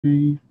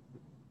Oh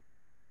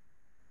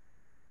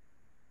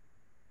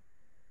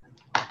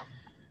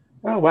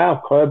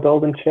wow, coil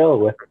build and chill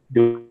with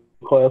dual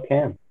coil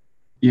cam.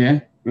 yeah,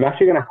 I'm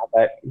actually gonna have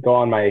that go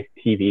on my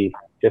TV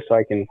just so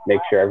I can make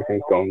sure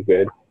everything's going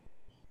good.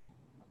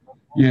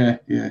 yeah,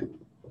 yeah.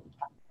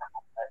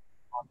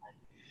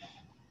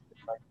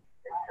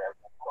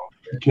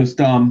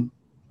 Just after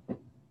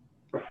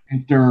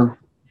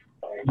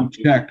you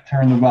check,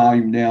 turn the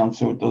volume down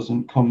so it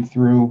doesn't come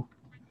through.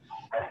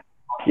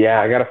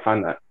 Yeah, I gotta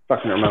find that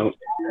fucking remote.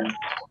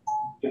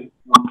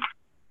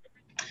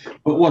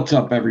 But what's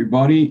up,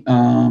 everybody?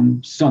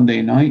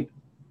 Sunday night.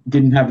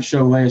 Didn't have a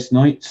show last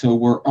night, so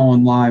we're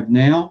on live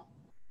now.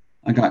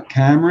 I got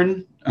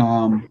Cameron,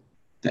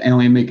 the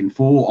Alien Making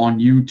Fool on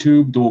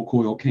YouTube, Dual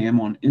Coil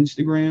Cam on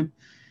Instagram,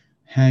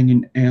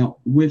 hanging out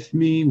with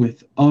me,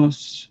 with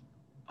us.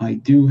 I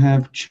do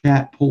have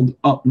chat pulled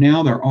up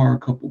now. There are a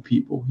couple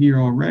people here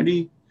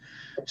already.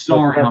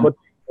 Sorry, What's up,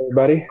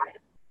 everybody?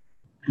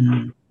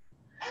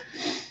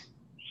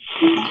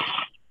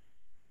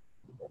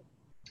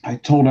 I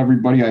told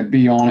everybody I'd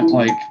be on it.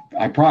 Like,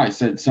 I probably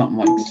said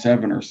something like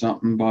 7 or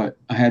something, but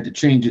I had to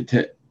change it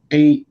to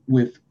 8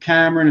 with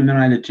Cameron, and then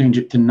I had to change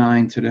it to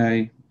 9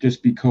 today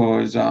just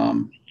because I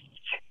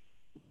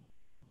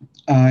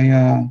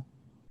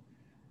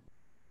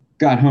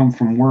got home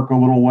from work a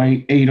little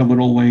late, ate a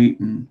little late,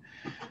 and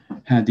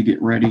had to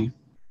get ready.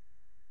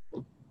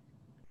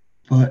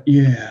 But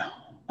yeah,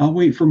 I'll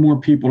wait for more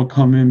people to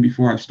come in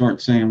before I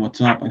start saying what's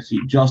up. I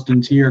see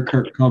Justin's here,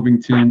 Kurt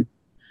Covington,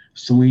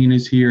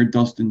 Selena's here,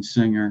 Dustin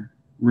Singer,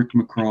 Rick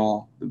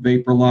McCraw, the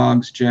Vapor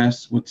Logs,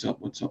 Jess. What's up?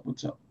 What's up?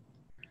 What's up?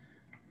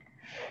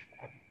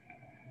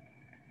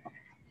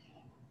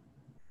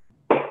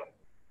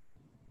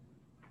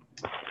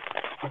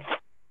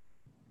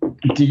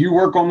 Do you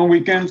work on the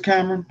weekends,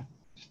 Cameron?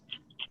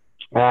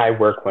 I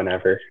work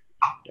whenever.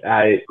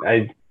 I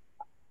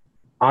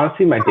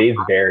honestly, my days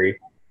vary.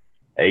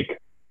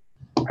 Like,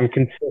 I'm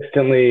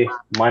consistently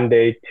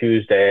Monday,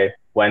 Tuesday,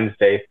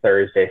 Wednesday,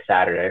 Thursday,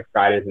 Saturday,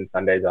 Fridays and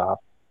Sundays off.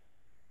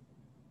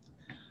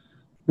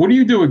 What do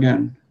you do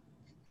again?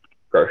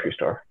 Grocery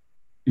store.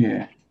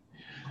 Yeah,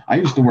 I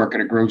used to work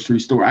at a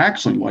grocery store. I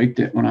actually liked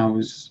it when I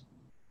was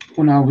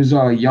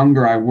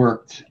younger. I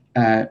worked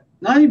at,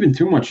 not even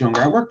too much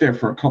younger. I worked there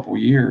for a couple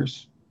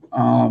years.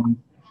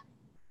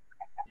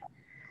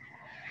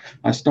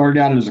 I started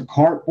out as a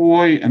cart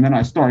boy, and then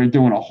I started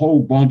doing a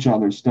whole bunch of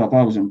other stuff.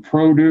 I was in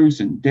produce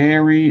and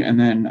dairy, and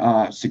then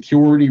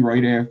security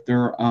right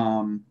after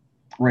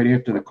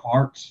the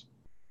carts.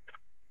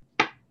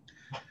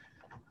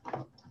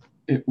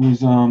 It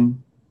was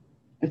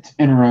it's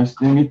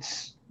interesting.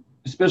 It's,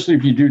 especially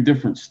if you do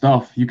different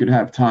stuff, you could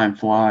have time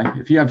fly.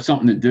 If you have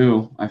something to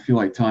do, I feel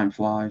like time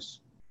flies.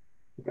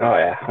 Oh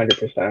yeah,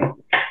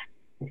 100%.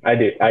 I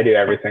do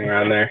everything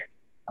around there.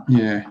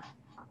 Yeah.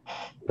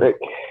 Like,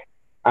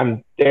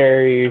 I'm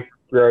dairy,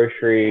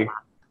 grocery,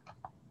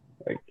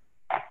 like,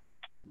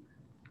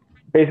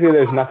 basically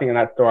there's nothing in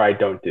that store I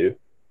don't do.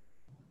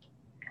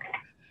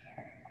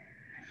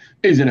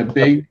 Is it a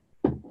big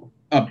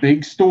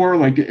store?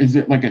 Like, is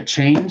it like a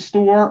chain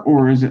store,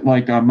 or is it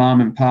like a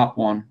mom and pop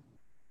one?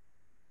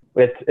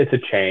 It's a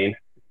chain.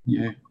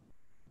 Yeah.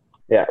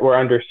 Yeah, we're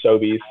under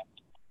Sobeys.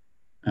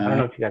 I don't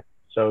know if you got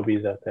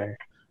Sobeys out there.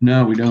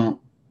 No, we don't.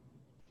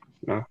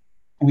 No.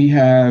 We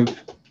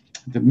have,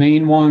 the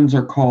main ones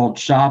are called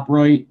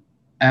ShopRite,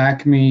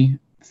 Acme,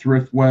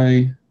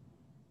 Thriftway,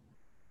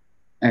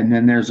 and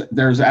then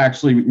there's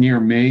actually near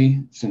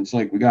me, since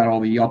like we got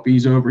all the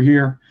yuppies over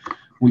here,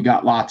 we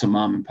got lots of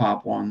mom and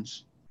pop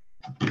ones.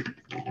 Oh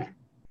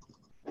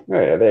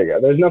yeah, there you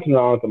go. There's nothing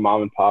wrong with the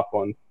mom and pop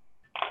ones.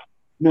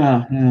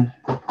 No.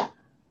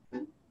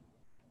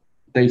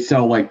 They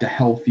sell like the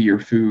healthier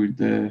food,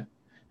 the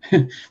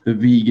the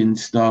vegan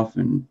stuff,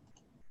 and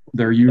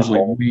they're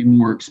usually way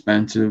more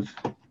expensive.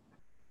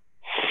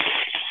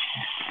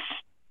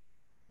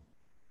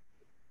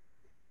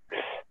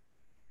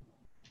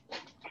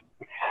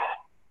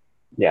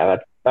 Yeah,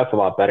 that's a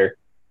lot better.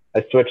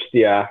 I switched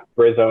the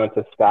Brizzo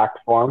into stacked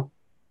form.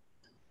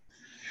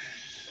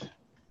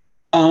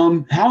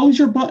 How is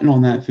your button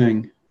on that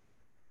thing?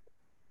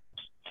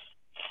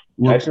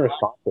 Nice and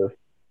responsive.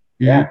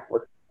 Yeah.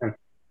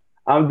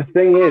 The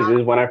thing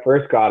is when I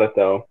first got it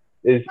though,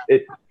 is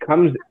it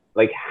comes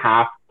like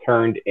half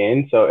turned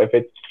in, so if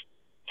it's,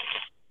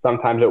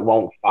 sometimes it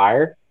won't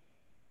fire.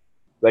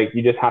 Like,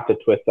 you just have to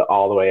twist it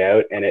all the way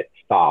out and it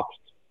stops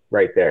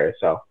right there.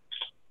 So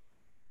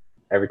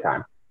every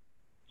time.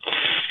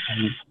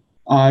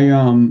 I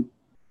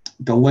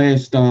the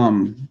last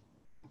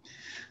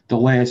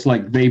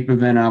like vape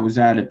event I was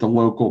at the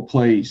local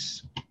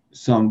place,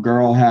 some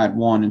girl had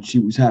one and she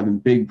was having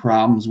big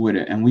problems with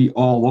it, and we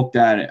all looked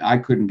at it. I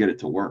couldn't get it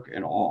to work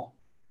at all.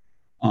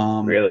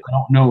 Really? I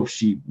don't know if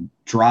she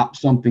dropped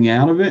something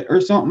out of it or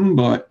something,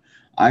 but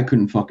I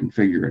couldn't fucking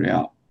figure it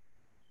out.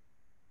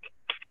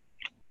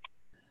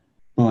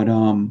 But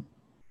did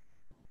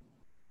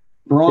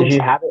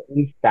you have it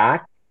in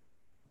stack?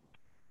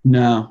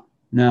 No,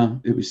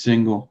 it was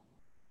single.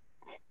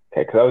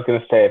 Okay, because I was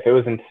gonna say if it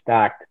was in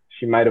stacked,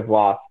 she might have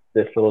lost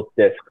this little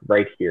disc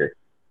right here,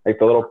 like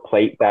the little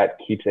plate that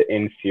keeps it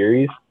in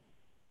series.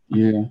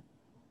 Yeah.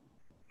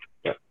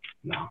 But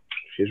no,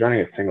 she's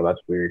running a single.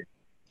 That's weird.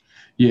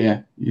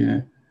 Yeah.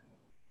 Yeah.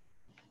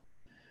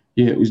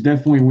 Yeah. It was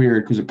definitely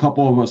weird because a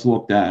couple of us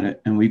looked at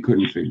it and we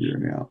couldn't figure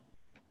it out.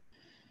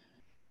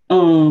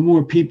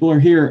 More people are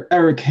here.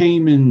 Eric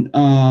Heyman,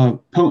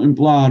 Potent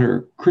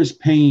Blotter, Chris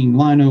Payne,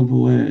 Lino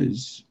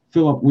Velez,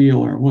 Philip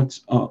Wheeler.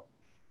 What's up?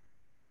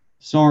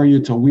 Sorry,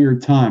 it's a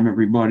weird time,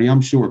 everybody.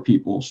 I'm sure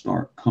people will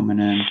start coming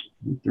in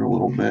after a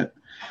little bit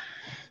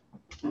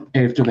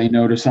after they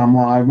notice I'm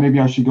live. Maybe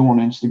I should go on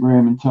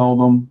Instagram and tell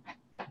them.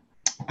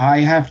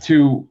 I have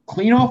to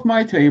clean off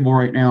my table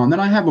right now, and then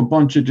I have a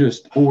bunch of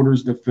just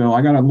orders to fill.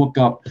 I got to look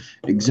up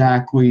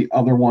exactly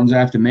other ones I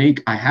have to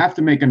make. I have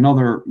to make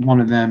another one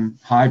of them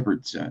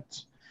hybrid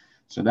sets.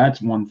 So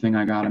that's one thing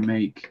I got to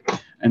make.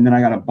 And then I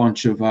got a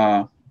bunch of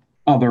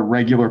other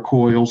regular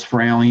coils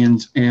for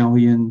aliens.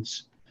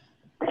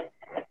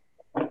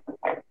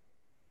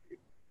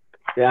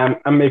 Yeah,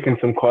 I'm making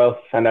some coils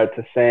to send out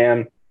to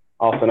Sam,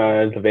 also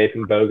known as the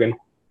Vaping Bogan.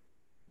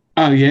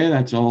 Oh yeah,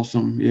 that's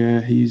awesome.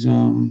 Yeah, he's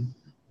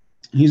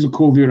a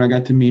cool dude. I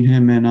got to meet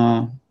him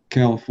in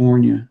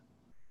California.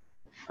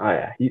 Oh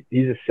yeah,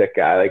 he's a sick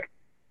guy. Like,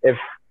 if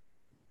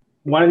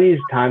one of these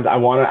times I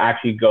want to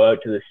actually go out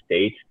to the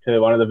States to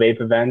one of the vape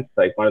events,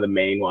 like one of the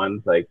main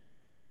ones, like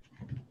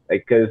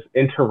because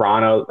in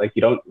Toronto, like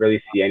you don't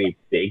really see any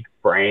big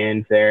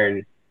brands there,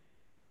 and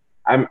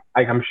I'm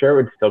sure it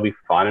would still be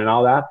fun and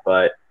all that,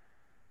 but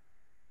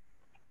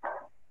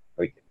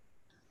like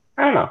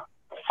I don't know.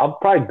 I'll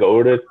probably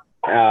go to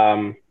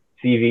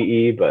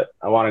CVE, but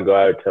I want to go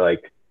out to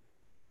like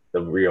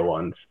the real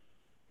ones.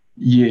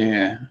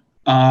 Yeah.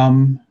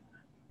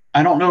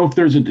 I don't know if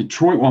there's a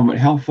Detroit one, but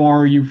how far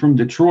are you from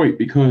Detroit?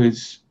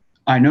 Because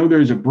I know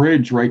there's a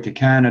bridge right to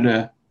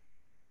Canada.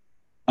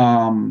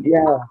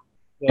 Yeah,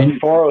 the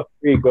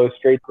 403 goes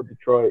straight to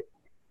Detroit.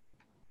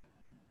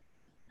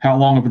 How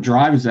long of a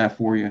drive is that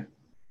for you?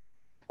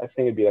 I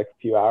think it'd be like a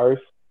few hours.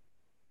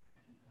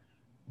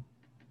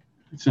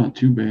 It's not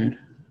too bad.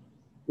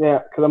 Yeah,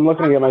 because I'm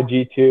looking to get my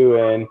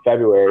G2 in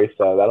February,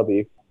 so that'll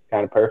be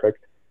kind of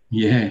perfect.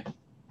 Yeah.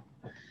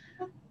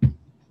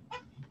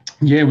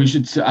 Yeah, we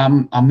should.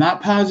 I'm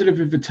not positive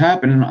if it's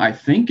happening. I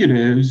think it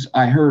is.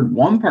 I heard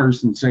one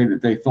person say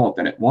that they thought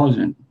that it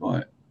wasn't,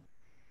 but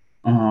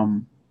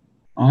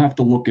I'll have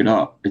to look it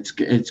up.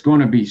 It's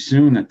going to be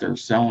soon that they're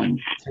selling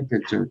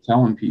tickets or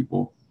telling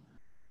people.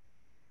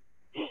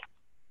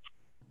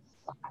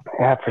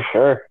 Yeah, for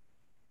sure.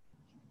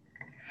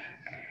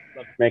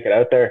 Let's make it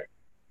out there.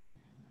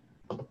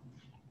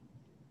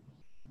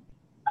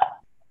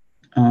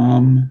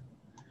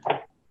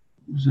 What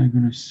was I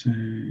going to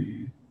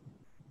say?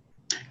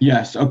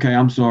 Yes. Okay.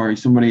 I'm sorry.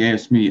 Somebody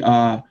asked me.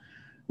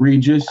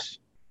 Regis,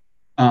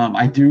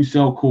 I do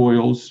sell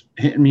coils.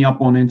 Hitting me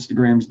up on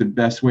Instagram is the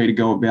best way to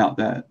go about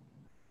that.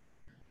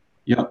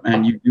 Yep.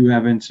 And you do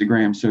have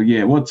Instagram. So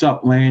yeah. What's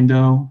up,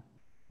 Lando?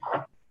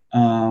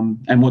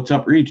 And what's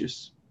up,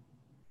 Regis?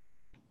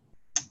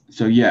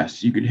 So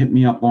yes, you could hit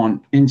me up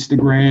on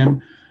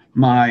Instagram.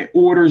 My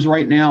orders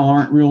right now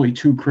aren't really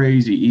too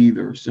crazy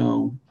either.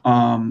 So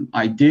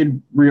I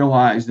did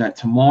realize that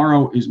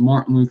tomorrow is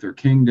Martin Luther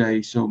King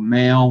Day, so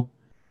mail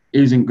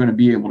isn't going to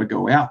be able to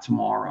go out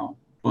tomorrow,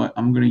 but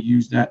I'm going to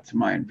use that to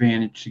my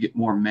advantage to get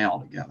more mail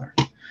together.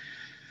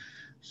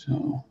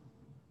 So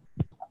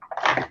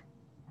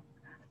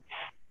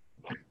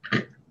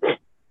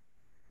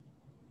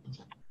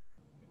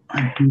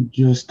I did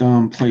just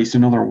place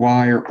another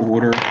wire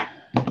order.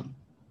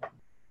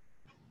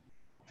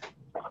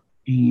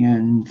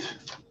 And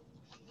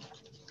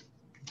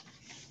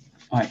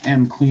I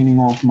am cleaning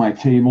off my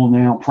table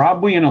now.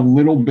 Probably in a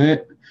little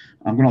bit,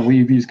 I'm going to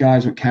leave these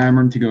guys with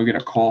Cameron to go get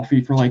a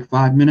coffee for like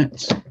 5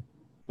 minutes.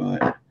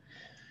 But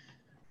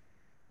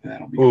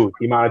that'll be fun.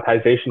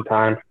 Demonetization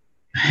time.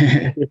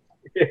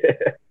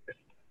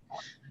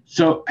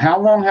 So how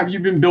long have you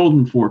been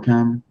building for,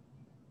 Cameron?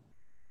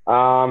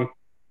 I'm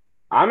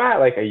at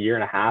like a year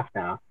and a half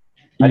now.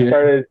 Yeah. I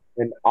started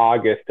in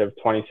August of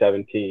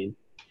 2017.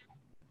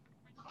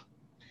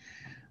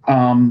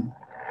 How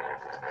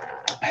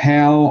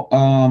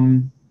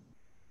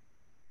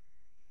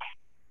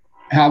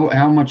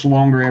much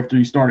longer after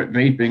you started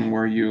vaping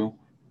were you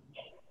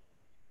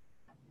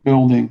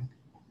building?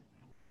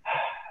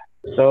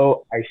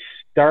 So I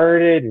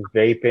started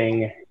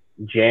vaping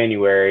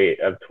January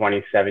of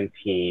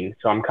 2017.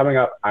 So I'm coming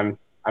up. I'm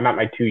at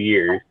my 2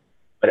 years,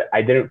 but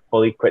I didn't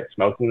fully quit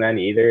smoking then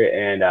either.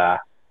 And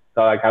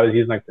so like I was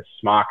using like the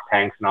smock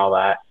tanks and all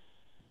that.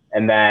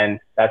 And then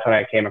that's when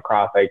I came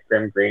across like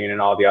Grim Green and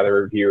all the other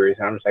reviewers,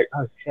 and I'm just like,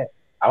 oh shit,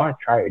 I want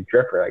to try a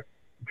dripper. Like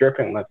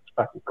dripping looks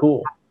fucking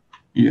cool.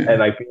 Yeah. And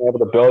like being able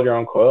to build your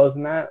own coils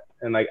and that.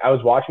 And like I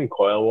was watching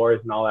Coil Wars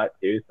and all that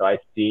too, so I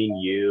seen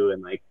you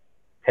and like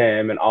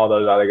Tim and all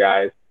those other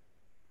guys,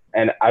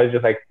 and I was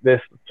just like, this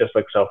just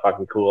looks so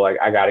fucking cool. Like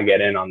I got to get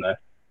in on this.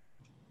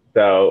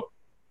 So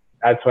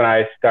that's when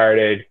I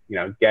started,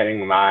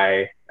 getting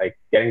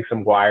getting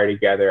some wire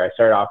together. I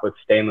started off with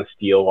stainless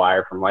steel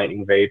wire from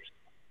Lightning Vapes.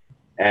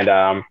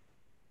 And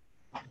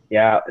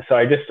yeah, so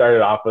I just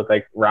started off with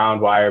like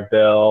round wire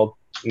build,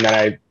 and then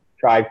I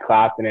tried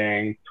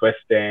claptoning,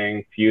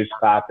 twisting, fuse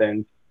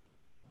claptons,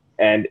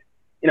 and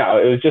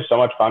it was just so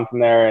much fun from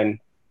there. And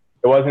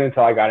it wasn't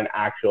until I got an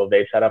actual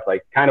vape setup,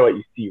 like kind of what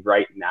you see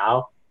right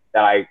now,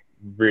 that I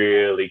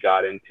really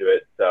got into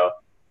it. So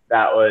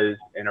that was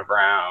in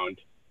around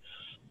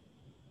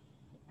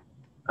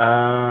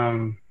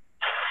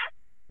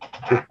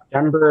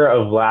December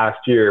of last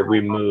year.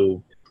 We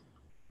moved,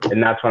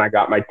 and that's when I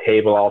got my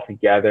table all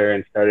together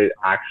and started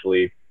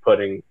actually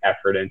putting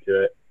effort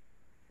into it.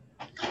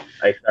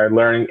 I started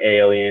learning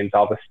aliens,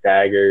 all the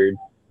staggered.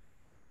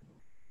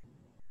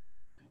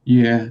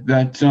 Yeah,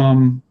 that's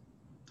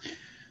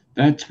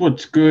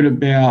what's good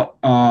about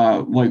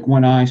like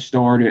when I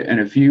started. And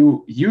if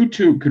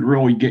YouTube could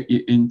really get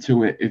you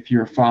into it if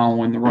you're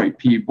following the right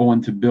people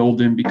into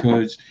building,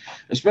 because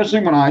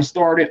especially when I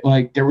started,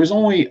 like there was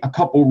only a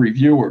couple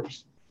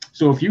reviewers.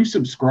 So if you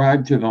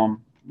subscribe to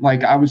them,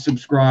 like I was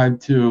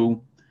subscribed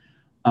to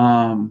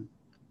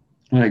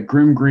like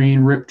Grim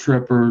Green, Rip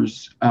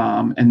Trippers,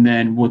 and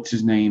then what's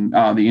his name?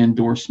 The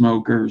Indoor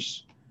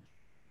Smokers.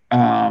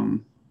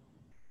 And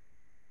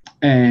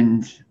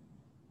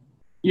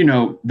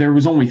there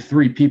was only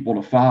 3 people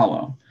to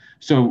follow.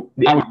 So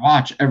I would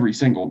watch every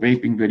single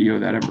vaping video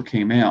that ever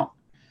came out.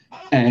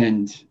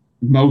 And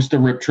most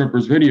of Rip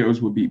Tripper's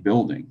videos would be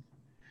building.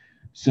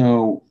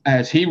 So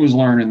as he was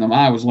learning them,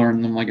 I was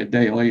learning them like a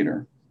day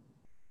later.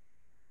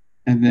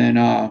 And then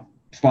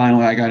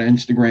finally I got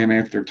Instagram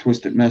after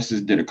Twisted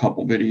Messes did a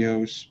couple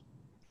videos.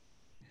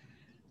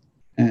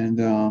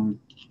 And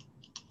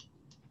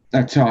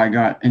that's how I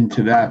got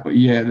into that. But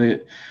yeah,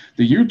 the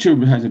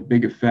YouTube has a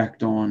big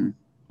effect on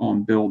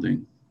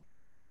building,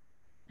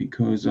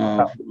 because of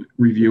what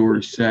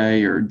reviewers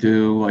say or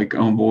do, like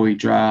Homeboy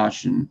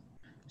Josh and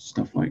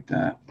stuff like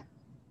that.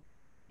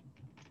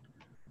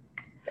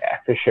 Yeah,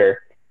 for sure.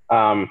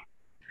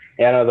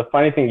 Yeah, no, the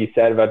funny thing you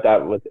said about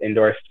that with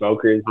Indoor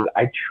Smokers is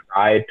I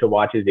tried to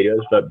watch his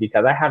videos, but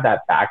because I have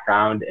that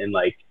background in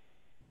like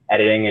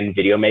editing and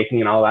video making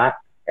and all that,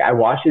 I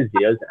watched his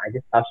videos and I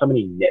just saw so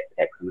many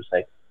nitpicks. I'm just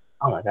like,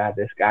 oh my God,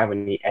 this guy,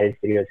 when he edits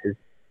videos,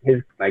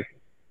 his like,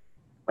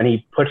 when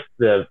he puts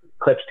the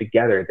clips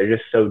together, they're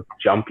just so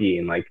jumpy,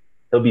 and like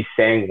he'll be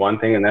saying one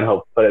thing and then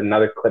he'll put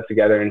another clip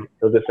together and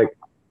he'll just like,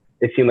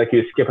 it seemed like he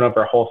was skipping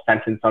over a whole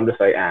sentence. So I'm just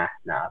like,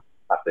 nah,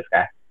 fuck this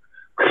guy.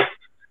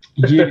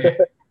 Yeah,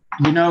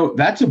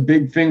 that's a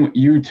big thing with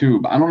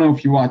YouTube. I don't know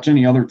if you watch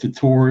any other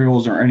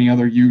tutorials or any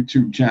other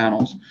YouTube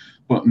channels,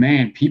 but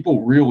man,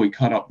 people really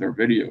cut up their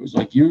videos.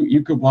 Like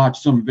you could watch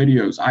some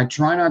videos. I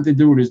try not to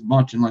do it as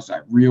much unless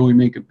I really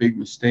make a big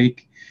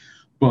mistake.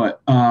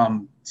 But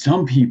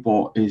some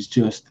people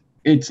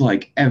it's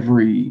like I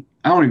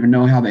don't even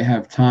know how they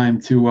have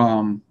time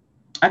to,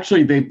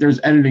 actually there's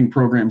editing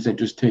programs that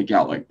just take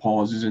out like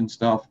pauses and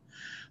stuff.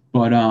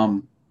 But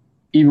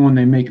even when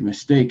they make a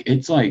mistake,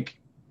 it's like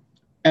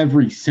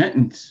every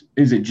sentence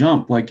is a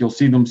jump. Like you'll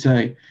see them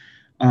say,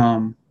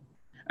 and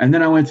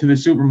then I went to the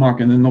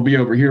supermarket, and then they'll be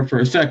over here for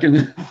a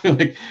second.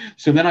 Like,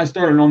 so then I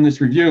started on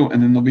this review,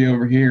 and then they'll be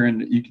over here,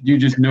 and you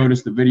just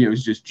notice the video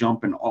is just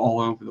jumping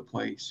all over the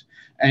place.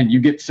 And you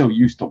get so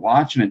used to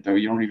watching it, though,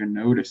 you don't even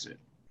notice it.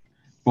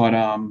 But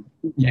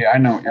yeah, I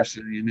know what you're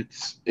saying.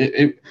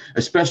 It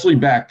especially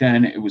back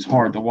then, it was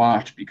hard to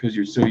watch because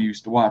you're so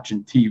used to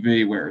watching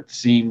TV where it's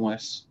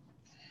seamless.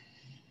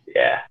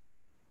 Yeah,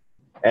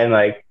 and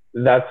like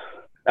that's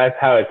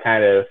how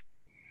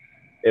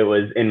it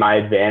was in my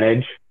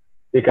advantage,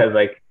 because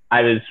like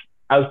I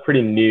was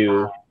pretty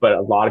new, but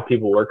a lot of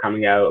people were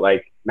coming out.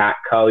 Like Matt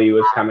Cully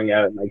was coming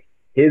out, and like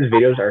his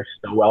videos are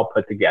so well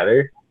put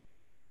together.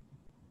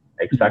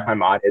 Like Suck My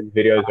Mod, his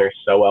videos are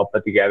so well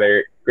put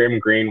together. Grim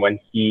Green, when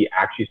he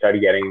actually started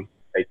getting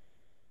like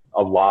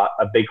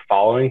a big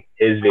following,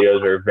 his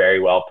videos are very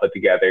well put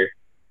together.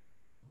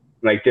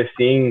 Like just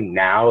seeing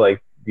now,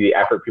 like the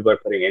effort people are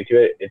putting into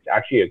it, it's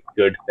actually a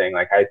good thing.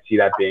 Like I see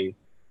that being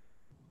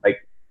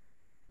like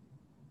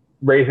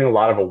raising a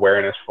lot of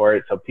awareness for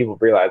it, so people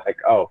realize like,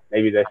 oh,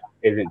 maybe this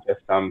isn't just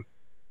some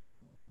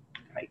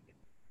like.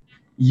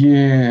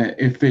 Yeah,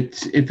 if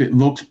it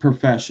looks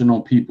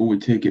professional, people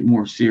would take it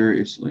more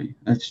seriously.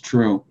 That's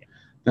true.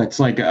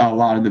 That's like a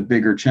lot of the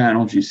bigger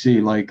channels you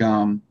see. Like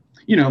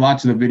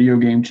lots of the video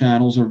game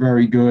channels are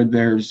very good.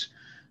 There's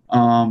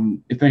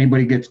if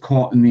anybody gets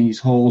caught in these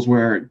holes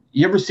where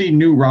you ever see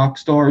new rock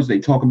stars, they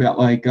talk about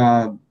like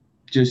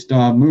just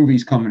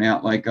movies coming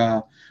out, like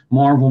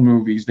Marvel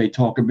movies. They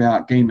talk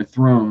about Game of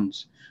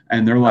Thrones,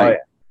 and they're like,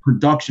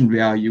 production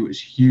value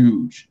is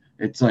huge.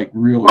 It's like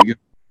really good.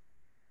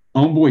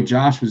 Homeboy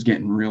Josh was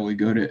getting really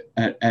good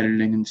at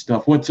editing and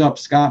stuff. What's up,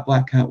 Scott?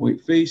 Black Cat White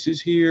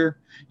Faces here.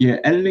 Yeah,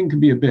 editing can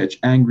be a bitch.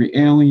 Angry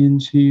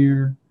Aliens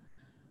here.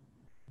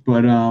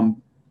 But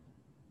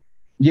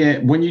yeah,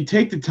 when you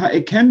take the time,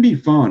 it can be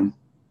fun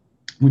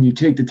when you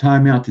take the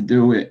time out to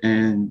do it,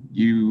 and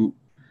you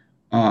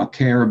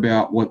care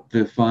about what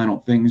the final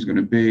thing is going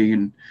to be.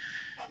 And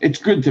it's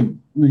good to,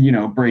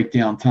 break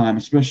down time,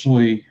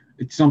 especially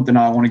it's something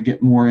I want to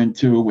get more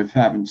into with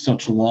having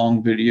such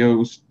long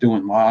videos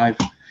doing live.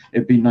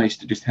 It'd be nice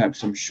to just have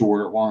some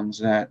shorter ones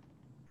that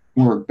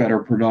work better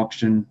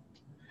production.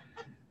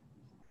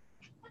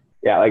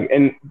 Yeah, like,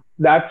 and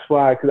that's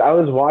why, because I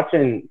was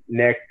watching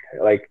Nick,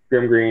 like,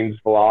 Grim Green's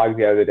vlog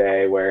the other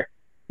day where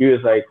he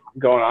was, like,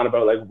 going on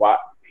about, like, what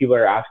people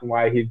are asking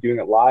why he's doing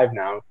it live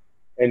now.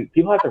 And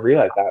people have to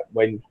realize that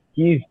when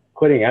he's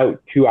putting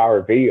out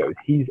 2-hour videos,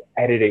 he's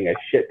editing a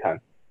shit ton.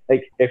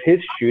 Like, if his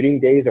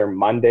shooting days are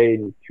Monday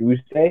and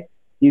Tuesday,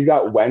 he's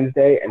got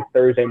Wednesday and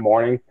Thursday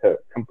mornings to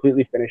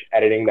completely finish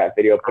editing that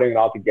video, putting it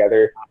all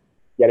together,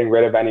 getting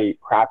rid of any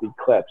crappy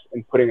clips,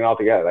 and putting it all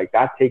together. Like,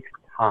 that takes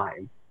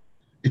time.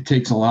 It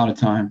takes a lot of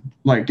time.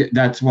 Like,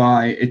 that's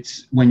why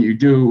it's, when you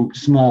do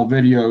small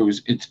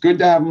videos, it's good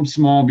to have them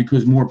small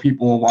because more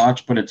people will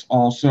watch, but it's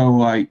also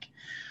like,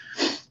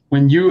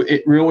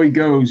 it really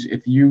goes,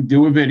 if you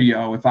do a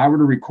video, if I were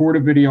to record a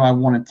video I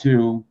wanted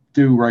to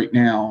do right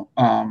now,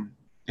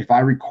 if I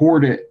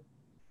record it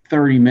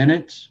 30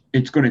 minutes,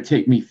 it's going to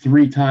take me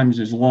 3 times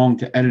as long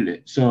to edit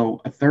it.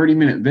 So a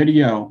 30-minute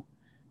video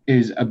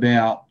is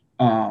about,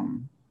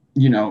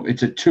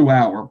 it's a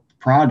 2-hour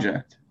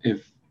project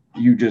if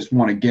you just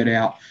want to get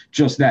out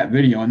just that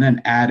video and then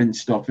adding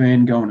stuff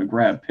in, going to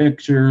grab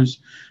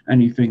pictures,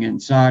 anything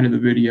inside of the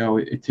video,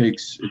 it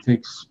takes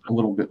a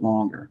little bit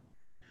longer.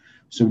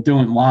 So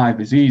doing live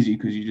is easy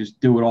because you just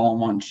do it all in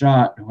one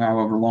shot.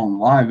 However long the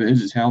live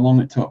is how long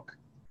it took.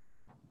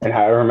 And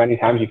however many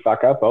times you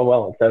fuck up, oh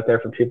well, it's out there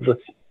for people to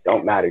see.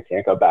 Don't matter. You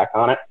can't go back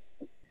on it.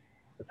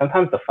 But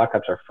sometimes the fuck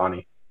ups are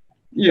funny.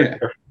 Yeah.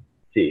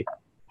 See.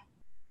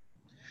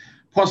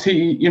 Plus,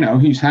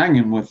 he's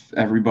hanging with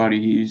everybody.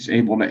 He's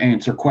able to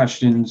answer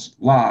questions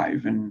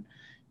live, and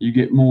you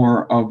get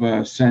more of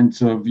a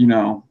sense of,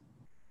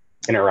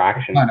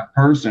 interaction. What kind of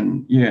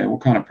person, what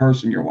kind of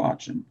person you're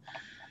watching.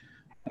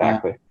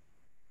 Exactly.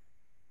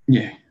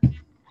 Yeah.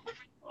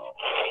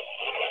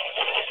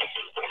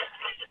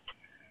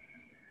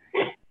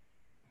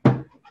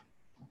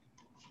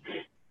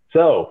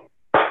 So,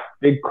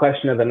 big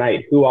question of the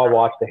night. Who all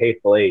watched The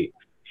Hateful Eight?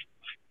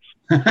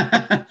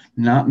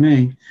 Not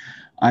me.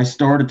 I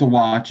started to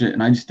watch it,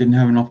 and I just didn't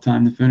have enough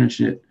time to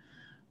finish it.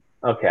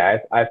 Okay,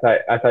 I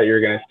thought you were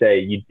gonna say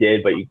you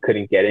did, but you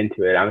couldn't get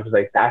into it. I was just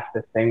like, that's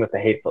the thing with The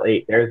Hateful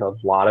Eight. There's a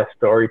lot of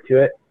story to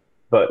it,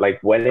 but like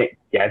when it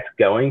gets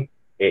going,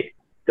 it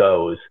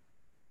goes.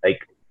 Like,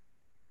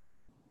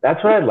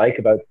 that's what I like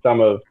about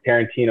some of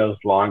Tarantino's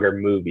longer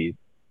movies.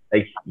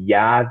 Like,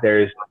 yeah,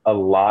 there's a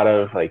lot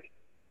of like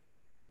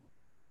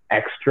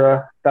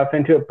extra stuff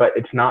into it, but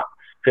it's not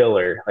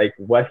filler. Like,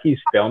 what he's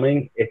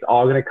filming, it's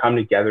all going to come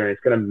together and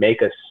it's going to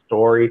make a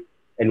story,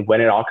 and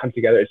when it all comes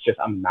together, it's just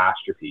a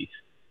masterpiece.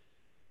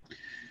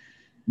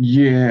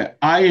 Yeah,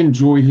 I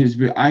enjoy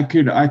his. I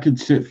could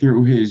sit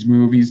through his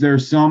movies.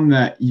 There's some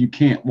that you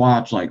can't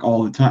watch like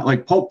all the time.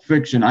 Like Pulp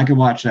Fiction, I could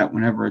watch that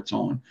whenever it's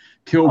on.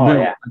 Kill Bill,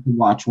 yeah. I could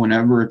watch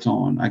whenever it's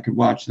on. I could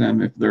watch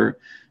them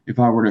if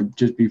I were to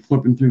just be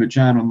flipping through the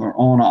channel and they're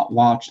on, I'll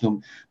watch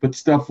them. But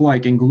stuff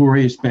like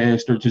Inglourious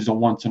Basterds is a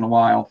once in a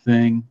while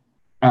thing.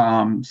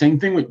 Same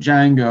thing with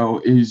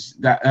Django,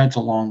 that's a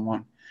long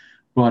one.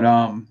 But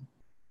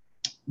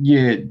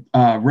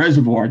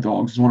Reservoir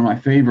Dogs is one of my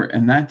favorite,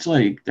 and that's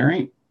like, there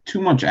ain't too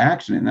much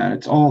action in that.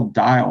 It's all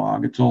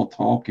dialogue, it's all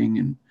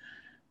talking,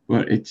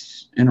 but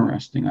it's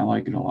interesting. I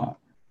like it a lot.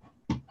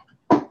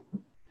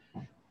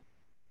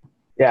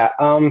 Yeah,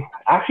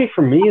 actually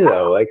for me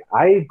though, like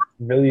I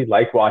really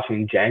like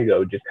watching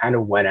Django just kind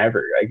of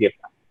whenever. Like if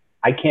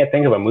I can't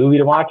think of a movie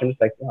to watch, I'm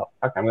just like, oh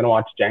fuck, I'm gonna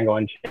watch Django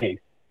Unchained.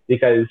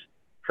 Because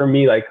for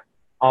me, like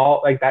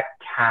all like that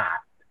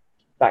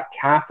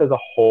cast as a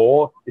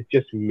whole, it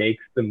just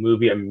makes the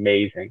movie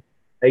amazing.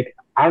 Like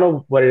I don't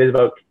know what it is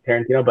about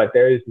Tarantino, but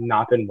there has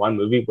not been one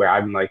movie where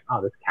I'm like,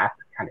 oh, this cast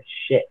is kind of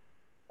shit.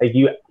 Like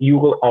you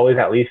will always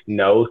at least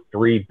know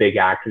 3 big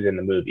actors in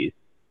the movies.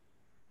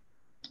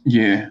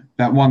 Yeah,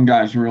 that one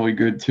guy's really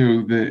good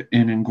too.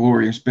 In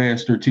Inglourious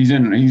Basterds, he's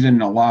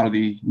in a lot of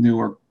the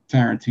newer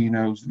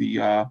Tarantinos.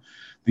 The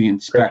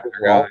inspector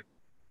guy,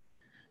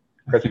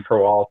 Christopher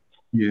Waltz.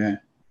 Yeah,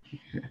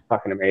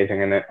 fucking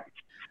amazing, isn't it?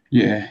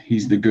 Yeah,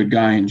 he's the good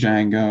guy in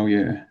Django.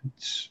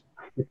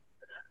 Yeah.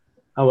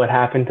 Oh, what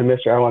happened to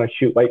Mr. I want to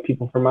shoot white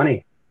people for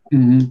money?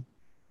 Mm-hmm.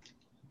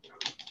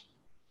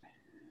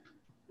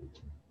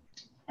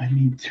 I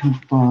need to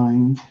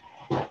find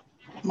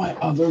my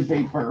other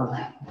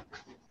vapor.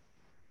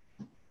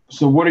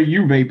 So what are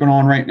you vaping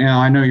on right now?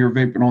 I know you're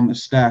vaping on the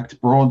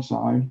stacked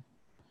broadside.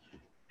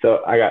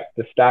 So I got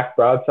the stacked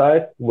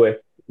broadside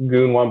with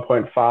Goon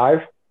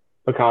 1.5,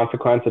 for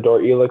consequence,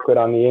 Adore e-liquid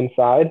on the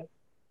inside.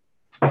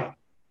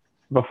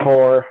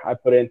 Before I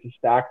put it into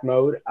stacked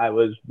mode, I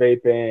was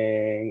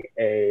vaping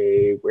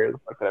where the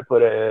fuck did I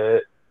put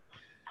it?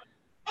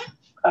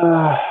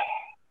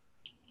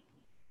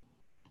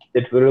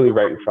 It's literally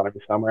right in front of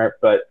me somewhere,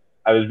 but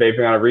I was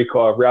vaping on a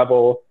Recoil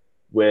Rebel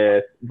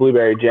with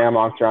Blueberry Jam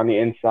Monster on the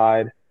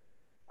inside.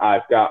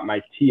 I've got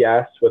my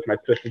TS with my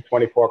Twisted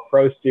 24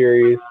 Pro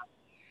Series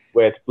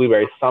with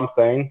Blueberry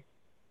Something.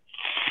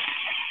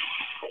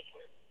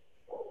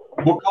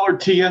 What color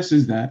TS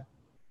is that?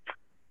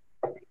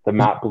 The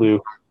matte blue.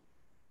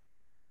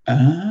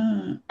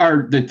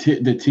 Or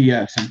the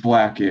TS is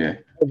black, yeah.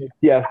 The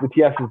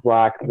TS is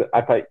black.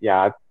 I thought,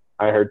 yeah,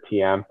 I heard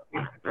TM.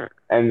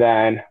 And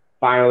then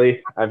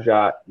finally, I've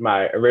got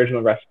my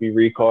original recipe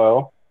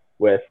recoil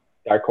with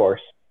Dark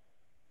Horse.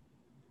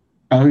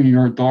 Oh,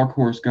 you're a Dark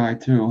Horse guy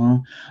too, huh?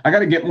 I got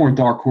to get more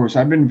Dark Horse.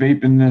 I've been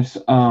vaping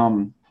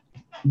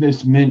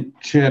this mint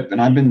chip,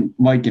 and I've been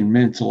liking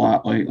mints a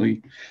lot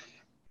lately.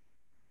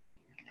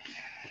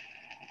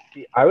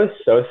 I was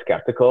so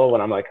skeptical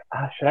when I'm like,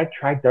 should I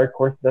try Dark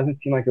Horse? It doesn't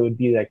seem like it would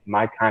be like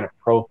my kind of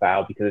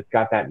profile because it's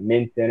got that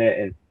mint in it.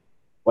 And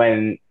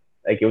when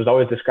like it was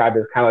always described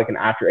as kind of like an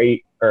after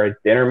eight or a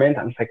dinner mint,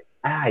 I'm just like,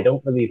 I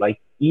don't really like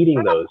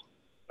eating those.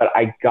 But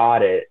I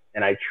got it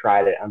and I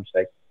tried it. I'm just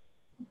like,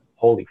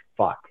 holy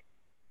fuck.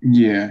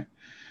 Yeah.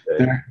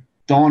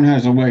 Dawn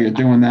has a way of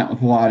doing that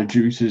with a lot of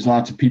juices.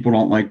 Lots of people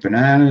don't like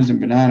bananas, and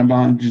banana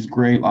bondage is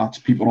great. Lots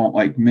of people don't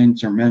like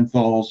mints or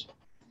menthols.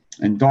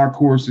 And Dark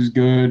Horse is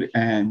good,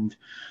 and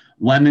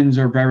lemons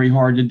are very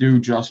hard to do,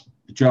 just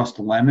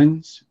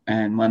lemons,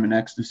 and lemon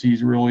ecstasy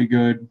is really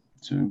good.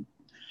 So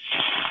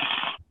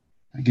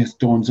I guess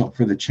Dawn's up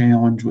for the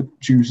challenge with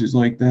juices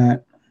like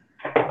that.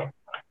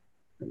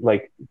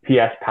 Like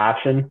PS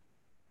Passion.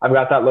 I've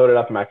got that loaded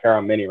up in my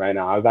Pharaoh Mini right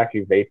now. I was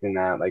actually vaping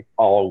that like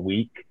all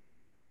week,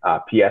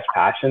 PS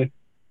Passion.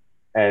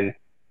 And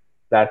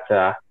that's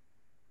kind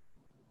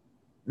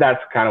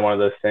of one of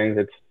those things.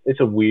 It's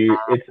a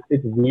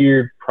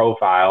weird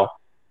profile,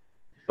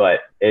 but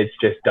it's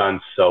just done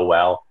so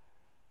well.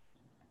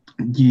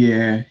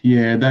 Yeah,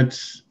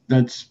 that's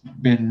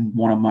been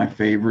one of my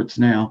favorites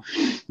now.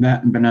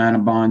 That and banana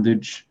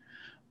bondage.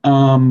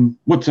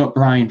 What's up,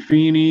 Brian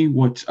Feeney?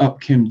 What's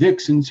up, Kim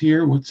Dixon's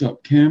here? What's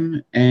up,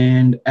 Kim?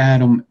 And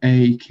Adam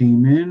A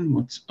came in.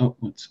 What's up?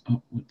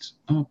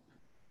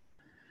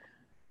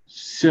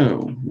 So,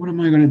 what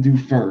am I going to do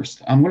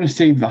first? I'm going to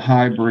save the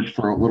hybrid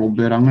for a little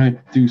bit. I'm going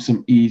to do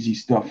some easy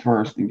stuff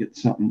first and get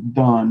something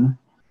done.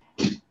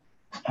 What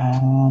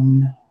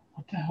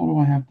the hell do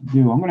I have to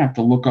do? I'm going to have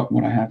to look up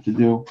what I have to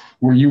do.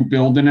 Were you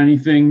building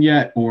anything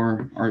yet,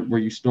 or were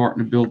you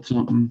starting to build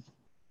something?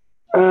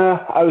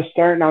 I was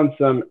starting on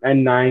some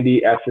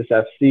N90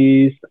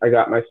 SSFCs. I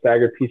got my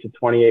staggered piece of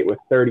 28 with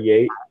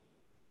 38.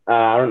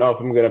 I don't know if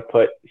I'm going to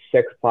put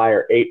 6-ply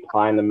or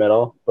 8-ply in the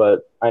middle,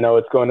 but I know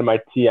it's going to my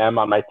TM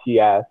on my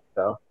TS,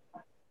 so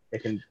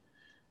it can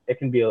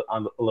be a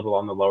little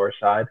on the lower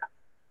side.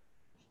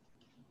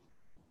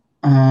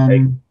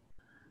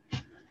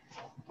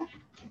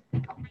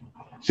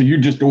 So you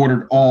just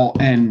ordered all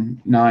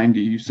N90,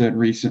 you said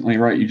recently,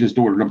 right? You just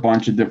ordered a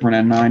bunch of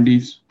different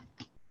N90s?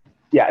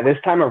 Yeah, this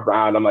time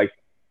around, I'm like,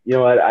 you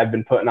know what? I've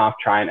been putting off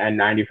trying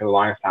N90 for the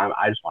longest time.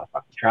 I just want to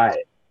fucking try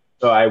it.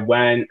 So I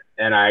went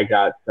and I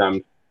got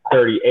some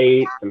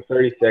 38, some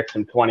 36,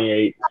 some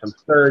 28, some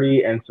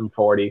 30, and some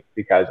 40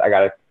 because I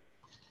got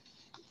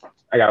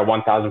a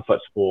 1,000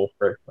 foot spool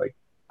for like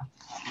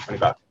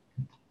 $20.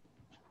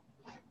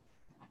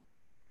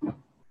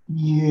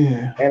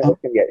 Yeah. And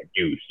it's gonna get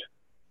used.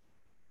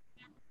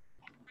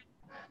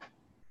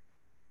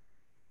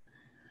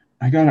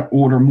 I gotta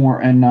order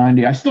more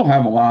N90. I still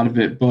have a lot of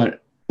it,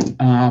 but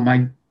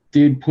I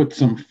did put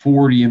some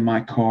 40 in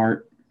my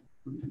cart.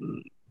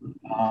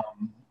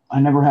 I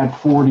never had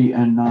 40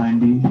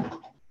 N90.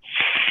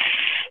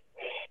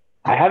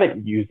 I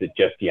haven't used it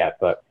just yet,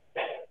 but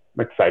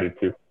I'm excited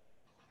to.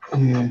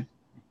 Yeah.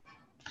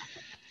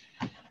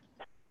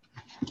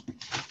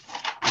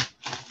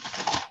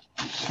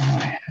 So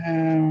I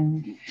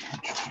have.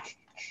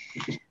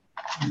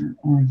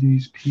 Where are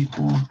these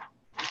people?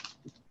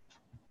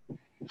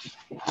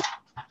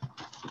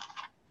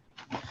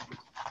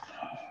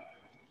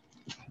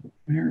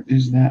 Where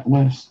is that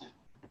list?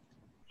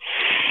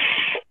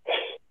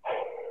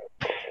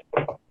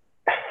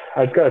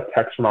 I just got a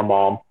text from my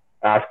mom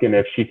asking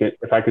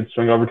if I could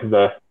swing over to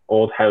the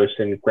old house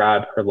and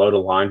grab her load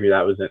of laundry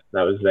that was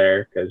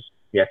there because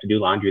we have to do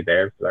laundry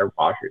there because our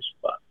washer's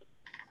fucked.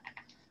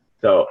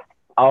 So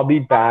I'll be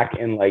back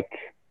in like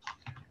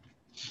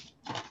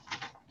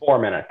 4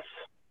 minutes.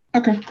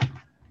 Okay.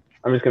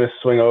 I'm just gonna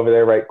swing over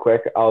there right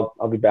quick. I'll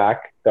be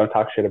back. Don't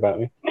talk shit about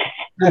me.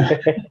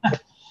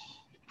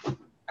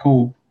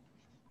 Cool.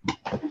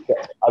 Okay.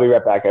 I'll be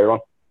right back,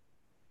 everyone.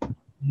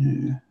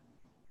 Yeah.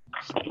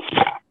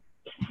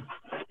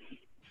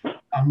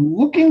 I'm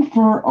looking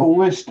for a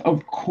list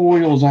of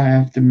coils I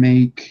have to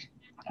make.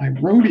 I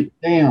wrote it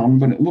down,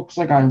 but it looks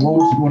like I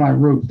lost what I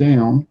wrote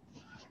down.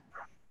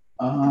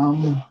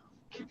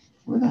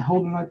 Where the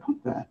hell did I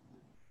put that?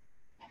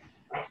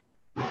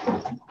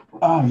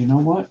 Oh, you know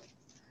what?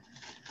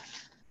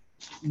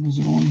 Was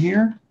it on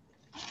here?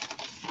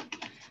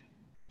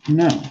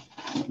 No,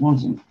 it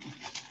wasn't.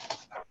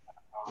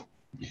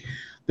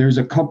 There's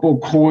a couple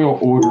coil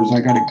orders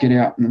I got to get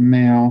out in the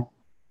mail.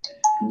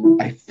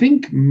 I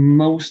think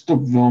most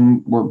of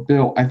them were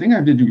built. I think I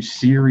have to do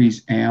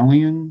series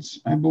aliens,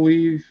 I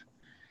believe.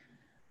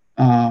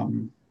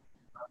 Um,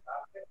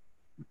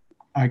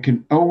 I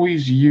can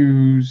always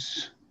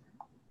use.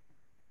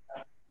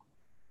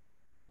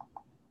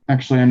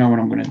 Actually, I know what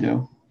I'm going to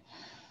do.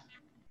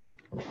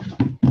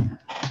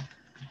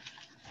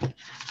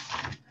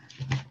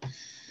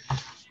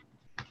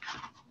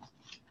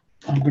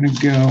 I'm going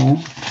to go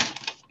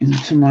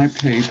into my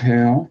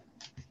PayPal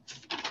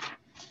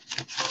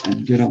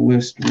and get a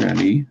list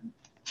ready.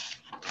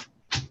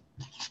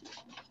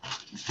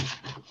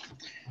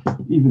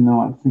 Even though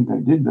I think I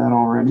did that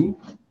already.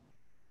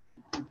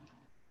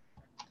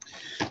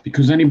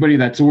 Because anybody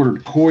that's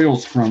ordered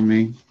coils from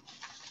me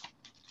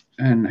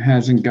and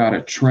hasn't got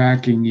a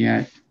tracking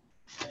yet,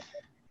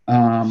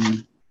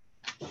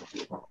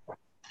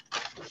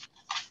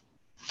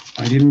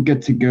 I didn't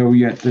get to go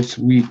yet this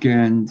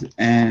weekend,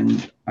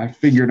 and I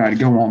figured I'd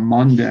go on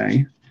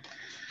Monday,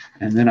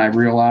 and then I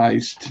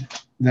realized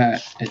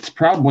that it's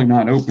probably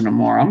not open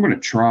tomorrow. I'm going to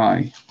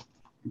try,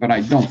 but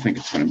I don't think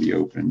it's going to be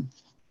open.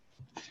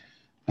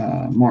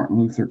 Martin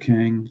Luther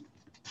King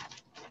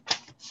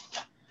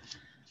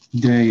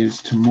Day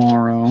is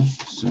tomorrow,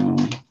 so.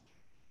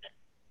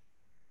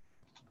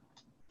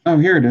 Oh,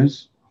 here it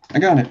is. I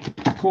got it.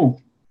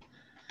 Cool.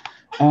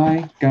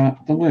 I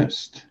got the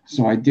list.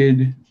 So I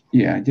did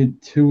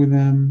 2 of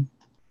them.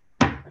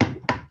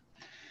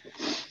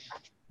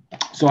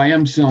 So I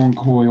am selling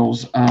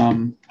coils,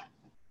 and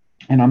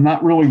I'm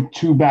not really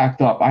too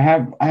backed up. I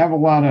have a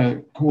lot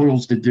of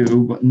coils to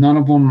do, but none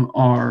of them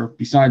are,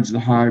 besides the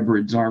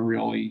hybrids, are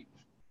really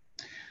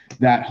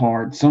that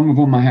hard. Some of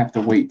them I have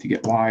to wait to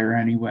get wire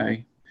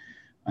anyway.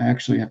 I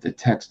actually have to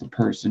text the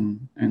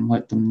person and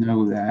let them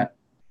know that.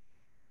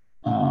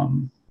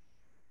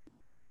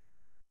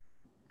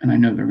 And I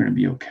know they're going to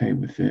be okay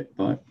with it,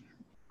 but.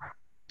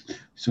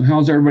 So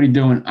how's everybody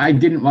doing? I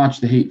didn't watch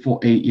The Hateful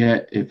Eight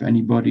yet. If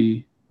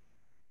anybody,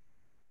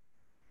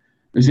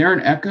 is there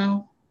an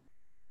echo?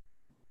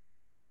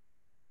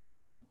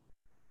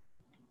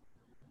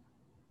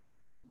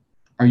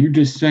 Are you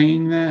just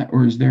saying that,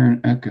 or is there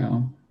an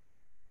echo?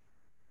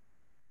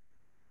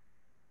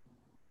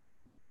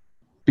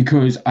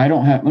 Because I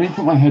don't have, let me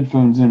put my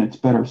headphones in, it's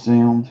better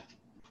sound.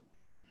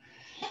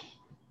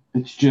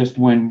 It's just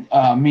when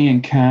me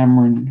and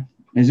Cameron,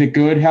 is it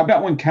good? How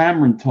about when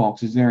Cameron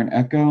talks? Is there an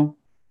echo?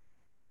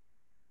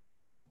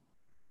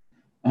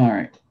 All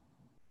right.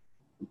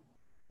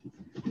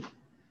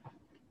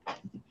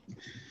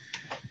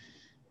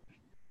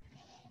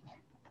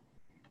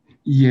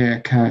 Yeah,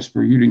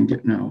 Casper, you didn't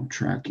get no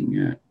tracking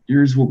yet.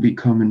 Yours will be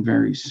coming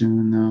very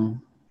soon, though.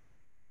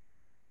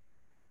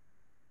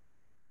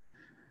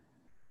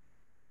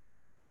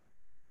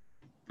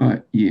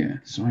 But yeah,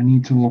 so I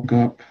need to look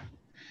up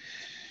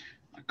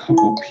a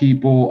couple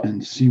people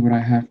and see what I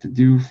have to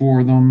do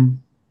for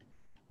them.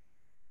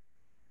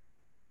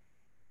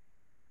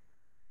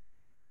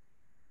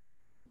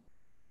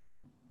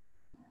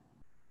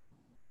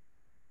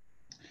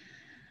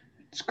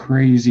 It's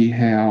crazy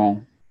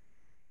how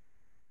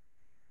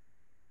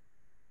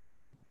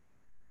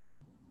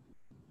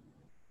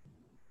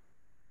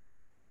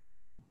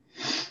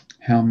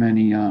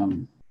many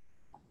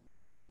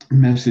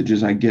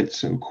messages I get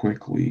so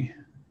quickly.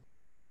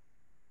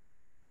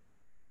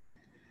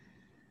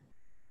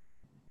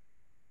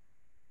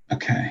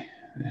 Okay,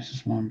 this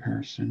is one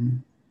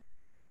person.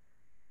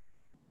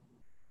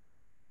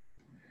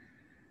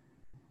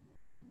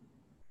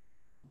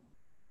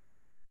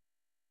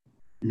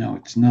 No,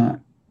 it's not.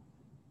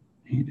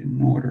 He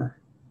didn't order.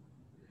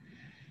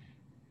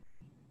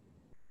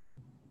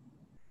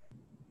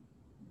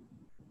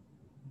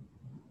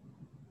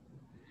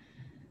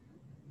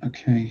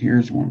 Okay,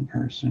 here's one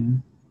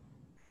person.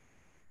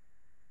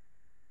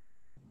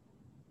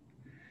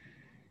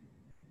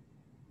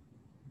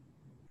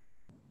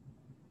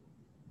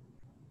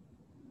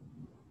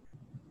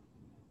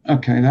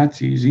 Okay,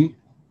 that's easy.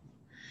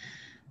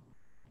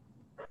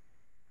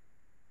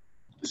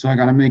 So I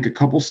got to make a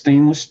couple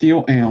stainless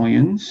steel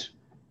aliens.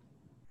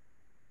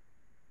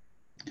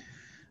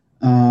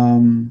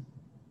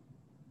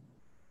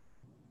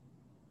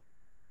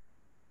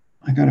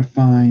 I got to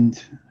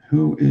find,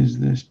 who is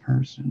this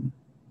person?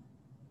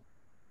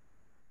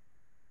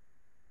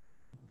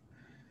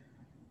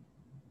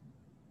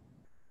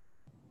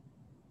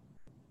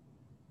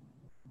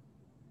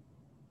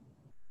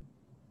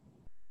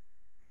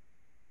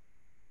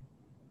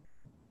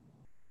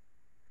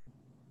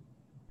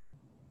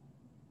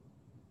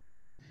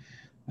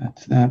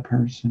 That's that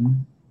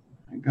person.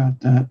 I got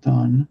that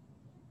done.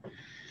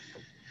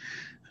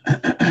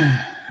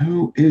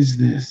 Who is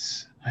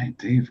this?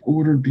 They've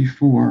ordered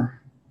before.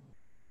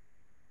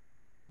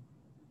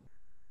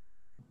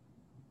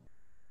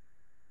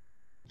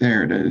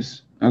 There it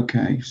is.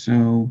 Okay,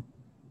 so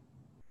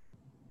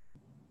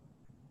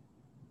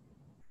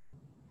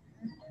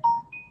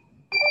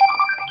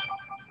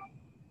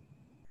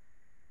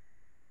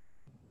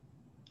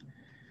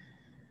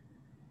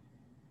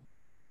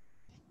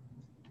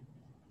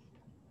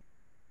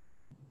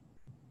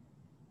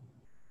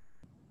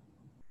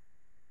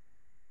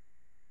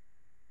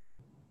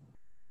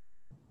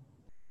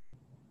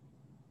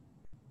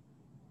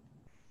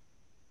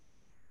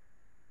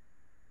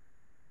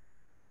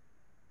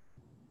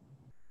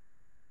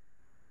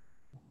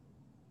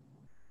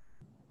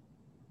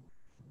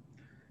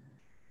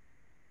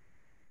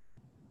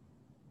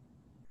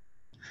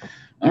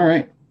All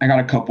right. I got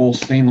a couple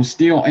stainless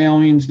steel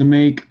aliens to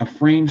make, a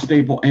frame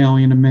staple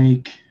alien to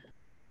make.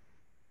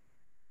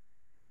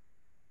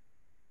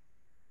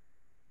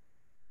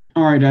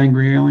 All right,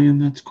 Angry Alien,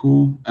 that's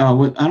cool. I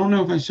don't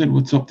know if I said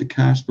what's up to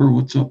Casper.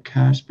 What's up,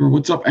 Casper?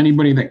 What's up,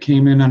 anybody that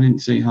came in I didn't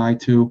say hi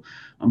to?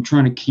 I'm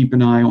trying to keep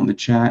an eye on the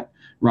chat.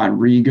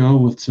 Rodrigo,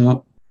 what's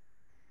up?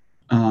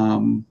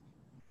 Let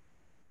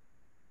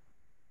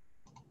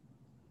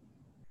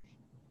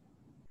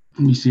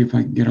me see if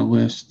I can get a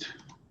list.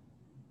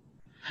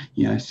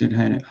 Yeah, I said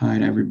hi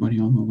to everybody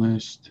on the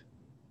list.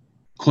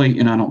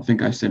 Clayton, I don't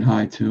think I said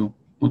hi to.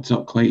 What's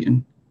up,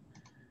 Clayton?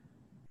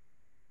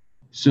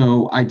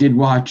 So I did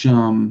watch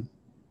UFC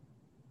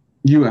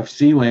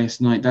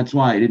last night. That's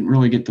why I didn't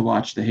really get to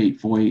watch the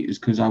Hateful Eight, is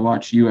because I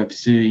watched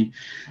UFC.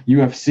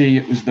 UFC,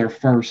 it was their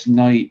first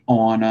night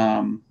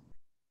on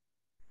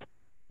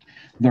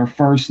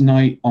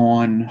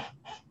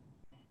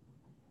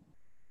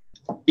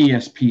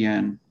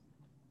ESPN.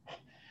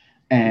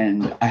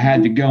 And I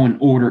had to go and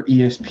order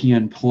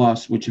ESPN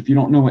Plus, which, if you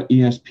don't know what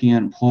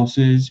ESPN Plus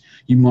is,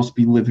 you must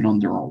be living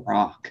under a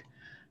rock.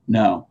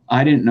 No,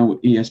 I didn't know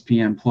what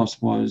ESPN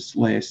Plus was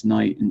last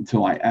night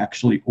until I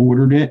actually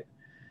ordered it.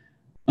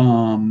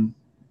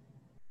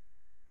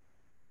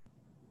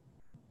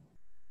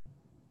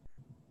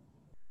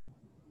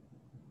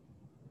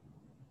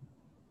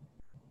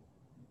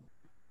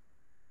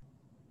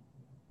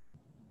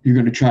 You're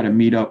going to try to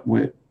meet up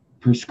with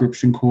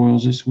Prescription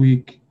Coils this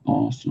week?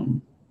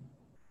 Awesome.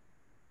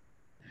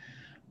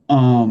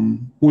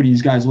 What do you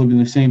guys live in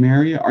the same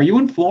area? Are you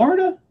in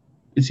Florida?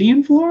 Is he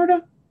in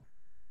Florida?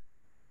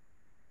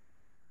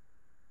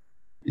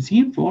 Is he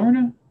in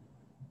Florida?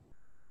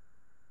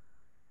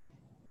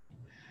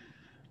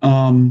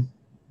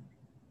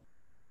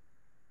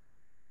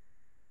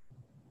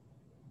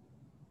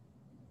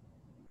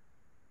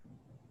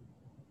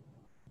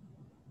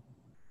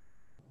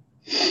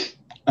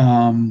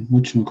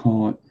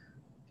 Whatchamacallit?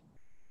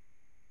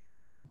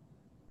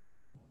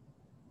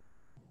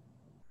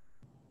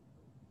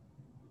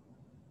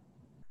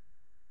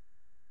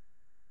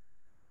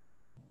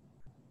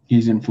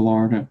 He's in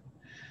Florida.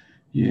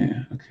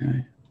 Yeah,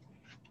 okay.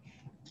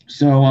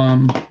 So,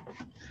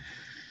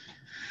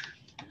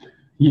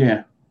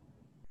 yeah.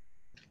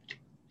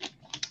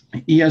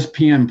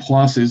 ESPN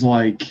Plus is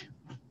like,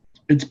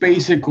 it's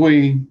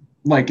basically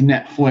like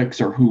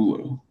Netflix or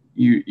Hulu.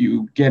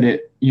 You get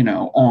it,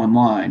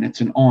 online.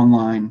 It's an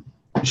online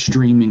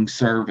streaming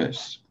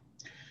service.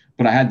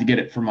 But I had to get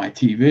it for my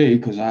TV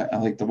because I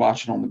like to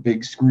watch it on the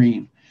big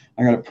screen.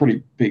 I got a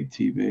pretty big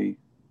TV.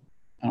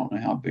 I don't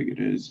know how big it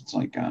is. It's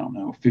like, I don't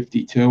know,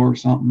 52 or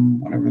something,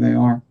 whatever they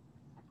are.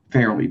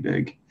 Fairly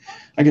big.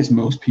 I guess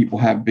most people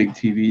have big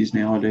TVs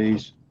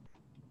nowadays.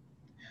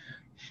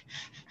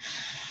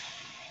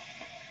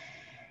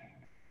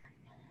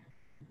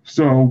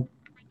 So,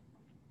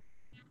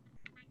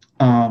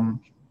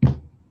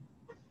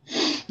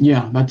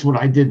 yeah, that's what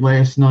I did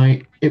last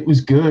night. It was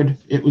good.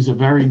 It was a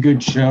very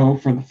good show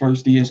for the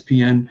first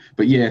ESPN.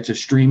 But yeah, it's a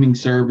streaming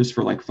service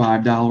for like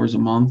 $5 a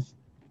month.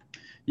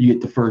 You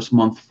get the first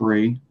month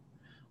free.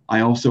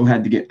 I also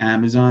had to get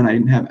Amazon. I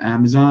didn't have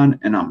Amazon,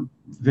 and I'm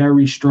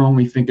very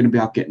strongly thinking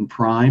about getting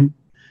Prime.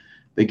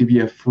 They give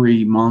you a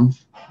free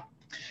month.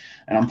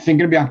 And I'm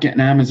thinking about getting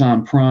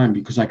Amazon Prime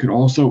because I could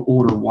also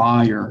order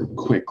Wire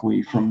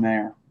quickly from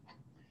there.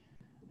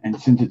 And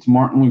since it's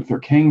Martin Luther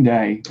King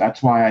Day,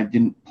 that's why I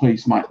didn't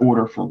place my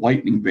order for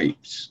Lightning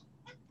Vapes,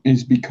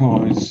 is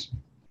because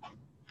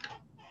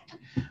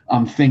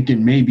I'm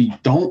thinking maybe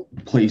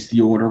don't place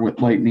the order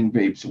with Lightning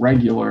Vapes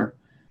regular.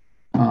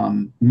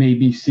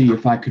 Maybe see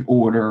if I could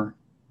order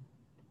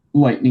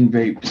Lightning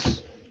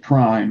Vapes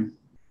Prime.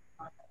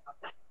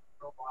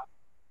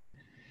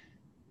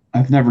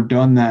 I've never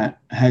done that.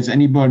 Has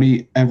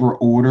anybody ever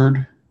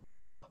ordered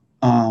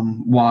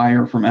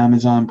Wire from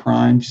Amazon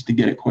Prime just to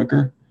get it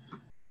quicker?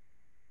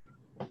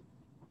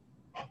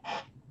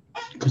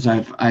 Because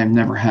I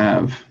never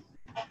have.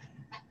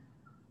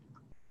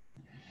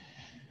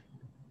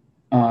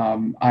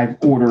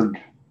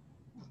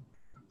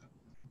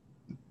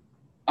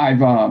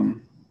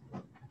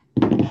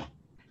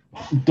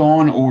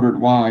 Dawn ordered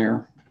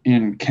Wire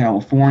in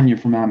California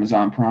from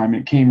Amazon Prime.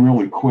 It came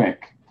really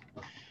quick,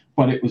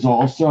 but it was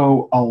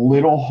also a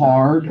little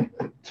hard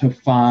to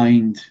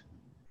find.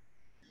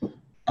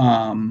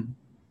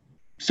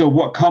 So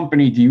what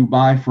company do you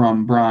buy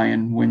from,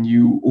 Brian, when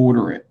you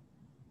order it?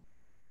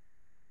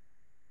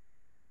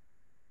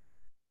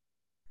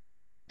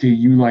 Do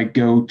you like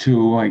go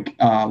to like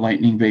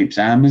Lightning Vapes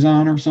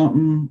Amazon or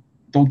something?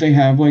 Don't they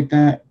have like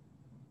that?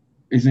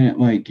 Isn't it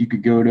like you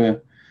could go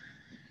to,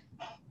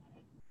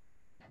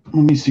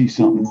 let me see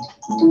something.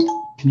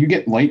 Can you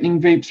get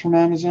Lightning Vapes from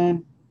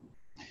Amazon?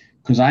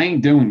 Because I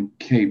ain't doing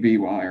KB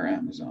Wire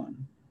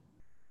Amazon.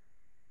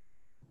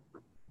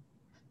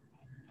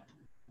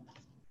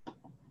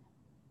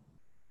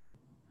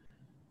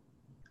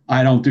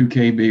 I don't do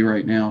KB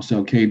right now,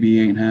 so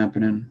KB ain't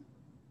happening.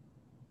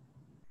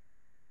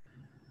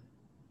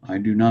 I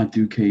do not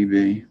do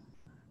KB.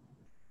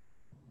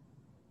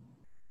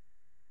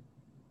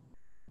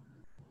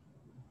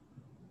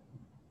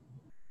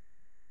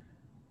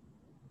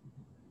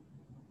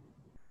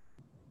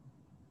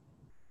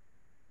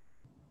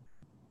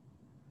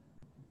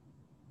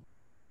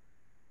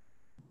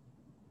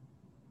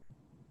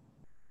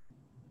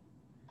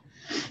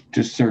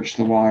 just search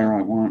the wire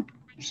I want.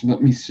 So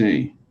let me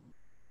see.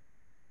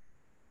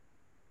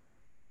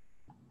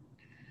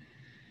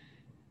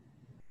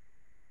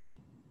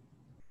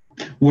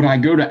 Would I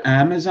go to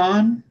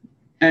Amazon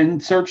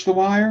and search the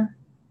wire?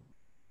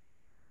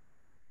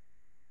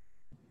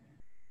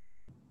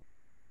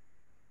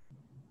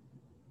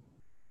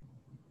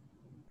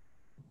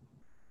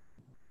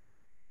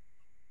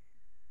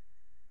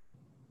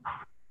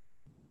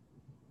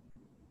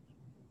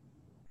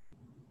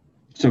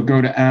 So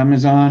go to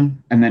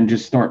Amazon and then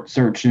just start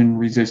searching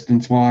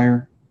resistance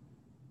wire.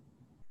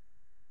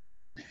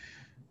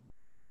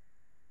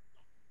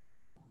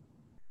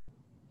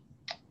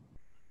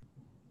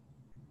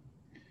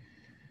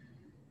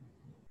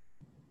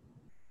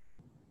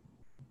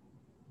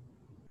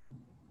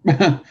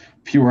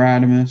 Pure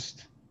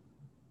atomist.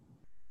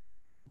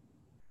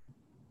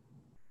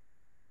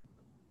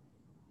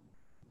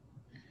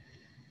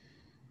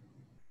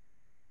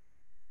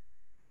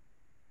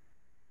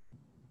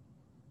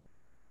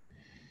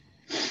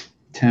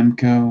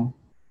 Temco.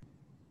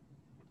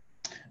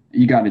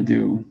 You got to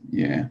do,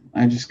 yeah,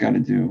 I just got to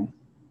do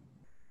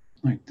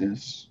like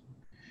this.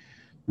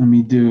 Let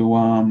me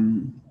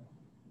do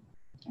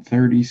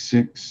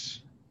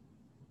 36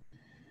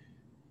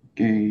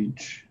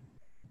 gauge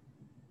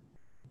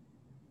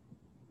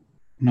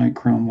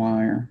nichrome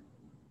wire.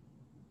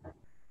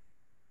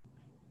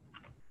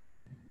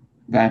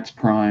 That's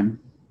prime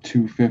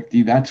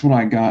 250. That's what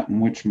I got in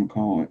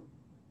whatchamacallit.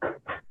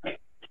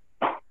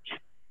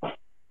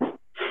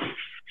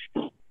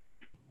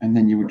 And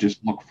then you would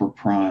just look for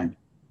prime.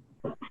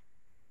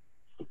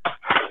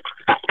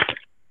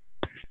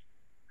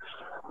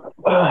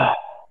 Yeah,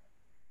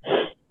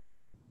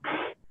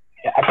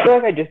 I feel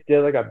like I just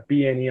did like a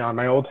B&E on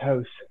my old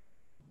house.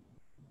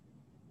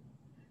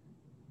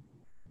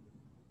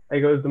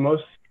 Like it was the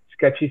most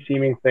sketchy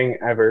seeming thing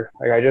ever.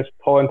 Like I just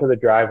pull into the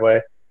driveway,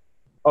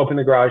 open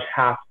the garage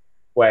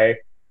halfway,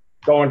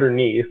 go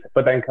underneath,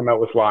 but then come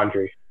out with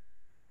laundry.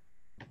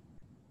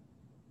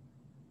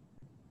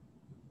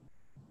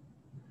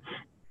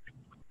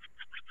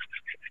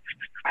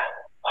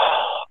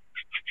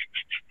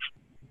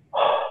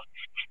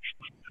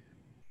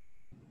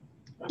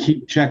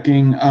 Keep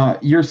checking.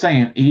 You're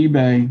saying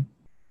eBay,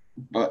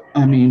 but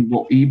I mean,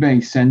 will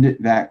eBay send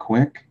it that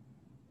quick?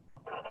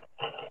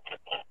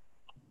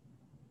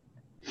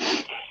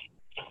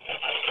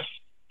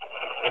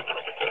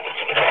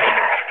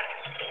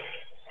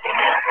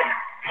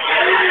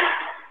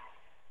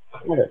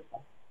 Okay.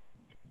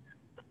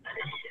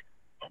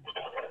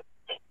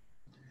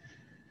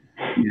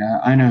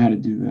 Yeah, I know how to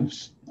do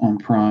this on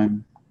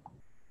Prime.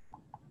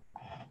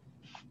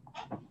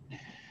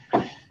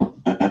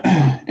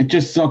 It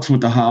just sucks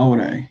with the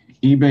holiday.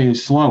 eBay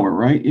is slower,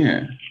 right?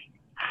 Yeah.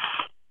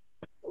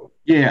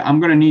 Yeah, I'm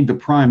going to need the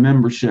Prime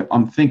membership.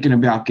 I'm thinking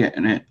about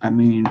getting it. I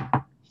mean,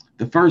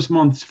 the first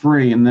month's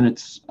free, and then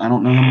it's, I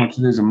don't know how much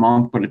it is a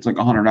month, but it's like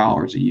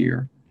 $100 a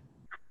year.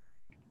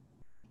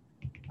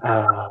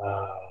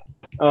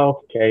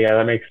 Okay, yeah,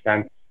 that makes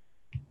sense.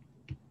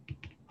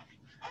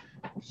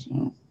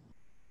 So,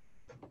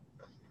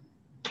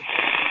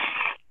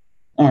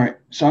 all right,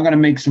 so I got to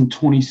make some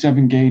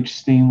 27 gauge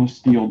stainless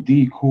steel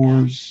D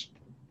cores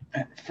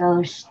at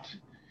first.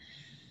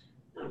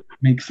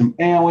 Make some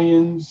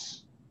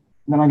aliens.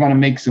 Then I got to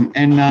make some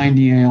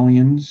N90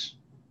 aliens.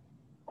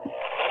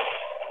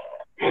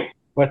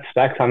 What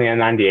specs on the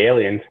N90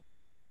 aliens?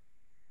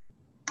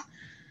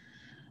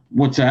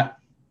 What's that?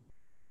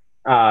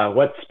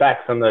 What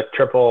specs on the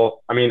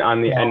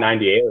on the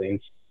N90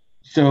 aliens?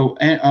 So,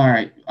 all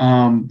right,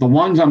 the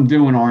ones I'm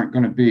doing aren't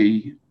going to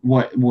be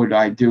what would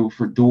I do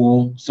for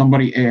dual.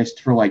 Somebody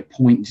asked for like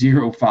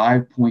 0.05,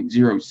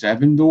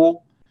 0.07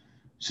 dual.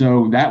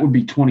 So that would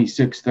be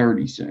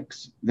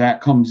 2636.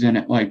 That comes in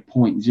at like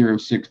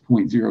 0.06,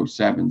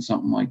 0.07,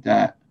 something like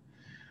that.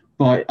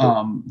 But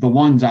the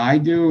ones I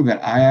do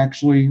that I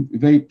actually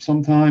vape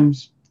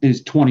sometimes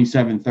is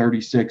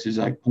 2736 is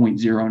like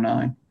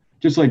 0.09.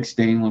 Just like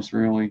stainless,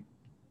 really.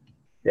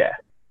 Yeah.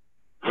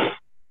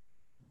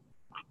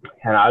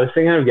 And I was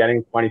thinking of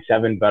getting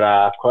 27,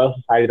 but Coil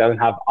Society doesn't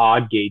have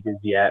odd gauges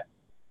yet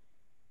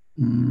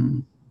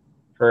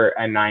for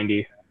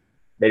N90.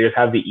 They just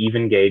have the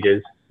even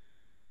gauges.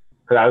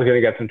 Because I was going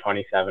to get some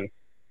 27.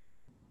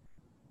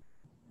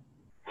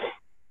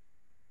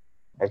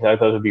 I thought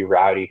those would be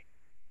rowdy.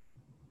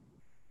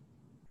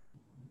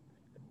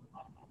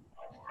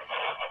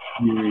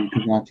 Yeah, you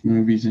could watch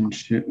movies and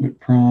shit with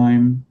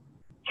Prime.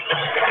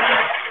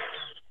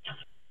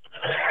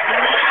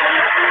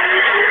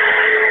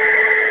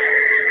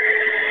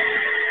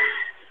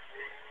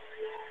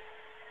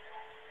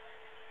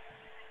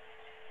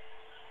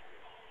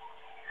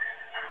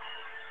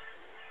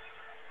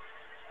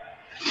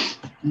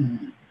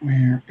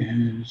 Where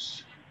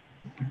is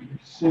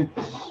 36?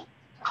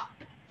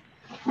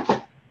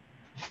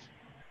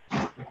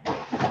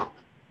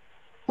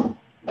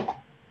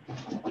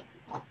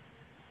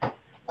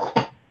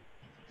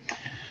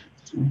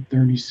 So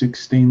 36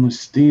 stainless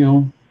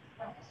steel.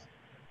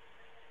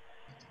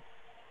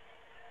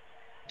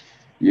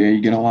 Yeah,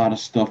 you get a lot of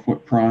stuff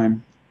with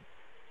Prime.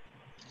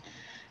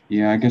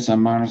 Yeah, I guess I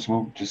might as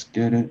well just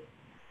get it.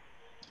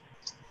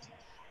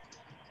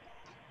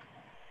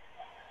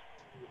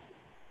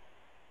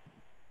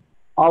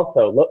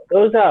 Also, look,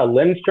 those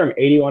Lindstrom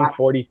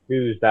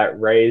 8142s that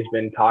Ray's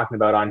been talking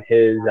about on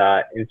his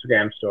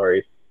Instagram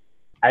stories,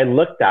 I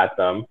looked at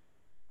them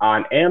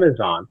on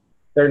Amazon.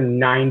 They're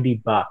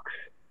 $90.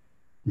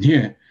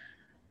 Yeah,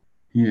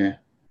 yeah.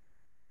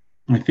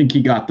 I think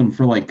he got them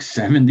for like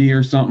 70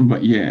 or something,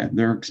 but yeah,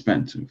 they're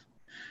expensive.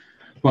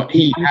 But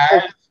he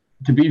has,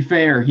 to be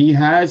fair, he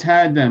has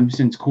had them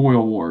since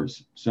Coil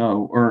Wars,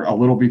 so, or a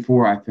little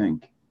before, I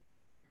think.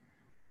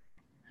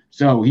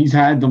 So he's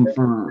had them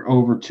for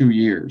over 2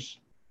 years.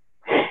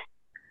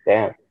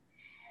 Damn.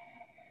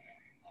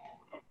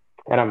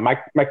 And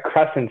my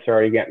crescents are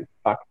already getting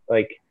fucked.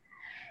 Like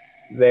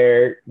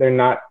they're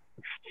not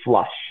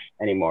flush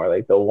anymore.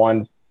 Like the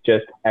ones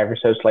just ever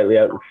so slightly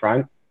out in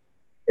front.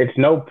 It's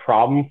no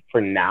problem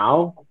for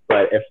now,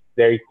 but if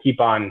they keep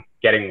on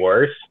getting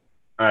worse,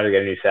 I'm gonna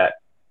get a new set.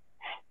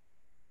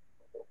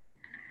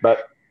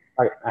 But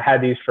I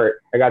got these for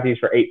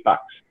 $8.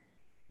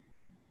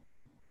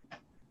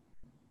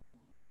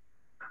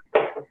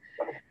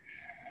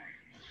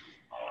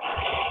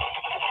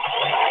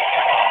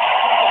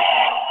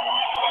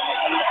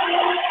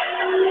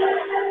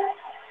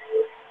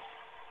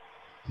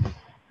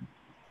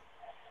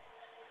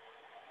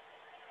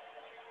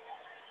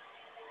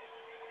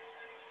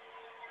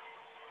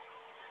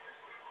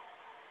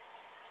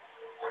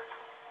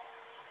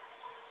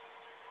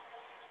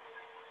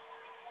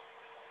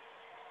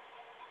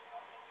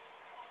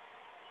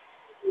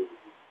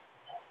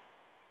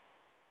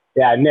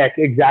 Yeah, Nick,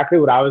 exactly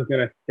what I was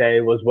gonna say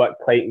was what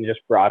Clayton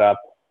just brought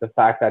up. The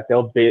fact that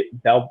they'll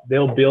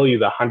bill you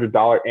the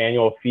 $100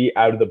 annual fee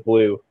out of the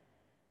blue.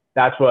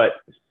 That's what,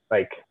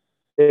 like,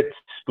 it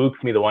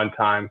spooked me the one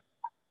time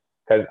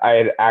because I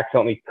had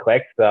accidentally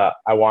clicked the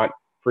I want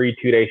free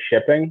 2-day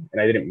shipping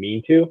and I didn't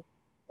mean to,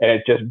 and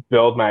it just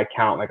billed my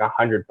account like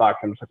 $100.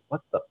 I'm just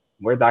like,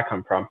 where'd that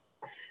come from?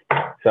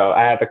 So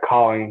I had to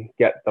call and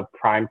get the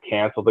Prime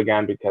canceled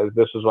again because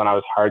this was when I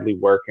was hardly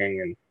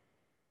working and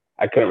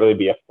I couldn't really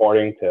be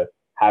affording to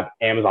have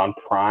Amazon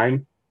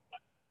Prime.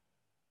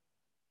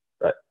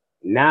 But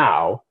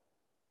now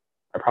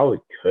I probably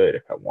could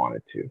if I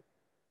wanted to.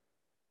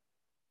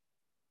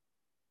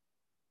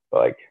 But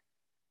like,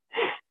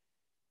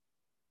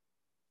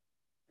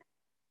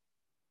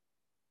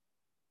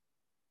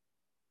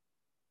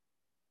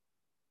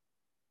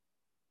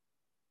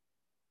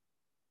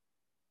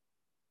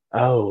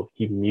 oh,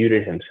 he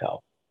muted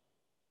himself.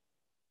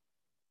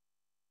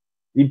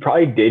 He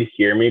probably did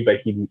hear me, but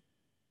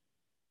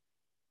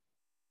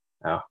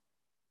oh,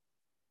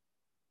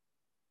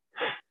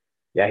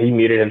 yeah, he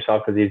muted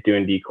himself because he's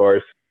doing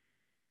decors.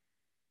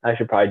 I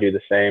should probably do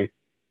the same.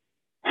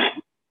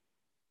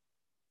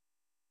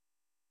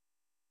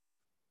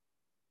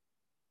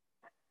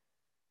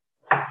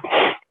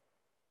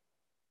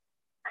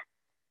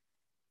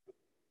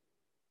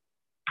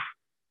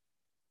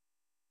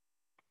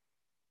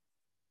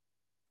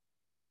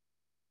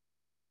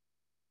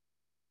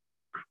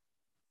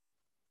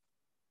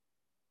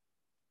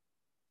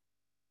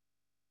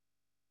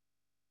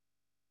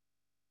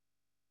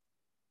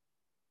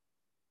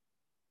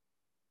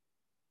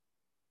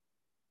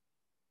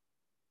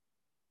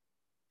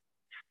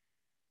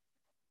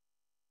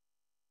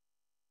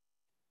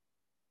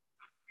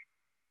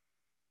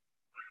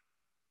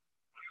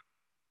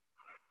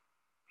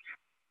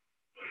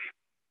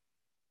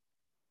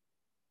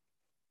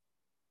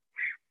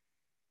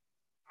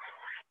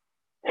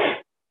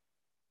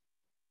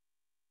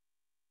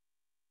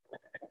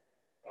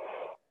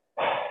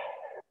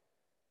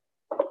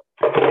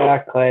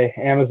 Yeah, Clay,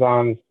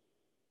 Amazon,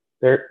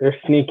 they're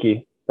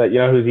sneaky. But you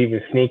know who's even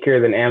sneakier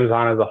than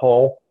Amazon as a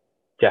whole?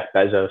 Jeff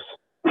Bezos.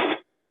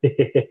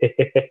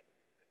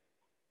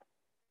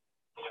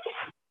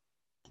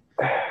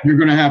 You're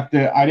going to have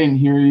to, I didn't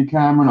hear you,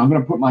 Cameron. I'm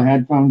going to put my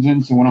headphones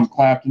in so when I'm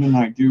clapping in,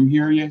 I do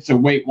hear you. So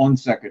wait 1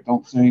 second.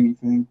 Don't say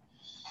anything.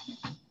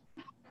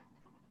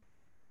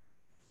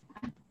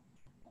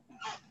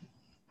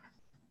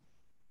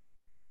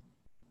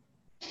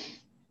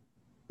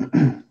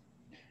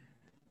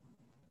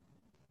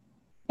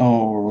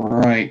 All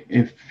right.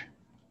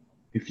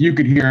 If you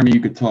could hear me, you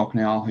could talk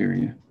now. I'll hear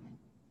you.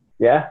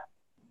 Yeah,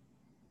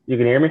 you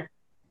can hear me.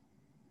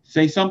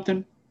 Say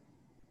something.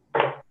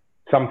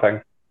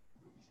 Something.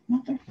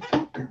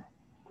 Motherfucker.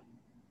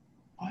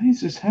 Why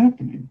is this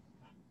happening?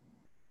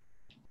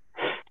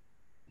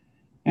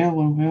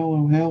 Hello,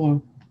 hello,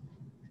 hello.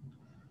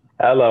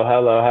 Hello,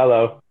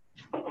 hello,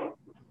 hello.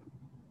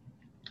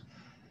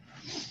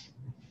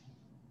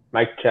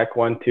 Mic check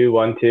 1 2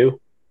 1 2.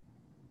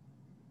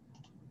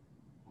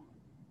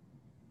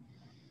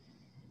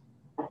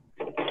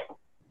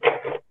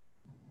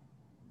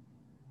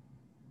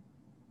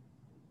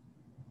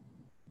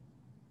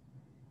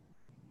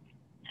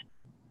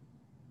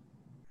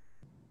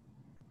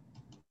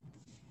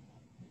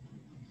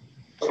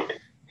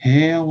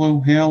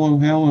 Hello, hello,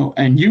 hello.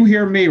 And you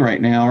hear me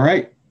right now,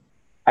 right?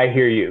 I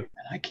hear you.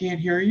 And I can't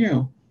hear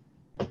you.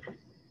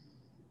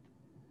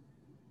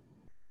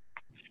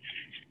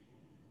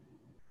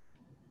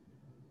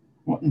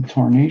 What in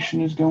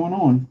tarnation is going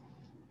on?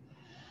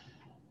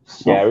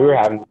 Yeah, we Something. were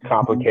having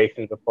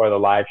complications before the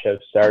live show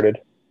started.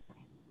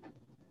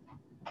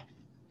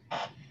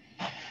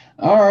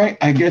 All right,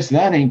 I guess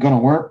that ain't gonna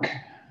work.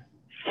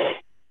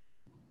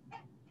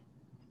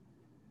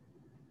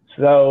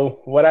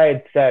 So what I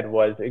had said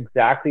was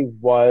exactly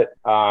what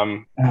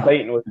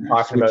Clayton was I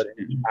talking about switched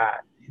in it.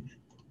 chat.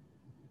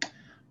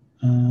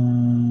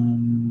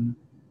 Um,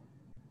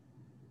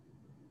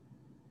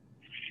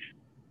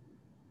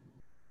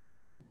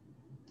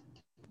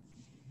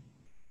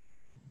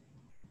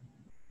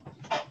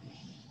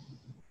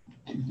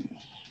 do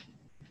this.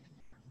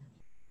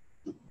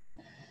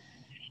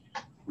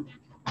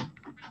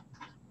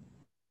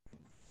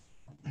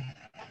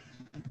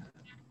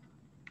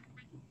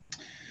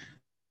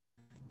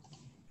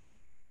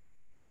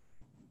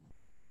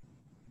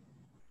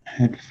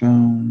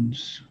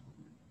 Headphones.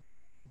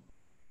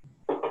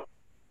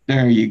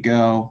 There you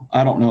go.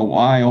 I don't know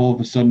why all of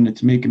a sudden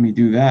it's making me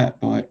do that,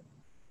 but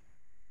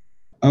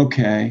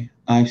okay,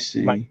 I Mic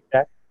see.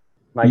 check.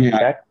 Mic Yeah,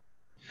 check.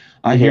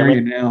 I You hear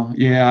hear me? you now.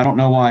 Yeah, I don't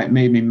know why it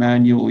made me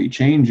manually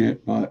change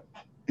it, but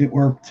it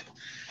worked.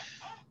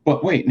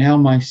 But wait, now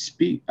my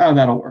speak. Oh,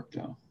 that'll work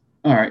though.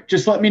 All right,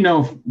 just let me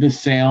know if the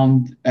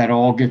sound at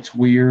all gets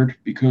weird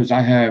because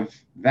I have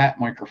that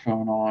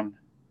microphone on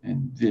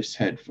and this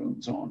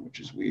headphones on, which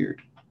is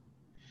weird.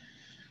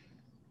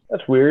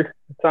 That's weird.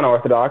 It's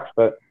unorthodox,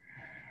 but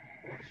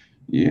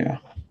Yeah.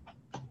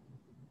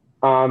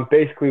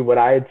 basically what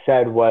I had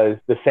said was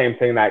the same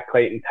thing that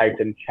Clayton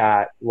typed in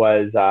chat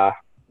was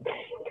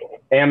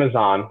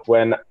Amazon.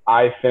 When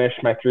I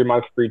finished my 3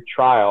 month free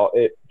trial,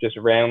 it just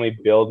randomly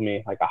billed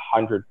me like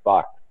 $100.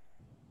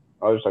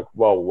 I was like,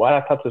 whoa, what?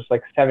 I thought this was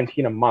like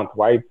 17 a month.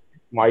 Why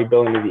are you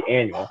billing me the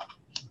annual?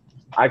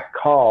 I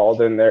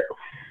called and they're,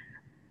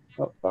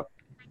 oh, fuck.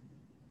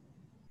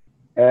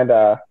 And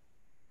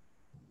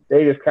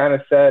they just kind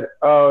of said,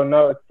 oh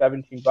no, it's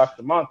 $17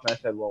 a month. And I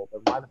said, well,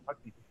 then why the fuck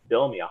did you just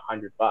bill me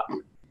 $100?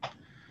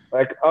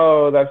 Like,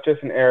 oh, that's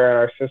just an error in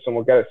our system.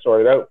 We'll get it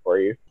sorted out for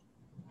you.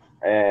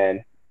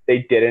 And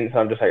they didn't. So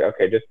I'm just like,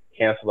 okay, just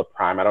cancel the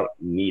Prime. I don't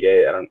need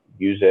it. I don't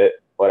use it,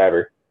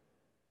 whatever.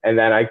 And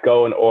then I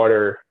go and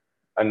order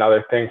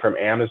another thing from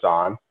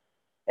Amazon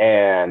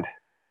and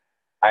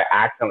I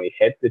accidentally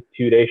hit the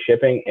 2 day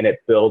shipping and it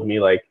billed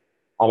me like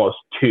almost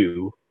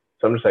two.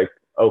 So I'm just like,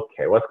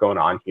 okay, what's going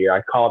on here?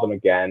 I called them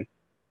again.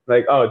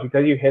 Like, oh, it's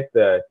because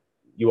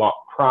you want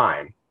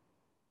Prime.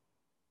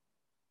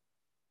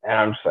 And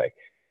I'm just like,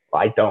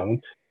 well, I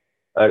don't.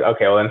 Like,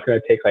 okay, well, then it's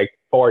going to take like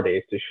 4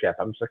 days to ship.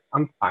 I'm just like,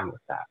 I'm fine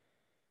with that.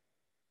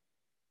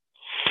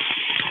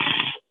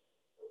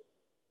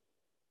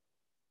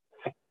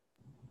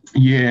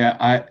 Yeah,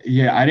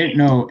 I didn't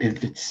know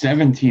if it's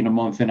 17 a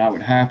month, then I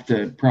would have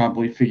to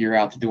probably figure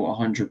out to do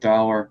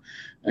 $100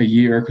 a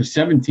year because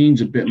 17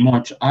 is a bit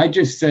much. I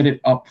just set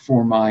it up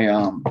for my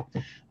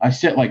I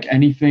set like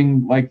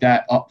anything like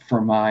that up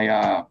for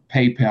my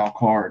PayPal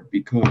card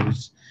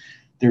because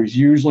there's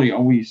usually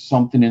always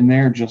something in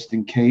there just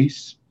in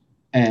case,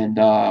 and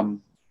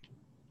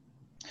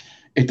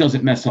it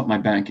doesn't mess up my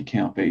bank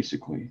account.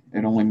 Basically,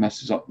 it only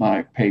messes up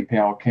my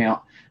PayPal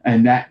account,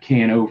 and that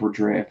can't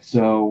overdraft.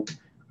 So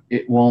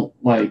it won't,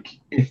 like,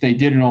 if they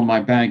did it on my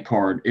bank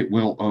card, it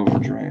will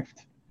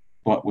overdraft,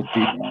 but with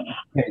the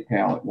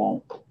PayPal, it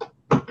won't.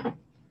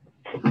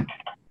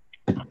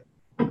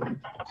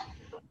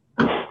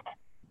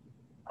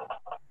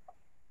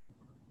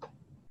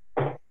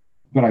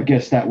 But I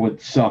guess that would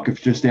suck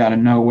if just out of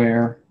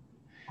nowhere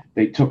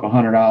they took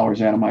 $100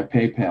 out of my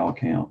PayPal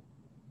account.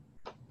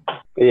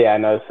 Yeah,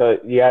 no. So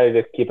you got to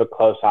just keep a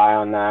close eye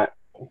on that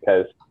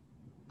because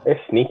they're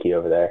sneaky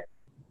over there.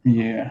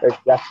 Yeah.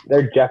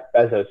 They're Jeff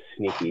Bezos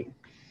sneaky.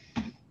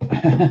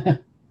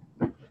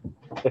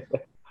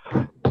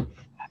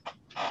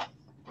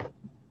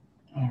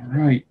 All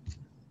right.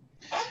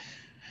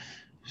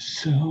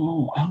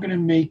 So I'm gonna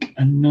make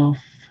enough.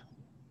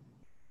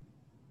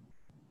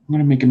 I'm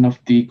gonna make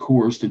enough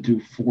decors to do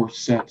 4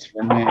 sets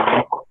for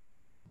now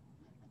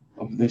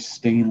of this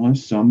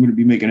stainless. So I'm gonna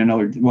be making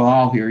another. Well,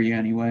 I'll hear you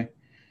anyway.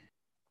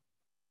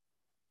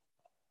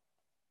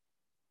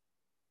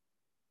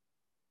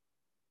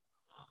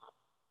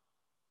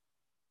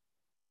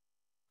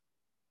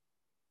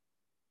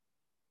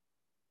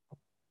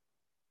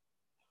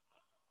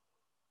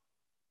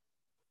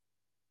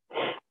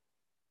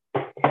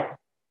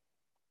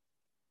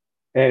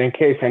 And in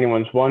case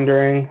anyone's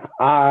wondering,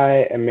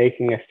 I am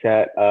making a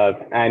set of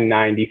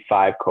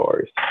N95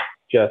 cores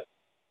just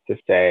to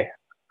say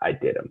I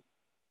did them.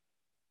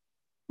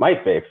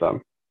 Might fake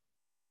them.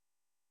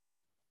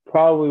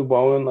 Probably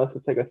won't unless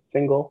it's like a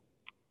single,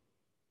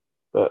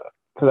 but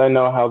because I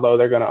know how low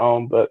they're going to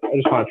own, but I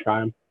just want to try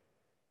them.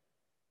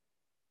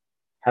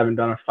 Haven't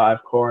done a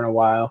 5 core in a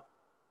while.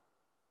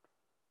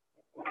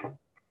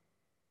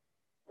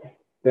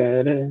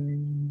 Da-da,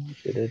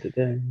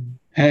 da-da-da-da.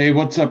 Hey,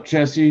 what's up,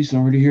 Jesse?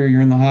 Sorry to hear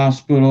you're in the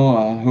hospital.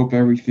 I hope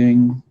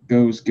everything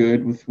goes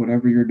good with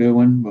whatever you're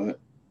doing, but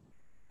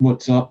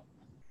what's up?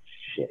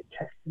 Shit,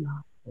 chesting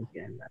off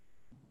again.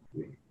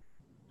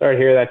 Sorry to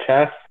hear that,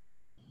 Chess.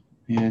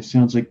 Yeah, it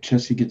sounds like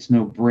Jesse gets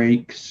no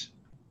breaks.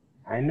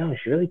 I know,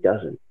 she really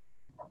doesn't.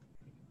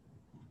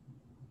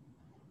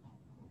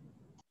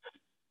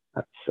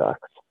 That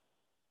sucks.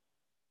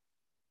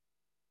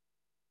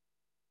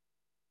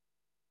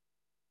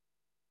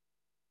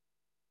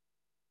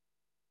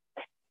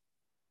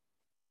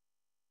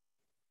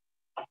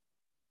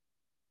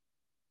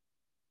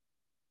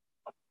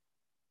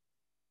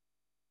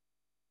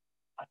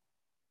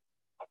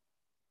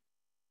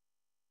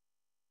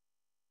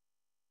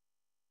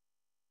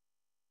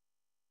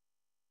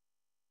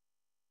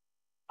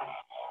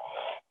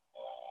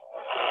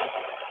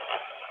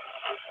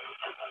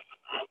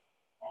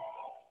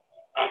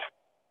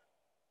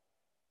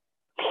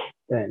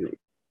 Then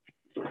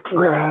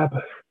grab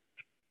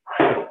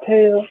the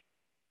tail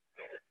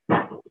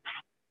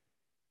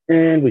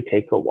and we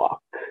take a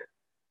walk.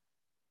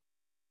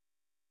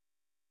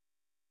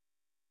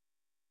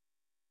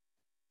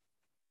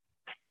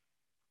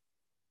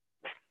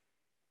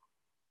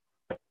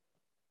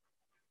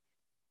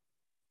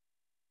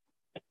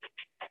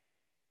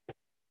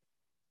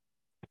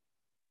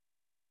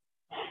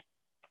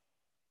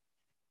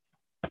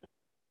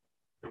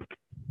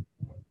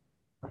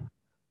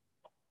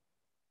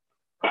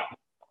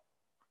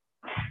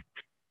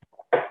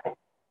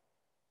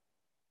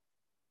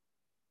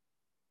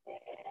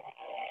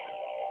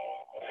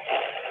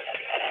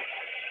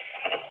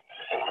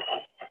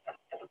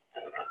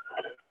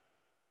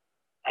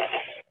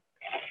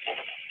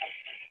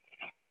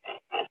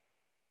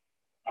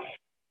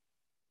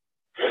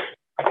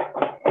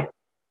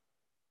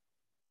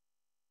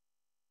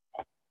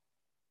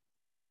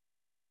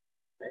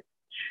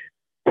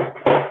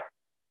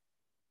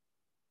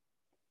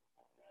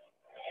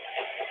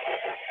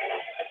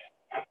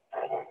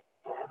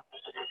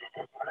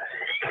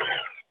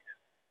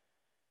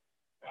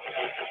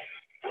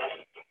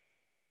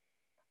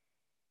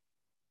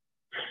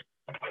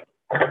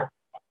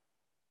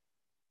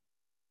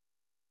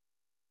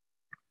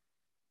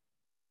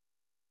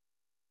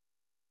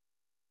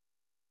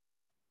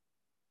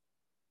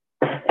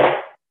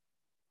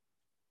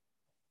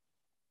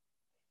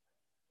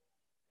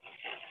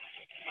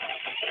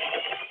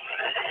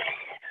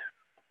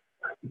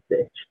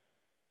 Bitch.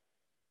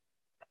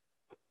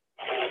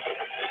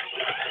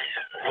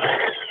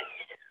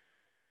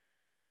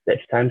 Bitch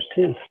times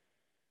two.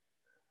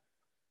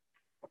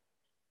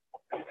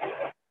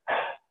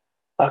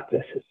 Fuck,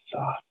 this is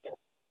soft.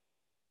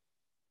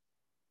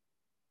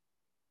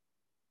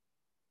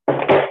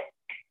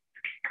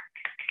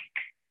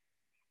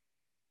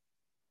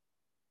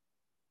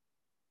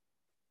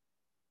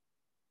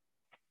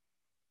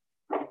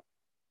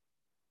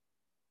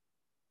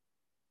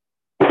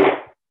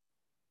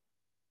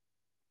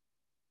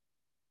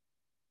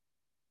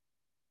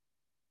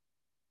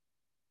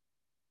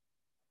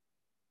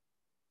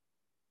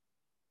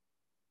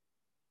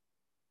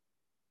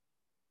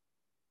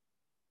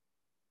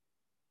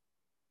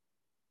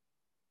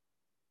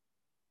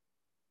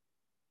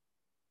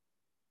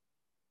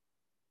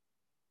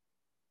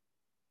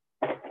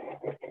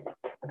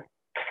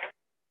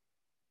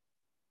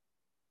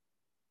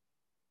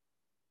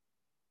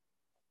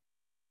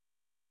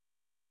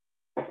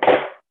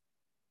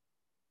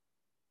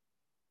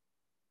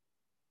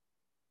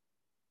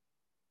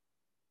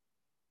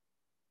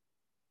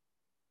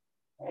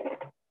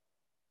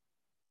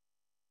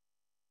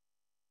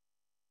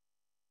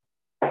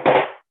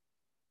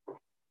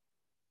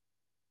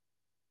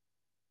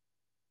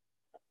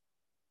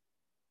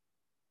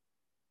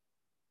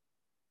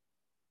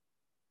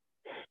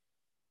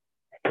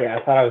 Yeah,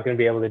 I thought I was going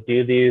to be able to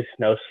do these,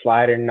 no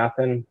slider,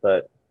 nothing,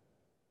 but it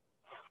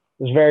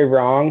was very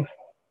wrong.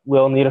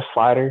 Will need a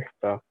slider,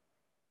 so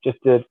just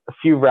did a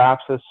few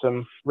wraps of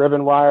some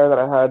ribbon wire that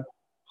I had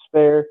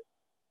spare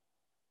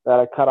that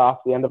I cut off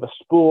the end of a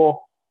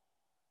spool,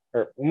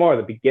 or more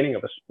the beginning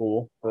of a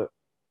spool. But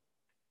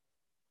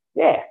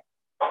yeah,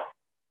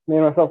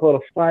 made myself a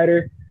little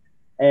slider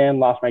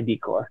and lost my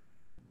decor.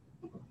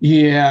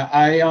 Yeah,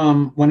 I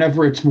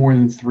whenever it's more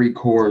than three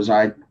cores,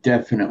 I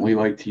definitely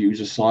like to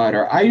use a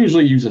slider. I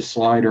usually use a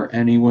slider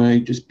anyway,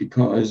 just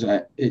because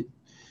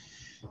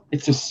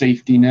it's a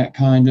safety net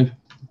kind of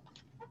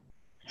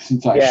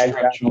since I Yeah,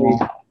 stretch exactly.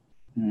 all.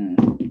 Hmm.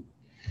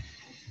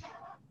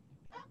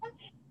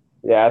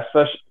 Yeah,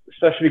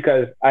 especially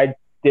because I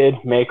did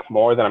make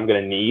more than I'm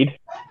gonna need,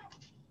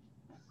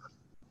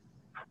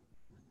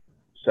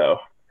 so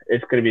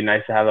it's gonna be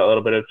nice to have a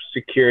little bit of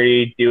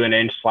security. Do an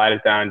inch, slide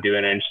it down. Do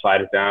an inch, slide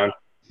it down.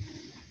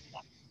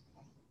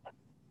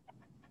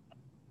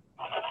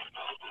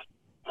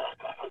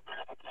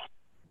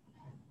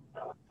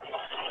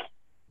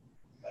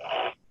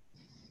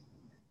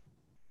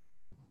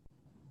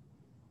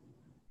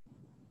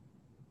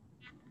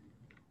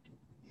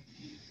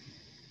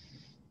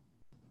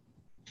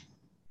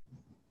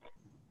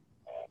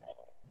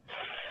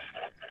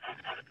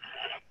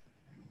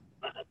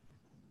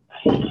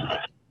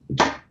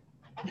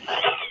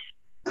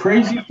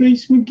 Crazy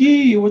Face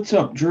McGee, what's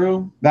up,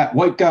 Drew? That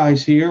white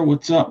guy's here.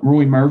 What's up,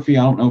 Roy Murphy?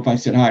 I don't know if I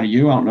said hi to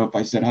you. I don't know if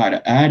I said hi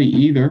to Addie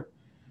either.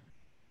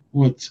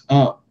 What's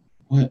up?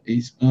 What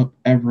is up,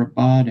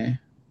 everybody?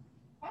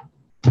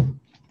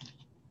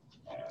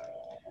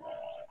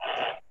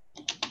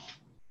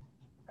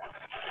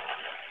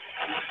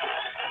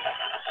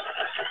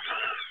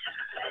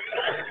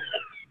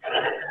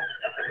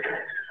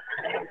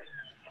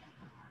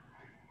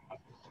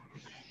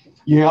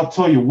 Yeah, I'll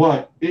tell you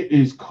what, it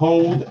is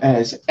cold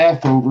as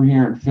F over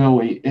here in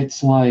Philly.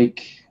 It's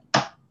like,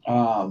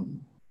 I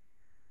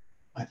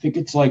think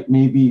it's like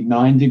maybe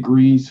 9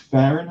 degrees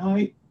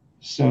Fahrenheit.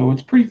 So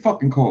it's pretty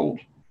fucking cold.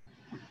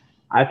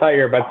 I thought you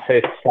were about to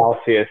say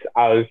Celsius.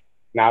 I was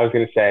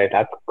going to say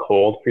that's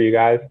cold for you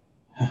guys.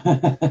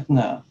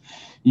 No.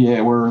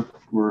 Yeah, we're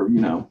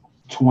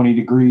 20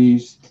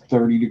 degrees,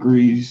 30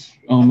 degrees,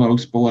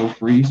 almost below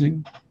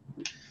freezing.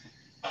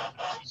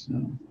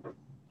 So.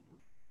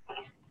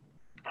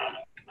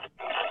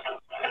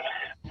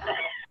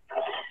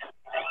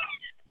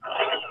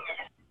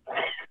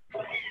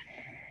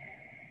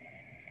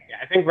 Yeah,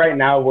 I think right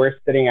now we're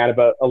sitting at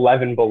about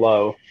 11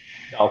 below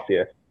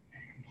Celsius.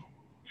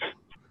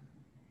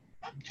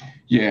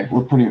 Yeah,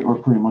 we're pretty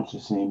much the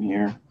same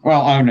here.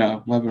 Well, I don't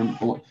know, 11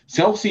 below.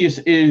 Celsius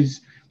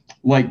is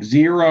like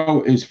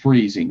 0 is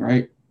freezing,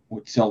 right?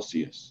 With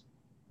Celsius.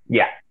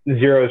 Yeah,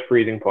 0 is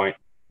freezing point.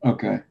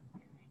 Okay.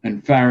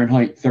 And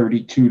Fahrenheit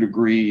 32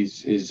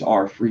 degrees is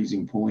our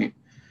freezing point.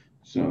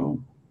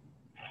 So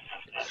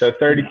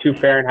 32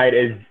 Fahrenheit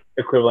is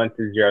equivalent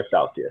to 0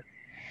 Celsius.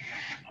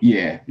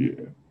 Yeah.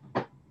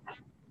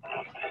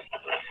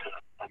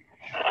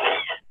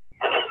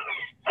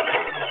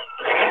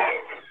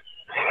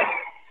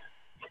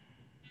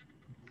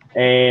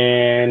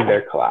 And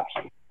they're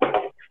collapsing.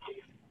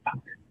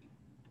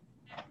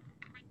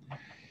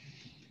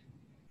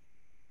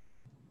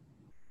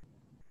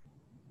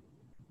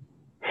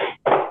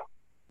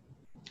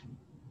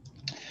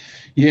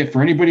 Yeah,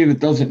 for anybody that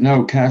doesn't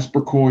know,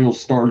 Casper Coil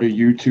started a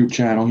YouTube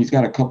channel. He's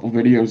got a couple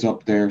videos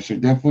up there, so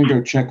definitely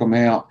go check him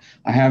out.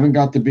 I haven't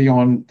got to be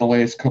on the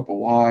last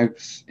couple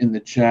lives in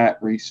the chat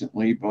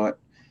recently, but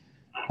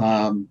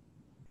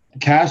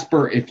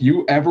Casper, if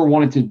you ever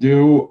wanted to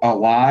do a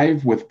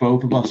live with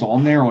both of us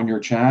on there on your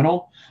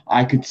channel,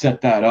 I could set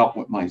that up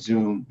with my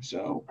Zoom.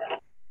 So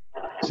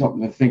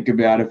something to think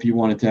about if you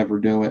wanted to ever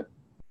do it.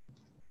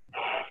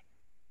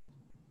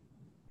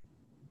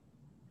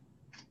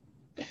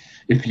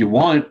 If you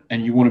want,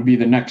 and you want to be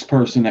the next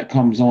person that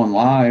comes on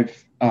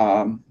live,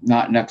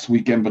 not next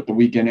weekend, but the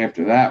weekend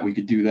after that, we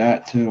could do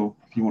that too.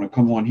 If you want to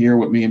come on here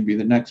with me and be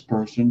the next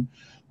person.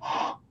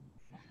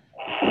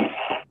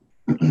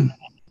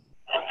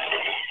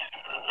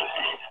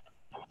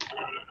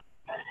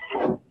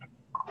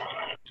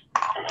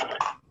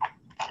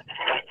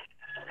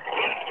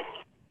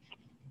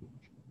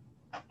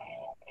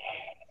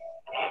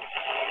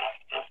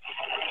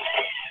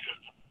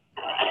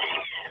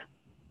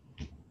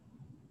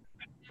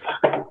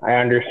 I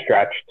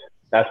understretched.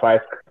 That's why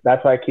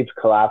it keeps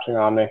collapsing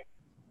on me.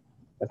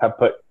 If I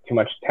put too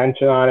much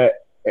tension on it,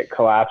 it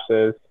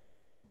collapses.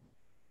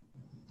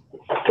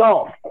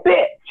 So,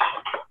 bitch.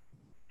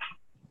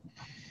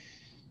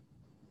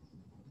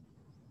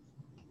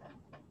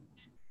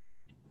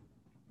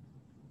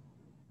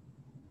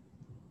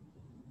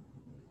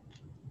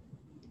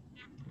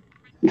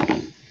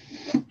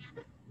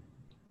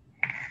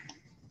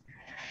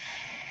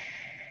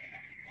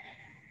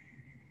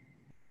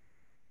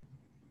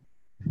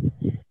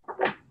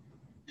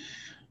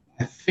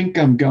 I think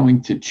I'm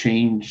going to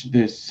change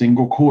this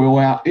single coil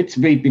out. It's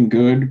vaping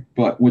good,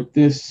 but with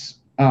this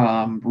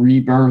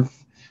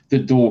rebirth, the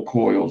dual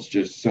coil is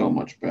just so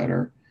much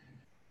better.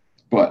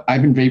 But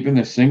I've been vaping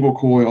this single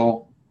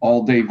coil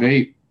all day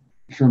vape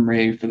from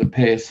Ray for the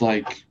past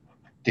like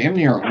damn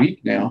near a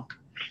week now,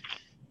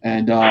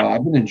 and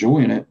I've been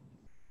enjoying it.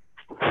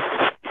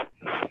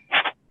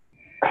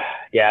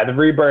 Yeah, the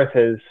rebirth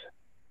is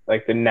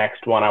like the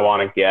next one I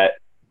want to get.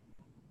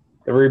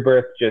 The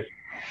rebirth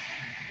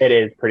it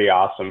is pretty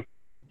awesome.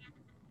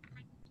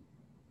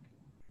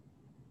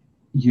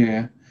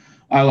 Yeah,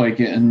 I like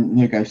it. And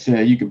like I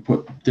said, you can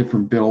put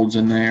different builds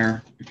in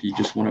there if you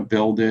just want to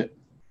build it.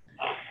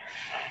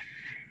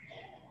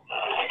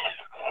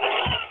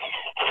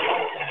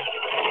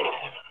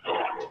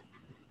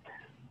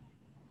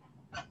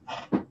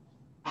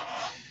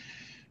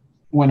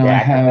 When I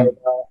have...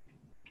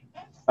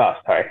 Oh,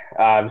 sorry.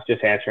 I was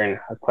just answering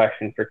a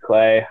question for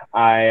Clay.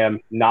 I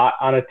am not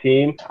on a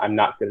team. I'm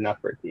not good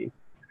enough for a team.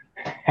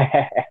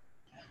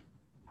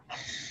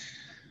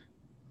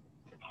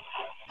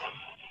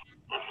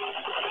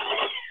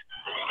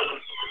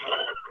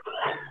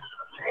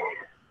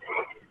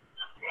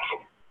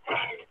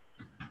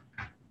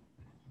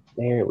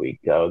 There we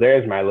go.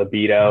 There's my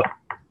libido.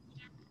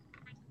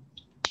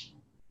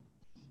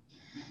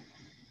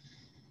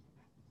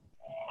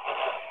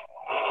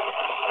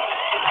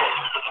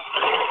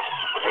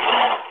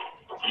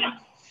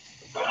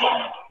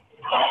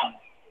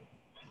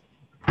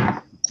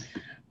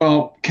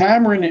 Well,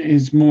 Cameron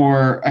is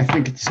more, I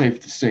think it's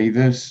safe to say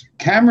this.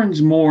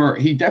 Cameron's more,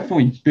 he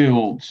definitely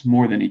builds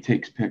more than he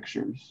takes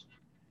pictures.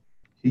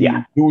 He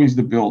Yeah. enjoys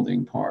the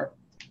building part.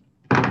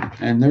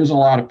 And there's a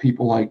lot of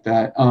people like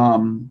that.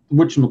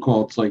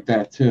 Whatchamacallit's like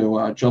that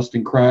too.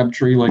 Justin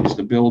Crabtree likes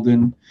the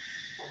building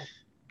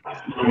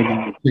more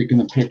than taking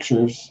the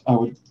pictures, I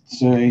would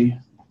say.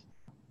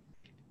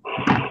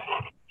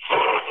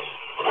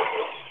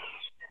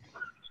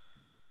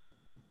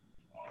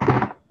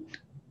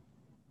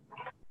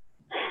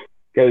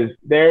 Because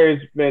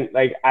there's been,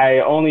 like, I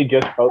only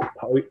just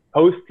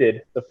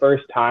posted the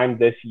first time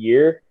this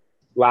year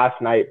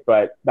last night,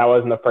 but that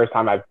wasn't the first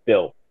time I've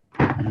built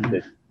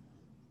this.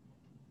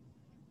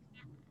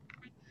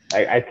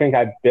 I think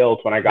I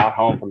built when I got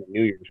home from a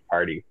New Year's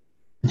party,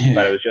 Yeah.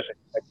 but it was just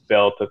like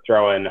built to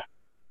throw in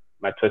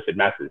my twisted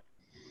messes.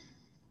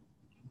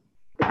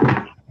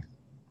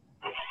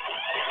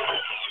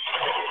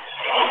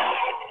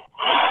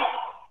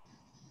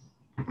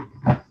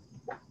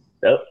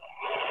 Yep.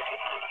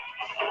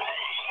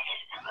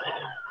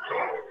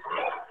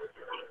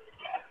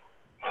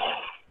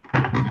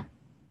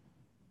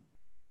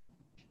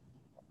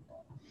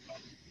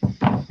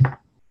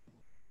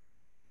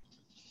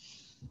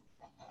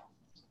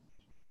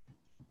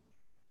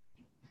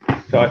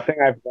 So a thing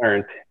I've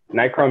learned,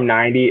 Nichrome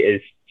 90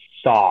 is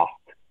soft.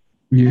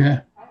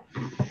 Yeah.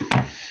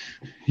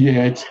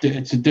 Yeah,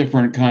 it's a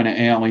different kind of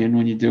alien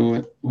when you do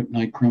it with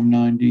Nichrome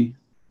 90.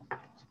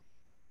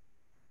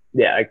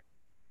 Yeah,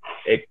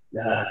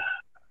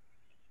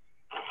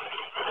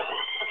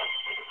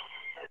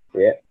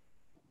 yeah.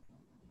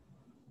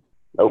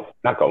 Nope,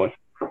 not going.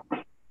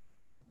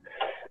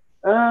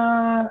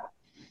 Yeah,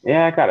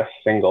 I got a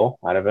single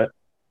out of it.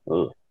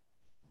 Ugh.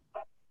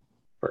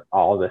 For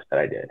all this that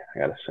I did, I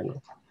got a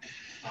single.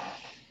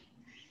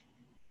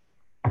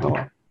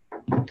 Oh.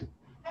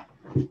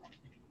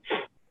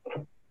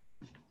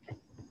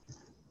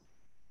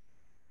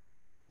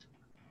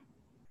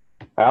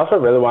 I also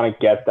really want to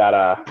get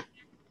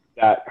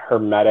that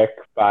Hermetic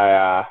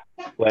by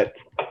Split.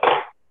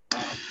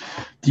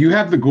 Do you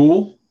have the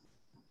Ghoul?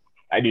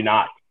 I do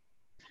not.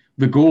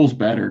 The Ghoul's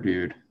better,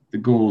 dude. The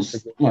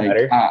Ghoul's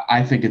like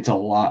I think it's a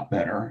lot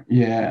better.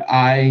 Yeah,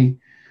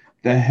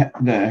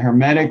 the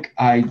Hermetic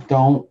I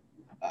don't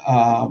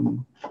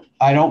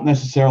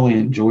necessarily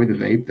enjoy the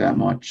vape that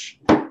much.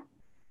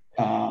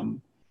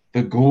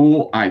 The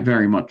Ghoul I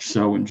very much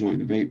so enjoy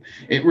the vape.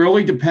 It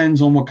really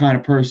depends on what kind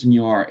of person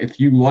you are.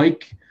 If you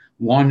like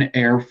one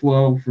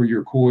airflow for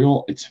your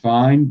coil, it's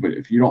fine. But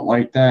if you don't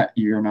like that,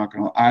 you're not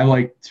gonna. I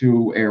like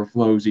two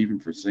airflows even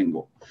for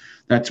single.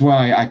 That's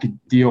why I could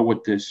deal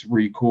with this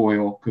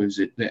recoil because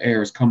the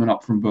air is coming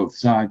up from both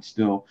sides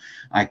still.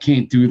 I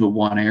can't do the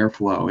one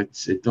airflow.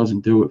 It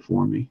doesn't do it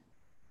for me.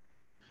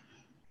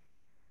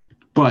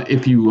 But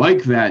if you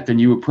like that, then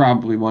you would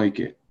probably like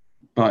it.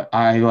 But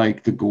I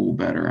like the Ghoul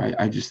better.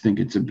 I just think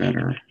it's a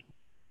better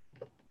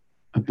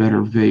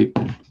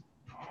vape.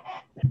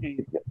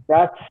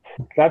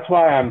 That's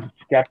why I'm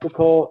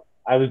skeptical.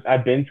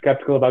 I've been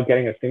skeptical about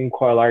getting a single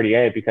coil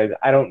RDA because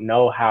I don't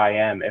know how I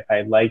am if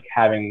I like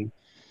having,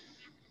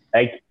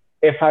 like,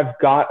 if I've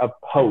got a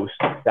post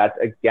that's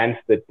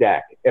against the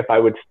deck, if I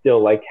would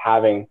still like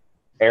having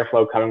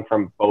airflow coming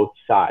from both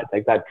sides,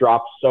 like that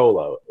drop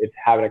solo, it's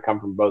having it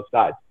come from both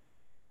sides.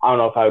 I don't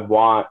know if I would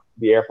want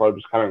the airflow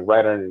just coming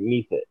right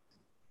underneath it.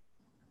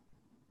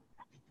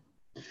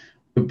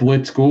 The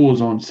Blitz Ghoul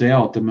is on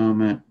sale at the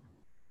moment.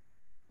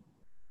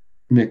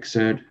 Mick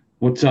said,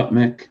 "What's up,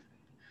 Mick?"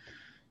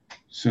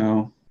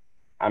 So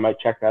I might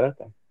check that out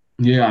then.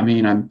 Yeah, I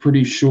mean, I'm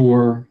pretty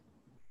sure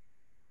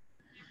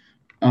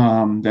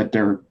that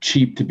they're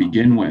cheap to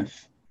begin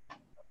with.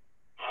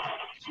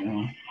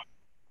 So.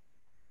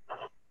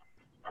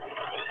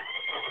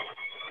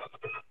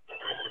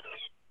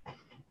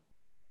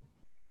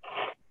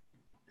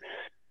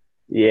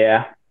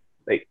 Yeah,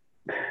 like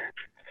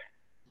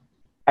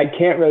I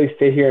can't really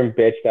sit here and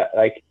bitch that,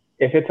 like,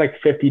 if it's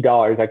like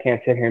 $50, I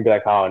can't sit here and be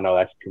like, oh no,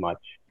 that's too much.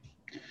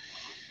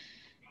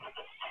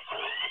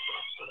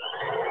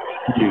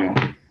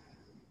 Yeah.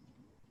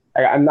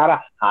 I'm not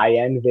a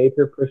high-end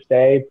vapor per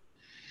se,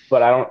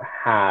 but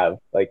I've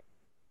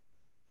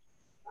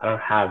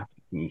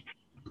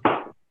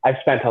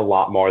spent a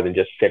lot more than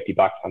just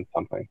 $50 on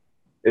something,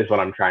 is what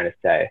I'm trying to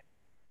say.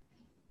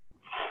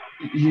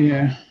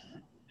 Yeah.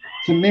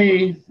 To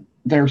me,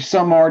 there's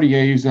some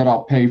RDAs that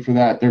I'll pay for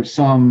that. There's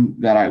some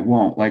that I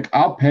won't. Like,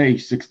 I'll pay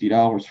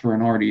 $60 for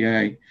an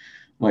RDA,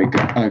 like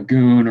a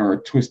Goon or a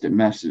Twisted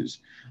Messes.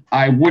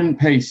 I wouldn't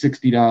pay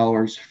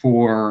 $60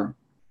 for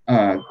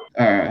a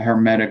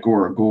Hermetic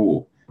or a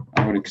Ghoul.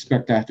 I would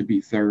expect that to be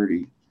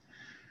 $30.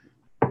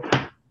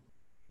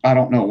 I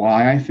don't know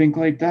why I think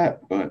like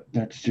that, but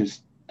that's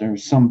just,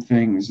 there's some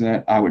things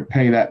that I would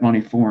pay that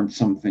money for and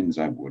some things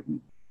I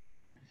wouldn't.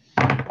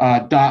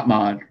 Dot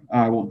mod.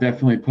 I will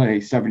definitely pay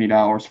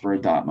 $70 for a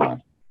dot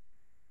mod.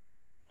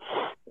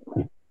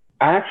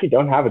 I actually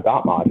don't have a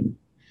dot mod.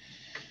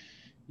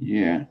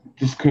 Yeah,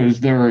 just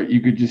because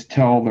you could just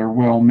tell they're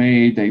well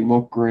made, they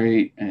look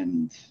great,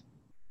 and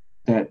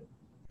that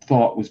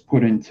thought was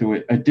put into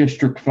it. A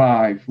District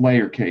 5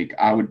 layer cake,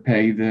 I would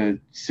pay the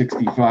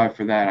 $65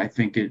 for that. I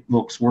think it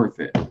looks worth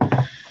it.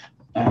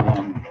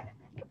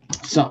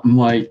 Something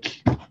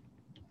like,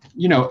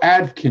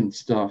 Adkin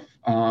stuff.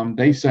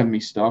 They send me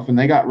stuff, and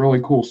they got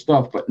really cool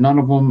stuff, but none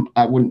of them,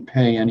 I wouldn't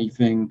pay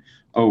anything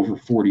over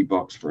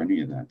 $40 for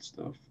any of that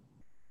stuff.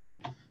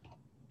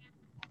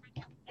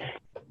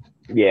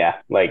 Yeah,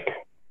 like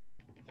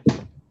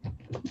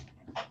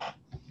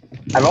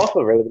I've also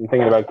really been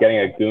thinking about getting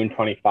a Goon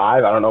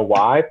 25. I don't know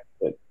why,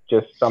 but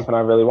just something I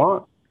really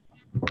want.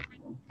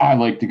 I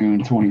like the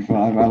Goon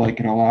 25. I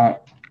like it a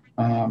lot.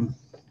 I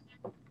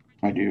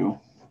do.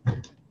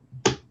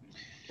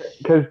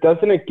 Because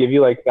doesn't it give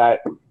you like that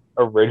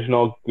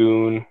original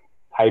Goon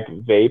type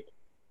vape?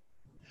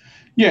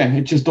 Yeah,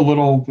 it's just a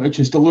little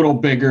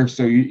bigger,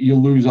 so you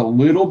lose a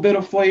little bit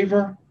of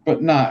flavor,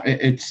 but not.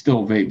 It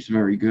still vapes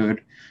very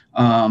good.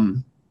 I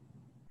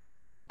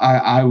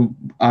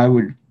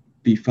would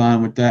be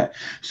fine with that.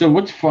 So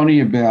what's funny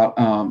about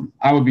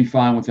I would be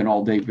fine with an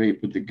all day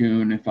vape with the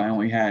Goon. If I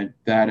only had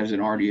that as an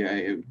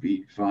RDA, it would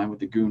be fine with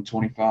the Goon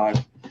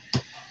 25.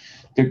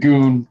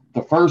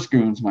 The first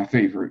Goon's my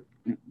favorite,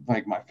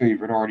 like my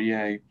favorite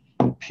RDA,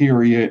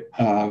 period,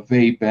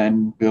 vape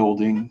and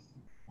building.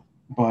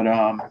 But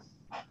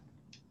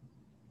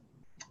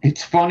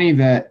it's funny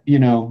that,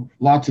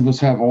 lots of us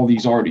have all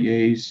these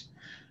RDAs.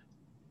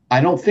 I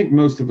don't think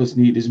most of us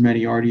need as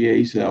many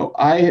RDAs though.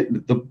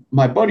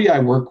 My buddy I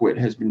work with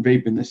has been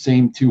vaping the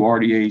same 2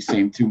 RDAs,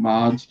 same 2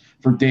 mods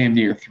for damn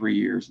near 3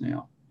 years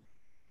now.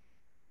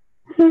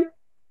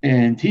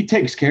 And he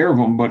takes care of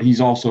them, but he's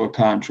also a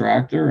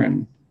contractor,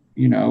 and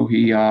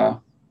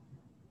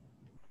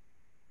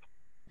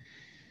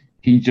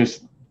he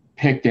just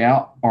picked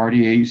out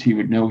RDAs he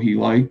would know he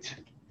liked,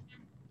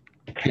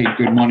 paid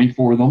good money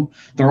for them.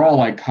 They're all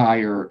like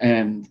higher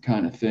end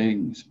kind of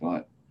things,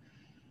 but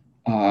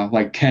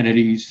like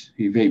Kennedy's,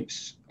 he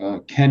vapes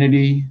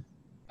Kennedy.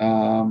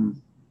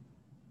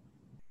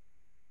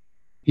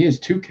 He has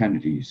 2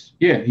 Kennedys.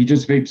 Yeah, he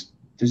just vapes.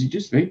 Does he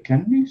just vape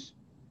Kennedys?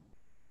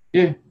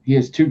 Yeah, he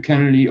has 2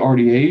 Kennedy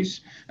RDAs,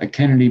 a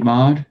Kennedy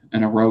mod,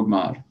 and a Rogue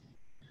mod.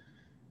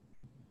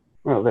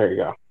 Oh, there you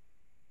go.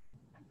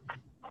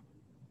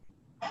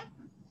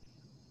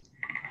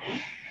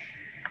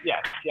 Yeah.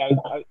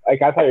 I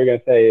thought you were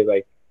gonna say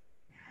like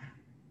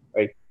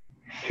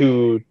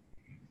 2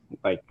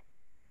 like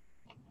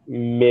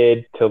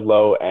mid to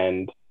low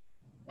end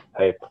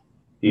type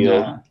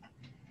deals. Nah.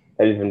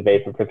 I just been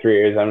vaping for 3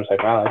 years. I'm just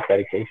like, wow, that's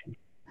dedication.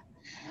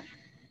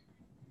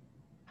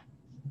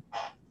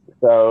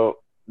 So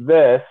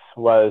this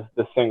was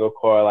the single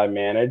coil I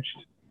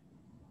managed.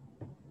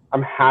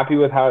 I'm happy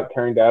with how it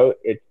turned out.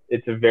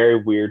 It's a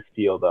very weird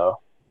feel though.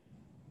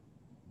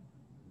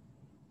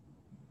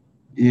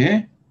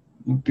 Yeah,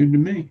 looked good to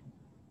me.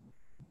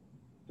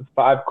 It's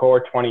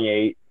 5-core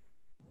 28.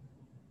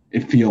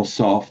 It feels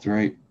soft,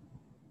 right?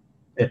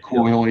 The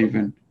coil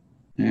even.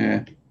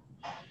 Yeah.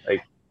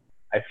 Like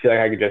I feel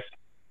like I could just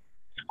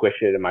squish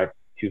it in my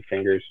 2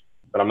 fingers,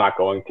 but I'm not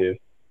going to.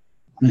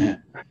 Yeah.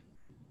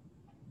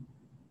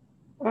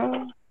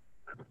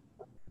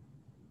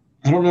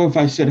 I don't know if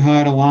I said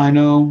hi to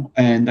Lino,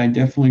 and I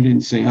definitely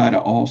didn't say hi to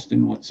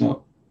Austin. What's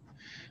up?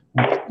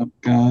 What's up,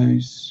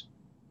 guys?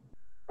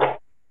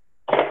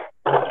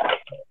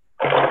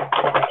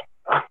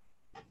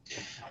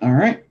 All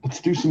right, let's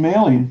do some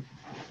alien.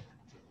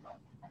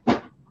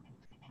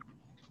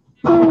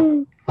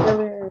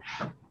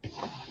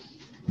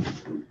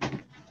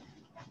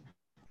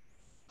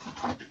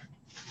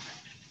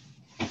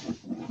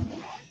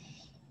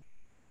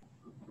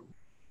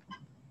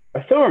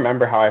 I still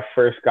remember how I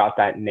first got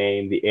that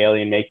name, the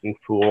Alien Making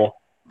Fool.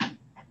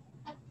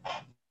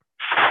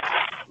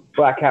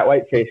 Black Cat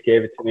Whiteface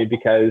gave it to me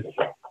because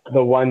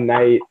the one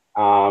night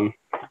I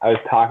was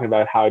talking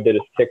about how I did a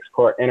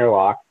 6-core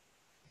interlock,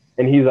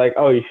 and he's like,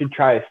 "Oh, you should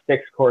try a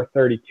 6-core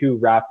 32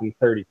 wrapped in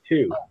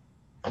 32."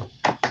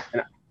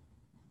 And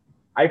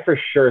I for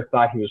sure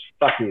thought he was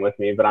fucking with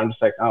me, but I'm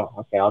just like, "Oh,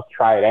 okay, I'll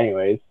try it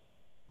anyways."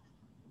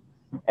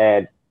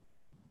 And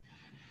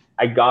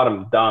I got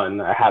him done.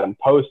 I had him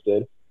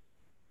posted.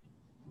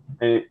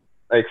 And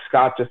like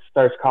Scott just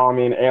starts calling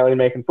me an alien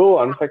making fool.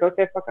 I'm just like,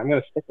 okay, fuck, I'm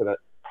gonna stick with it.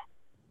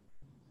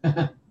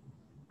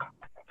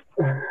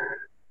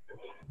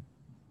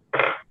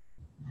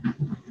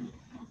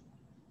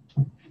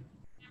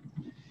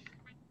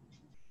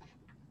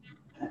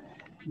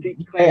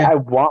 I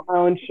want my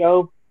own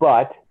show,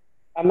 but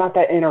I'm not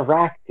that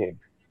interactive.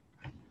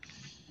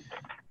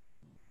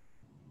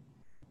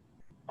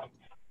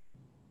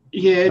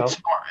 Yeah,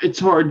 it's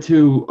hard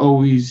to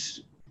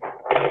always,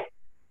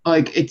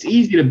 like, it's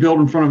easy to build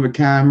in front of a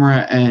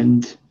camera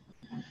and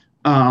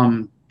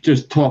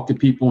just talk to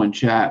people in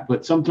chat,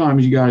 but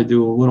sometimes you got to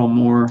do a little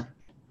more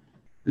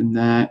than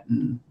that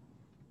and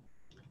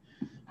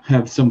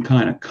have some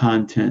kind of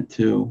content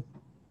too,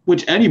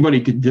 which anybody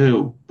could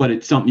do, but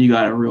it's something you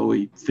got to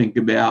really think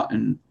about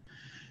and,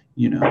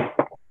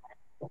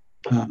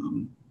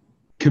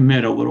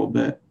 commit a little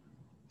bit.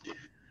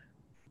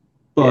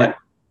 But yeah.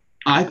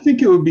 I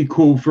think it would be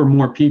cool for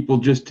more people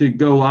just to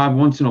go live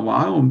once in a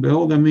while and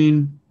build. I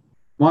mean,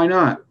 why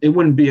not? It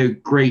wouldn't be a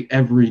great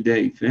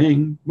everyday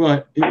thing,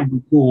 but it would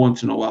be cool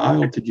once in a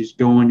while to just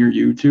go on your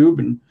YouTube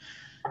and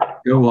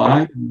go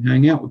live and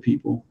hang out with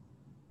people.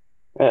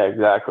 Yeah,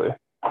 exactly.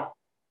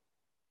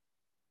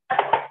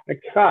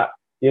 Like Scott,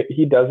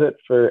 he does it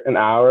for an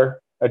hour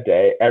a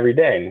day, every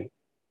day.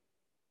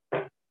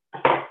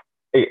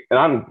 And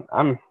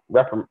I'm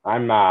what's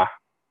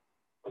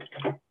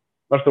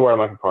the word I'm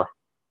looking for?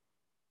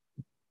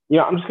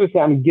 I'm just gonna say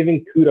I'm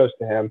giving kudos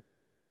to him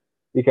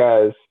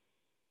because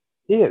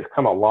he has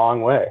come a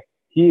long way.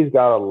 He's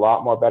got a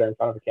lot more better in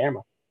front of the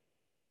camera.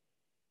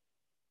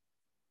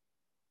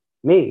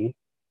 Me,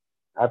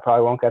 I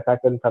probably won't get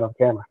that good in front of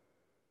the camera.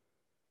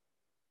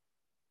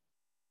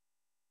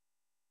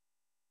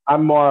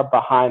 I'm more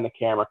behind the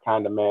camera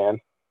kind of man.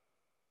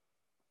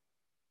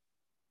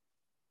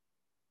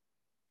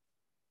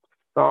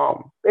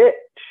 Some bitch.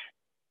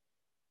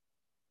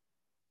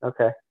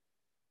 Okay,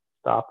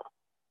 stop.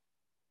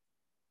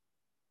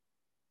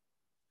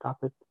 Stop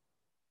it.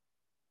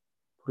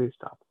 Please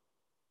stop.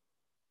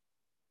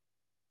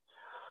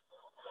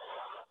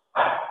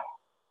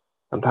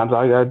 Sometimes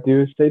all you gotta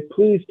do is say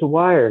please to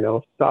wire and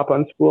it'll stop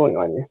unspooling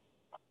on you.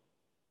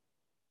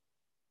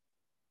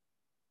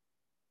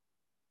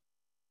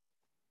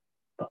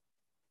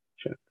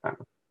 Shouldn't have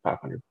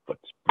 500 foot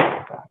spool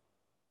like that.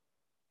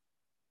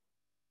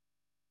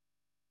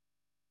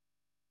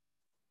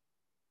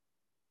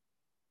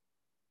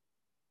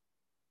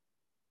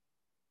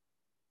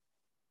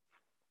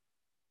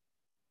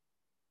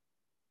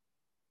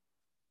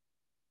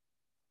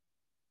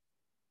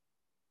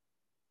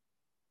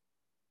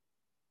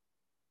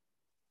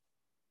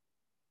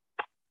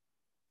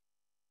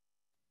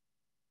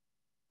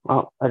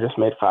 Well, I just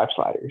made 5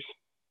 sliders.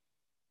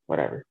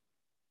 Whatever.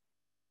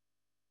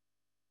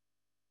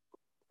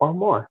 Or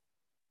more.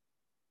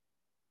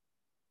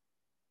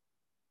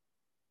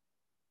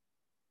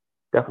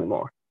 Definitely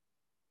more.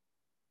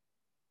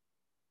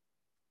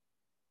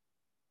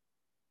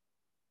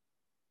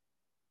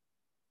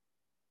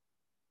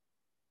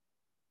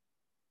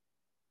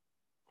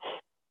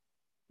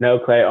 No,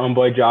 Clay,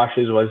 homeboy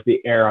Josh's was the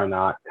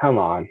aeronaut. Come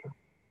on.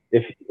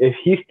 If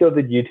he still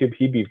did YouTube,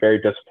 he'd be very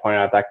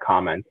disappointed at that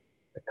comment.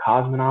 The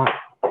cosmonaut.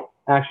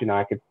 Actually, no,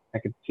 I could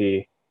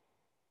see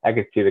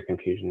the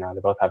confusion now. They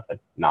both have the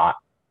knot,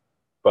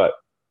 but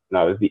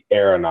no, it was the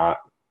aeronaut.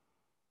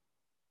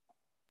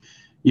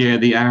 Yeah,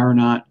 the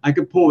aeronaut. I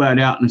could pull that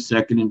out in a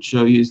second and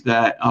show you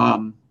that. I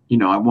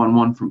won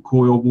one from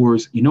Coil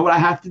Wars. You know what I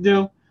have to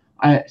do?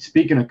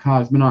 Speaking of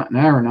cosmonaut and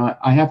aeronaut,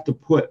 I have to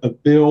put a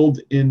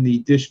build in the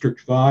District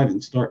 5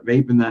 and start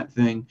vaping that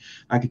thing.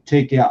 I could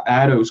take out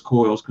Atto's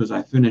coils because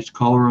I finished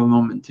coloring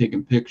them and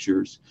taking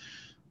pictures.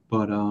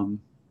 But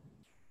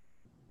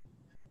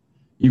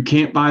you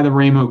can't buy the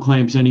Ramo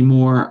clamps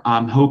anymore.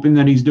 I'm hoping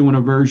that he's doing a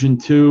version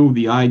 2.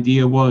 The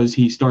idea was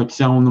he starts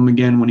selling them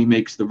again when he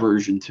makes the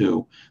version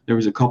 2. There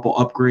was a couple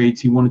upgrades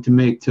he wanted to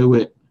make to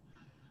it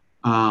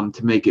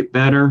to make it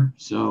better.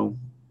 So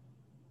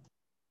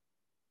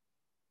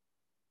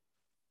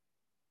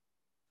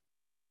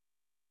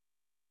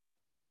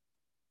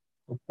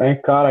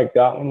Thank God I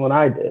got one when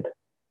I did.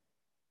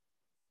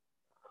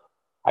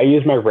 I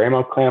use my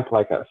Ramo clamp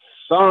like a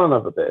son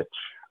of a bitch.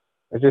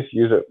 I just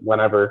use it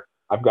whenever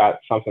I've got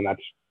something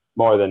that's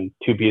more than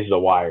 2 pieces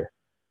of wire.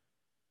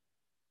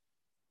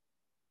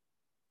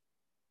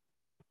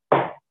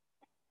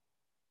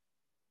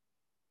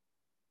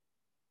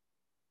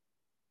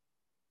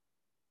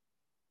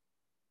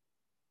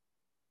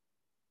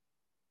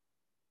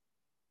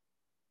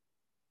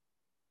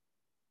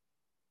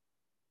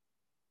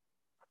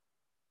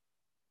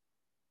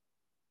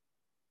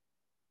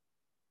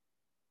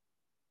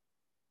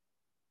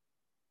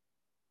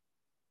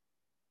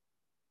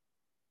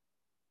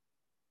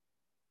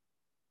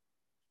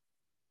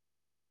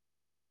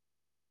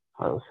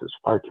 Oh, this is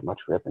far too much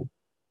ribbon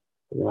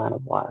for the amount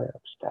of wire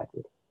I've stacked.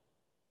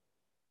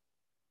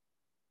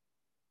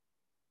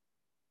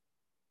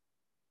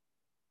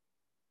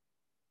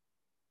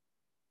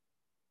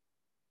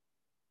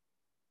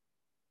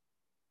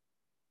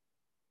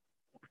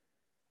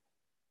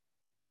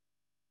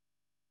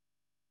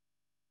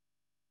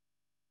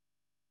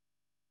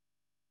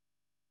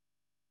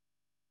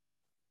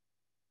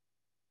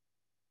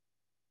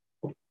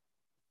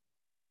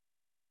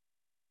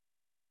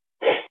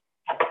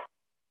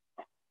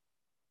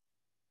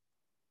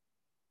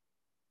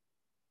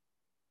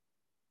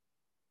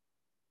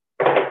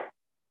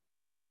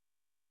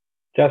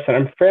 Justin,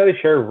 I'm fairly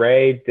sure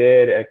Ray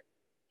did a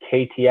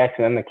KTX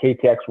and then the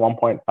KTX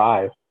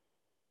 1.5.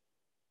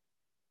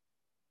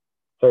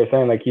 So you're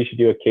saying like you should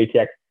do a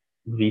KTX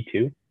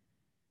V2?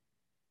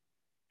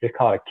 Just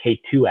call it a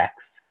K2X.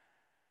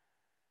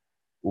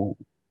 Ooh.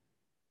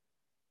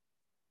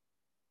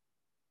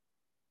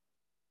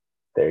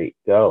 There you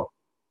go.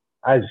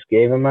 I just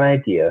gave him an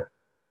idea.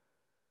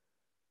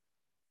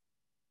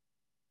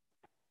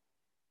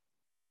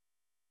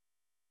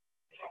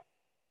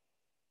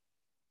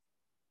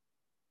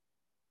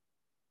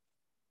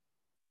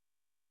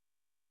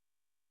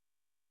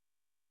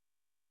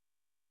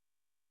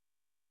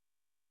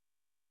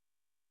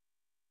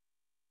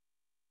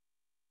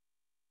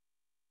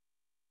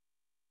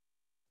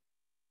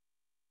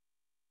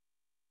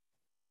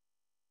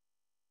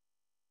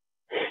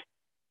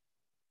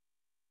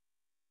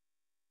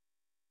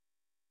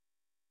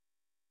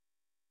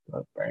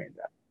 Let's bring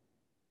that.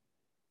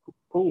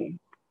 Boom.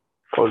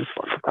 Oh, this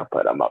one. I'll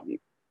put them up.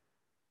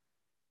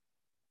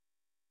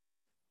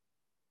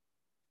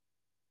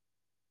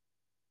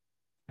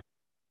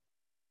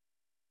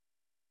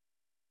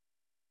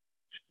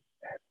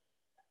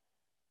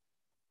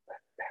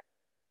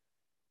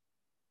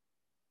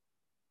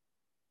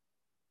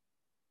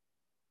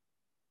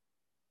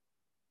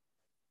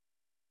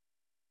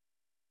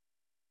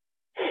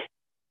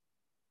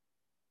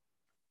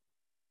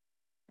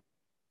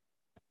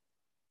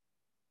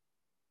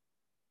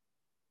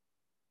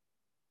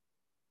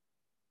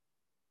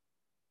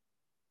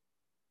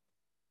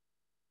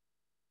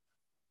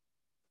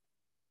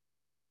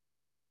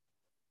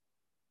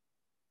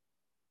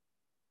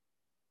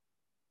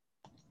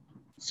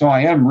 So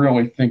I am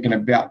really thinking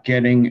about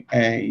getting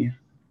a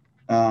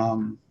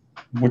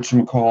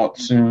whatchamacallit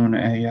soon,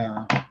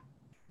 a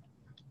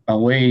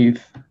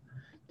lathe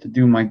to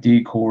do my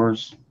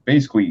decors,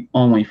 basically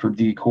only for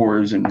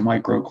decors and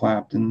micro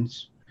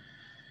claptons.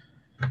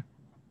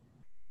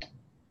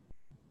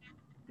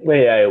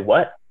 Wait,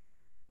 what?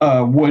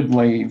 Wood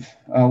lathe,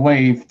 a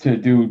lathe to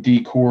do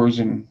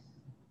decors and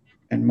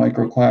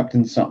micro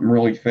claptons, something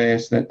really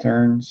fast that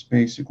turns,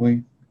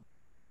 basically.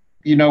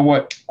 You know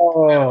what?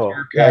 Oh,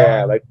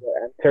 yeah, like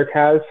the Turk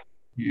has.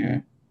 Yeah.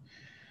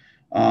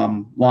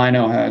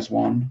 Lino has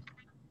one.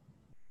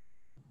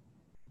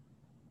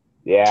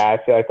 Yeah,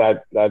 I feel like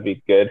that'd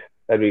be good.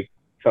 That'd be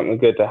something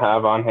good to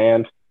have on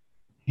hand.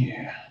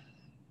 Yeah.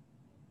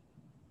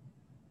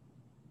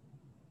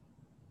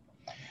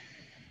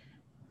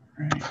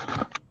 Right.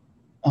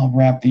 I'll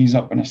wrap these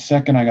up in a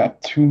second. I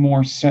got 2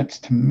 more sets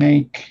to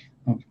make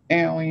of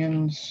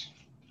aliens.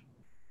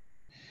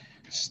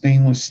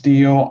 Stainless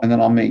steel, and then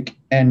I'll make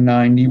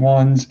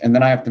N91s, and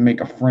then I have to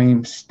make a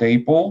frame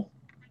staple.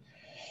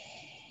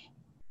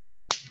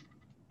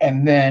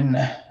 And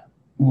then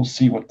we'll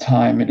see what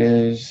time it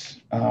is.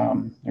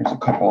 There's a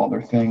couple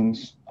other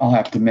things I'll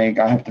have to make.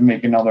 I have to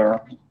make another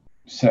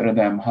set of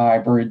them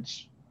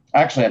hybrids.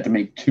 Actually, I have to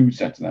make 2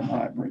 sets of them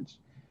hybrids.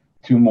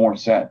 2 more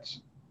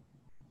sets.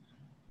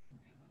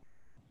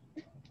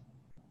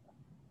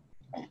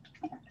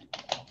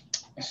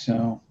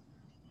 So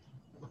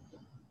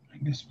I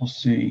guess we'll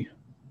see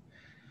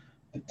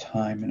the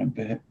time in a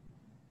bit.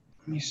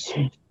 Let me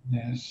see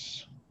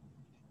this.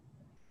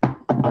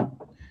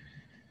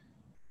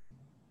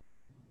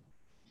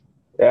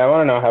 Yeah, I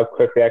want to know how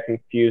quickly I can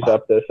fuse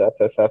up this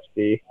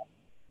SSFC.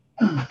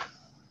 It's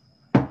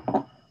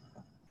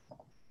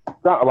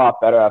not a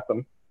lot better at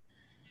them.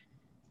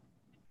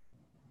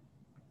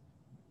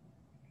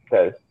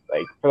 Because,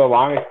 like, for the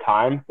longest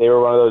time, they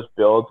were one of those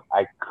builds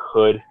I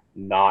could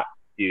not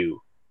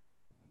do.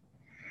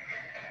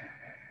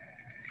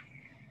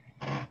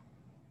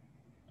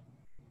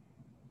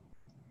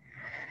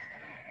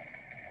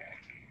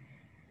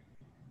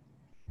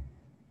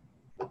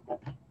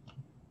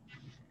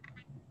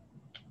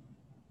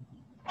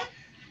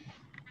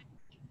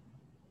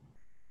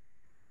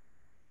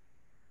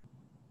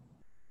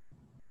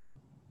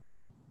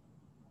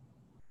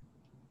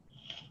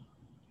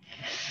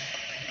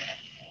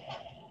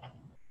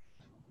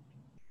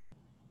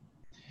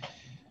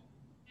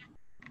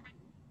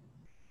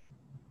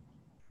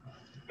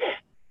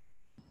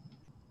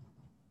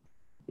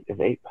 The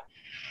vape.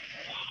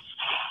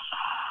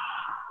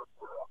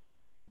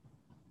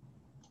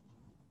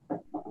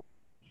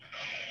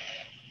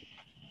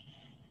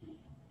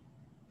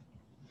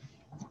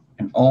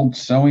 An old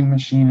sewing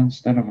machine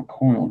instead of a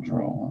coil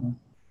drill.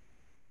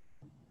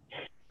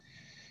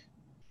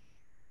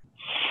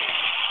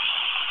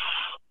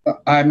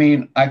 I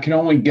mean, I can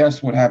only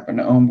guess what happened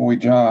to Homeboy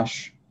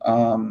Josh.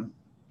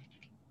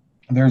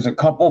 There's a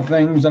couple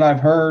things that I've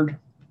heard.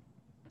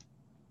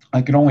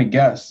 I can only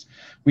guess.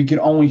 We can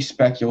only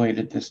speculate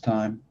at this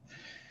time.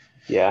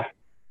 Yeah.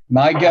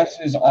 My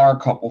guesses are a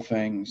couple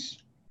things.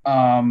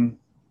 Got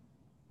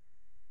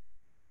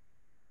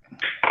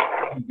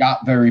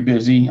very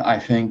busy, I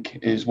think,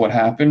 is what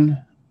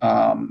happened.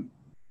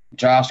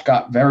 Josh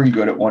got very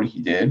good at what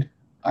he did.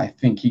 I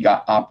think he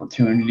got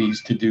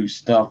opportunities to do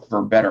stuff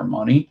for better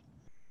money.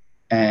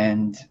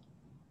 And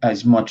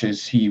as much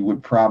as he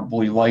would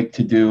probably like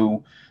to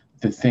do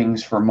the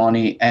things for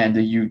money and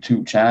a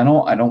YouTube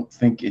channel, I don't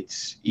think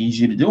it's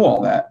easy to do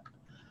all that.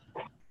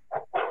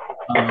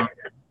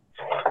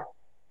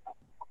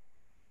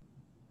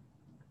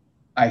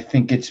 I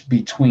think it's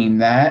between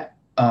that.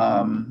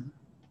 I've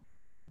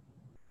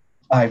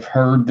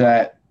heard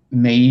that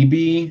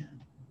maybe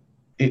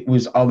it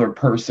was other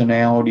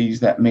personalities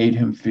that made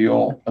him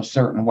feel a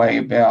certain way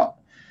about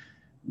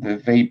the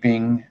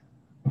vaping,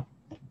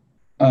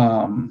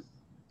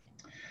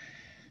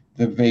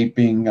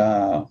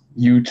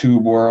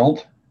 YouTube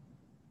world.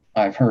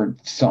 I've heard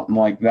something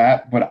like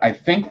that, but I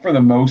think for the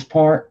most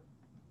part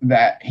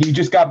that he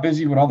just got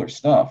busy with other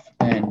stuff,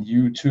 and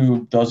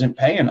YouTube doesn't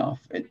pay enough.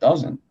 It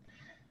doesn't.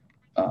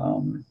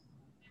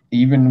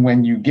 Even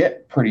when you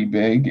get pretty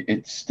big,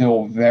 it's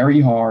still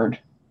very hard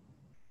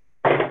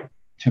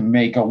to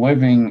make a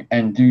living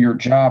and do your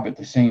job at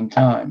the same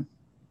time.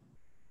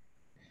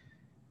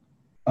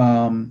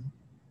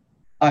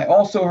 I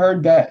also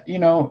heard that,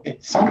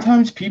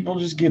 sometimes people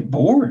just get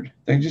bored.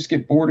 They just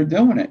get bored of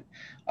doing it.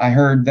 I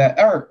heard that,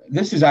 or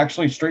this is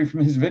actually straight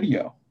from his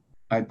video,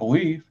 I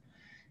believe.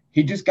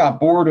 He just got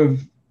bored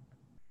of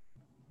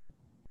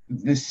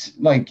this,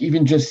 like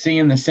even just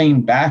seeing the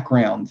same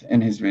background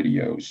in his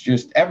videos,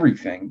 just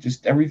everything.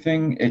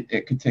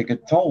 It could take a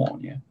toll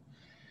on you.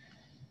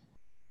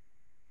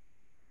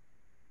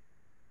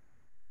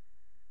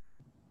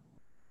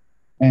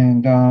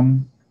 And,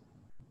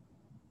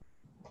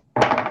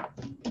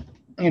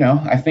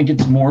 I think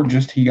it's more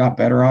just he got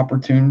better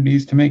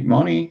opportunities to make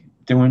money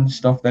doing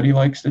stuff that he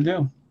likes to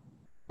do.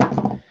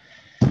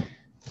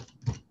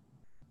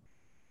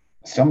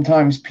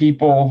 Sometimes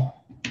people,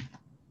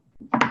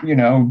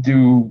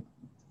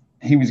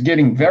 he was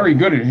getting very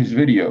good at his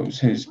videos.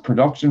 His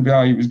production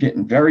value was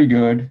getting very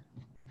good.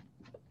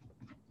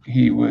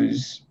 He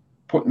was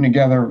putting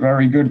together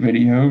very good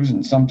videos,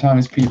 and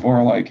sometimes people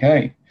are like,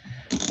 hey,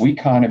 we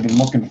kind of been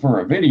looking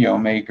for a video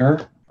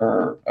maker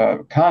or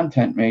a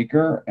content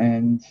maker,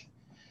 and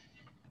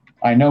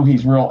I know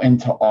he's real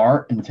into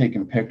art and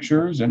taking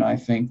pictures, and I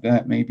think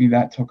that maybe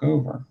that took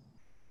over.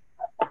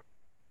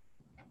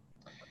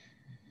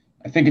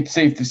 I think it's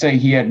safe to say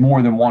he had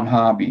more than one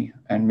hobby,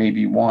 and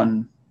maybe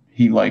one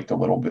he liked a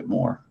little bit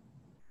more.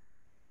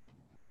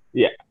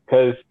 Yeah,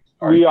 because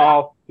we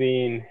all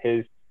seen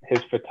his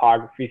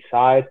photography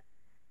side,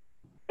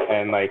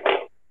 and like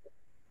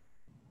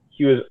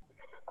he was.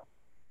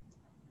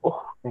 Oh,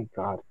 thank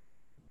God!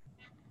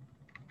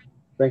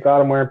 Thank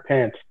God I'm wearing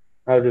pants.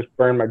 I would just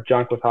burn my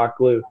junk with hot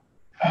glue.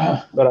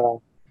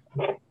 But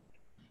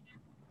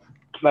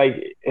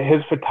like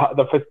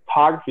the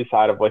photography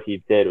side of what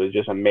he did was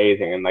just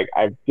amazing, and like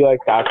I feel like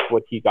that's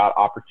what he got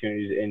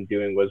opportunities in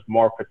doing, was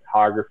more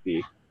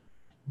photography.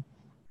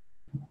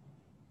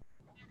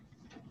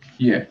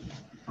 Yeah.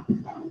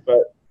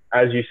 But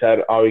as you said,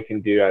 all we can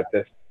do at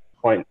this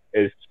point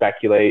is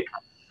speculate.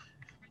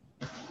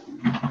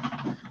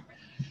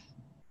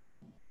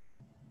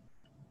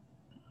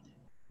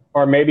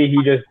 Or maybe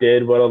he just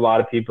did what a lot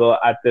of people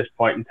at this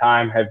point in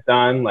time have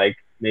done. Like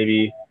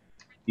maybe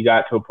he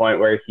got to a point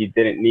where he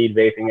didn't need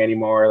vaping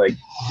anymore. Like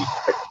he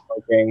quit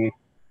smoking.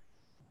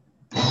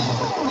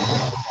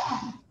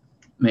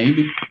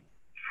 Maybe.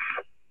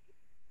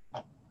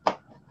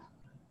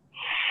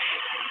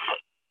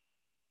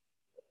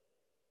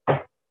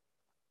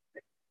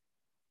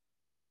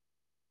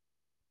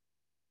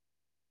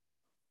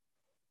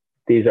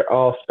 These are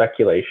all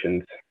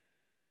speculations.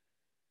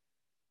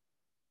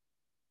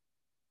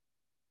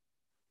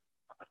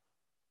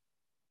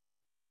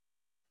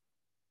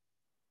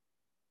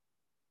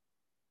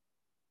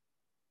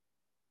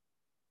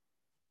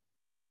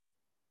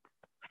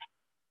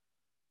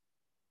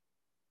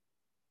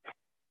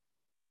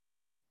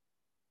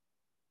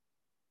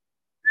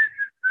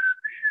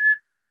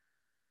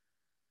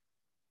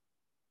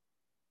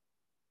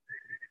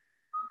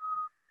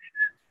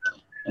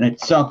 And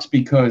it sucks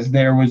because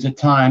there was a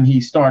time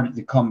he started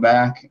to come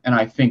back, and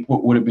I think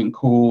what would have been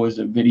cool is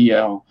a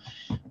video,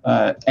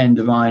 and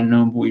Divine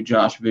and Homeboy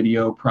Josh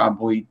video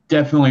probably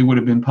definitely would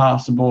have been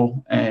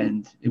possible,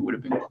 and it would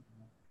have been cool.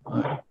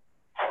 But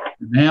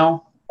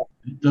now,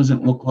 it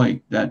doesn't look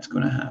like that's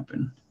going to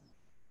happen.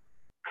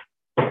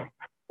 That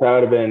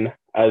would have been,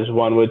 as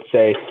one would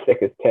say, sick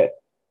as tit.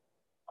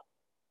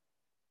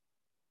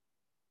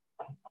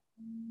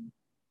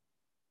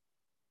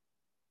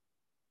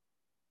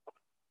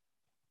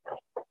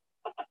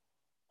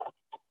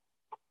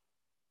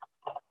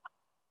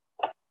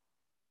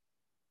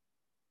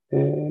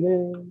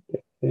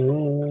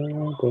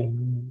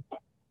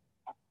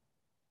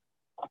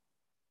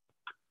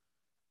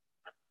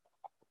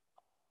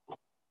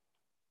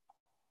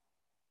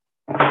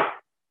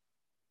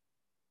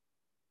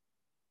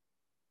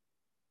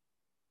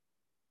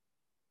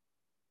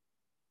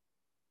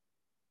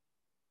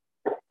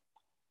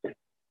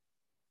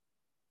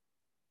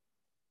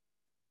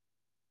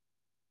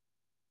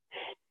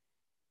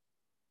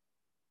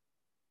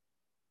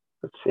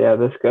 Let's see how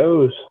this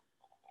goes.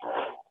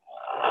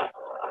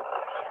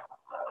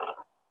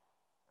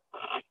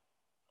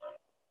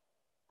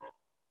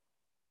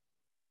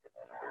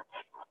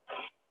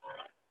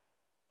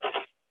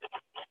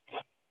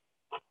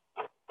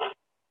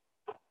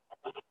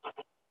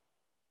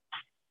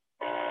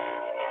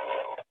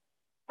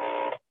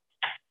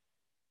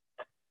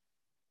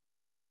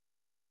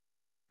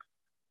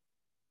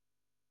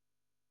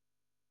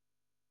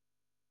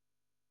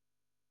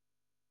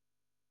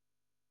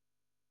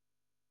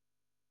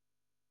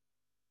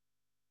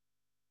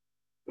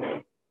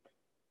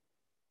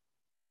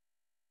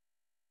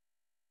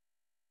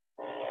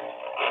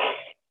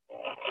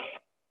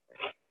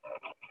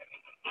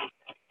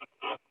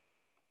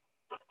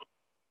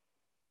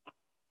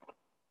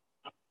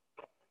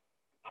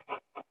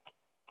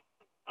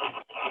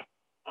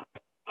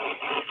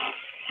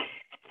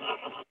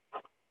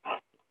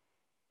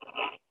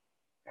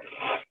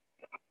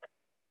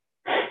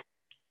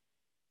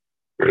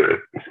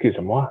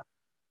 Excusez-moi.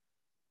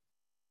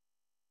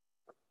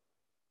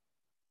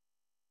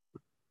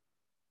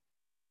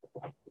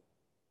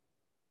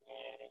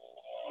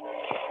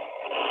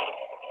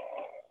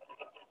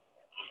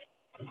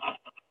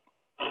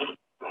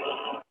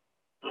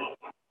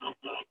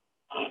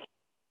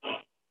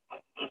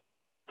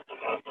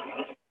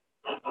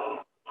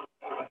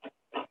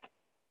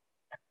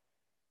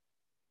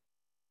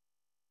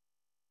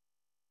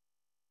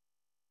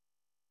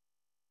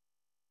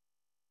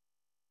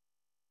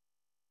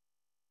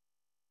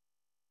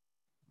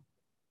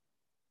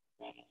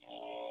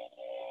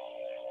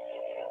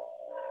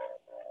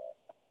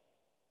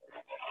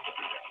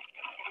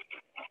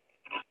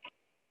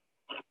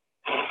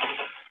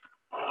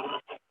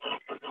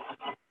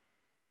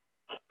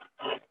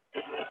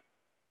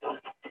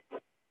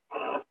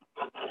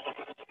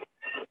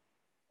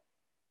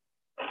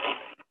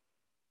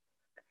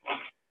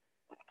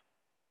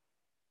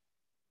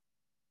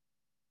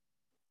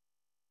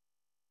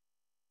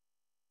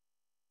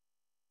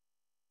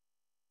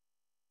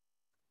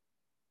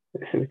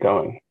 This is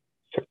going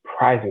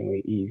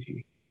surprisingly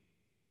easy.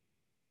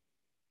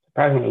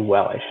 Surprisingly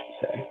well, I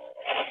should say.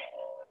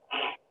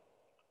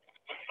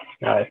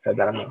 Now that I said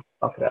that, I'm going to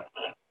fuck it up.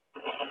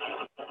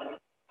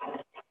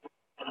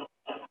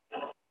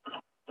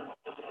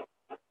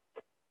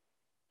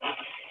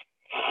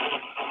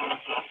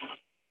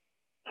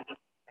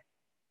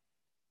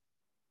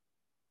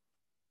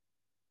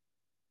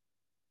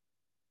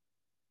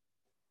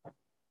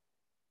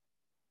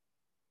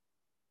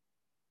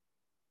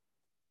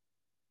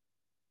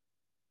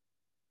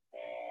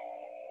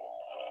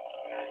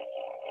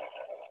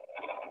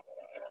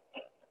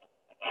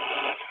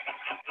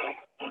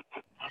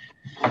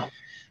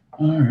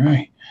 All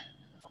right.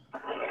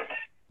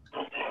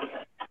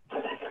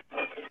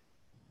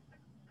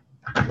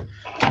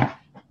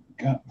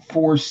 Got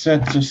 4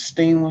 sets of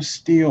stainless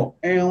steel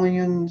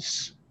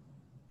aliens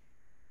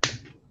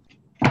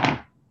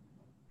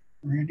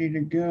ready to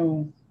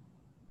go.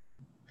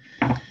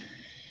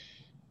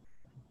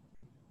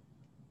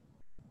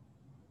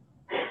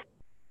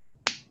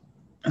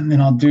 And then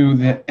I'll do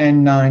the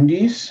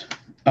N90s.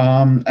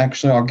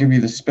 Actually, I'll give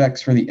you the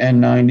specs for the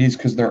N90s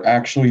because they're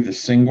actually the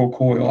single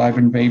coil I've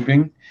been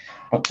vaping,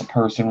 but the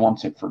person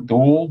wants it for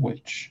dual,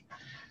 which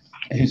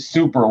is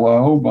super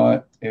low,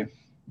 but if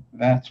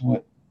that's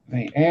what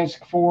they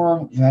ask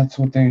for, that's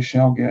what they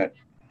shall get.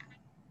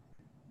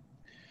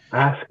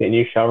 Ask and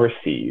you shall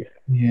receive.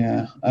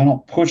 Yeah, I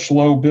don't push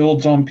low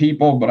builds on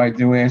people, but I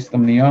do ask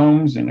them the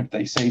ohms, and if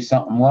they say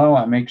something low,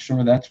 I make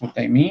sure that's what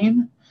they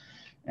mean,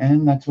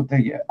 and that's what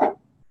they get.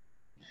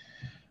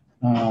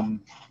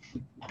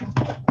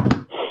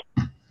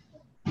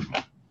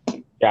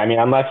 Yeah, I mean,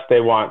 unless they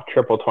want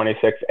triple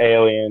 26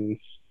 aliens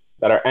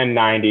that are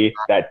N90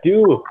 that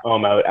do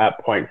ohm out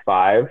at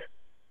 0.5.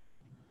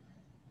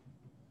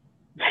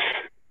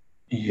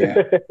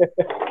 Yeah.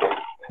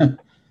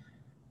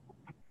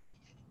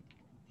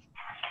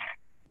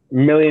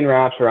 Million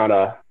wraps around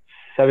a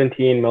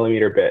 17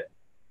 millimeter bit.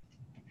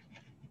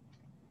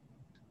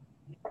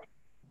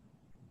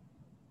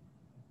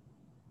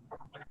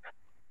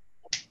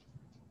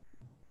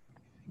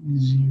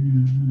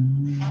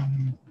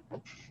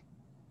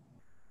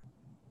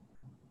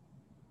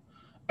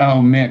 Oh,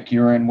 Mick,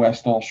 you're in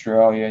West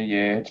Australia.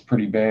 Yeah, it's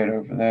pretty bad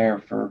over there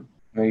for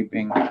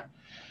vaping.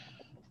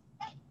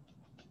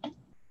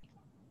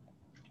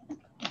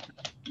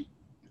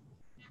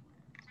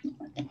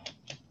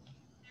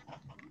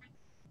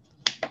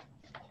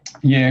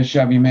 Yeah,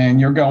 Chevy, man,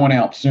 you're going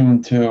out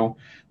soon too.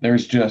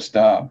 There's just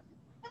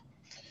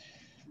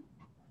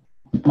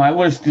my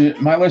list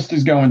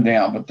is going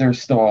down, but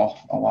there's still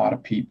a lot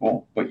of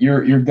people. But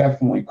you're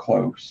definitely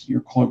close.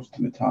 You're close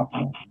to the top of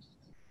the list.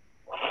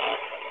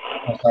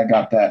 Plus, I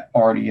got that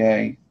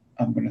RDA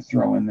I'm going to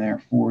throw in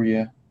there for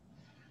you.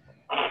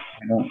 I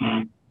don't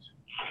need.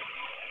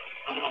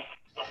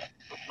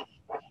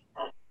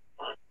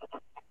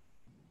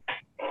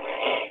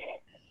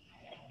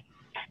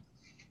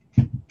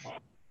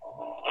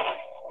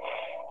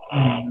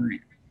 All right.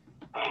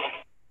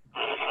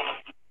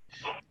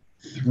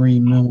 3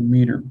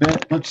 millimeter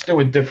bit. Let's do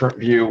a different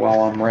view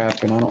while I'm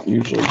wrapping. I don't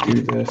usually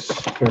do this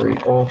very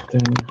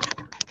often.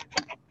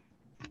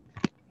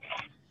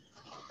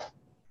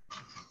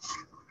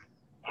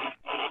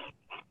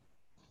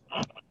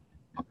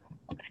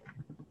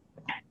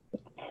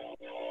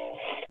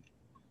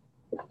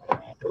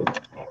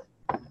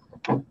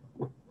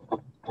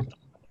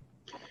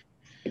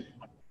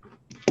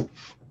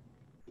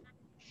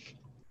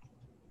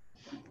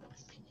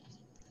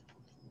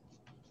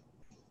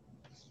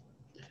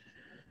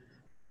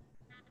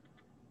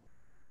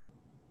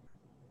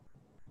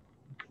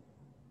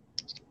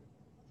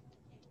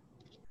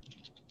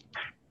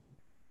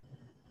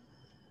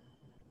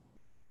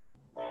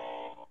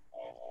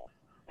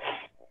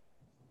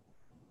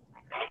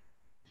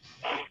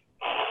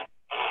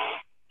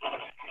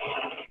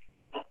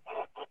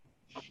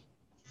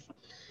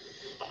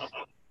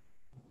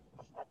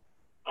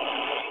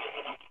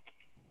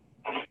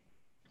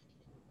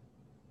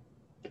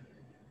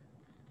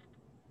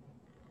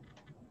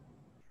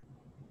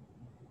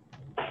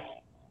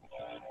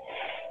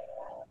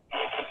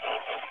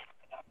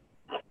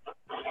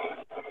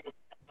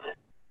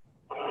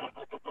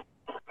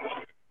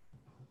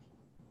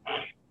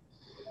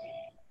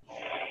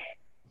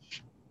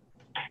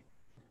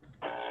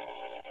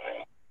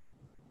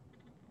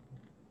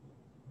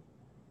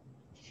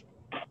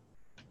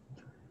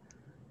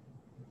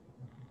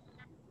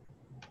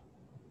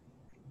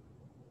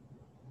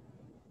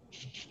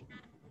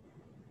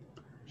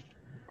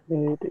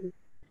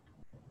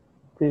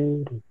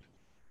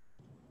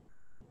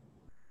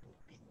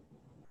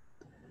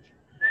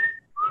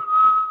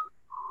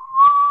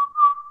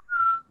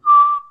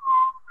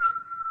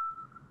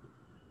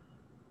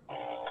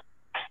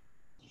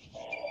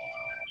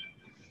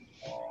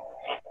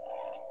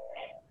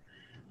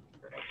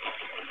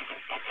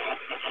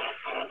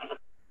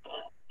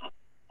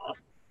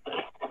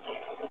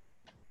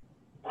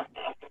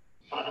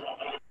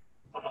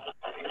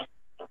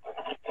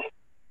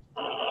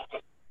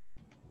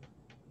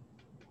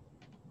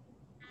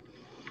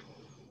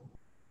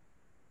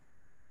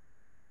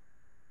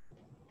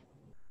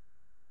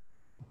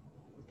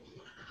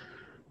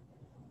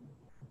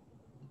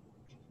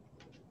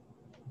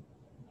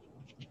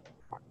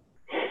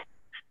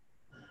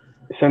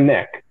 So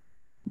Nick,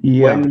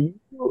 Yeah.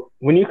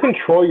 when you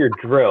control your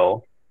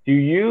drill, do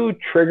you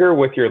trigger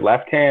with your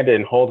left hand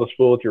and hold the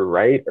spool with your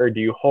right, or do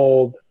you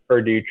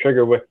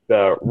trigger with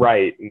the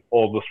right and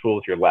hold the spool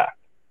with your left?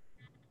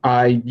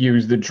 I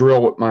use the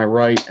drill with my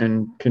right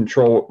and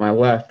control with my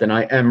left, and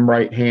I am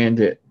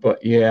right-handed.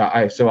 But yeah,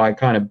 I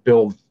kind of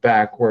build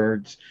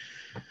backwards.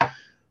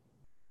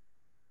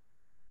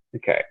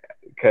 Okay,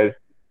 because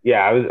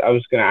yeah, I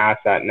was gonna ask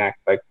that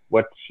next. Like,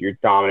 what's your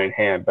dominant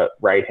hand, but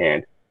right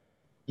hand?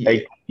 Yeah,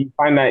 Like, do you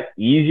find that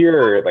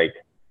easier, or like,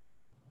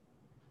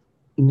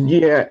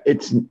 yeah,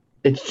 it's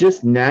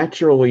just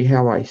naturally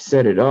how I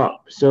set it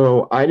up.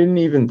 So I didn't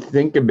even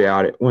think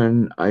about it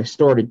when I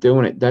started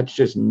doing it. That's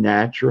just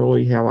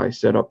naturally how I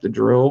set up the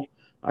drill.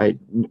 I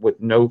with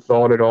no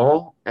thought at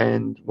all.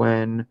 And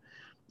when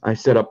I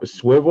set up a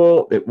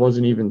swivel, it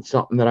wasn't even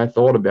something that I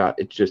thought about.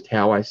 It's just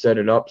how I set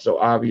it up. So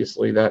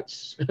obviously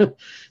that's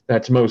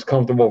that's most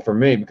comfortable for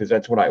me because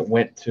that's what I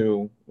went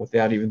to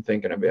without even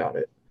thinking about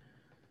it.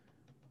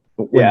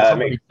 But when yeah, that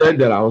somebody makes said sense.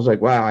 that, I was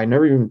like, wow, I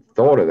never even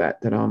thought of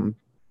that, that I'm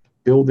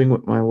building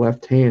with my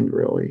left hand,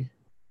 really.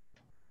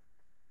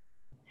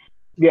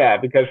 Yeah,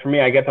 because for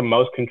me, I get the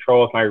most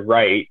control with my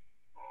right.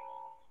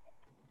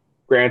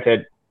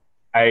 Granted,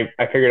 I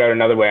figured out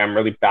another way. I'm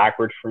really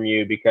backwards from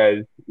you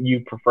because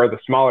you prefer the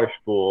smaller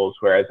spools,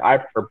 whereas I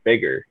prefer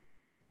bigger.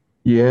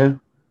 Yeah.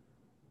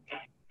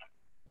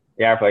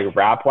 Yeah, for like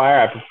wrap wire,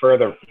 I prefer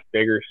the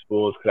bigger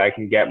spools because I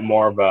can get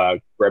more of a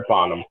grip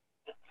on them.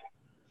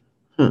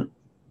 Huh.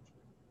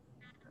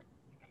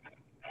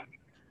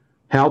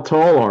 How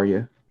tall are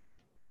you?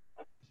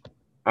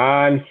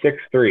 I'm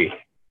 6'3".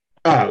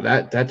 Oh,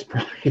 that's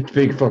probably a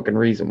big fucking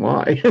reason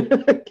why.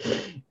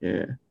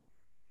 Yeah.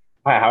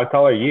 Hi, how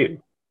tall are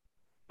you?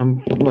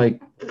 I'm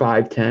like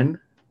 5'10".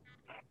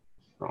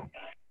 Oh.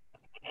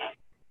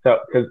 So,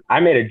 because I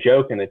made a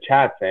joke in the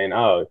chat saying,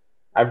 "Oh,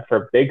 I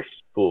prefer big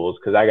spools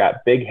because I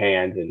got big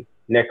hands, and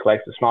Nick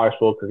likes the smaller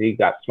spool because he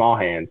got small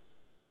hands."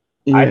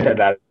 I Yeah. said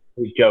that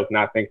as a joke,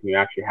 not thinking you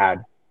actually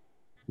had,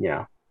 you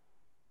know,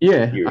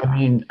 Yeah. you. I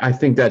mean, I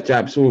think that's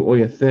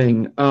absolutely a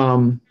thing.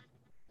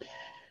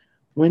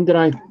 When did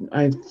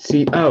I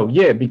see? Oh,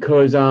 yeah,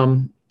 because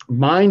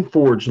Mine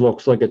Forge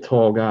looks like a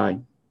tall guy,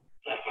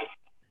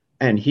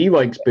 and he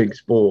likes big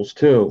spools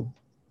too.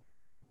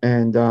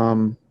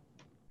 And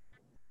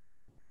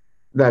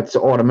that's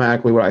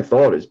automatically what I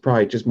thought is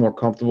probably just more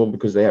comfortable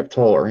because they have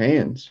taller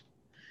hands.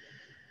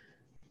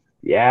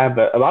 Yeah,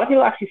 but a lot of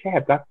people actually say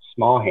I've got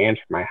small hands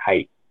for my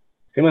height.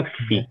 Same with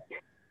feet.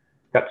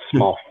 Got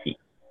small feet.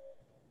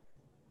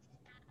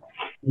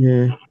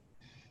 Yeah.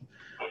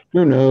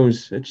 Who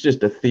knows? It's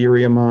just a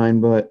theory of mine,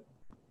 but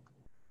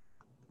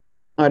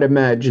I'd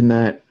imagine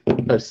that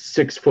a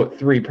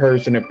 6'3"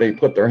 person, if they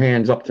put their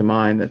hands up to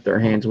mine, that their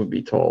hands would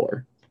be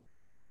taller.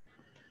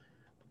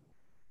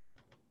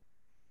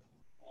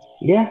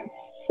 Yeah.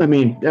 I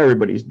mean,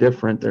 everybody's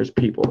different. There's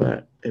people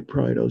that it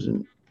probably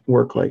doesn't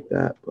work like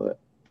that, but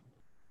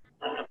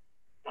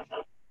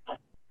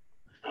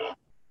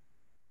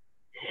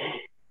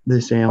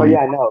this Oh alien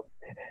yeah, no.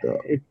 stuff.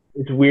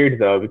 It's weird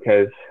though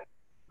because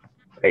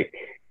like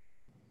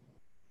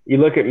you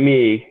look at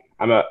me,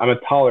 I'm a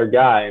taller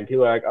guy, and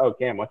people are like, "Oh,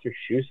 Cam, what's your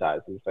shoe size?"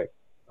 And it's like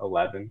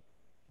 11,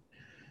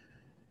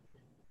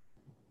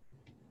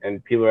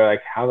 and people are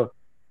like, "How the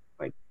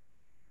like?"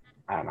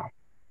 I don't know.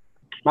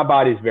 My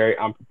body's very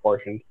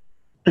unproportioned.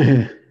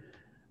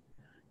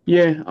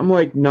 Yeah, I'm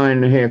like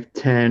 9.5,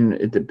 10.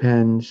 It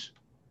depends.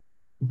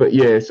 But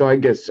yeah, so I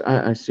guess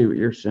I see what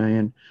you're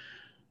saying.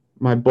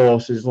 My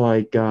boss is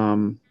like,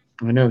 I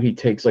know he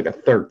takes like a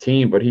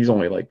 13, but he's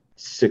only like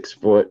 6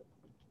 foot.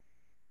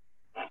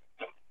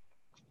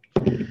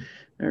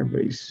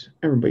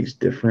 Everybody's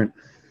different.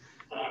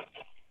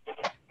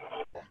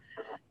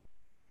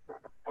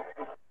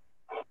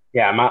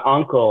 Yeah, my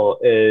uncle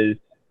is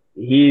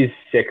he's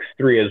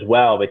 6'3" as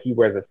well, but he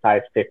wears a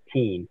size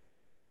 15.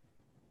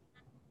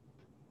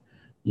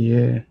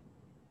 Yeah.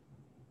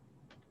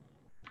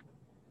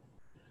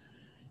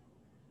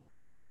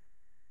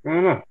 I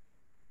don't know.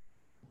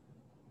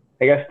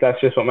 I guess that's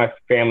just what my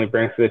family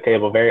brings to the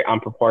table. Very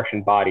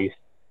unproportioned bodies.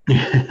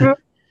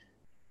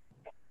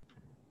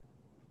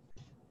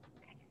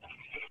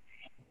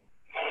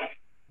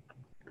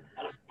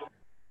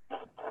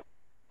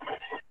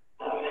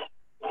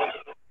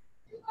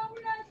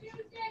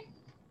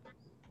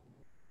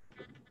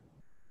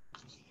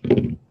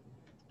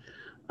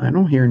 I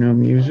don't hear no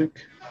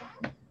music.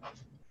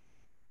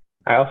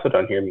 I also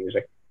don't hear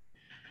music.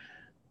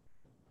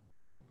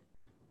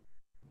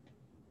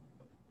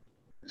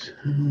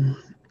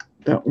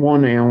 That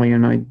one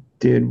alien I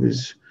did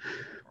was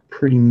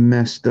pretty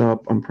messed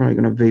up. I'm probably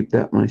gonna vape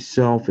that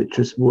myself. It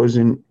just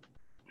wasn't.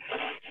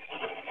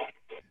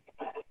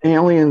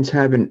 Aliens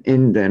have an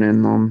indent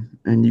in them,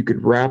 and you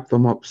could wrap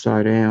them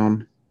upside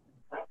down.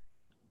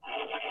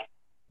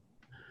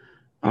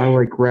 I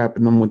like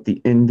wrapping them with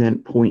the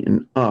indent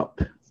pointing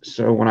up.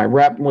 So when I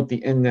wrap them with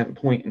the indent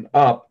pointing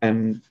up,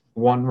 and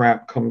one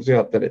wrap comes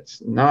out that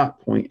it's not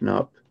pointing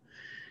up,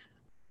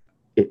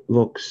 it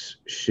looks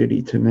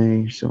shitty to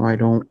me. So I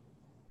don't.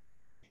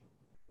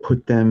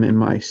 put them in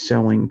my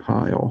selling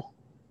pile.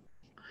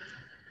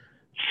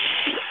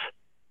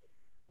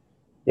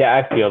 Yeah,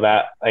 I feel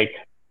that. Like,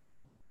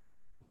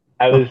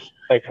 I was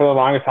like, for the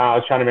longest time, I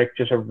was trying to make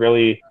just a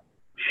really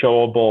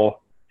showable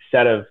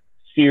set of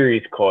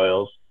series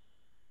coils,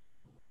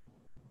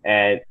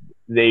 and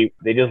they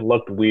just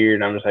looked weird.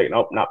 And I'm just like,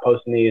 nope, not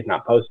posting these,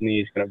 not posting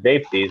these. Gonna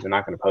vape these, and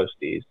not gonna post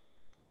these.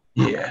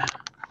 Yeah.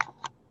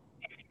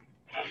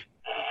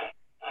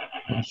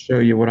 I'll show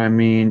you what I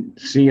mean.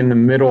 See, in the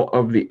middle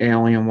of the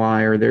alien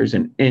wire, there's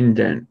an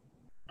indent.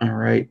 All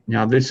right.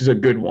 Now, this is a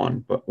good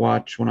one, but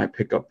watch when I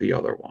pick up the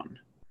other one.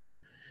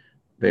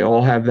 They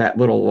all have that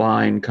little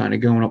line kind of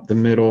going up the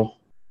middle.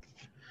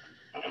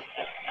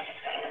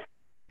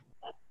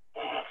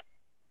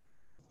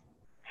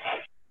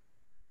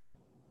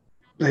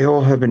 They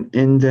all have an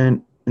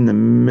indent in the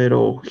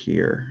middle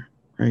here,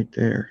 right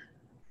there.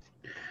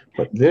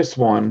 But this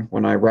one,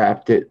 when I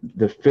wrapped it,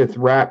 the 5th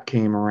wrap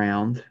came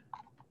around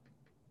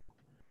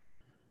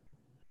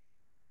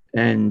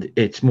and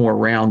it's more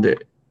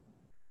rounded.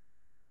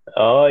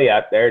 Oh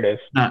yeah, there it is.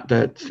 Not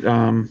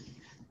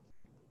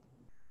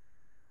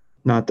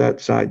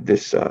that side,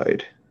 this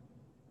side.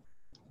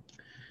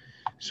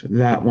 So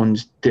that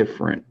one's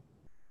different.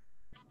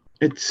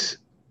 It's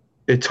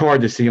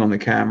hard to see on the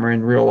camera.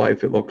 In real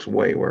life, it looks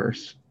way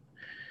worse.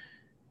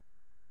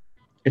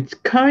 It's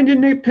kind of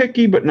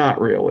nitpicky, but not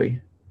really.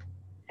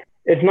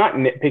 It's not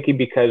nitpicky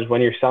because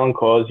when you're selling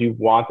coils, you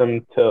want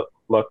them to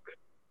look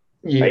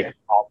like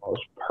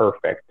almost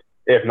perfect,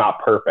 if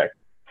not perfect.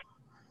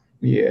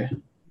 Yeah.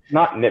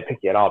 Not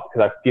nitpicky at all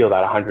because I feel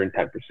that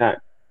 110%.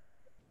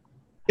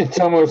 It's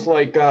almost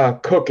like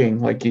cooking.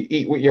 Like you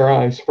eat with your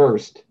eyes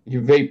first. You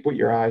vape with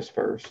your eyes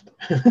first.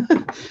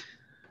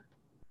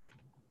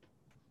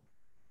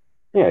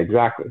 Yeah,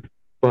 exactly.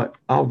 But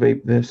I'll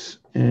vape this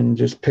and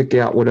just pick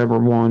out whatever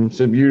one.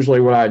 So usually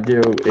what I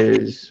do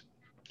is,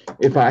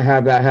 if I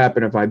have that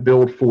happen, if I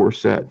build 4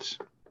 sets,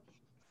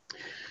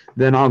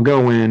 then I'll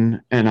go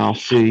in and I'll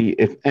see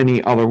if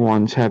any other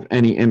ones have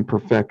any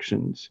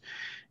imperfections.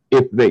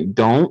 If they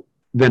don't,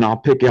 then I'll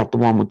pick out the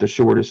one with the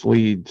shortest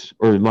leads,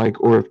 or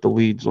if the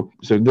leads look.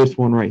 So this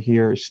one right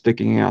here is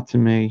sticking out to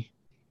me.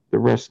 The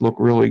rest look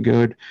really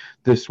good.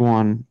 This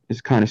one is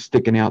kind of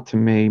sticking out to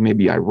me.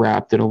 Maybe I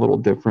wrapped it a little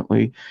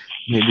differently.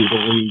 Maybe the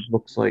lead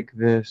looks like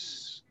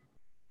this.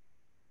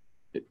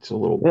 It's a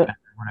little better,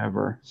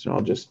 whatever. So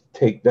I'll just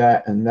take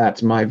that, and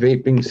that's my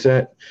vaping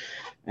set.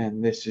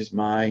 And this is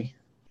my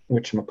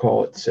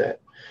whatchamacallit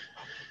set.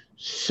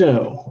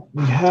 So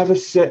we have a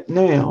set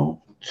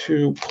now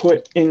to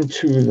put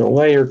into the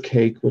layer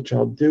cake, which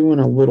I'll do in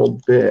a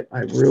little bit. I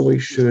really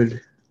should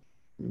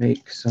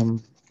make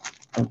some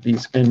of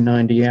these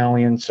N90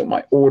 aliens, so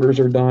my orders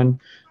are done.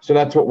 So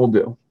that's what we'll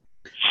do.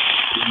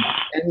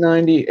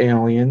 N90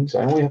 aliens,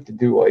 I only have to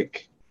do I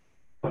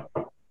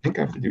think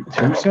I have to do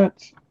 2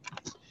 sets.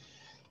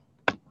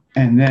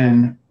 And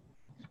then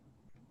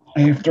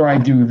after I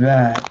do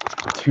that,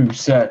 2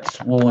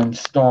 sets, we'll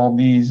install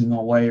these in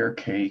the layer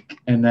cake,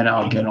 and then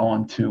I'll get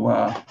on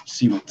to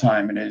see what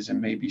time it is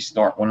and maybe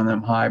start one of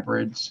them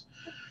hybrids.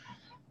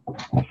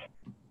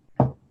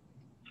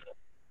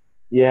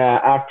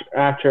 Yeah,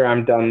 after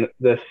I'm done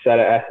this set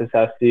of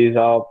SSSDs,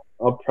 I'll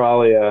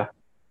probably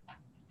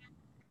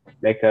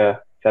make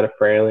a set of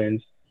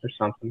Fralians or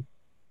something.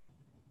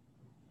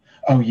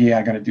 Oh yeah,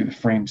 I got to do the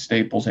frame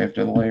staples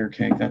after the layer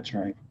cake. That's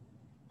right.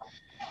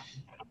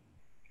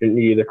 Shouldn't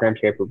you do the frame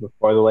staple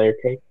before the layer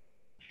cake?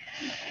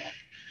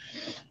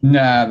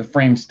 Nah, the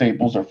frame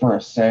staples are for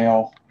a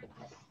sale.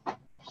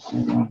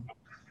 So,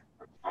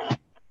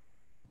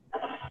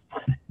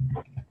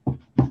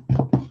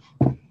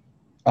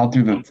 I'll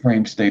do the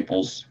frame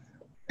staples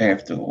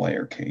after the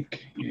layer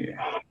cake.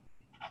 Yeah.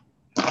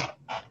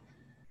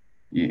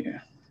 Yeah.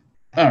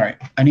 All right.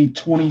 I need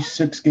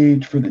 26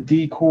 gauge for the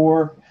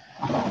decor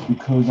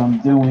because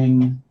I'm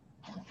doing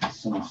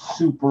some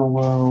super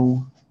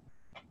low.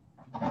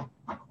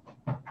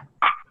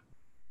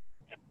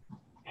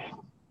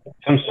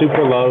 Some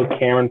super low.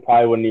 Cameron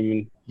probably wouldn't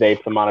even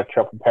vape them on a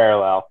triple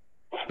parallel.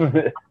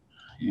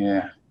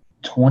 Yeah.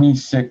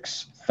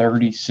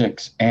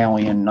 2636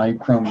 Alien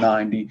Nichrome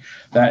 90.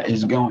 That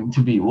is going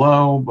to be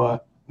low,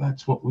 but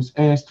that's what was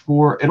asked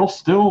for. It'll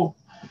still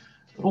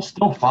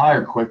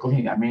fire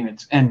quickly. I mean,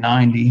 it's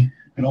N90.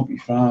 It'll be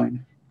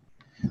fine.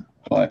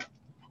 But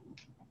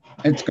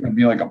it's going to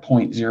be like a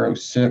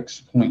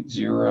 0.06,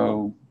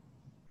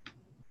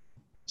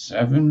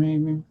 0.07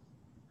 maybe.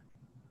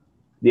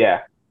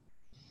 Yeah.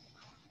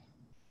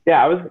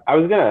 Yeah, I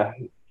was gonna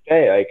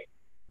say,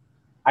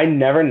 I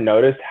never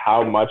noticed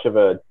how much of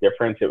a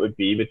difference it would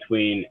be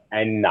between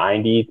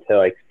N90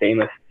 to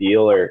stainless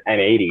steel or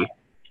N80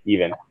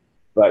 even.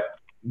 But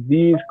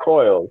these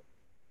coils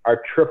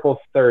are triple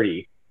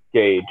 30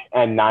 gauge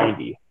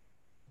N90.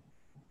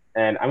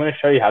 And I'm going to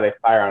show you how they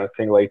fire on a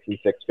single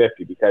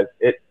 18650 because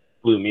it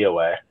blew me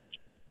away.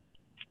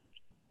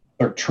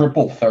 They're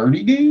triple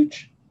 30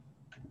 gauge?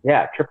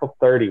 Yeah, triple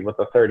 30 with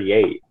a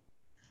 38.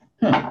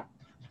 Huh.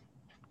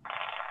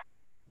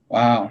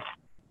 Wow.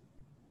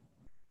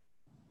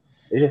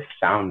 They just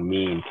sound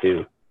mean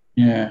too.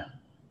 Yeah.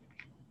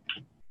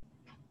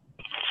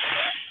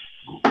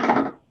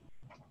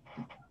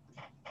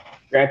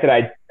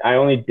 Granted, I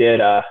only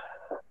did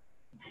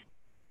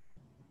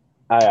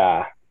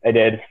I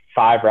did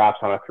 5 wraps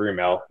on a 3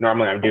 mil.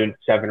 Normally I'm doing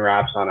 7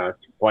 wraps on a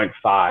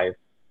 2.5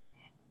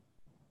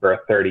 for a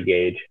 30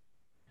 gauge.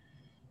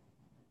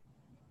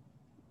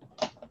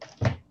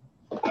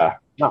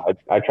 No,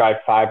 I tried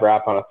 5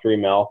 wrap on a 3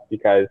 mil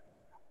because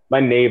my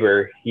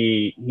neighbor,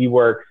 he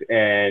works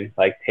in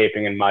like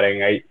taping and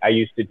mudding. I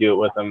used to do it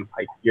with him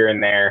like here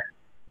and there,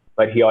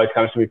 but he always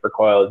comes to me for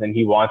coils and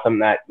he wants something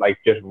that like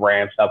just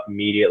ramps up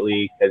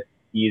immediately because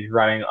he's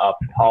running a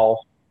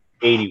pulse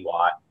 80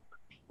 watt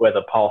with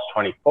a pulse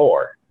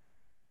 24.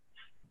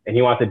 And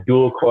he wants a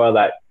dual coil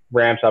that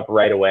ramps up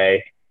right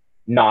away,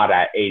 not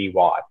at 80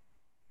 watts.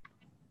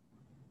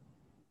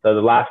 So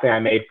the last thing I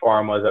made for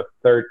him was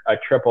a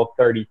triple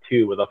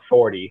 32 with a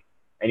 40,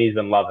 and he's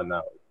been loving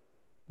those.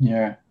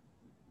 Yeah.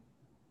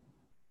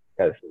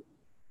 Because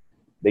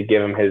they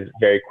give him his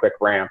very quick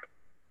ramp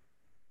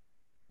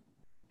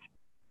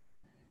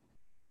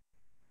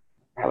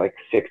at like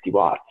 60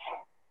 watts.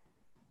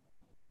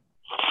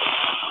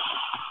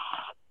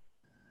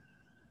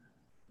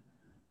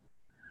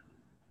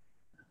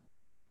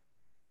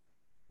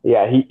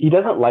 Yeah, he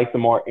doesn't like the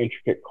more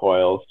intricate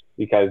coils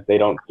because they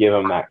don't give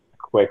him that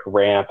quick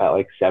ramp at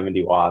like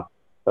 70 watts.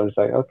 So I'm just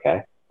like,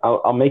 okay,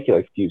 I'll make you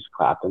like fuse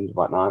Claptons and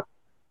whatnot.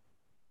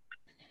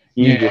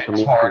 Yeah, Easier for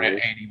it's me hard at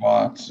 80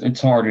 watts.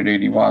 It's hard at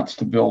 80 watts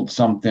to build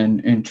something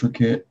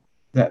intricate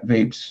that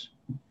vapes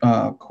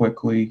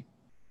quickly.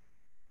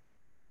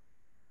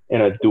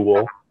 in a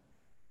dual.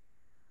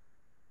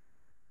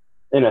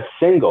 In a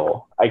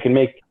single, I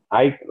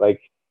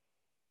like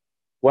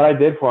what I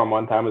did for him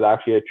one time was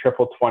actually a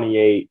triple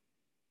 28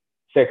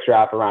 6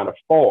 wrap around a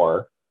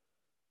 4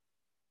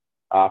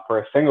 for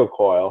a single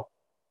coil.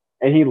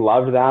 And he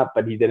loved that,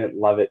 but he didn't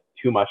love it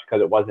too much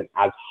because it wasn't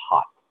as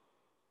hot.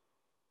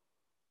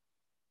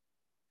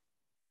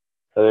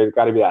 So there's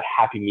got to be that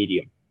happy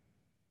medium.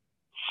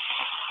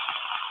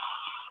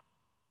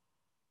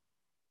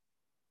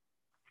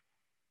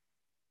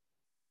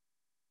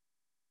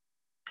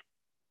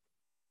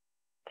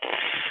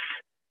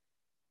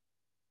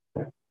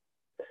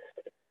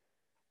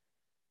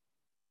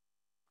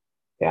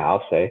 Yeah,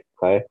 I'll say,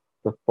 Clay.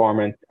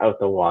 Performance out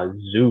the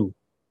wazoo.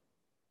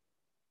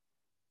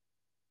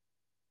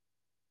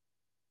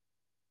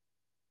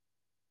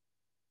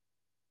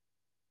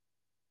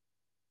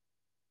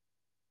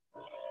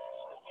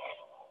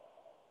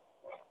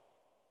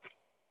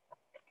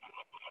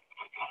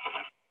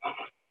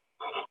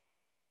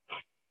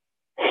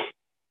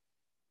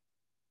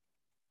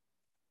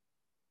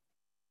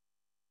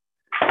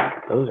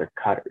 Those are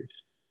cutters.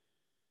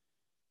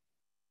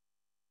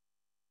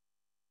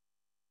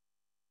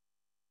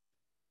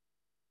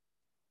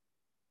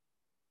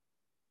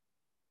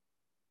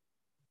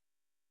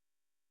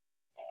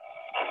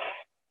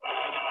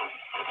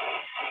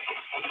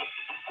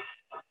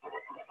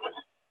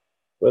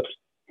 Whoops.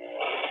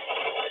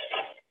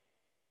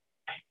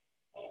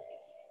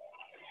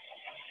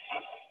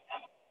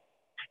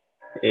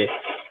 Eh.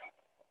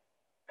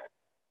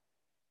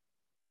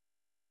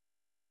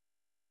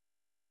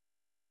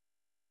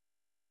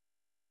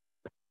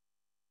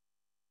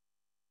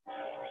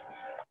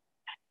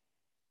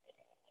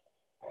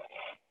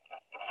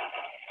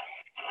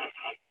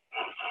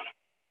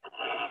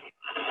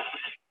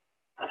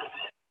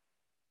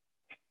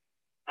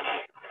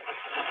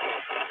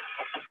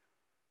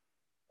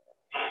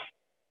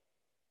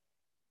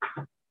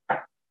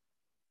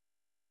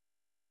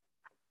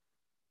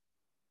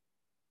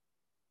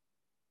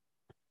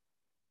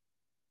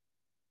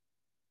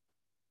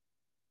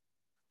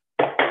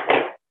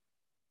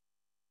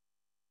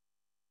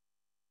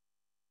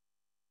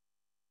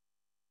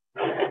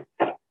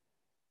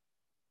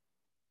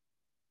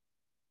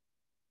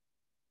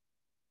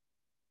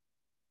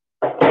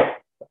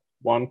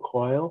 One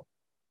coil,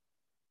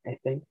 I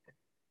think.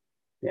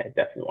 Yeah,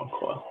 definitely one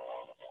coil.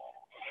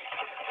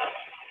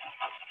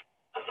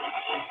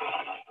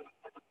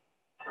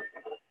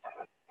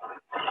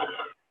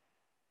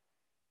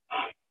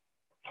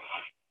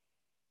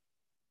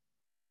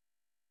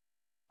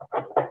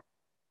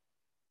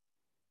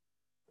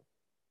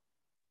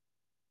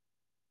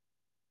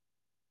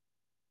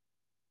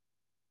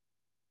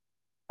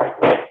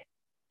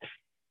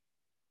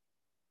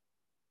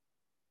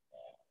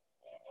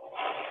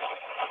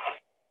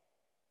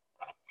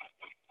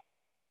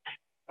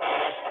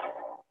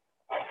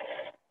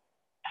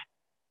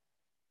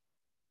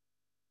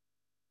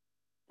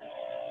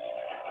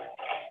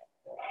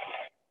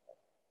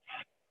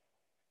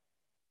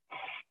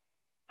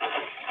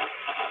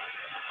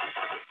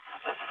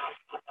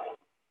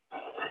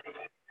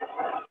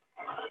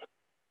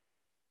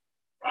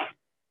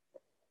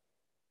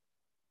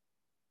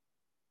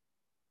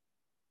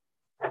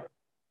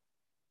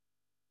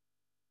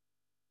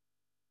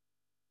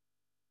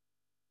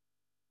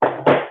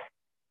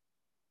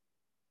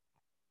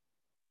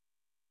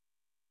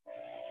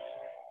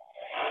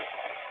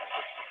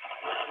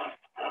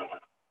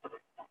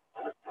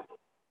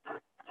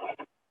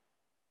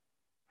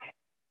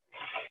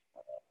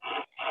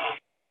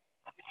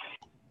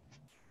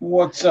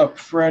 What's up,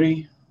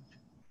 Freddie?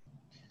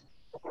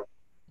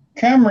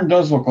 Cameron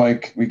does look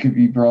like we could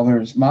be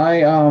brothers.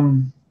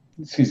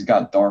 He's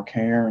got dark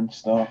hair and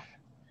stuff.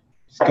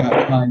 He's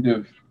got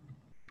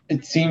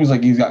it seems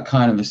like he's got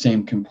kind of the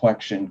same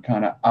complexion,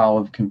 kind of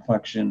olive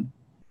complexion.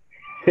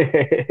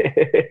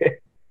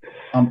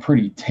 I'm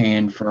pretty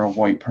tan for a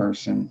white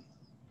person.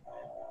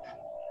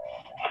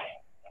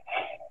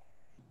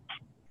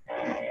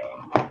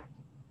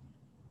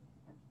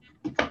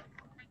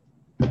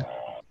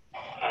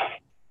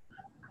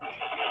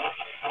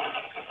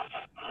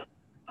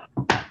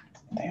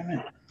 Damn it.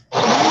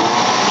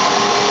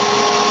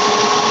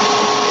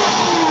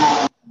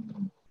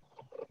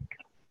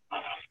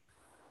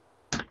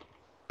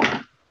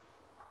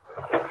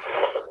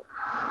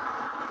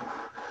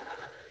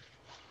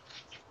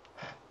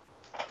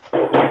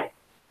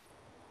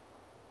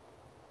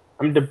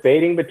 I'm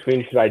debating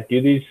between should I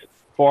do these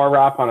 4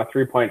 wrap on a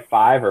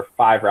 3.5 or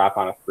 5 wrap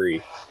on a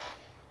 3.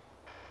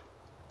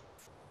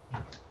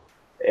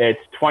 It's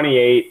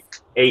 28,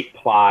 8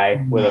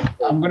 ply with a.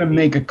 I'm going to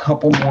make a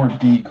couple more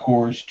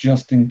decors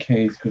just in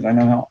case because I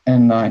know how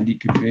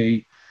N90 could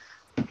be.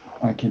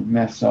 I could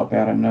mess up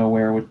out of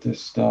nowhere with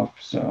this stuff,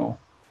 so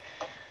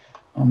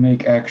I'll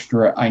make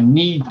extra. I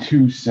need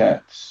 2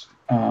 sets.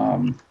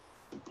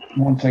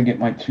 Once I get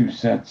my 2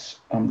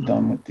 sets, I'm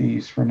done with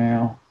these for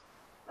now.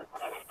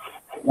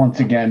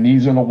 Once again,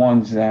 these are the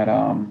ones that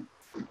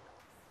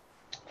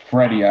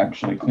Freddie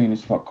actually, Clean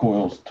as Fuck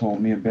Coils, told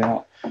me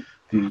about.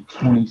 The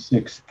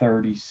 26,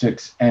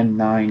 36, and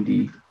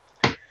 90.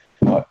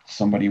 But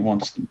somebody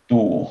wants the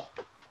dual.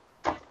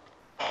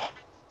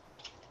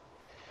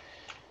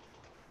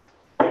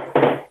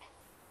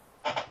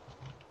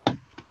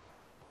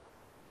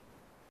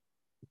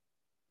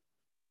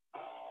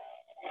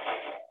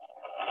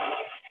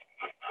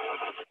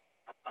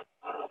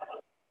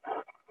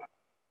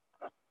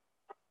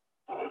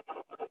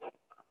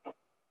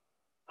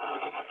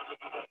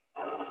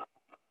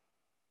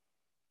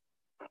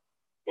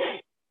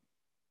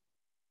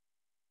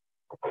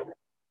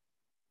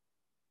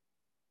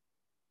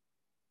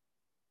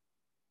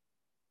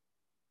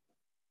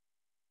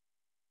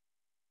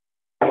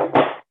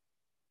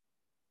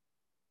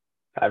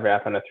 Five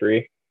wrap on a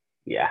 3.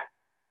 Yeah,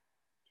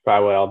 that's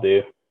probably what I'll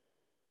do.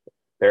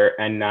 They're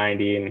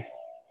N90, and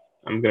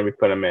I'm gonna be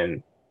putting them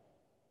in.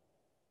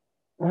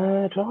 Do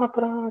I want to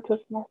put on a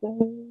twist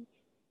message?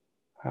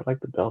 I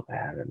like the belt I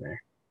have in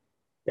there.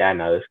 Yeah, I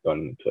know this is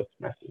going into twist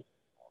message.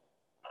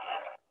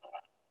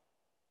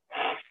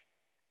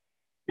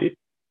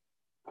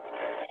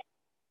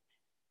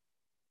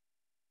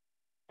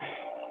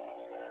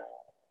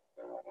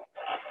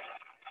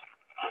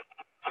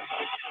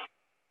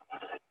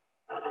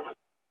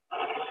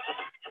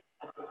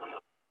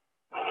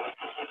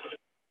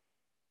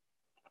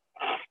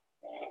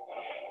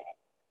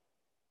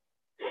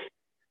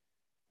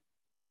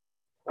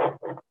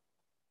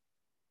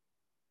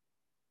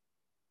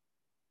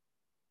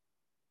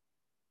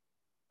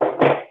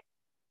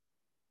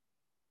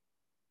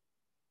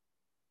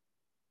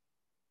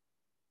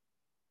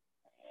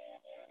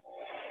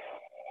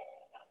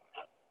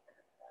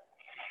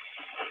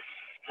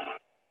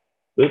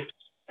 Oops.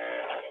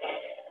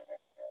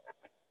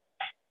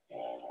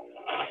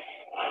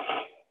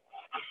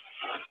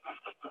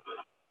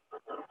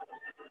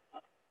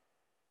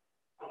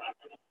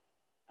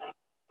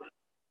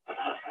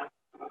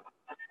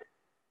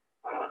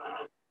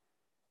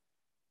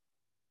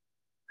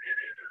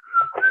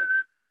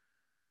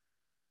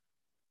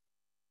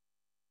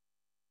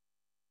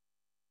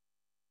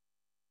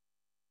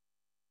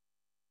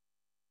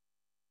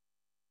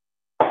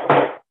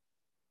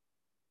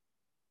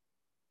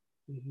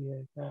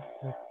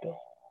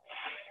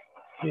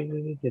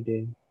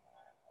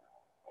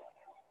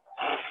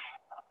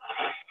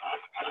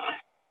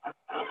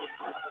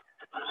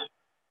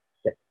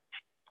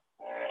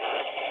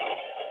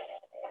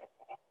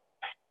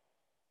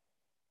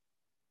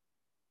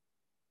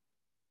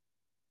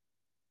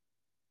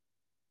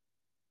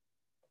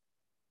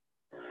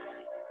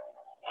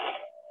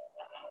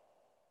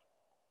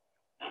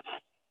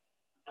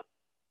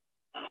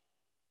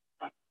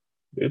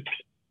 Oops.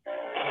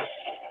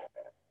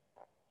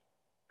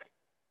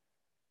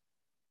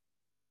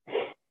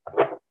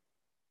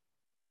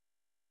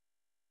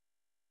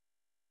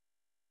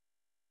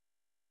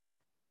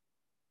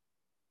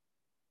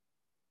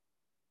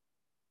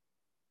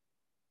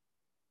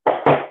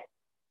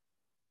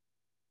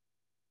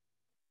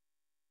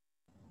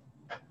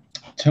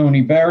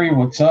 Tony Berry,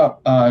 what's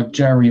up?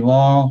 Jerry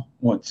Law,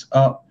 what's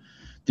up?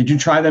 Did you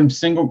try them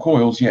single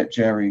coils yet,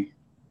 Jerry?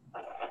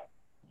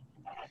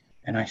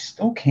 And I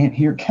still can't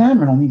hear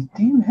Cameron on these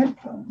damn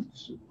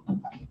headphones.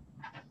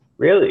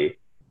 Really?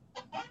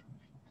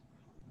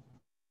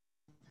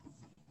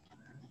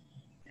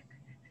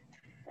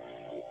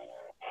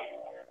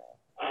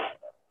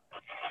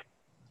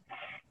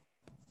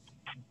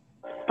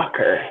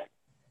 Fucker.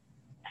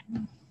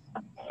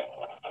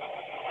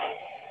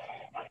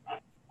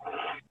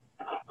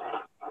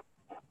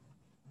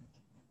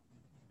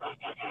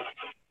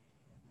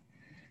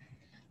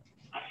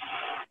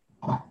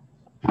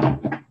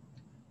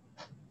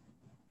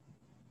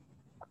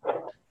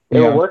 They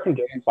were Yeah, working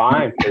just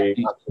fine for you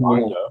not too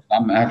long ago.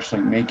 I'm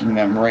actually making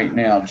them right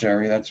now,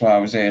 Jerry. That's why I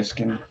was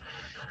asking.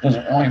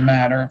 Doesn't really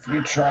matter if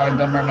you tried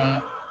them or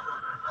not.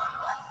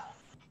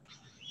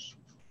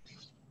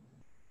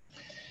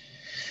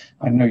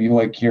 I know you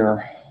like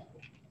your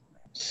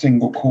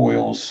single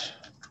coils.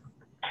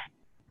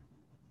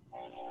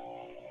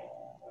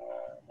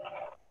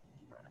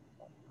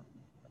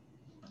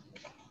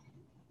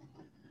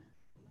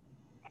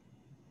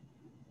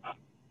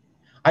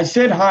 I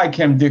said hi,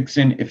 Kim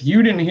Dixon. If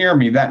you didn't hear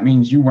me, that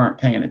means you weren't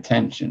paying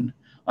attention.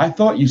 I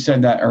thought you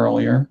said that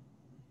earlier.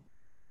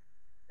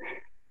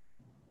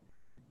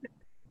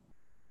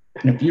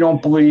 And if you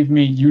don't believe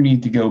me, you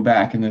need to go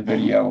back in the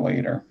video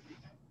later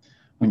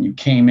when you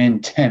came in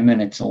 10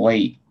 minutes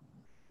late.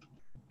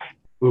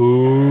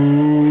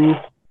 Ooh.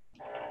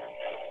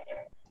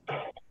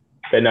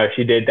 But no,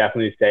 she did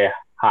definitely say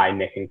hi,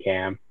 Nick and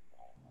Cam.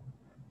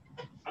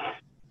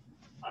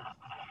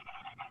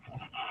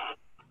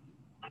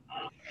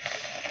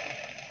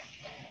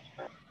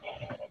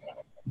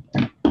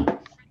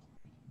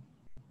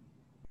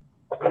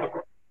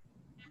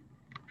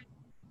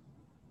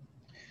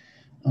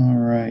 All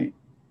right.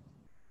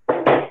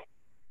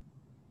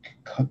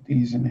 Cut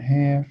these in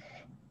half.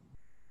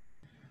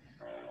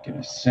 Get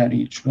a set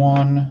each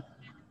one.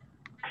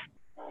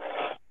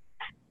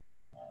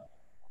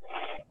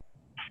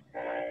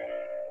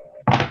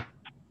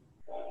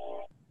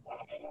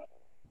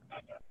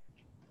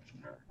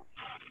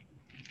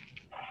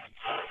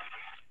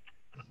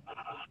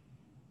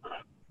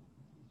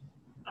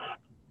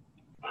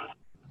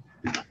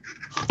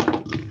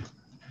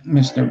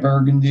 Mr.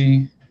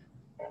 Burgundy.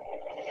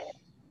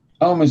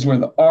 Is where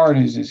the art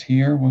is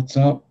here. What's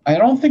up? I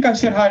don't think I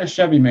said hi to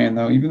Chevy Man,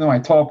 though, even though I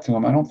talked to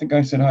him. I don't think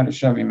I said hi to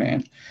Chevy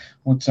Man.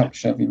 What's up,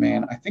 Chevy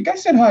Man? I think I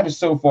said hi to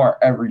so far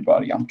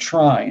everybody. I'm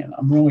trying.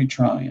 I'm really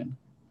trying.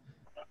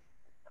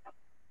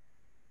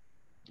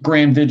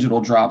 Graham Digital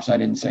Drops, I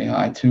didn't say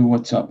hi to.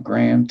 What's up,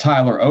 Graham?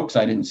 Tyler Oaks,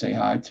 I didn't say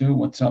hi to.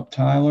 What's up,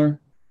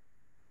 Tyler?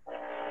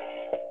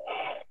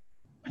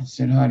 I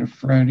said hi to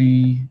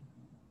Freddie.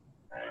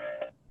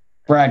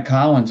 Brad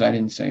Collins, I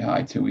didn't say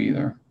hi to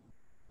either.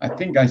 I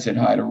think I said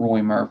hi to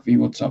Roy Murphy.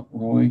 What's up,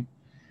 Roy?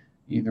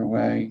 Either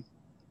way.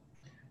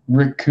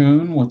 Rick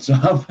Kuhn, what's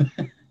up?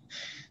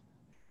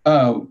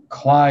 Oh,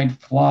 Clyde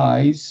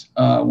Flies,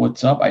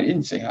 what's up? I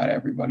didn't say hi to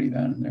everybody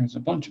then. There's a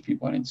bunch of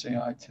people I didn't say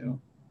hi to.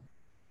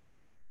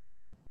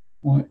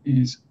 What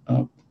is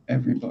up,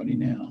 everybody,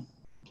 now?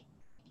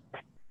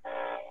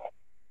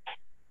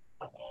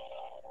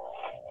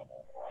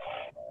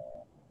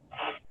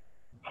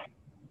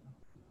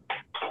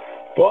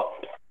 What?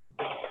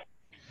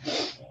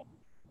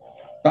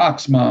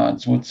 Box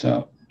Mods, what's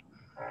up?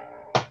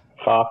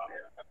 Fuck.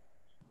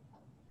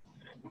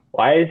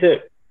 Why is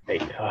it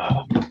like,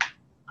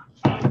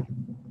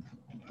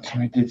 So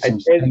I did some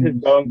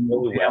going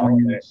really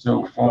well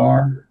so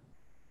far.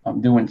 I'm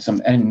doing some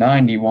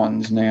N90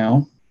 ones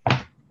now.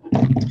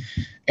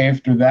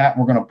 After that,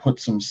 we're going to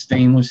put some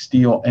stainless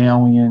steel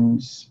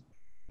aliens.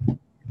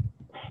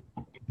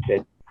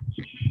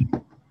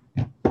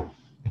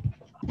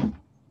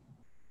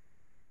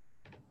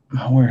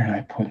 Where did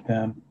I put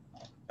them?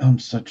 I'm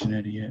such an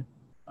idiot.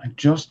 I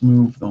just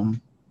moved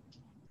them.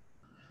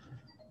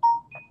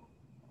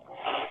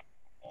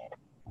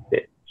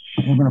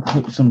 We're going to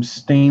put some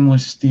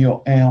stainless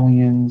steel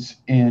aliens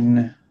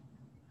in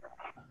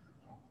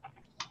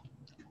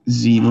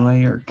the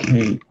layer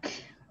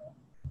cake.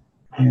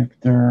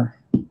 After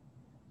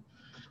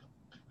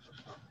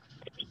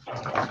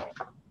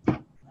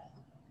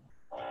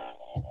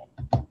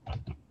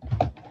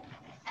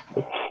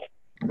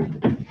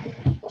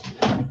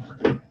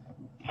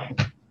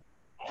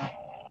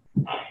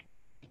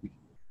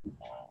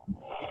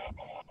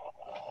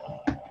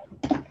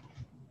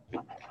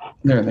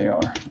there they are.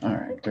 All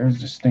right,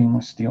 there's the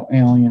stainless steel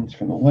aliens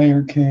for the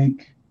layer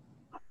cake.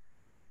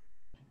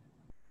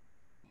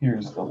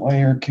 Here's the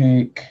layer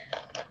cake.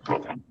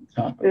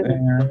 Top of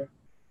there.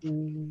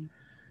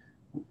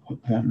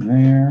 Put them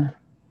there.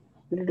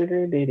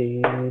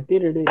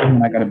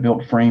 And I got to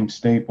build frame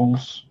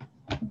staples.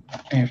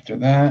 After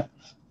that,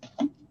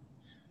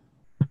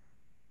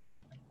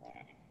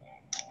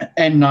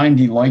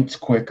 N90 lights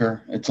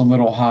quicker. It's a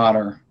little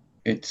hotter.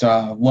 It's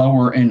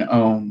lower in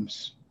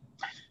ohms.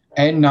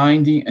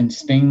 N90 and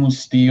stainless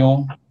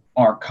steel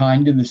are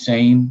kind of the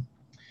same.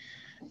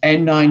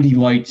 N90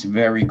 lights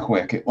very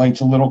quick. It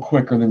lights a little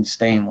quicker than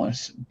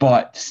stainless,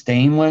 but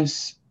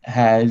stainless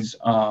has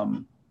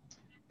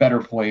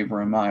better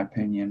flavor in my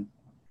opinion.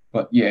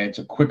 But yeah, it's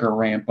a quicker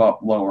ramp up,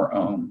 lower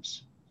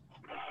ohms.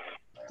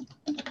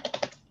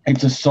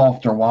 It's a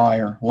softer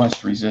wire,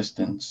 less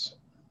resistance.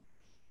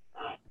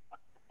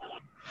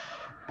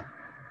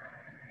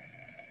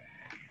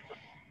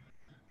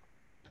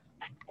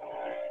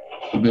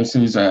 This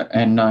is a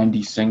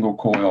N90 single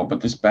coil,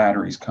 but this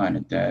battery's kind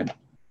of dead.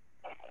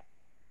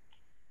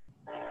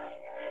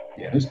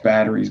 Yeah, this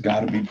battery's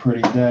got to be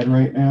pretty dead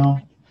right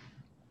now.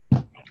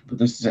 But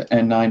this is an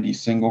N90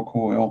 single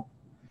coil.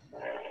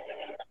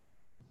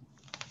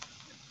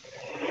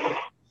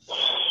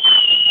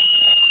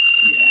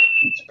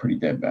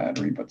 dead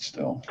battery, but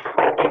still.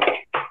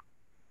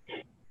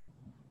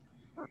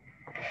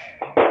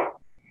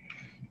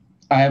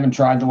 I haven't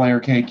tried the layer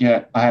cake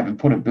yet. I haven't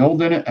put a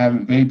build in it. I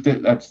haven't vaped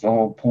it. That's the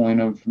whole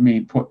point of me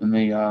putting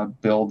the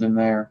build in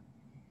there.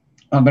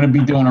 I'm going to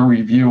be doing a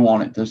review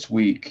on it this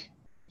week.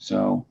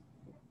 So.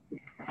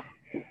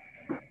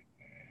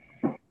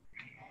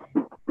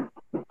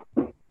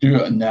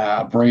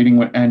 Nah, braiding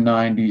with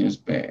N90 is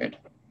bad.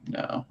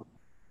 No.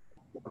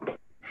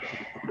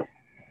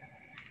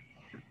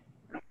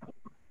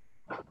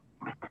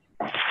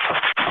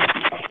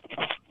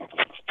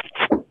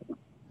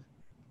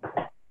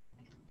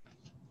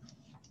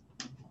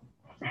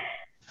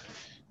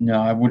 No,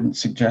 I wouldn't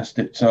suggest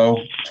it. So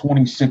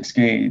 26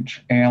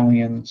 gauge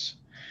aliens,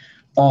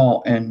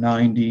 all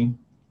N90.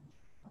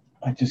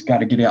 I just got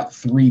to get out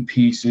 3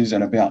 pieces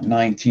at about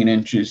 19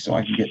 inches so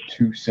I can get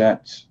 2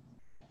 sets.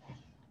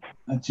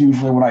 That's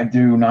usually what I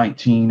do,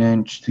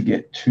 19-inch to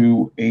get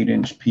 2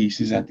 8-inch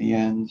pieces at the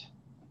end.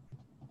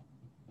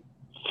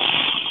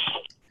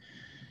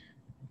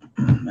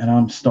 And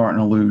I'm starting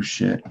to lose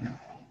shit.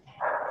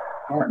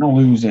 Starting to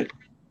lose it.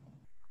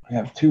 I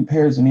have 2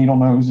 pairs of needle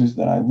noses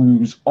that I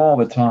lose all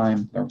the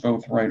time. They're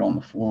both right on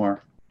the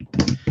floor.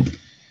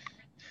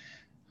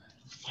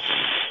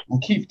 I'll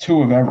keep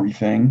 2 of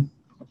everything,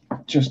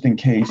 just in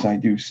case I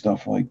do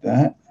stuff like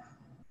that.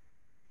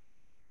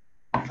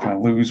 If I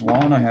lose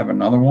one, I have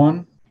another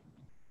one.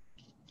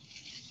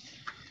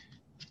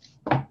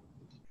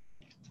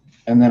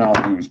 And then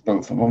I'll lose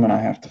both of them, and I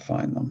have to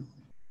find them.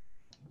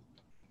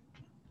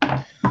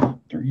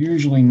 They're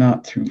usually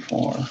not too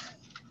far.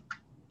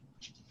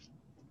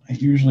 I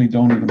usually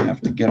don't even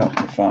have to get up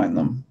to find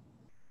them.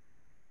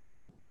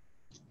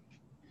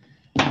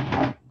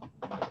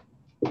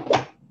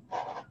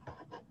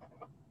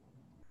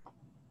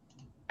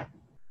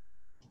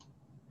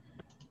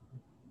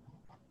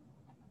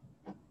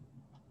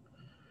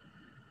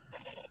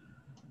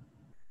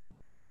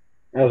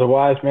 As a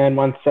wise man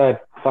once said,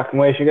 fucking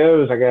way she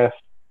goes, I guess.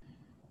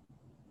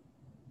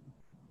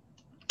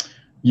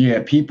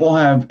 Yeah, people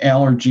have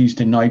allergies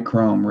to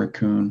nichrome,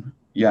 Raccoon.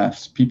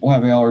 Yes, people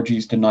have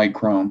allergies to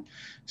nichrome.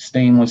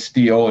 Stainless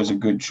steel is a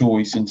good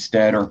choice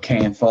instead, or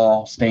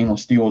Kanthal.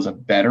 Stainless steel is a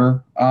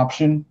better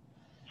option.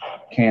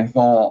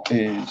 Kanthal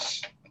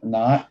is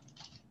not.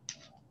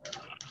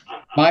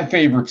 My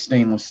favorite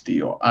stainless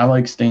steel. I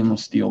like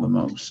stainless steel the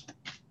most.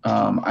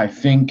 I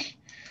think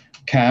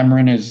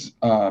Cameron is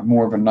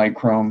more of a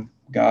nichrome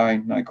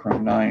guy,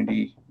 nichrome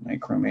 90,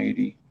 nichrome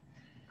 80.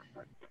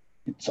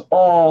 It's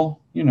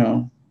all,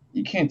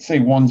 you can't say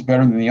one's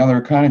better than the other.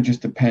 It kind of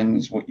just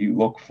depends what you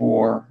look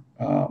for.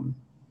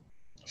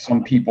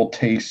 Some people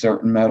taste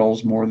certain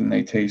metals more than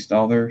they taste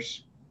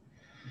others.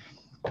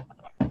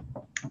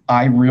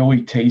 I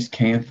really taste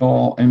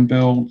Kanthal in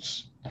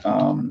builds.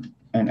 And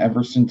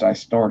ever since I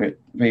started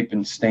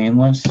vaping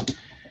stainless,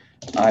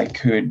 I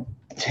could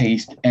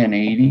taste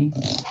N80.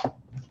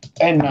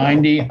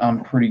 N90,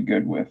 I'm pretty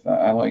good with.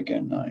 I like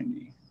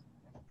N90.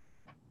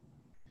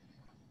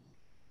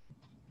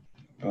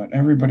 But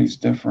everybody's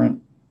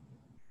different.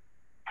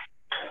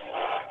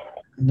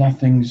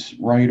 Nothing's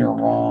right or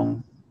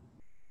wrong.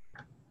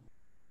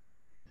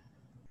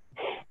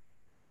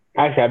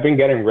 Actually, I've been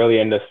getting really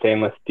into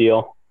stainless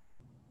steel.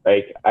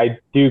 Like, I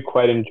do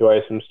quite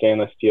enjoy some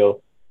stainless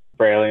steel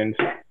for aliens,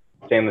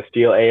 stainless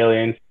steel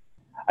aliens.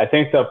 I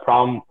think the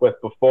problem with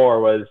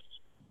before was,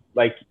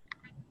 like,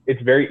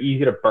 it's very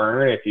easy to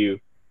burn if you,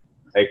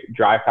 like,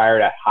 dry fire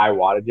it at high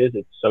wattages.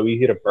 It's so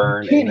easy to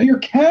burn. I can't hear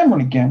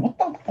Cameron again. What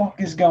the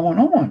fuck is going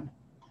on?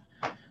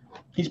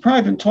 He's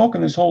probably been talking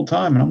this whole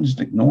time, and I'm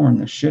just ignoring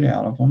the shit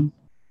out of him.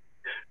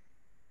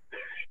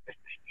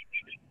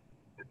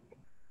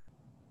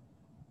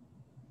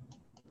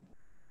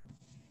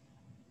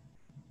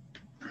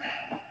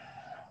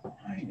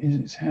 Why is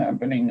this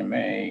happening to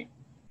me?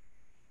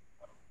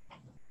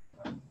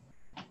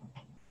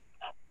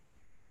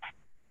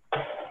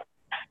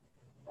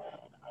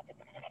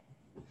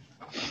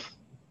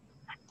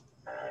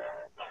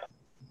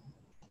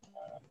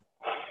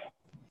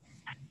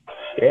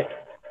 Shit.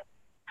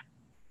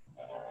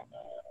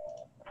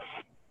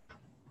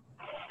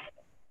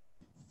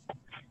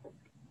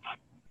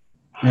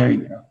 There you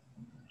go.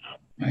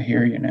 I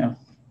hear you now.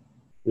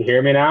 You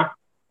hear me now?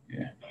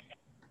 Yeah.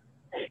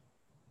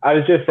 I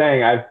was just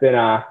saying I've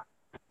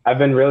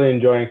been really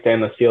enjoying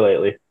stainless steel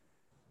lately.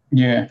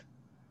 Yeah.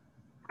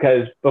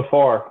 Because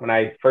before, when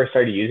I first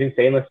started using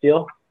stainless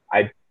steel,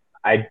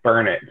 I'd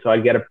burn it, so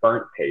I'd get a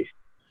burnt taste.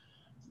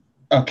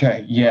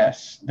 Okay,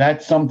 yes.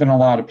 That's something a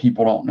lot of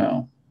people don't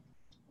know.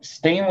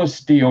 Stainless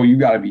steel, you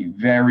got to be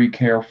very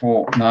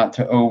careful not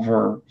to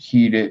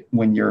overheat it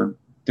when you're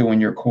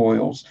doing your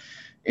coils.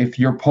 If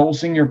you're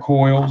pulsing your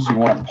coils, you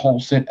want to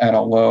pulse it at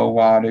a low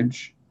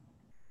wattage.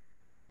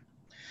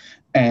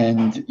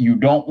 And you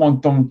don't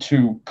want them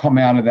to come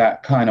out of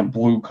that kind of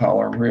blue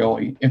color,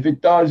 really. If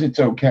it does, it's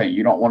okay.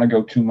 You don't want to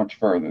go too much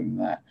further than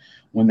that.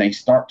 When they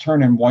start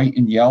turning white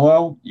and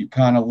yellow, you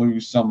kind of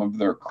lose some of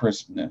their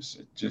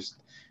crispness.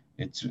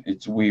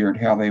 It's weird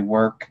how they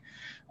work.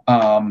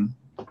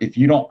 if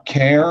you don't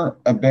care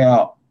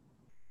about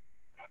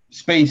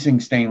spacing,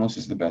 stainless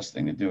is the best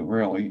thing to do,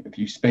 really. If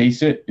you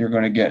space it, you're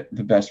going to get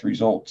the best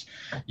results.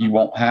 You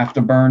won't have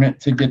to burn it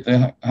to get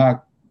the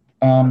hot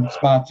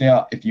spots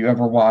out. If you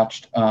ever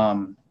watched DJ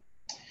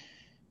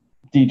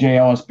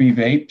LSB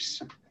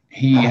Vapes,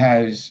 he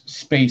has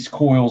space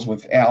coils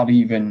without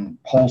even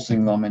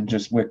pulsing them and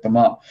just wick them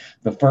up.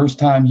 The first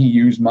time he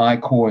used my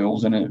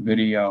coils in a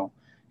video,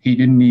 he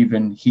didn't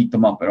even heat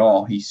them up at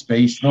all. He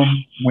spaced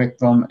them, wicked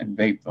them, and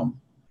vaped them.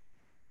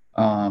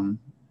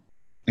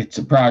 It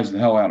surprised the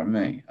hell out of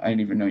me. I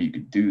didn't even know you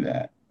could do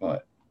that,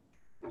 but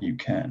you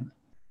can.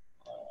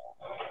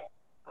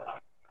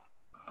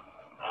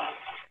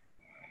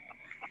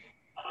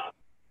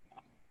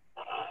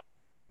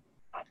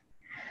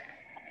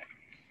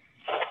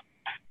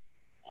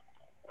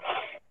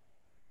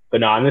 But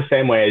no, I'm the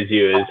same way as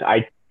you. Is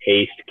I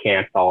taste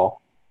Canthol,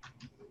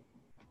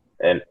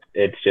 and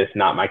it's just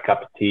not my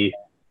cup of tea.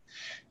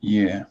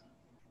 Yeah.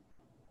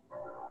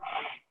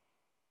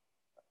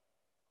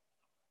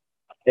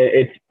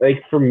 It's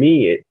like, for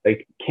me,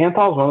 like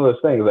Canthol is one of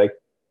those things. Like,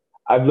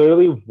 I've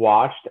literally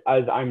watched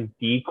as I'm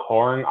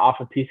decoring off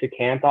a piece of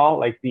Canthol,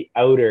 like the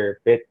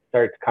outer bit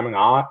starts coming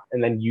off,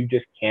 and then you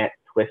just can't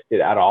twist it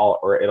at all,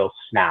 or it'll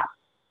snap.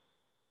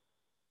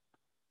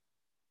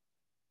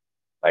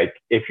 Like,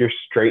 if you're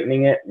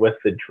straightening it with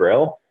the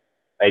drill,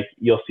 like,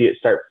 you'll see it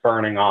start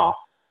burning off.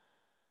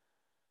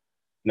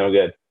 No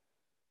good.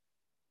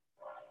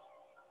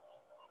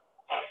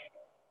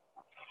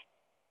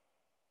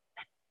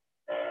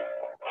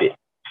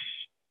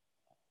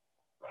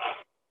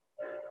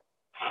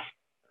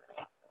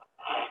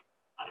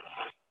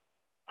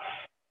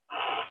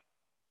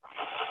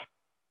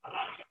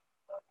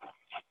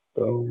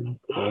 Boom,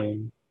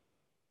 boom.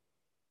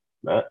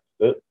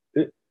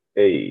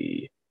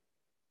 Hey.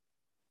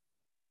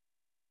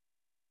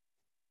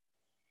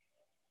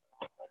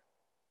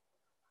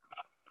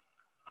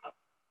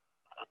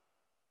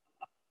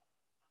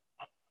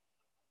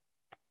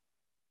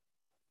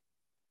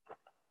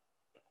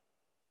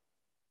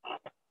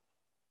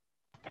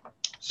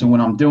 So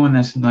when I'm doing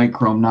this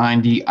Nichrome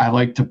 90, I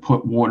like to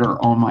put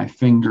water on my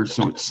finger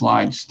so it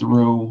slides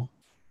through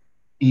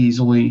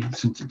easily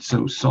since it's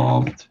so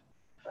soft.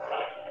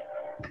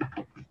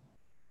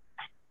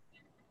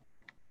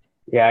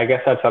 Yeah, I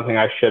guess that's something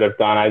I should have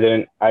done. I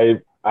didn't. I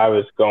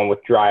was going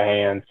with dry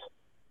hands.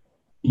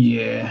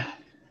 Yeah.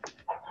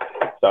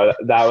 So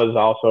that was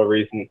also a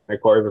reason my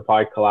cords were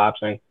probably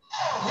collapsing.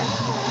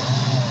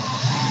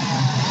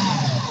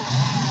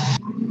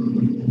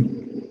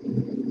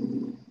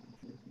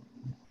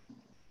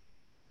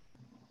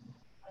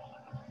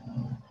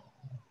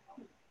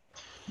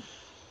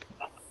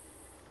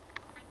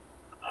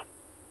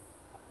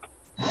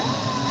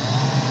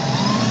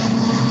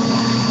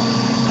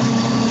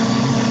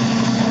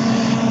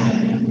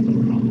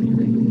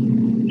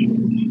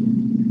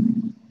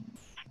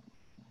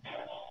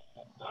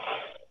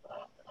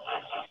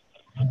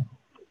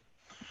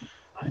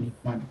 I need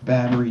my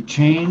battery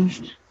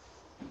changed.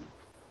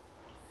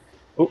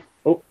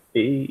 Oh,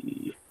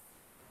 hey.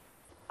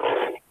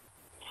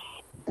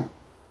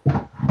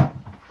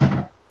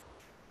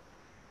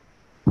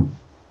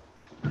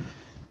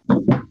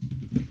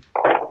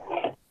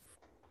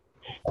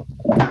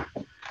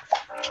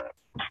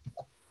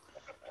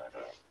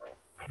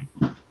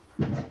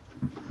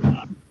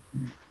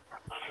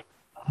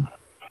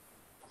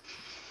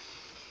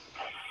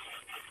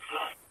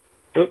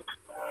 Oops.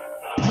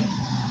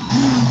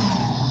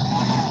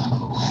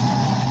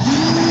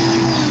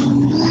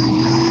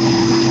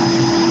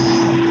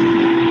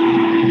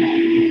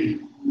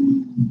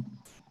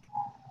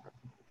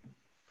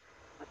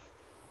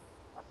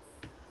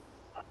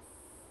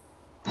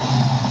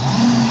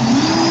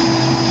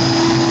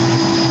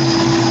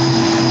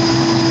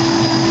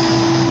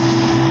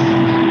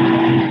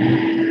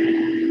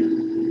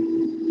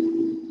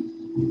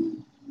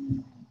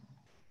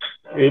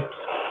 Oops.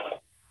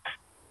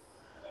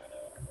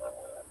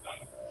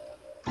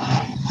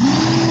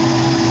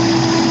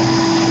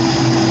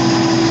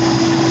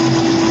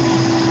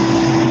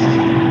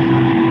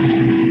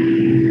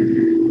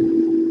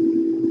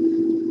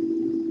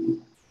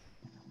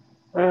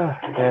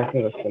 Yeah, I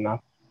think that's enough.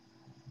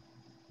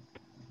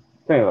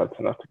 I think that's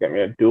enough to get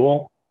me a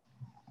dual.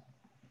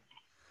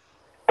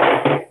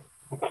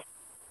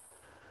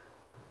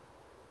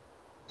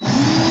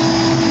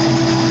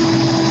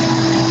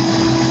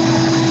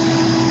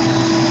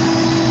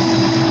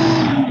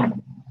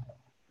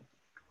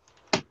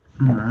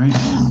 All right.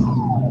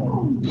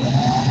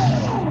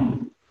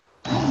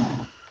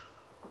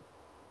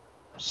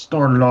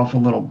 Started off a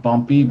little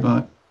bumpy,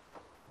 but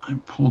I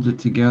pulled it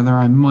together.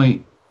 I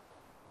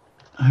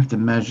have to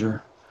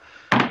measure.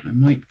 I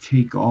might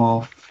take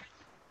off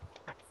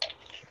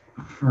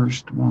the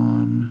first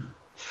one.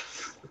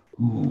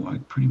 Oh, I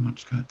pretty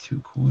much got 2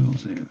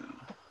 coils there,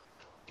 though.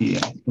 Yeah,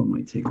 I still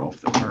might take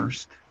off the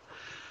first.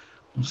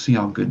 We'll see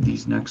how good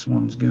these next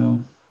ones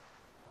go.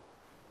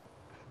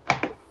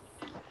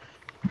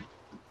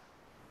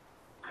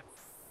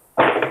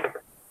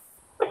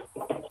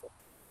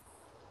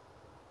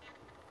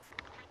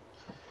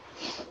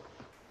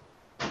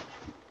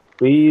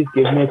 Please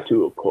give me a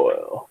tool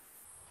coil.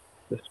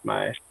 This is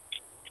my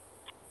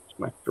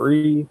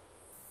 3.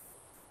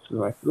 This is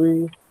my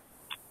 3.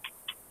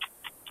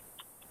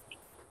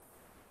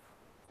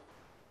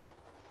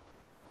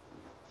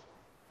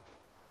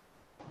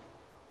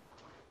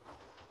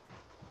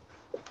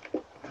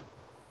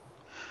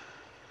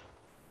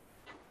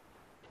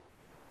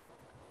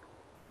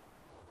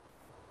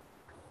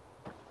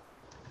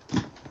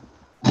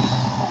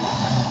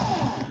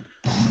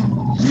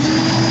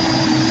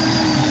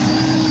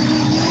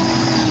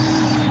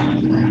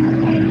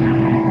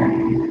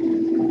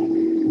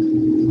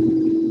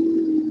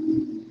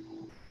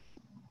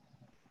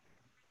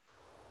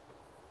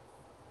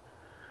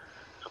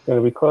 It's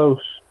gonna be close.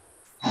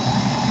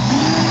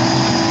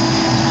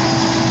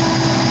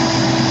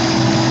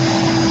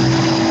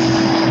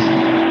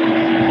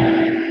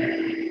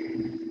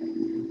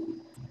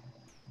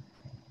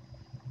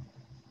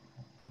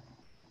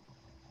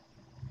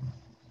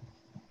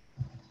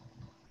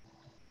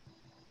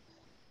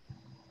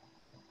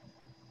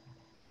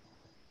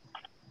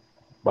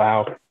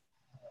 Wow.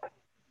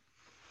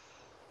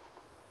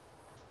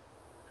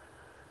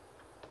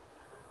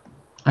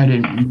 I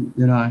didn't,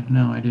 did I?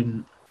 No, I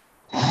didn't.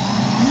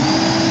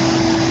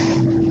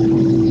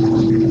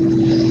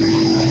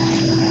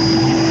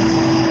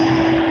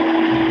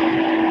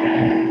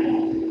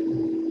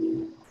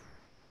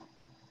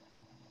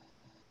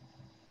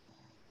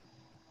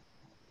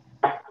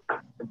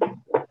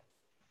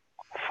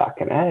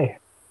 Fucking A.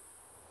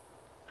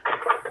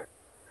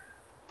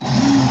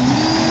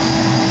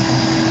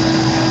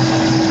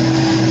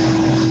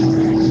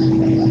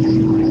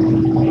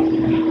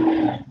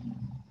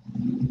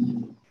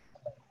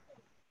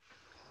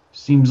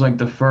 Seems like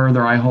the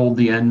further I hold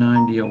the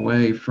N90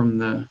 away from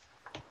the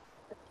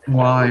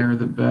wire,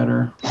 the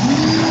better.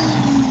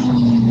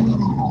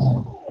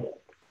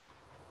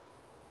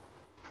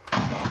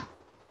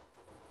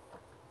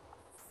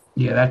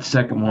 Yeah, that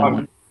second one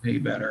went way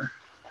better.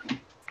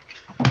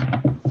 I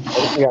don't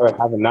think I would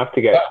have enough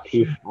to get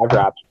 2 5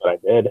 wraps, but I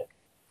did.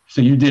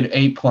 So you did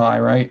 8-ply,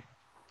 right?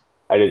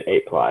 I did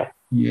 8-ply.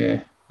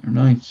 Yeah, they're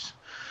nice.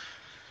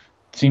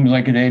 Seems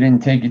like they didn't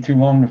take you too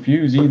long to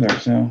fuse either,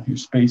 so your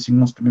spacing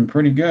must have been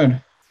pretty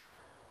good.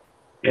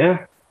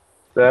 Yeah.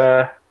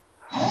 The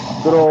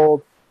good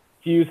old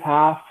fuse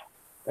half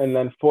and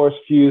then force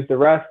fuse the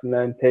rest and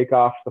then take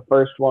off the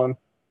first one.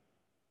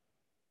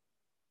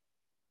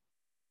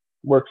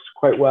 Works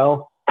quite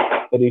well.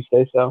 What do you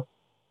say so?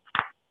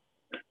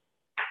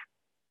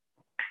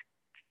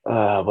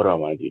 What do I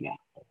want to do now?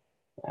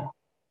 Yeah.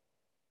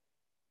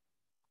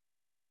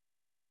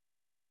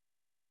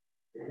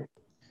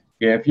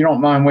 Yeah, if you don't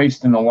mind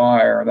wasting the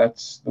wire,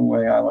 that's the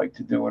way I like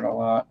to do it a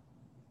lot.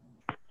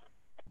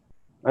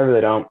 I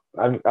really don't.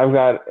 I've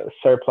got a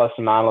surplus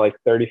amount of like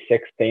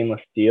 36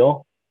 stainless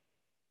steel.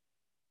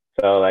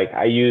 So like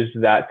I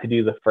used that to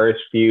do the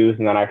first fuse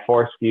and then I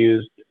force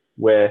fused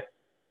with,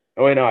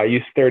 oh wait, no, I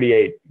used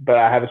 38, but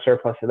I have a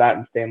surplus of that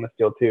in stainless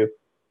steel too.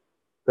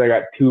 So I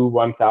got 2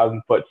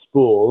 1,000-foot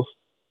spools.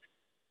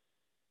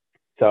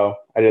 So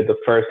I did the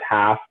first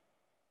half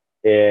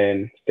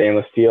in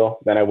stainless steel.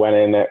 Then I went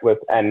in it with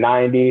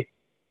N90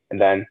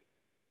 and then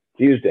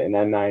fused it in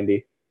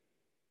N90.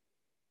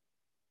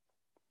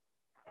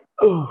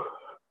 Ooh.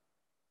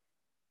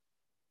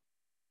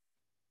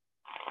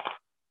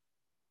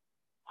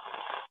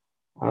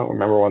 I don't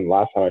remember when the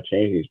last time I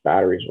changed these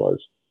batteries was.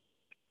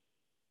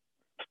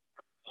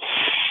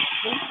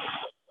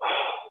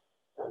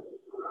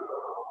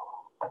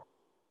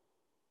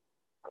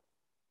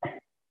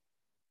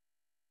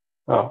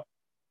 Oh,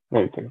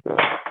 maybe take the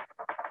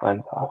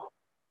lens off.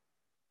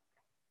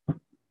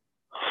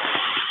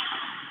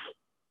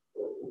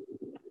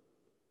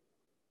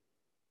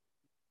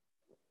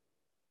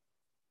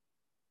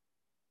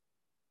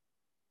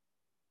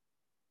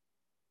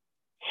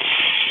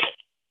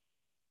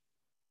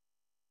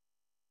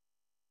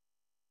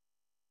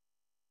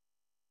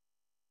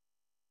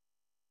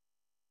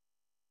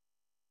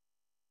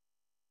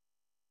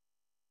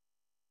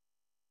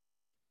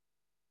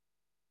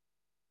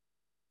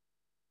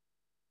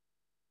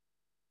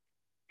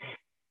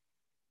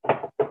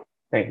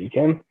 Thank you,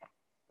 Kim.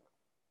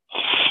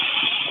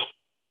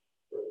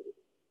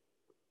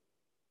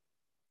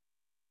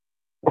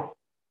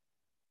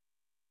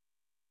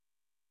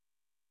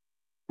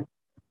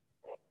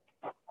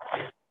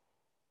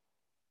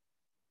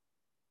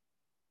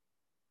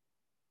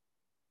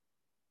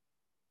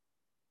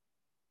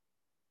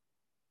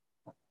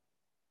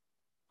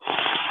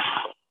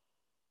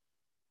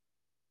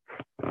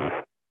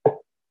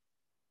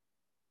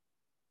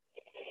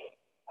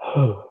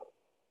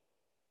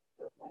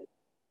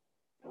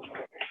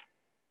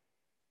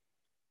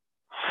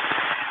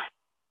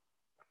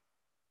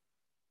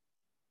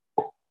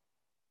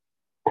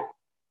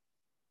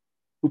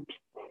 Oops.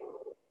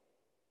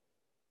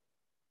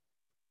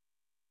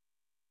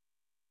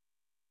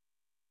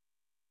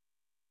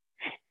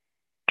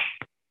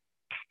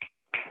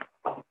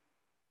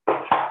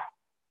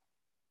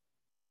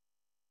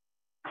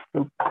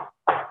 Oops.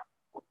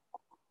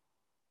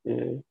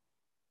 Yeah.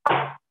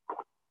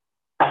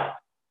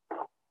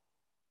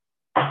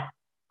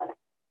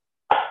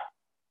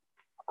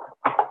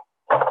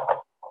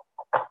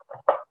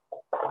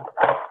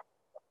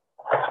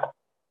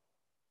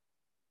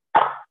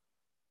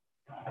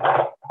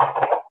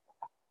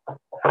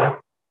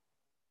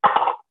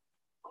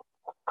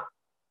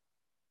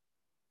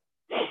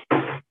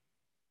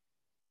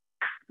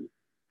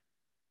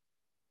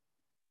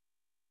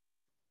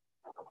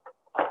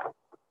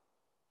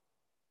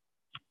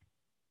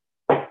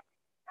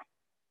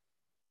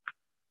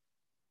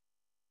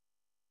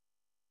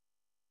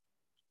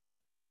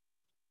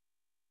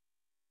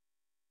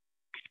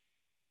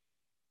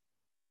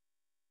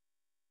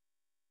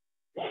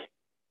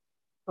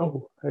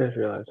 Oh, I just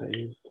realized I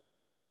used.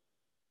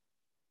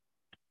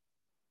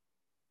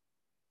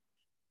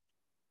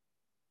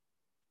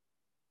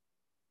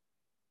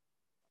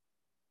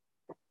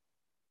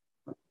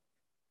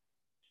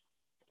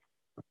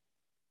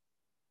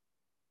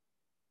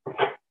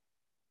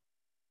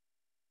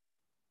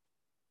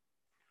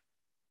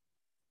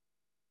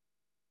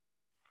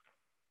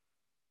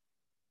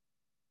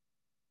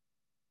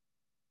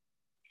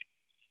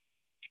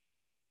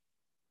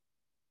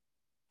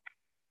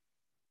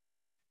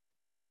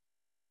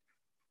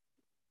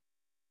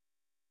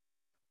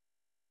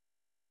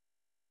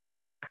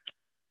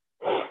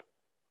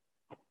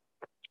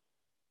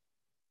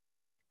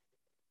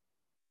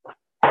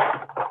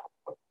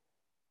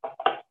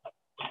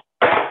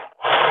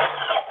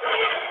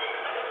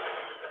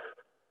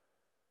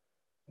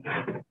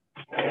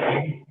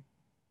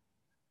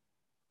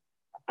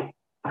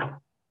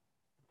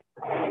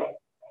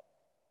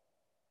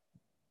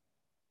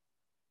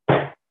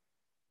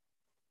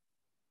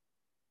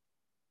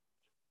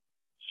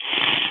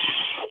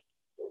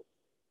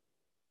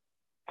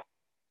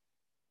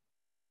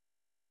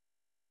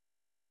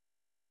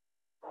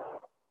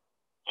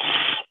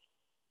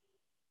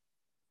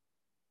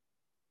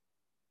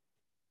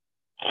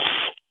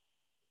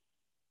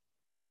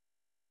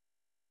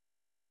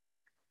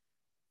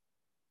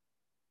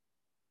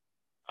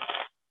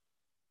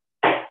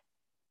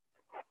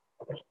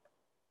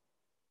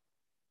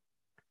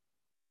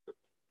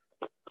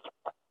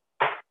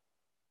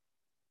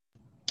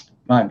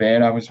 My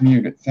bad, I was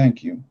muted.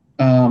 Thank you.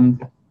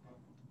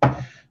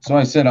 So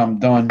I said I'm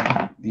done.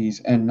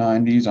 These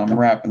N90s, I'm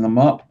wrapping them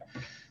up.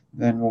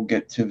 Then we'll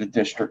get to the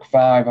District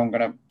 5. I'm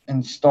going to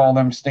install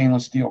them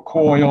stainless steel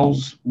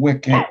coils,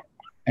 wick it,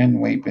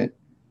 and wape it.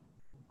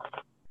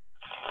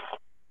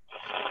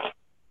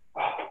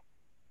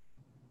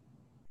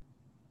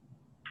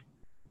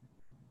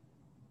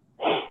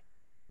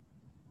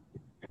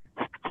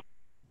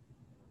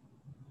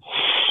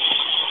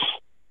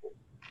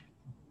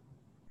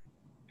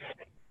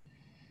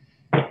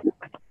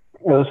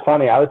 It was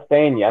funny. I was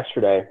saying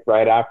yesterday,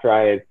 right after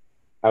I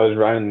was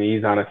running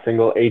these on a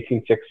single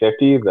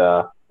 18650,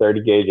 the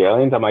 30 gauge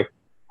aliens. I'm like,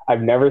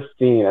 I've never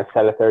seen a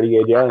set of 30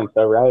 gauge aliens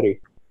so rowdy.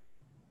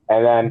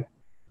 And then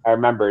I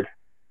remembered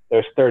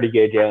there's 30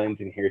 gauge aliens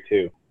in here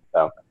too.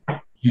 So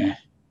yeah.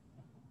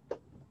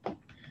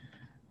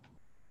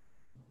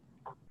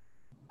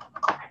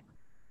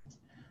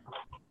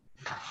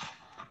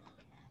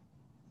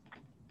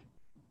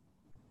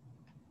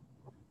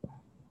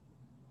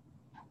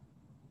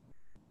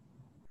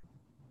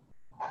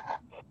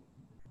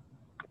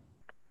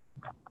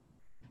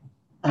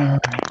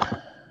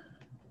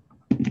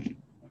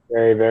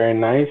 very, very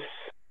nice.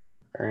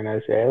 Very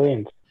nice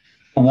aliens.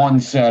 One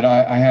set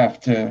I have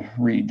to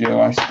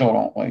redo. I still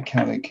don't like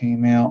how they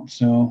came out,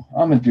 so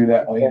I'm gonna do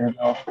that later.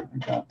 Though I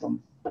got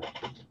them.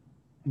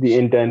 The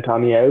indent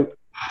on the out.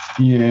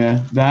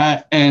 Yeah,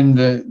 that and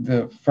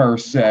the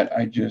first set,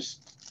 I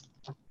just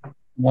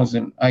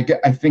wasn't. I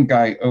think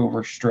I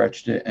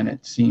overstretched it, and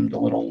it seemed a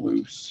little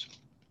loose.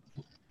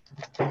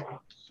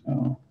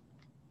 So.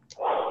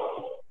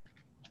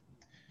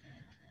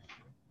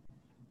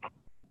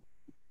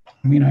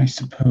 I mean, I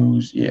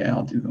suppose, yeah,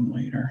 I'll do them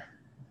later.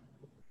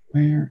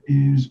 Where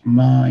is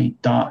my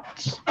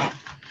dots?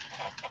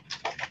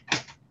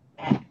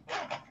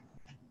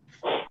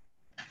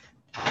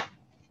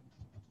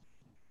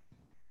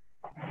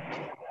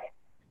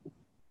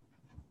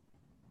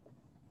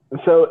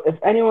 So if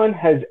anyone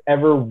has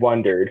ever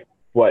wondered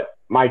what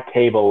my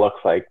table looks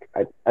like,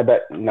 I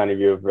bet none of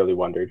you have really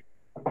wondered.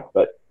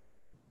 But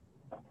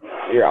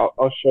here,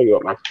 I'll show you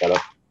what my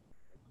setup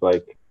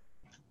looks like.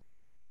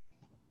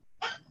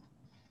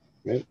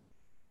 Right?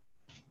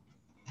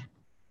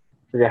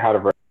 Forget how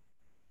to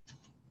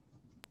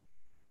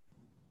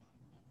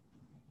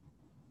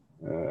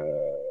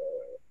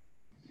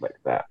like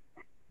that.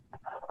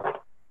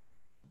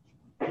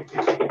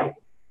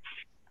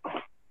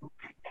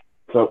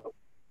 So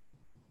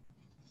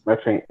my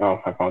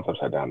phone's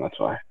upside down. That's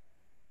why.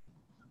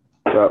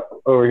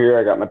 So over here,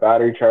 I got my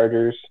battery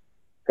chargers.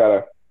 Got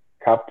a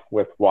cup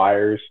with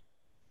wires,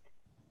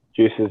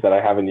 juices that I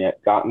haven't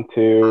yet gotten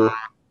to.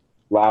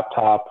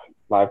 Laptop,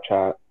 live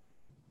chat,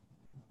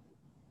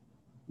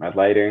 my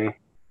lighting,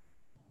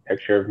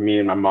 picture of me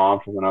and my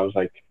mom from when I was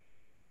like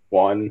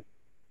 1.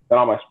 Then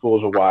all my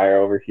spools of wire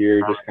over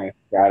here, just kind of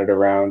scattered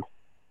around.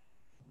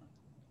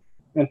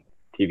 And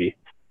TV.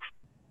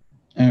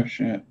 Oh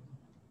shit.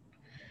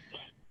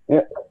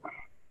 Yeah.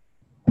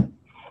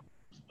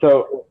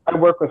 So I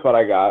work with what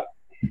I got.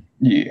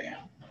 Yeah.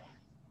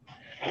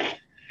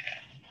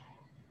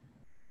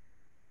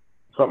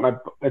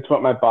 It's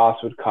what my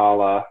boss would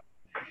call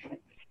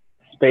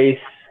space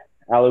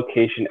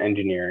allocation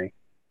engineering.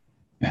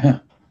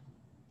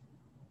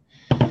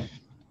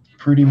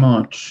 Pretty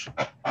much.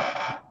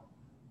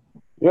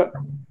 Yep.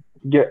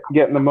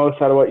 Getting the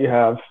most out of what you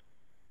have.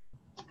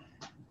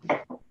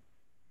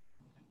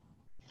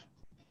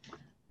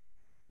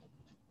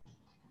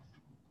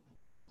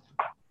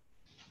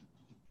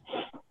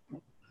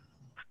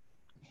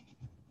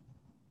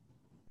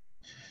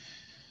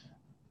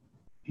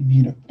 You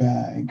need a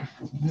bag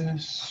for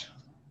this.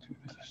 Do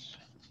this.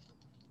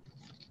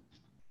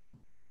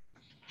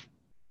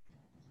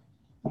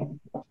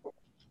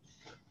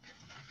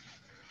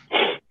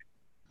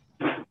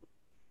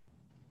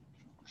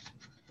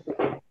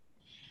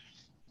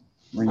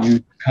 We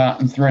use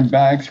cotton thread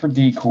bags for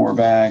decor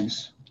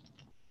bags.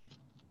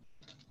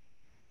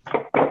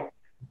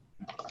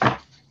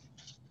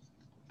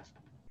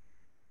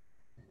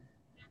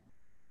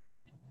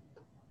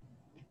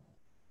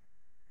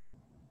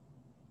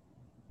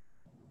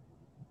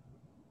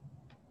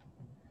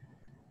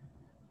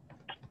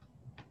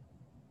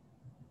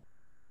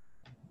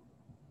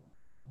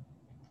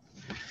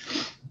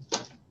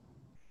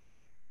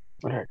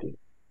 What are these?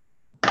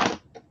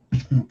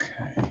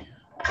 Okay.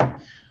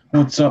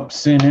 What's up,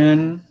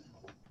 Sinin?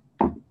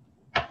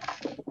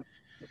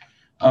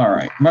 All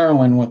right,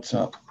 Marilyn, what's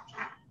up?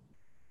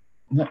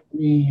 Let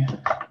me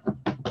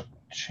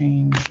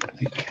change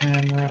the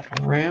camera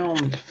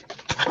around.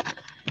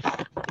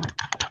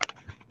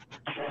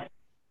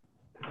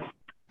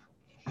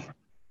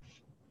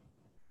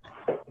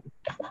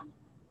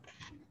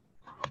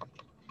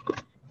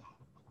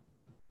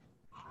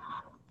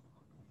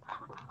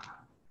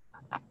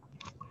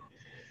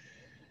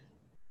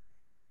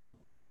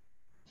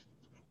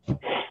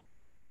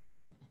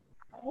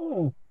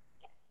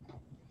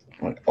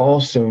 I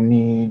also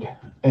need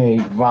a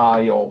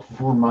vial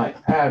for my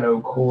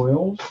Addo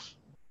coils.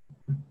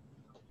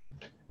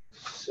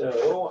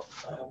 So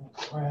I'll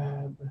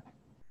grab.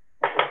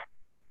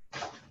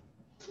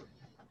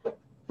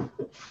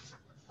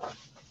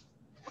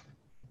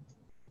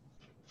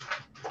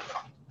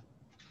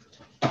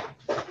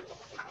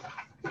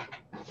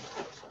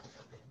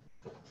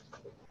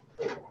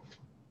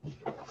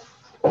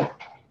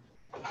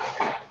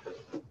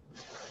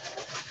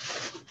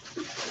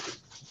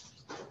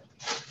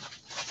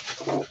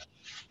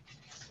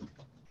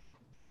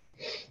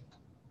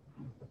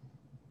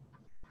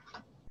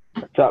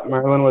 What's up,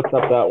 Merlin? What's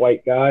up, that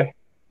white guy?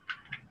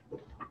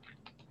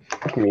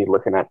 Me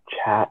looking at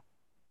chat.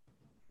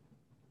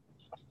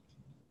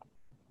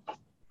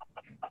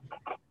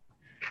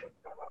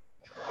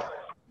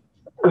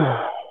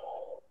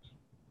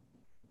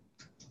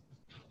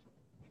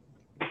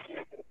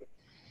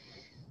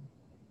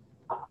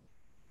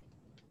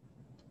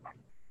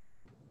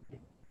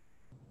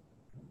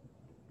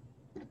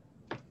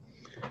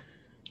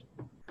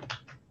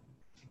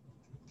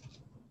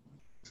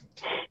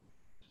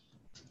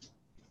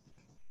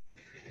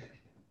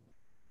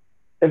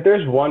 If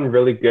there's one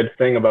really good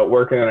thing about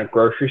working in a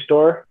grocery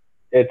store,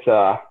 it's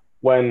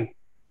when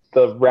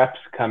the reps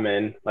come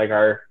in, like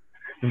our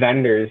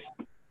vendors,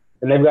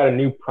 and they've got a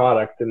new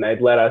product and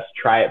they'd let us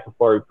try it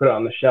before we put it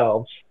on the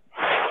shelves.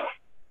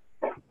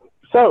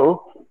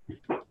 So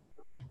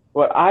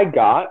what I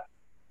got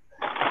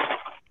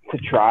to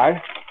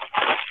try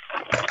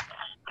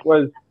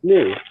was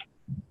new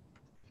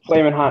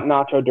Flamin' Hot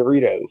Nacho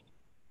Doritos.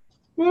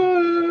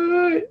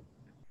 What?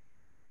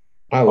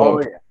 I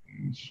love yeah.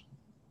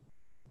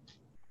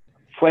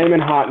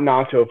 Flamin' Hot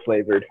Nacho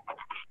flavored.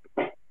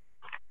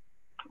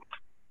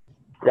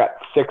 Got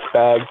 6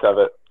 bags of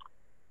it.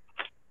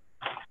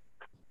 A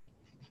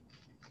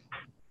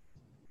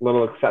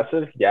little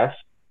excessive, yes,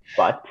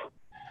 but.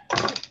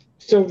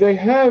 So they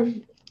have,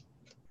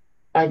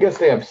 I guess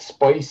they have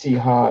spicy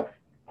hot,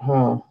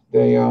 huh?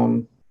 They,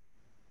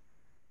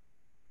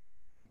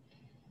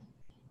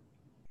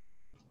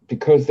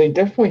 because they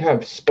definitely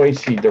have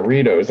spicy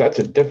Doritos. That's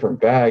a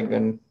different bag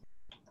than.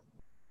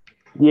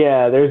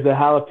 Yeah, there's the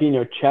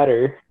jalapeno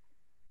cheddar.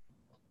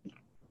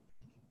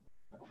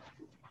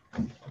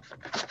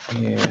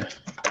 Yeah.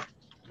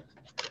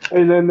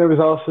 And then there was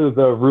also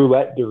the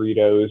roulette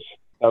Doritos.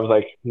 That was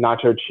like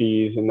nacho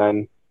cheese, and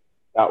then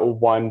that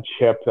one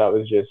chip that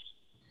was just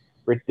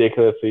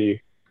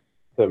ridiculously,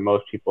 to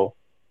most people,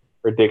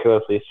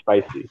 ridiculously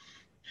spicy.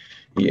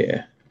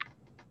 Yeah.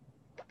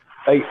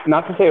 Like,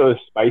 not to say it was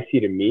spicy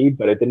to me,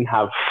 but it didn't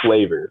have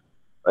flavor.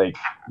 Like,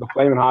 the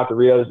Flamin' Hot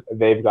Doritos,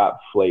 they've got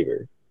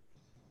flavor.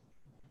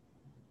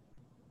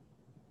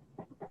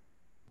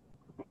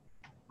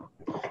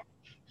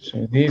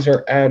 So these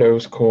are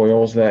Addo's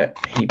coils that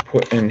he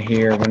put in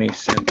here when he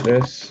sent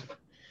this.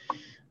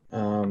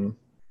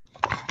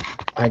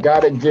 I got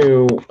to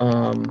do,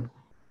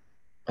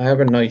 I have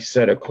a nice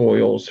set of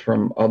coils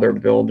from other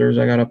builders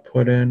I got to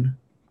put in.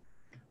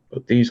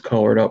 But these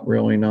colored up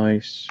really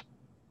nice.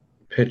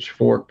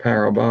 Pitchfork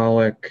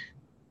parabolic.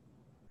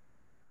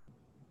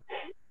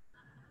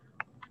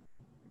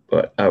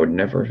 But I would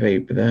never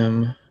vape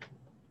them.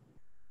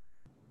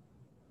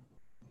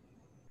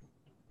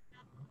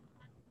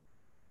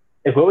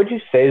 What would you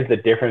say is the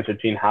difference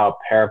between how a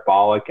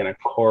parabolic and a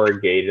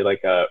corrugated,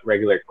 like a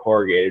regular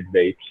corrugated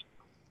vapes?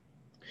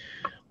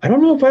 I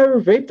don't know if I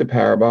ever vaped the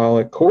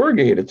parabolic.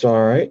 Corrugated's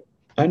all right.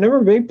 I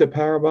never vaped the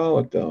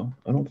parabolic, though.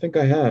 I don't think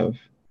I have.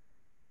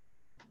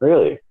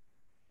 Really?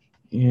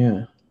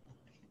 Yeah.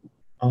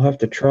 I'll have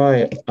to try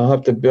it. I'll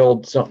have to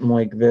build something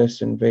like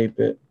this and vape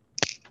it.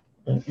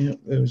 But yeah,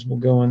 those will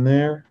go in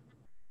there.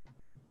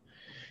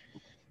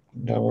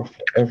 And I will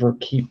forever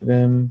keep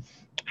them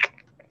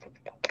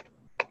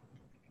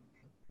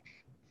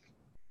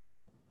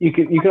you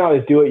can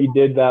always do what you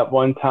did that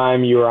one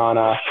time you were on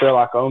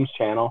Sherlock Holmes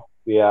channel,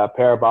 the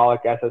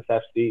parabolic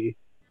SSFC.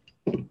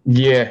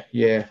 Yeah,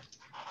 yeah.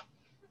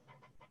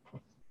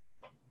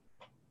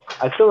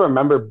 I still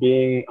remember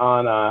being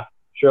on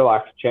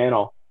Sherlock's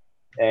channel,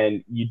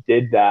 and you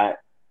did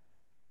that,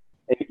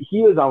 and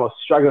he was almost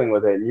struggling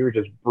with it, and you were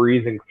just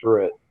breezing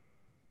through it.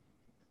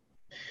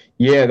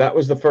 Yeah, that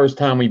was the first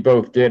time we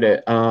both did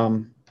it.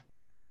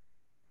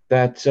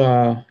 That's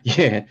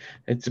yeah,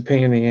 it's a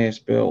pain in the ass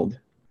build.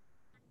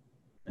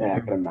 Yeah, I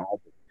can imagine.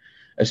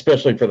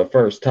 Especially for the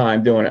first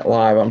time doing it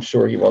live. I'm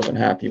sure he wasn't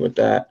happy with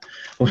that.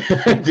 When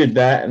I did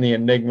that and the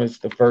Enigmas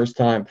the first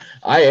time,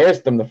 I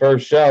asked him the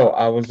first show,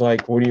 I was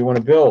like, what do you want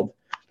to build?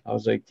 I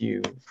was like,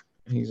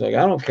 he's like,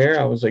 I don't care.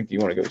 I was like, do you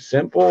want to go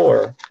simple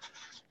or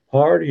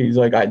hard? He's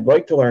like, I'd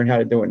like to learn how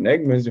to do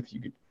Enigmas if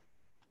you could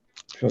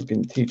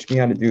fucking teach me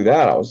how to do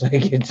that. I was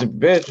like, it's a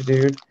bitch,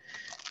 dude.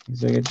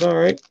 He's like, it's all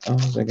right. I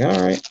was like,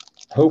 all right.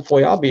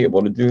 Hopefully I'll be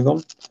able to do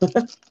them.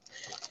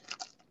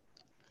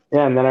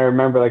 Yeah, and then I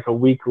remember like a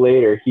week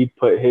later, he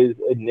put his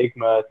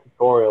Enigma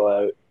tutorial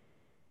out.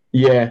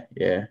 Yeah,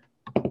 yeah.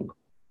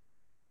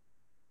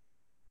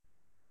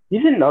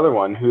 He's another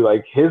one who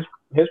like his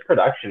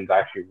production's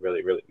actually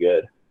really, really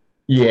good.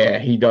 Yeah,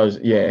 he does.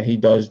 Yeah, he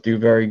does do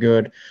very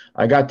good.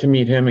 I got to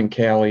meet him and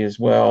Callie as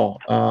well.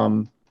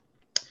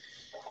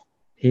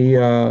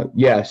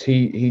 Yes,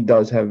 he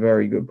does have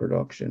very good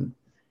production.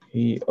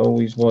 He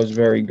always was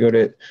very good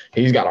at.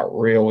 He's got a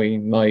really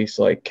nice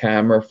like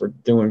camera for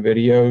doing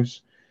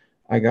videos.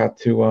 I got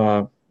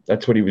to.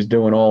 That's what he was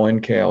doing all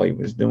in Callie,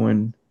 was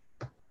doing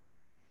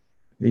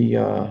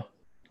the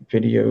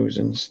videos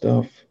and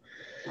stuff.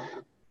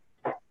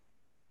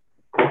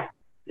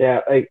 Yeah,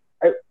 like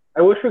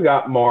I wish we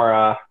got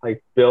more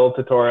like build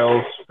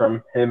tutorials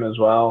from him as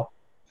well.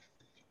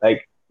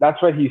 Like that's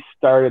what he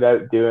started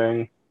out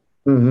doing,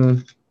 Mm-hmm.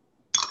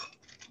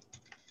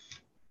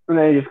 and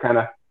then he just kind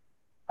of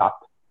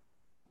stopped.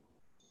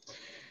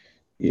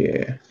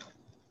 Yeah.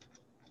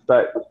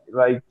 But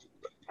like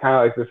kind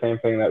of like the same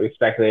thing that we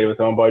speculated with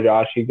Homeboy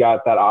Josh. He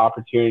got that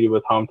opportunity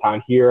with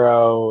Hometown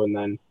Hero, and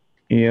then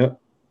Yep.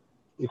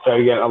 he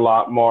started getting a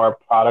lot more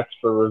products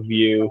for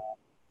review.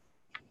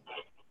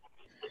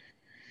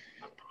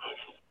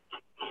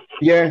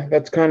 Yeah,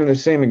 that's kind of the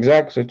same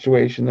exact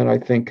situation that I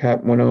think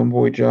happened when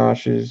Homeboy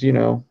Josh is,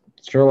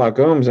 Sherlock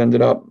Holmes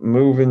ended up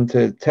moving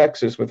to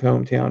Texas with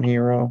Hometown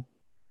Hero.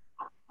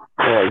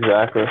 Yeah,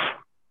 exactly.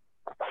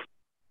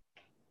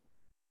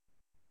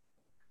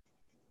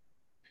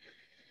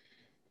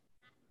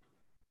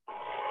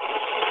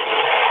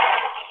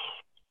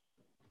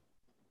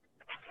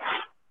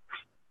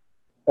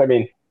 I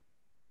mean,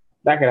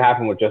 that could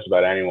happen with just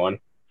about anyone.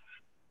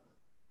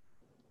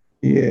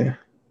 Yeah.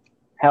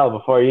 Hell,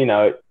 before you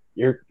know it,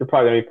 you're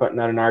probably gonna be putting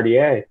out an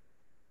RDA.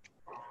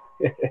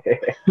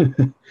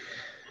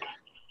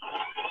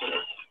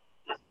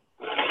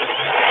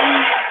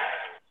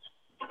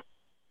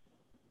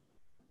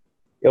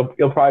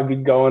 You'll probably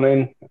be going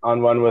in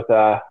on one with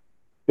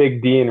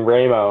Big D and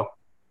Ramo.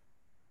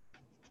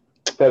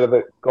 Instead of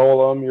the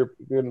Golem, you're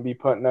going to be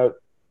putting out.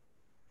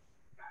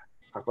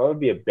 What would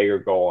be a bigger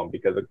Golem,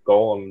 because a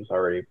Golem's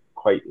already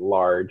quite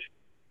large.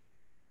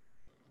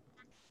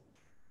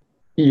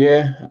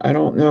 Yeah, I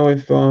don't know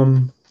if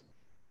I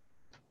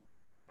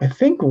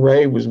think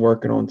Ray was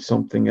working on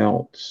something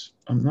else.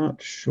 I'm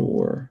not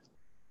sure.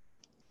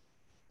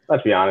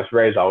 Let's be honest,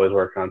 Ray's always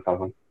working on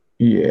something.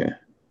 Yeah.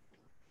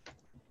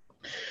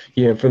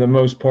 Yeah, for the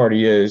most part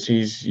he is.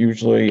 He's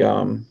usually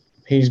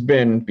he's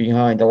been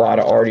behind a lot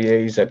of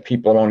RDAs that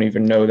people don't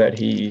even know that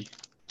he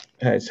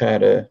has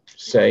had a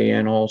say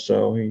in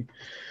also. He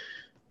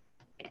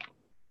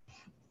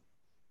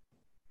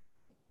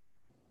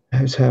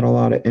has had a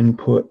lot of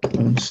input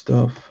on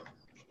stuff.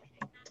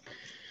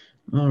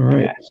 All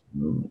right. Yeah.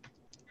 So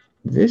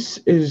this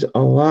is a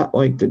lot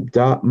like the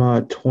Dot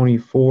Mod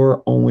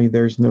 24, only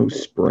there's no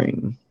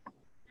spring.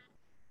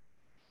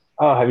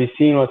 Oh, have you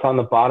seen what's on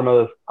the bottom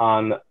of this,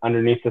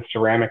 underneath the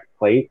ceramic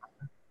plate?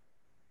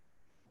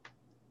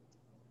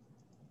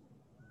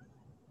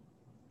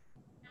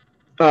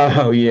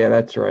 Oh yeah,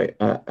 that's right.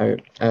 I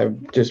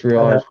just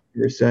realized what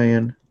you were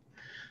saying.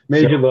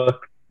 Made So, you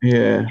look.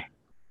 yeah,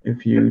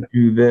 if you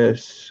do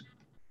this,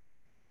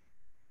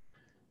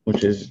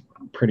 which is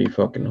pretty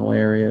fucking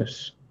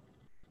hilarious.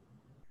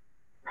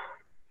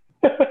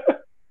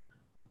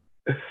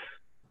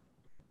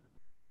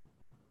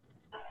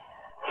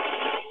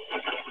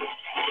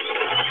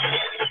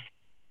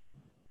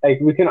 Like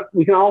we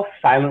can all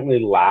silently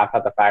laugh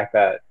at the fact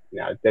that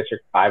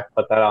District 5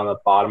 put that on the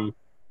bottom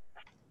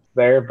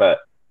there, but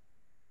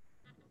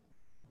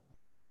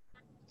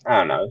I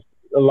don't know.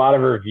 A lot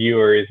of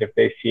reviewers, if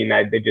they've seen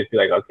that, they just be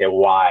like, okay,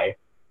 why?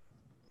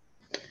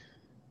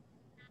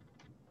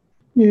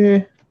 Yeah,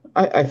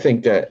 I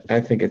think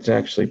it's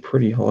actually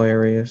pretty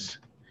hilarious.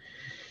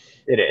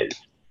 It is.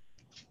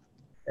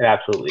 It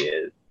absolutely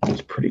is.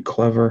 It's pretty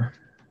clever.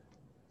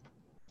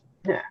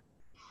 Yeah.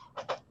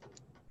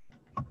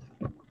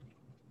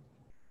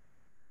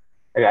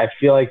 I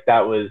feel like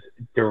that was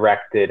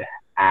directed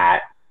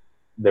at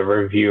the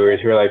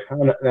reviewers who are like, oh,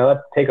 no, now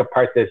let's take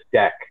apart this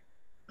deck.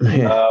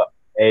 Yeah.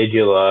 Age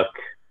you look.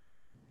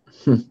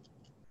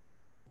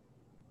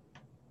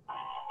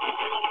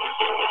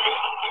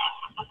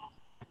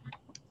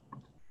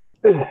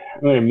 I'm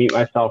gonna mute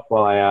myself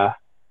while I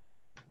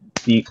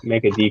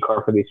make a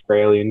decor for these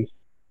Australians.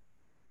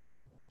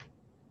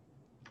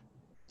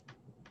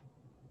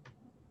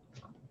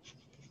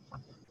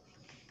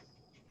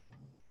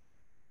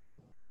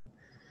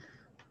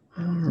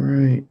 All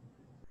right.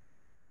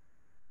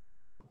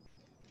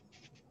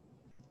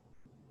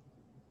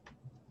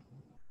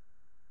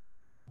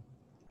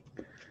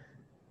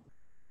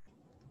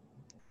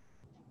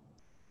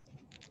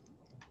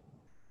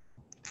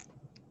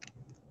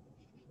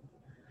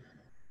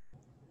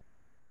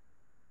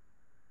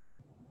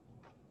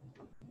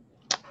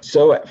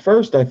 So at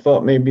first I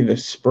thought maybe the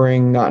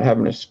spring, not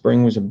having a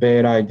spring was a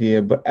bad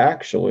idea, but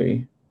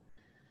actually,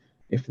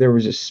 if there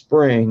was a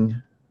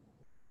spring,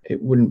 it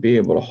wouldn't be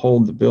able to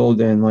hold the build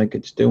in like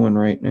it's doing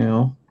right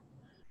now.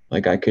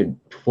 Like I could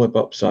flip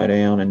upside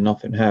down and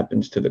nothing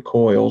happens to the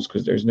coils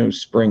because there's no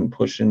spring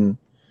pushing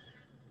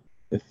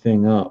the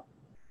thing up.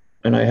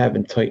 And I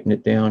haven't tightened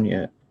it down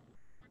yet.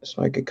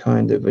 So I could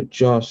kind of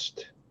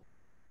adjust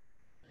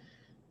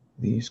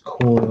these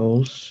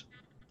coils.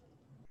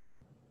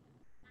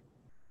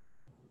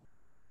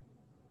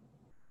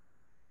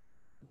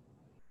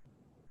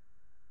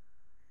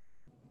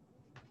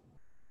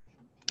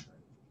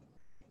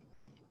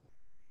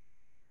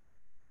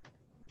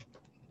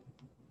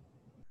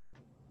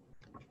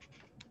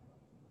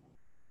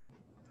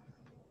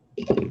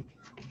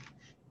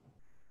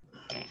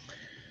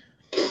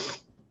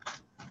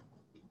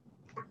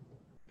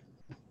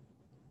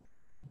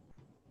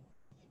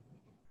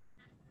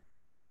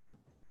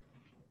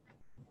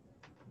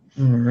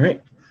 All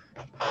right.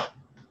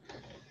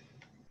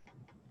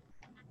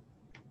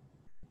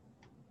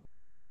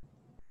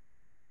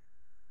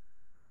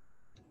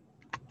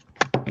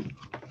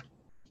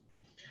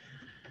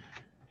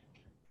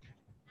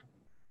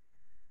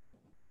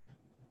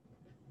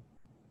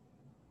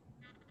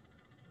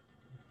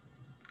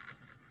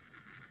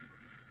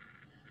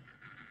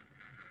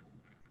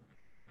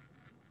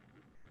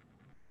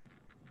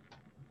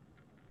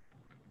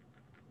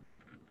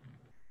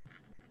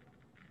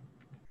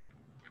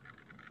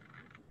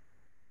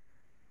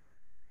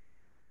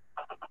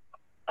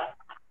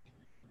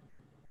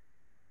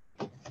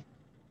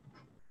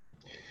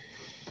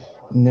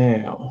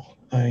 Now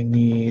I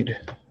need,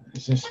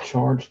 is this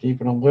charged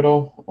even a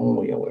little?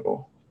 Only a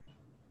little.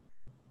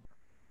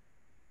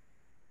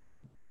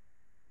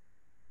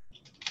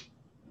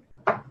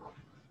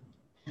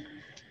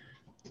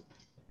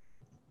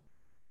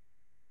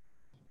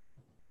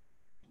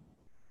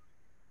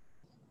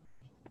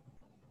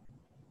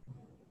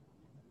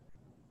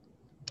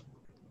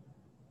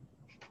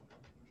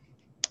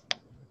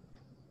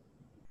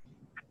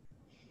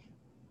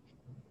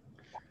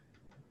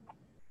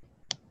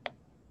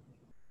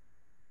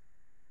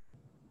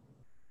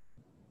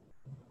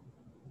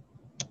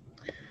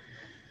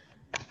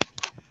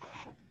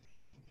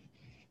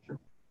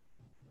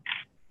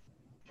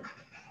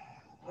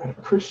 I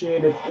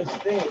appreciate if this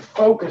thing would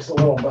focus a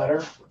little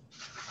better.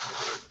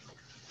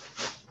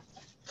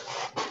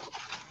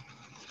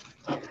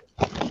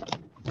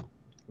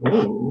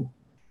 Ooh.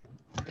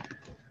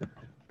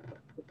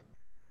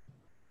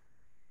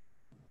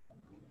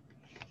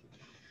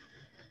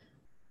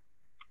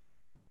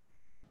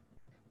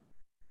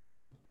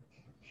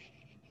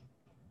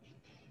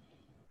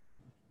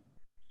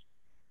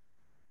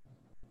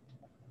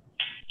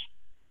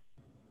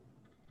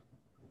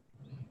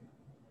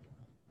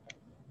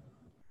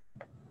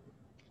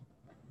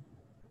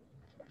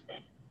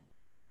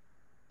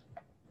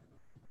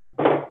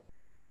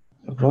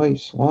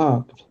 Device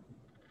locked.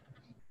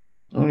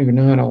 I don't even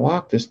know how to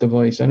lock this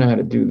device. I know how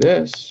to do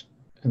this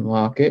and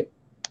lock it.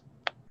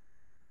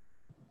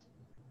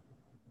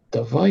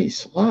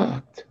 Device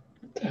locked.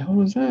 What the hell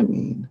does that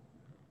mean?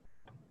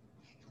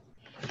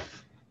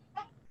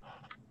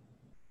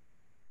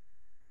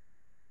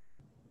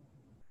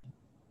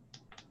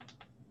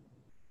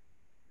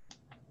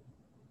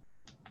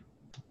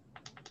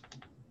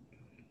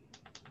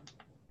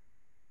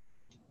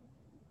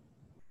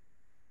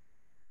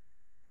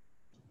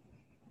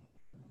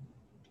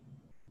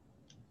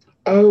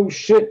 Oh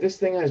shit, this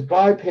thing has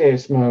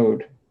bypass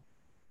mode.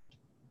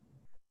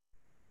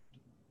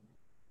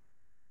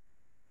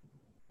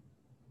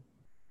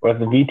 What,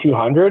 the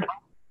V200?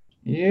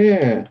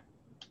 Yeah.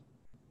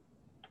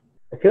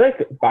 I feel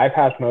like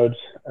bypass mode's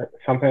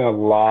something a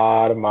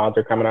lot of mods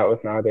are coming out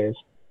with nowadays.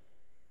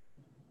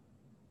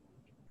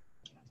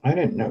 I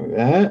didn't know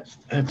that.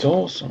 That's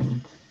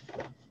awesome.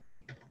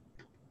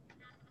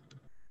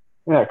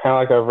 Yeah, kind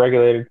of like a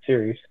regulated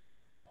series.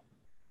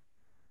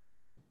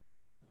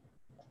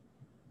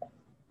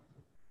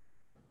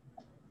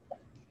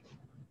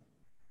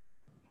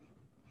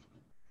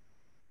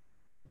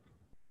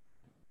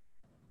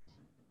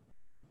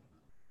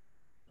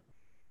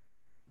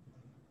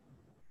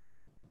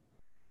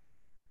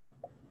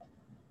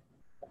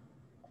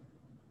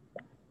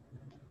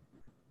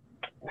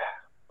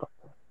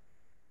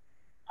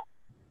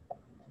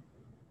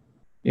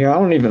 Yeah, I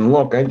don't even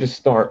look. I just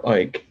start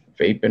like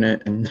vaping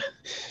it and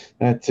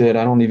that's it.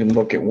 I don't even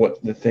look at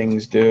what the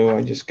things do.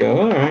 I just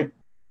go, all right,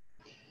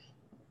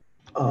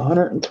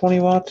 120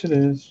 watts it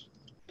is.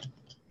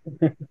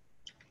 Oh,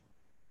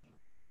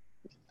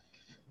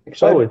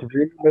 Excited.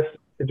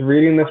 it's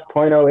reading this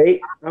 .08.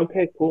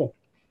 Okay, cool.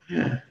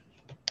 Yeah.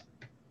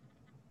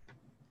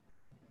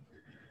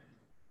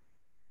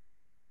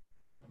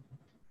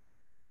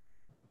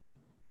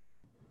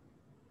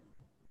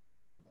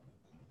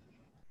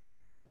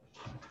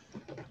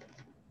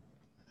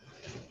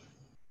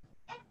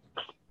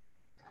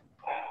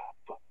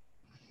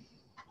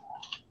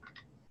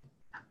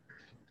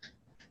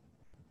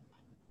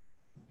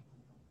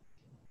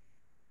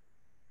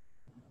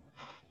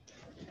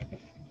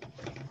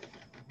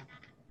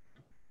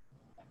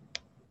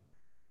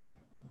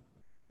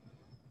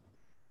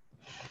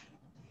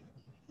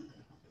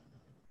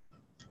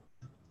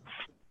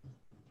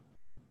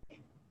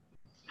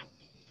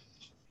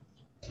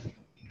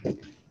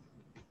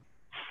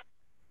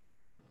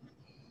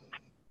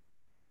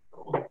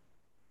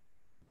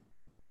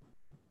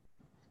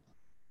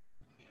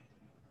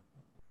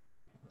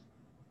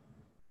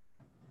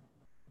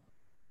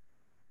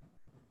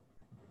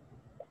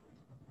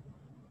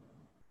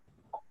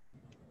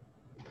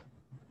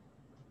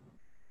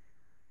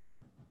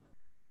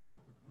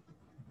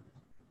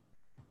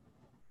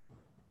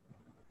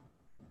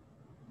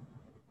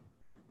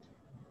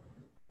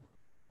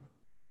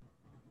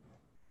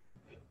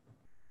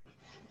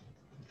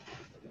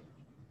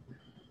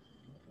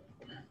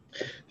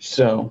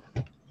 So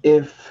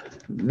if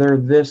they're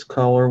this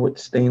color with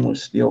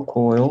stainless steel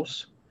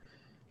coils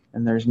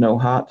and there's no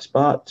hot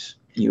spots,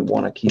 you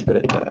want to keep it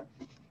at that.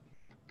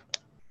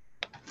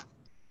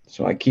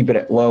 So I keep it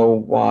at low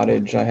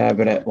wattage. I have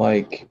it at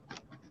like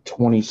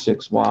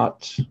 26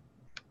 watts.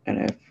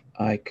 And if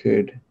I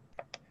could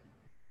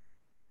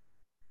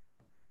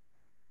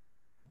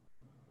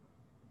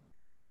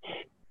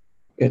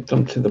get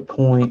them to the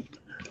point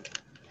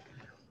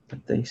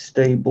that they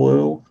stay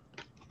blue.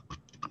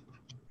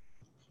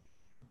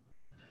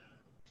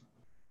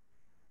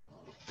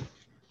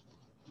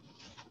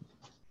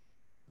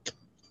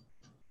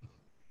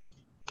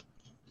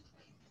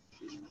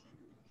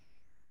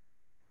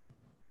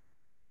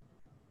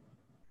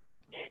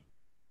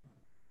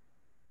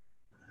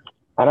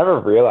 I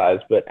never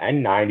realized, but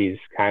N90 is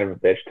kind of a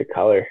bitch to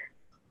color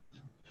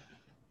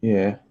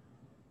Yeah.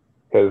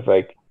 because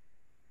like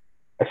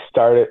I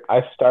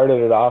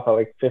started it off at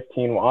like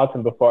 15 watts,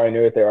 and before I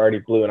knew it, they're already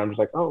blue, and I'm just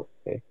like, oh,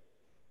 okay.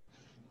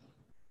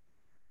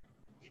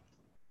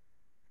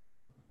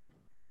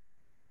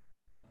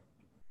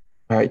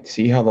 All right,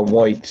 see how the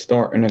white's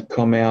starting to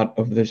come out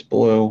of this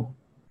blue,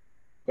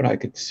 but I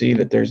could see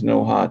that there's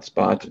no hot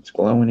spots. It's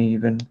glowing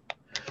even.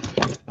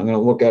 I'm going to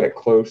look at it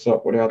close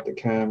up without the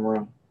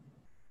camera.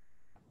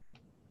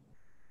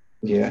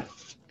 Yeah,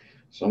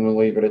 so I'm going to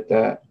leave it at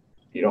that.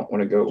 You don't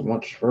want to go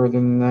much further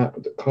than that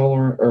with the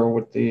color or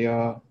with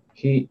the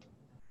heat,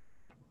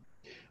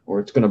 or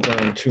it's going to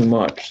burn too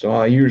much. So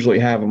I usually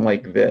have them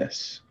like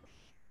this.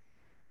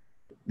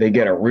 They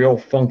get a real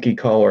funky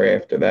color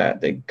after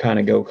that. They kind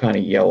of go kind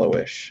of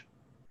yellowish.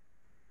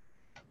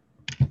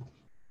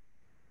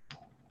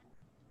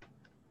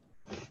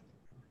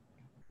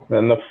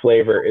 Then the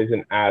flavor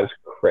isn't as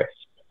crisp.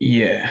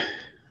 Yeah.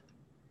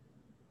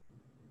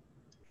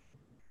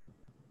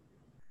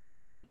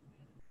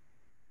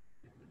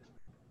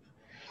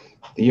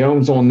 The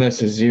ohms on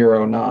this is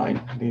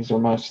 0.9. These are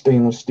my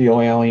stainless steel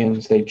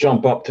aliens. They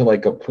jump up to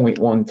like a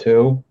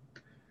 0.12,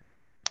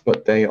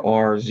 but they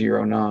are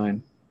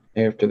 0.9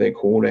 after they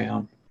cool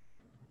down.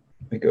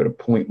 They go to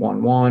 0.11,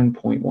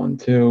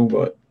 0.12,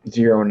 but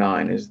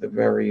 0.9 is the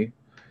very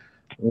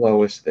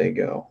lowest they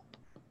go.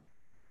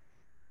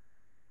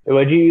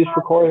 What did you use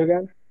for cores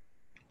again?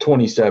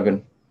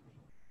 27.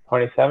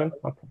 27?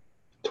 Okay.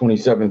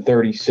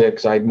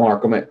 2736. I'd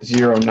mark them at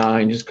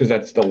 0.9 just because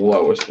that's the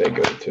lowest they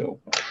go to.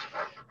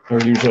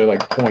 They're usually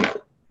like 0.09,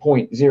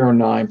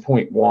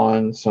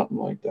 0.1, something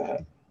like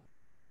that.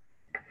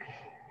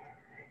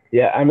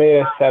 Yeah, I made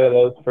a set of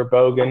those for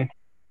Bogan.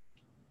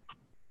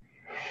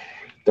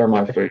 They're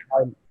my favorite.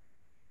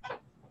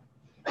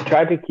 I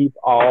tried to keep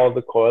all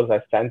the coils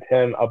I sent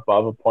him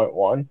above a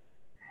 0.1.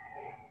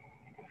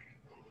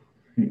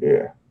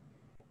 Yeah.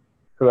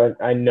 Because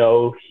I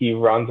know he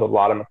runs a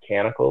lot of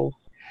mechanicals.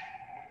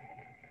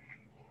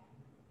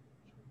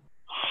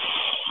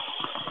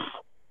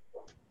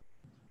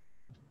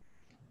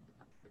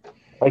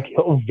 Like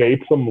he'll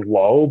vape them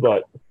low,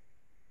 but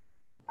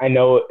I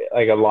know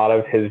like a lot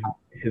of his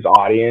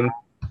audience,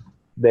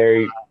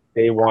 they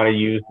want to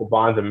use the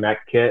Bonds and Mech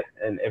kit,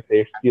 and if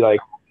they see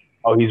like,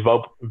 oh, he's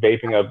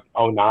vaping a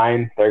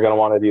 '09, they're gonna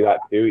want to do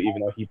that too,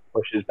 even though he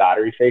pushes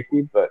battery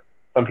safety. But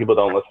some people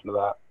don't listen to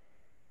that.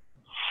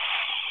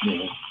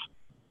 Yeah.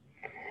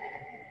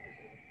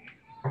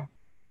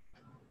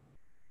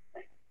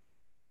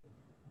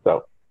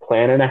 So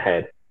planning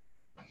ahead.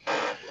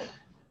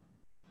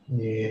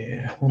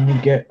 Yeah, let me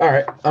get, all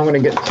right, I'm gonna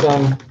get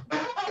some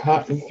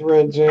cotton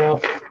threads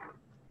out.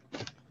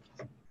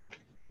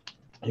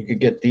 You could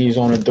get these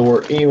on a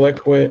door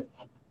e-liquid.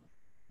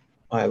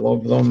 I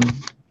love them,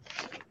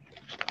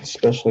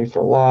 especially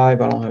for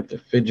live. I don't have to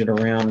fidget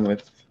around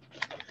with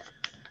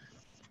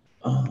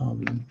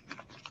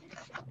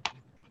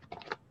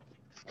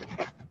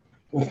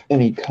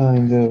any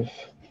kind of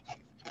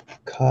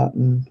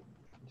cotton.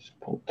 Just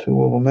pull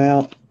 2 of them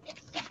out,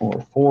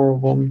 or 4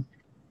 of them,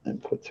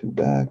 and put 2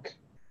 back.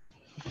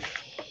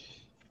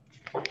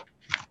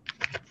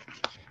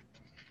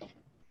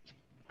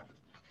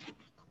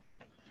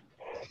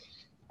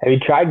 Have you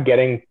tried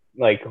getting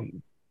like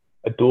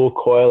a dual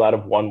coil out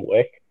of one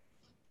wick?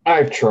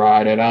 I've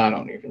tried it. I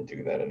don't even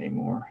do that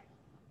anymore.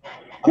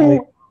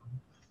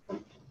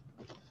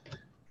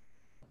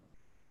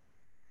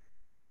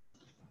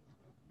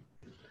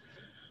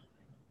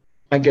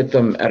 I get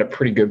them at a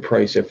pretty good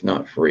price, if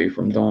not free,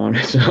 from Dawn.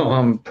 So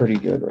I'm pretty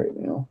good right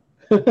now.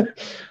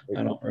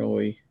 I don't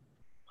really.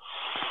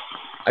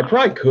 I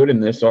probably could in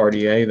this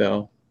RDA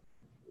though,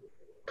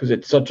 because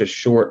it's such a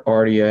short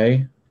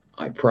RDA.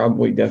 I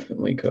probably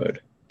definitely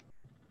could.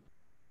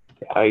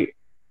 Is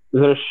it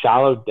a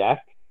shallow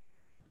deck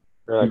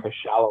or like a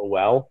shallow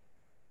well?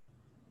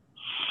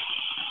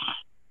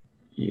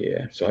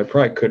 Yeah, so I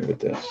probably could with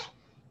this.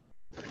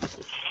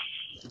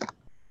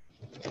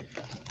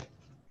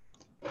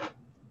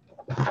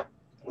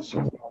 So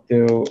what I'll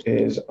do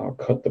is I'll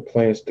cut the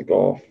plastic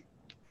off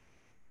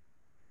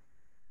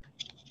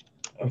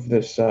of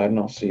this side, and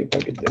I'll see if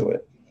I could do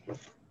it.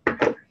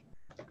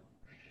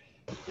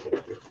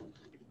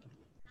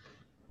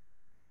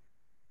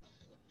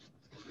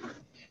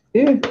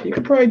 Yeah, you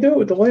could probably do it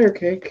with the layer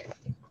cake.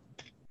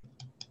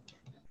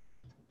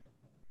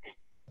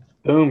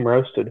 Boom,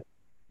 roasted.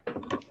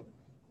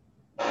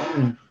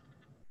 There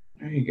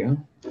you go.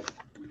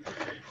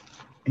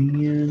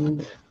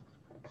 And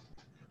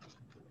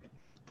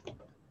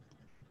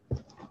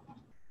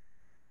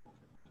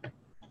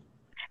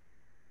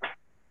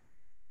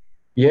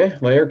yeah,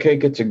 layer cake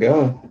gets a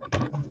go.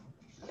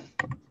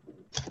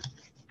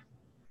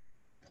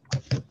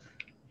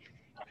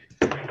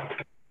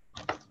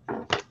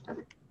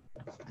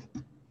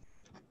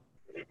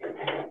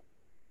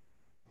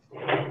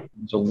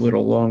 It's a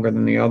little longer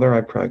than the other.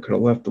 I probably could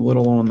have left a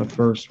little on the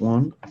first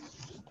one.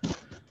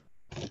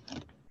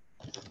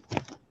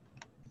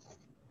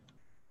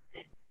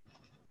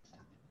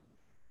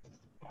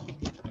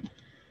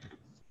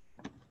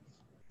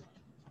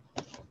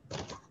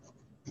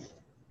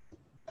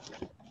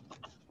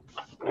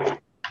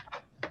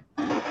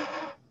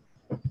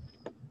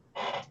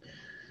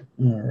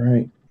 All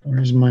right,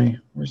 where's my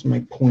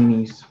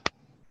pointies?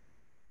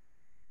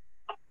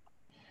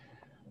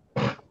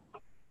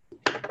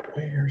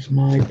 Where's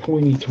my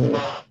pointy tool?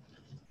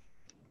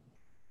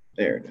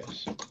 There it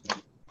is.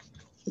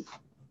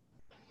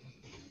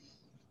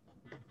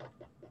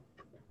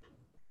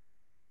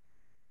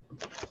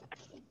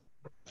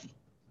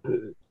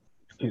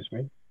 Excuse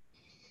me.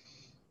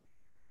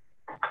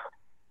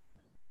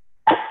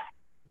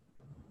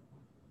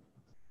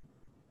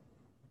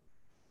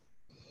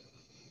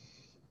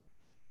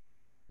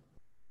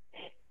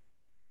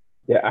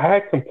 Yeah, I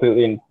had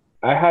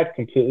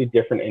completely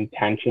different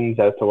intentions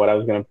as to what I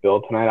was going to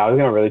build tonight. I was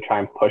going to really try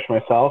and push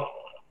myself,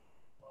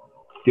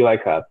 do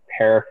like a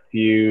pair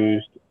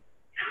fused,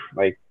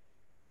 like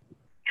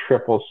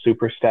triple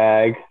super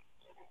stag,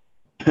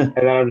 and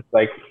then I'm just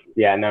like,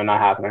 yeah, no,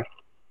 not happening.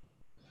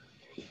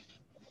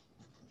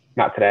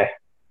 Not today.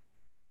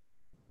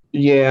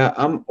 Yeah,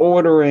 I'm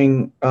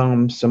ordering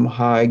some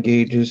high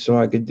gauges so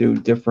I could do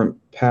different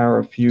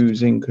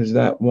parafusing because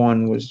that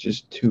one was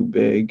just too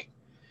big.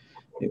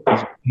 It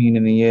was a pain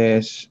in the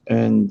ass,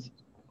 and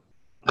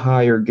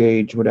higher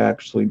gauge would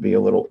actually be a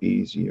little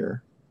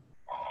easier.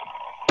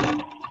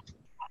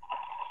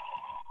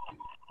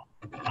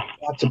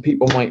 Lots of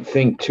people might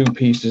think 2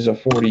 pieces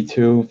of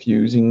 42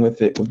 fusing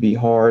with it would be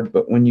hard,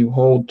 but when you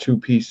hold 2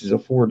 pieces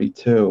of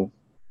 42,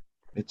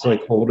 it's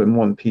like holding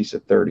 1 piece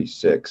of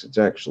 36. It's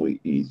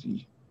actually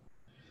easy.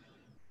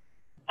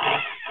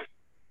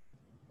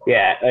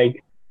 Yeah,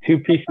 like 2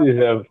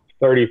 pieces of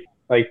 30,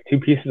 like 2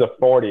 pieces of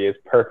 40 is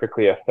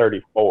perfectly a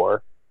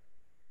 34.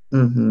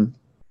 Mm-hmm.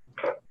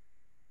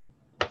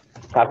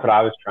 That's what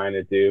I was trying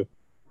to do,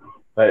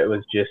 but it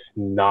was just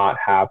not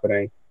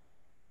happening.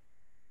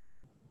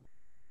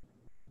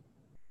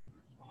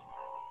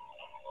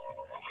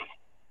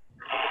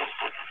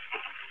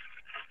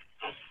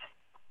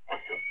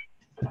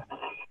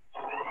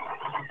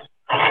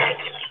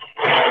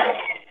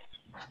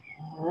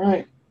 All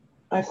right.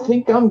 I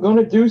think I'm going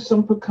to do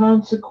some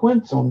pecan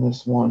sequence on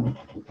this one.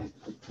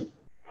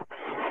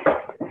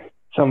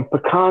 Some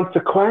pecan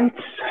sequence.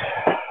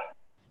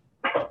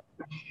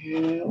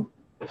 Yeah.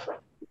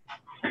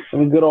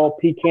 Some good old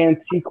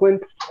pecan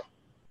sequence.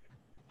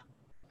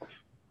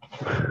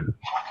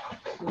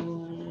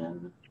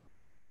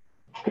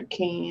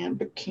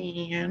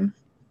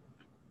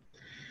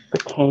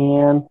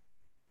 Pecan.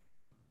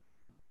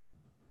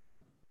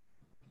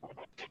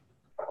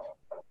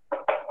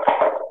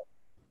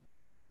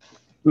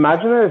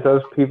 Imagine there's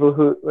those people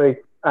who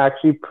like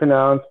actually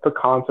pronounce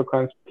pecan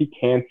sequence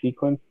pecan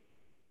sequence.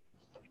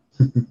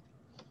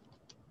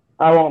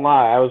 I won't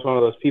lie, I was one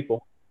of those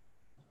people.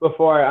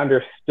 Before I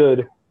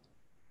understood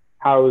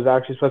how it was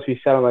actually supposed to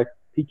be set, I'm like,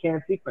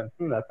 pecan sequence.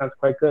 That sounds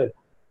quite good.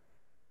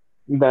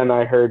 Then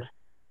I heard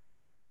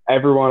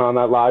everyone on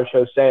that live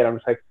show say it. I'm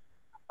just like,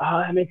 oh,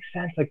 that makes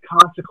sense. Like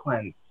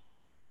consequence.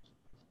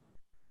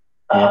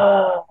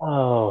 Yeah.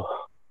 Oh,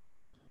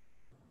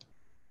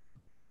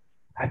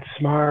 that's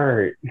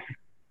smart.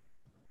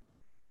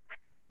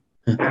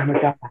 I'm a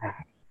dumbass.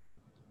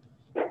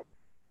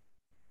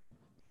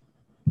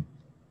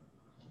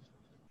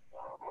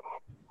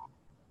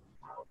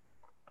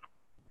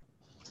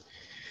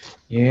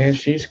 Yeah,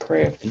 she's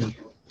crafty.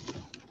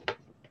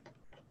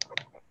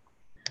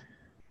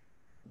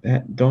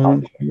 That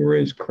Dawn sure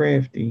is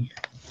crafty.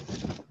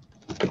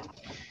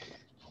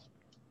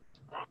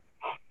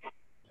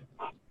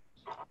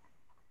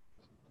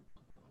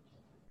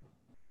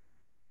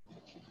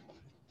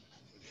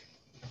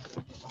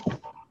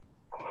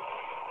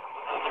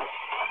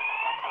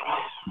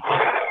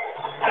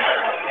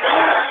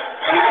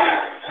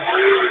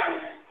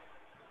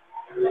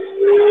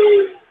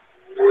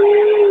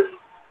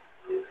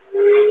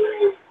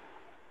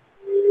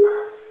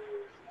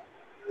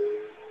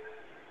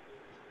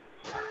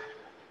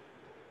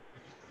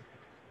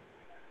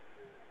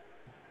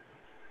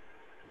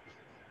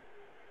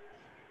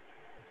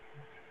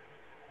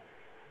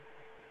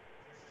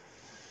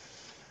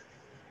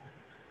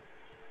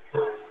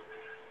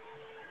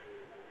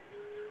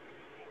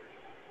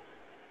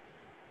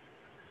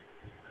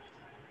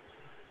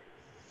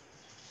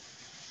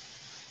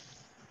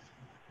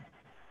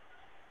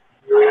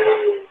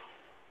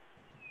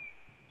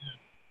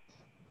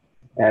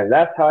 And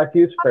that's how I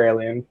fuse for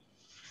aliens.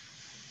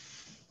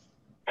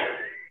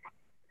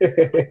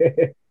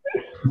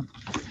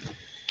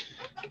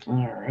 All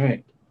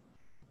right.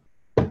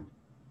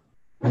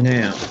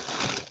 Now,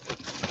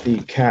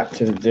 the cap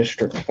to the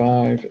District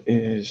 5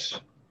 is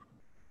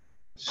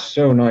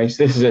so nice.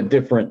 This is a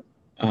different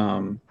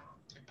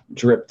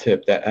drip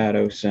tip that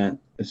Addo sent.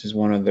 This is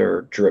one of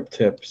their drip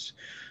tips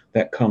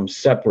that comes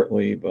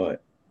separately,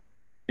 but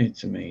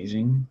it's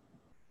amazing.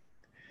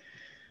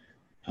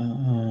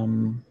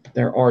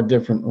 There are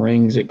different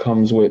rings it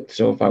comes with,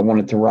 so if I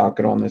wanted to rock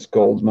it on this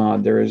gold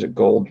mod, there is a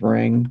gold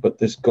ring, but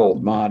this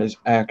gold mod is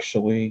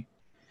actually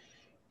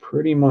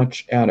pretty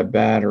much out of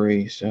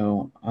battery,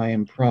 so I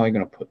am probably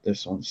going to put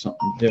this on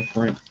something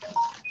different.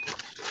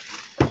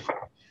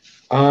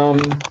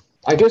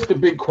 I guess the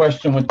big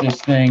question with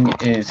this thing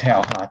is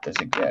how hot does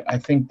it get? I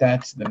think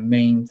that's the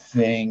main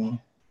thing.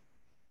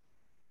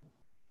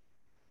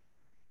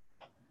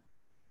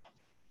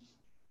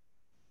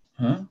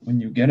 Huh? When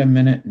you get a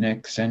minute,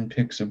 Nick, send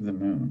pics of the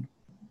moon.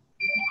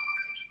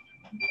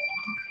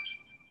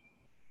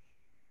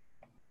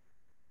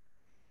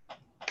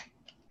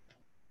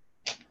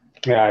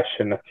 Yeah, I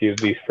shouldn't have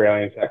fused these for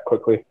aliens that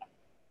quickly.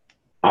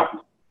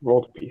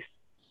 Rolled a piece.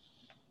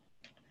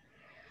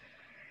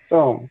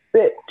 Boom,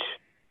 bitch.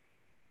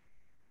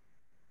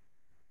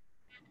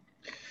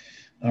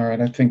 All right,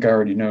 I think I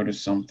already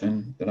noticed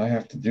something that I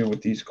have to do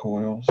with these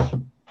coils.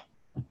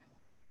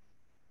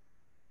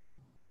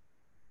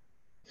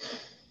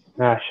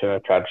 I should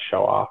have tried to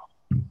show off.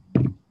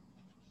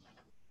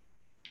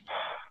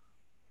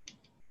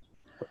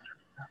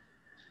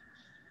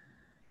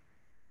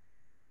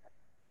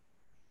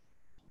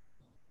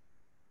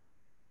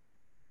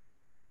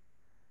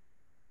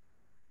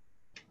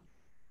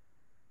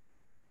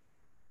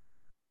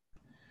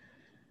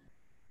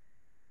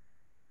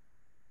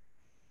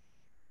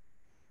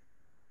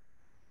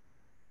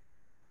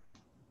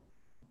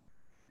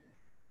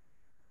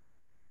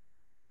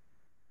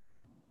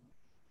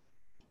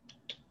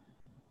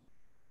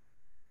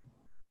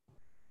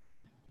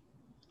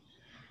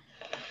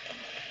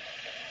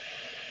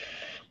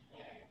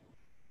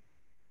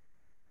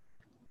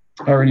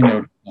 I already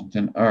noticed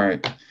something. All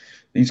right,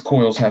 these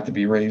coils have to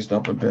be raised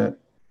up a bit.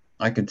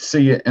 I could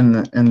see it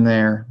in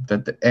there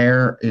that the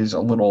air is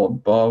a little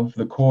above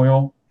the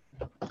coil.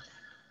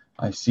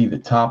 I see the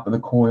top of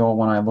the coil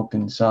when I look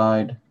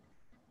inside.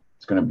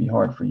 It's going to be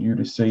hard for you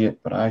to see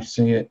it, but I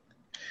see it.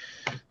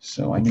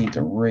 So I need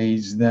to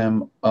raise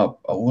them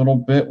up a little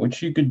bit,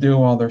 which you could do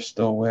while they're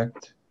still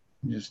wicked.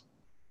 Just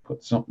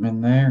put something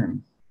in there.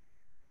 And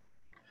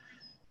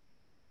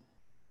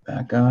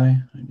that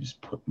guy, I just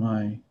put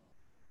my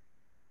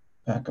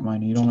back of my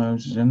needle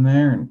noses in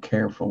there and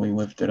carefully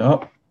lift it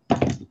up. All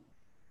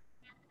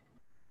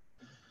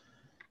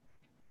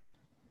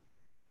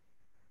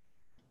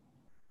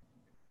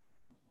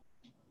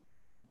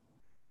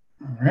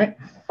right.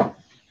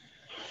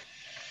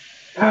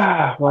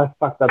 Well, I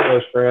fucked up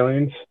those for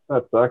aliens.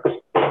 That sucks.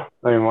 I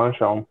don't even want to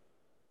show them.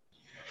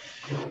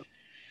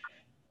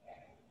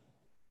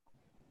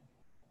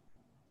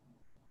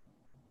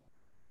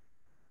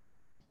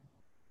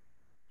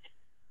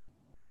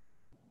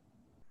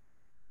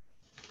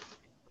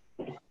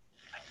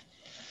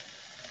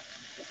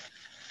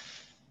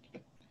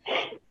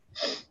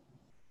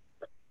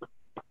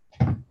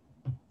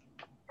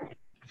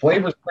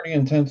 Flavor's pretty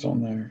intense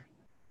on there.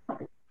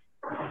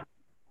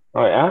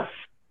 Oh, yeah?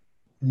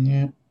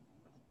 Yeah.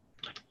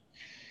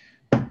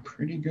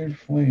 pretty good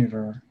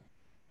flavor.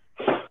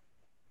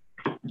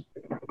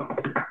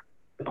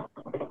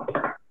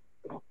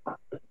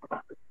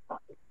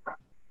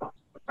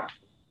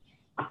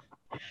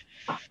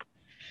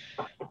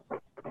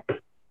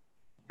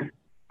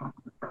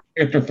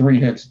 After 3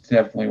 hits, it's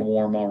definitely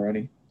warm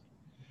already.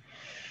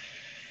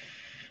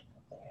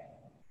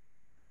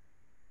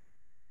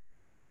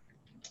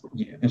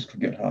 Yeah, this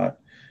could get hot.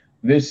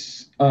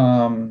 This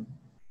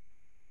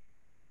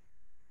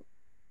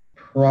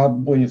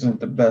probably isn't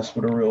the best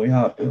with a really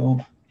hot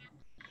build.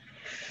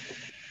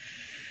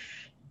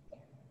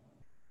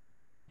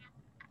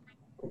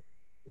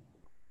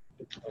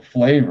 The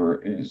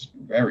flavor is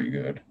very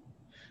good.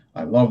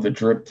 I love the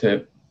drip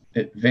tip.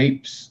 It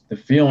vapes. The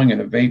feeling of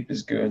the vape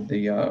is good.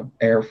 The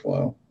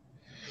airflow.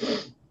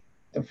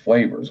 The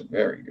flavor is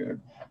very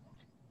good.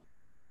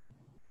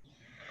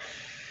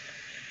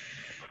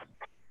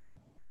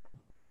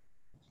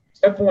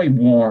 It's definitely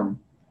warm.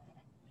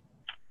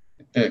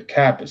 The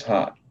cap is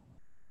hot.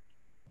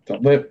 The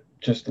lip,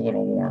 just a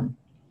little warm.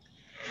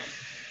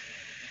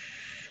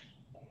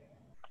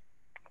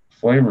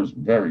 Flavor is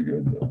very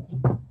good,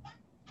 though.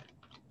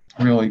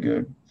 Really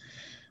good.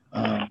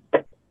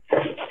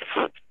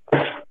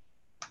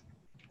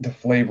 The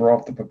flavor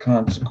off the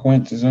pecan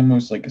sequence is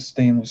almost like a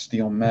stainless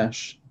steel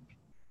mesh.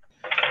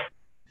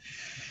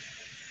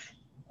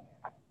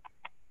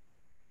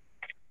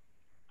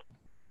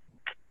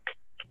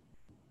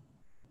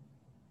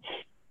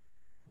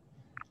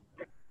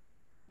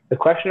 The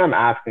question I'm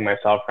asking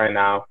myself right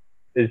now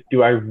is,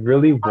 do I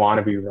really want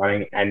to be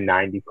running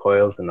N90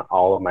 coils in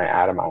all of my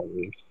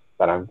atomizer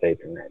that I'm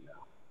vaping right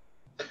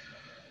now?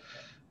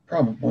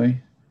 Probably.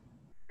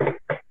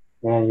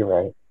 Yeah, you're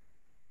right.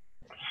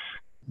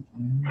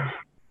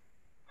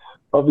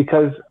 Well,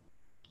 because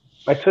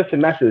my twisted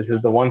meshes is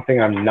the one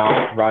thing I'm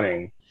not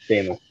running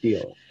stainless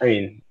steel. I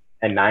mean,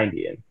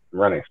 N90 and I'm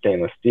running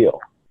stainless steel.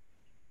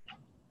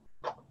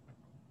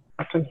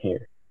 What's in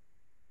here?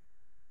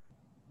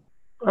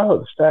 Oh,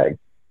 the stag.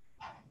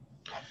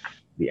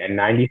 The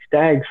N90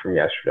 stags from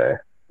yesterday.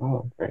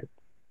 Oh, great.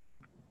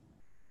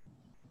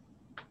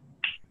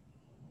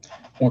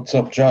 What's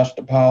up, Josh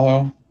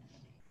DePaulo?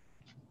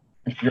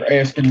 If you're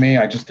asking me,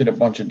 I just did a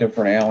bunch of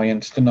different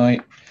aliens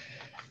tonight.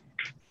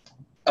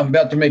 I'm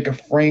about to make a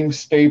frame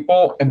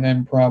staple and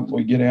then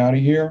probably get out of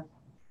here.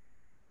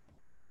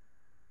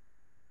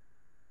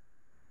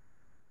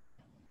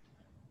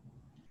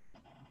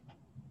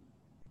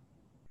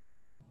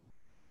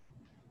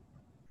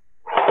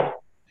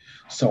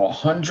 So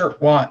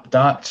 100-watt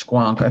dot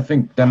squonk. I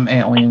think them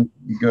aliens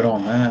would be good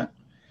on that.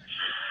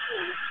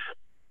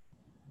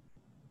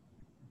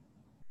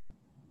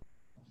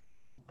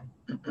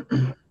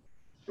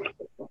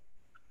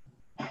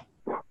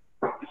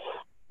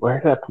 Where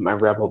did I put my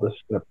rebel?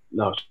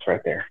 No, it's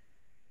right there.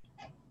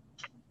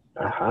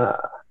 Aha.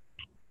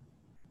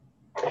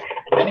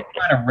 Any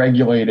kind of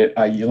regulated,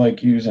 you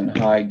like using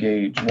high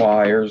gauge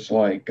wires,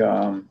 like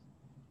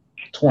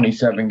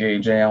 27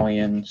 gauge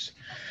aliens,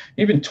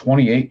 even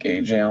 28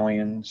 gauge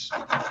aliens.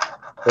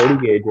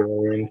 30 gauge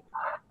aliens.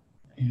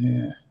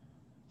 Yeah,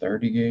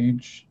 30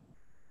 gauge.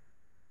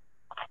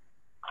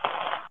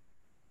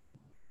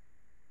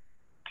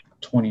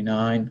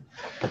 29,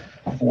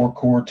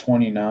 4-core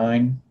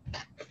 29,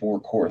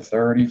 4-core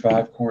 30,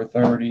 5-core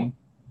 30.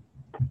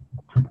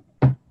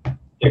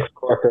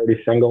 6-core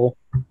 30 single.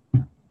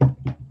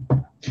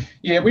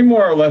 Yeah, we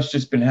more or less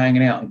just been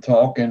hanging out and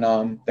talking.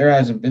 There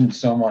hasn't been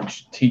so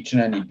much teaching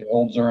any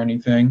builds or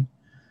anything.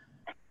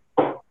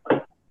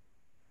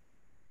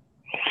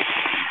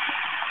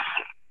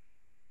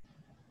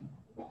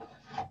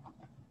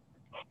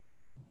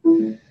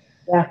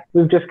 Yeah,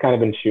 we've just kind of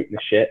been shooting the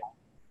shit.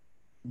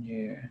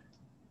 Yeah.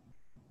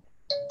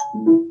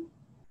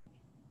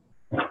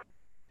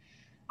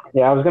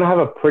 Yeah, I was gonna have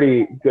a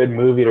pretty good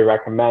movie to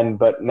recommend,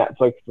 but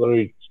Netflix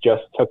literally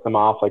just took them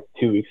off like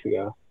 2 weeks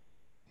ago.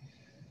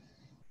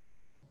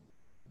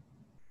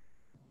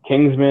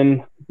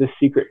 Kingsman: The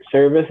Secret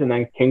Service and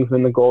then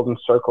Kingsman: The Golden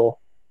Circle.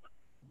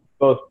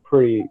 Both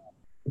pretty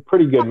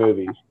good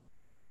movies.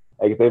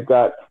 Like, they've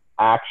got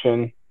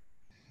action,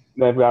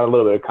 they've got a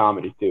little bit of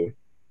comedy too.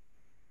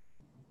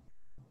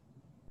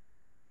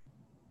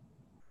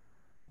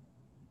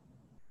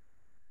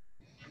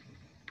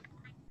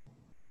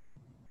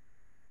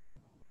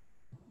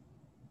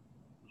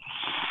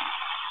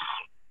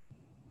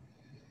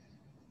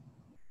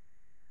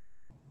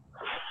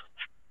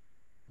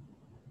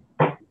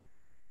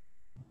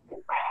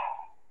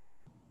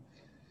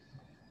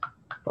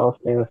 All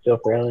stainless steel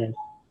for aliens.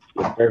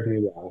 It serves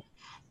me well.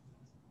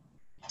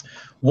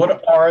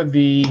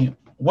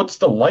 What's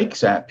the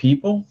likes at,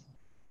 people?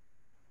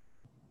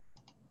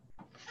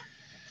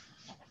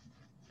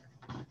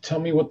 Tell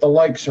me what the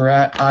likes are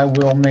at. I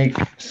will make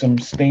some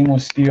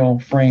stainless steel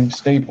frame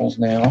staples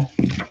now.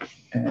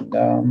 And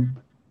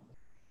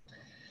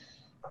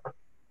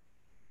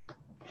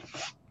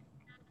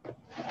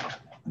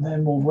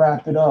then we'll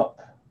wrap it up.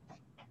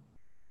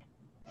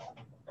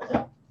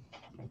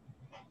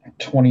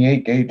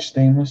 28 gauge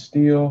stainless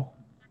steel.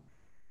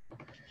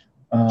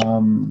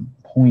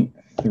 0.3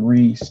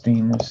 .3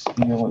 stainless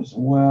steel as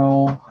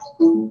well.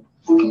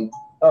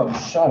 Oh,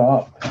 shut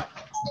up.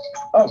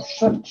 Oh,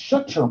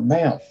 shut your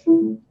mouth.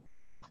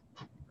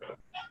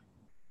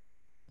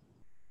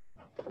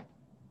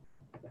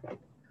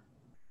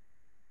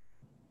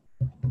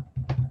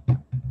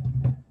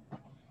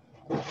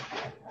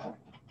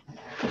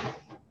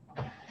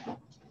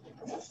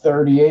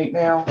 $38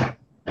 now?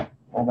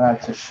 Well,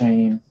 that's a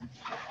shame.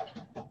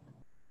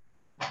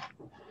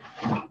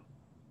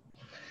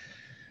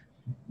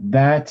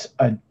 That's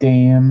a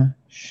damn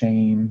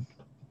shame.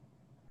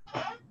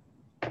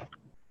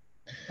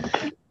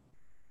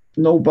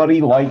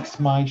 Nobody likes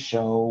my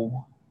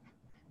show.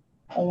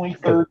 Only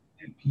 30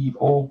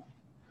 people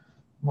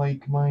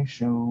like my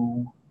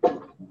show.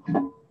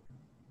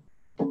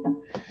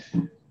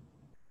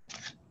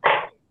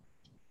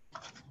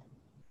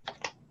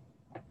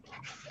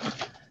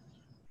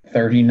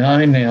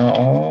 $39 now.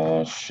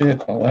 Oh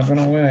shit, 11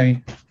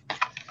 away.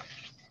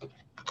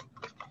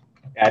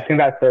 Yeah, I think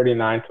that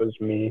 39th was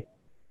me.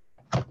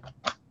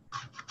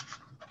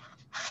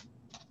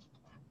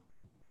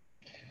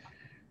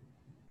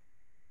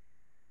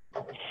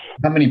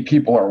 How many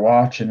people are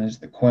watching is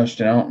the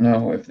question. I don't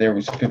know if there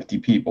was 50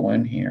 people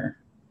in here.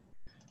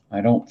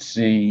 I don't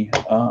see,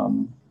 I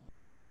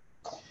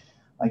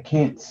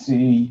can't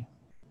see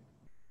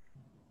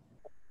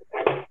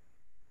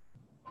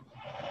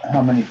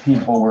how many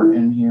people were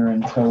in here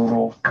in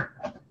total.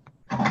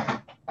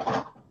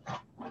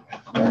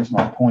 There's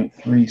my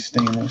 .3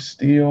 stainless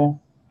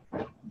steel.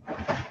 Let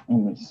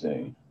me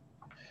see.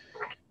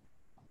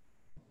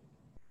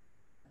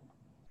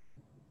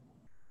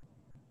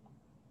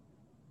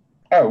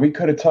 Oh, we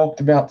could have talked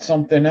about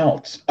something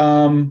else.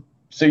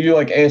 So you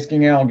like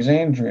Asking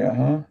Alexandria,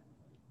 huh?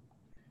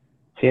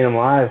 Seen him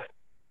live.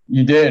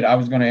 You did. I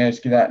was going to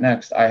ask you that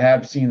next. I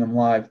have seen them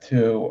live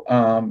too.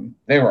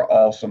 They were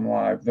awesome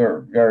live. They're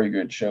a very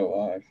good show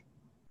live.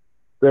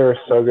 They were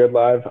so good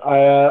live.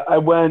 I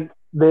went.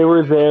 They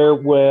were there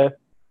with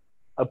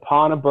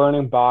Upon a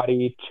Burning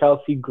Body,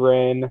 Chelsea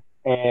Grin,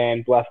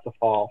 and Bless the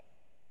Fall.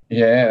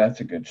 Yeah, that's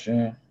a good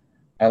show.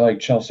 I like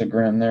Chelsea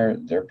Grin.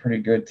 They're pretty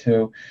good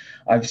too.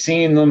 I've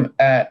seen them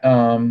at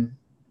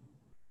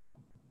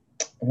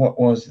what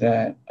was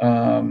that?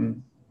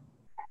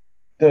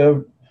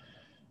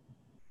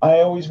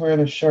 I always wear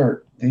the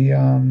shirt.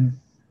 The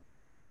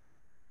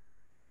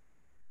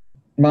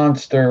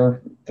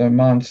Monster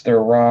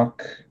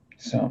Rock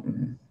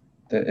something.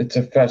 It's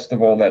a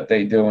festival that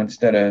they do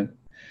instead of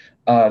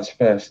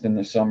Ozfest in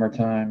the summer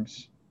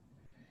times.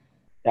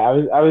 Yeah,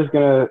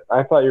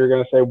 I thought you were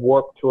gonna say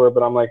Warped Tour,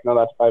 but I'm like, no,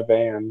 that's by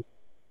Van.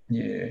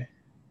 Yeah.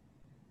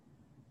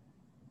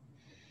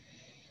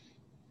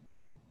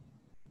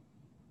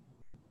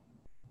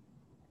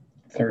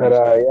 But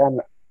yeah,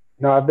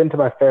 no, I've been to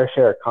my fair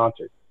share of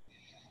concerts.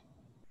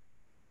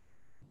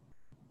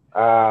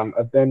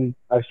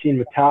 I've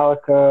seen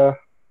Metallica,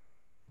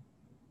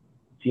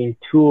 seen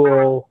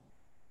Tool.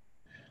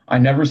 I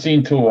never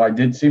seen Tool. I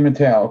did see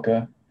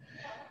Metallica.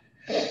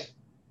 I've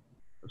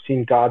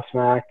seen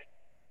Godsmack.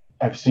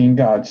 I've seen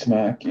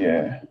Godsmack,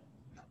 yeah.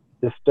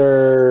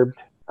 Disturbed,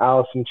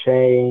 Alice in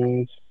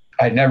Chains.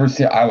 I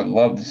would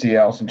love to see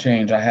Alice in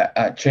Chains. I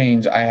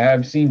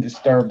have seen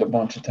Disturbed a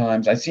bunch of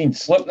times. I've seen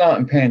Slipknot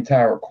and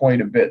Pantera quite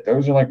a bit.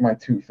 Those are like my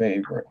two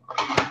favorite.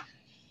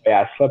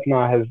 Yeah,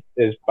 Slipknot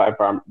is by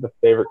far my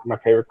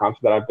favorite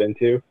concert that I've been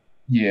to.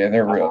 Yeah,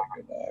 they're really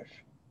good live.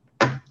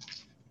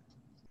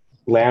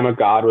 Lamb of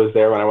God was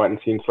there when I went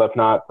and seen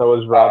Slipknot. So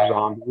was Rob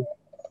Zombie.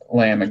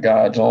 Lamb of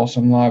God's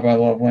awesome live. I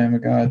love Lamb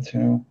of God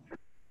too.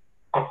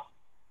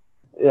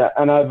 Yeah,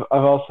 and I've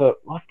also,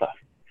 what the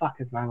fuck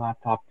is my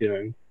laptop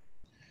doing?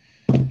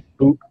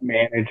 Boot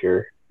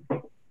Manager.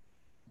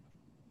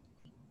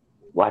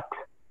 What?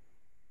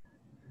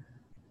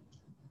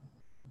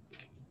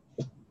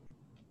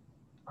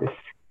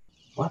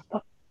 What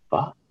the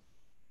fuck?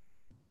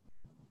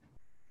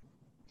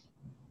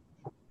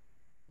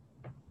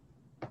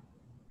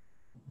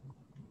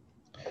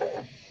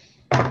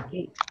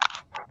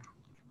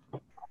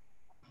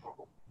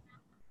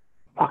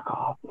 Fuck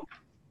off.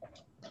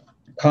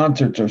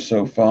 Concerts are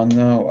so fun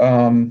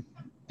though.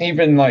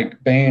 Even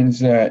like bands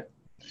that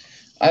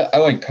I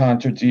like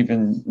concerts,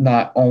 even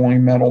not only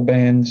metal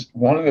bands.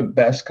 One of the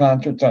best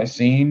concerts I've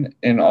seen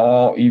in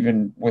all,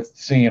 even with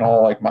seeing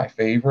all like my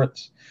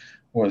favorites,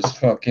 was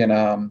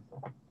fucking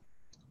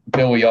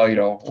Billy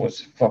Idol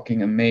was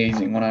fucking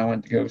amazing when I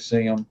went to go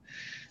see him.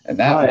 And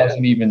that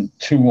wasn't even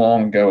too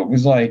long ago. It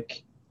was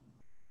like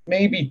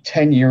maybe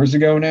 10 years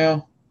ago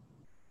now.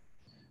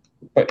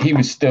 But he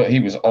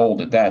was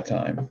old at that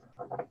time.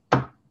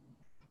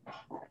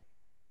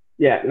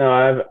 Yeah, no,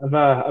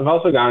 I've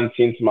also gone and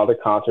seen some other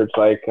concerts,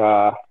 like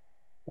the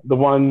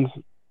ones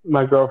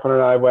my girlfriend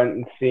and I went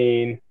and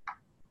seen.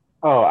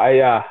 Oh,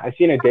 I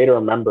seen A Day to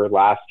Remember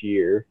last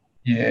year.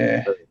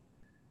 Yeah,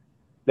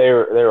 they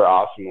were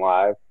awesome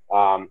live.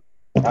 That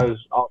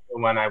was also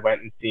when I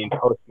went and seen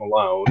Post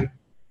Malone,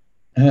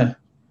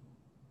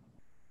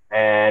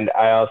 and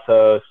I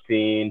also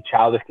seen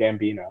Childish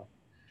Gambino.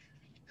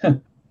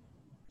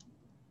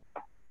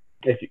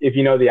 If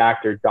you know the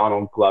actor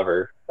Donald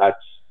Glover, that's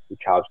who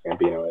Childish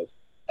Gambino is.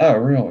 Oh,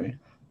 really?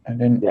 I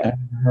didn't. Yeah. I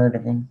never heard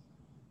of him.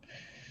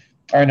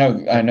 I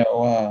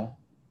know.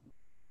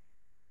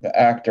 The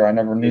actor. I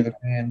never knew the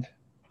band.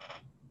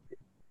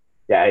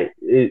 Yeah,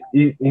 he's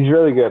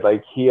really good.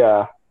 Like he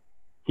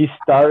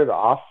started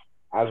off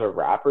as a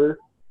rapper,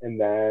 and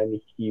then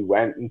he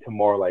went into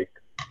more like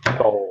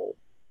soul.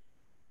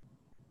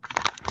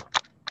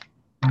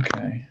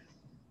 Okay.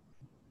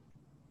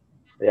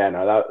 Yeah,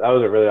 no, that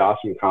was a really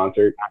awesome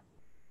concert.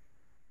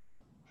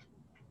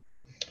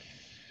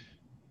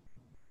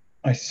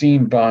 I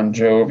seen Bon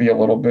Jovi a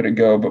little bit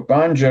ago, but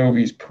Bon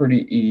Jovi's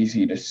pretty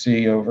easy to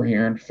see over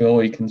here in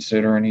Philly,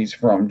 considering he's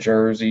from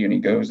Jersey and he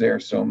goes there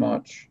so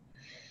much.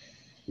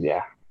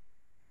 Yeah.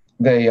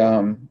 They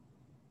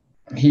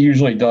he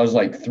usually does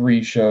like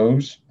 3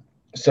 shows,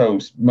 so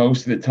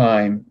most of the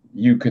time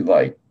you could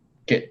like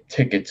get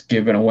tickets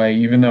given away,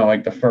 even though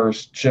like the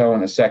first show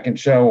and the second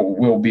show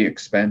will be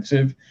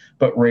expensive,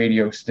 but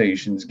radio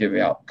stations give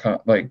out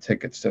like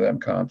tickets to them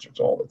concerts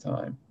all the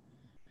time.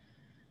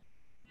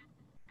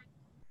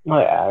 Oh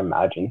yeah, I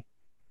imagine.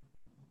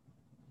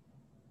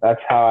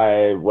 That's how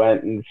I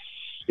went and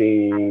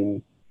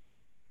seen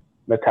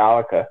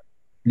Metallica.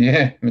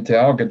 Yeah,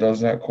 Metallica does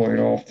that quite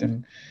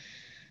often.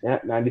 Yeah,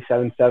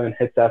 97.7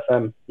 Hits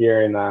FM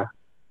here in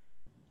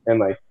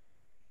like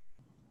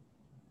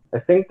I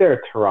think they're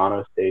a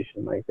Toronto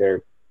station. Like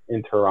they're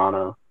in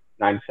Toronto,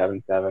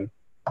 97.7.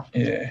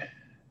 Yeah.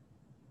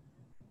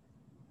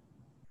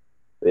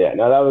 Yeah,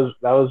 no,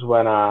 that was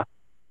when I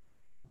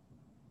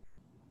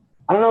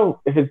don't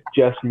know if it's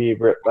just me,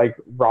 but like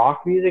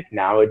rock music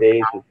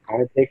nowadays is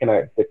kind of taking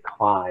a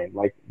decline.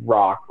 Like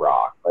rock,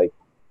 like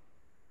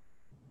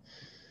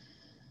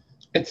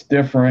It's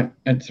different.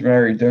 It's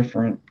very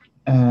different.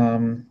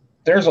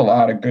 There's a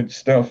lot of good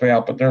stuff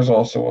out, but there's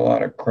also a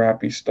lot of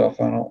crappy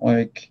stuff I don't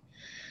like.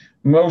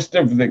 Most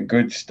of the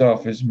good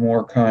stuff is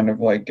more kind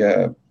of like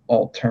a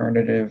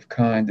alternative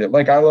kind of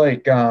like I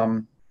like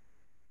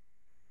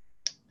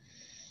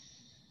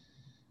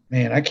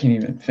man, I can't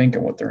even think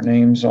of what their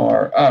names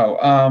are. Oh,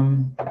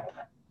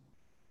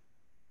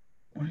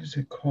 what is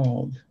it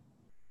called?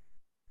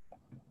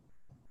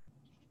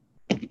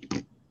 I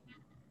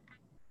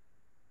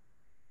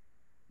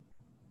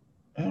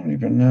don't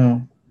even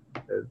know.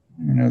 I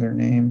don't know their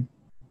name.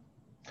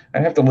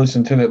 I'd have to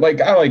listen to that.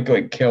 Like I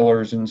like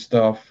Killers and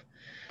stuff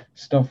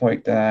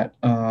like that.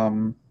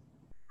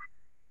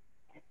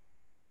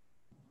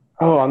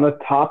 oh, on the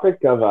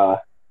topic of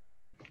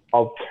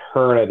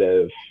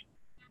alternative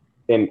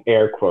in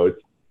air quotes,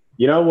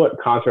 you know what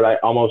concert I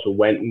almost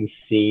went and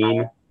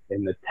seen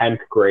in the 10th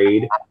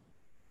grade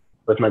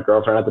with my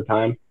girlfriend at the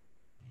time?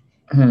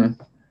 Hmm.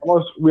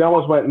 We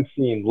almost went and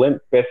seen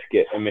Limp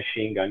Bizkit and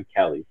Machine Gun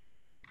Kelly.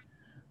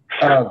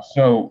 Oh,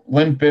 so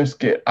Limp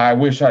Bizkit, I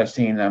wish I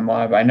seen them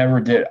live. I never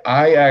did.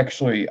 I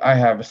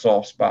have a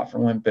soft spot for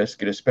Limp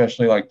Bizkit,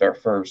 especially like their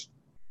first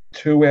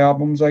 2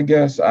 albums, I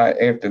guess.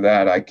 After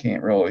that I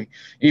can't really.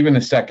 Even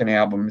the second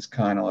album is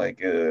kind of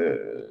like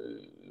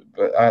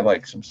but I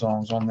like some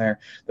songs on there.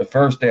 The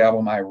first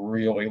album I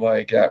really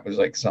like. That was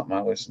like something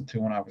I listened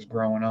to when I was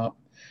growing up.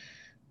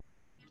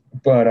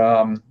 But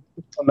And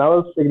that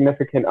was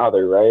Significant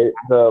Other, right?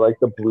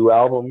 The Blue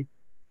album.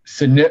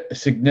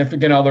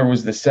 Significant Other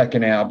was the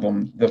second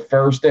album. The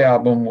first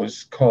album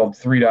was called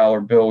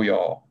 $3 Bill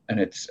Y'all, and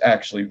it's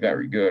actually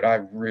very good. I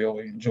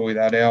really enjoy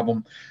that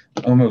album.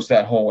 Almost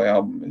that whole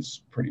album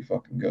is pretty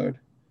fucking good.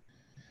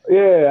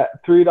 Yeah,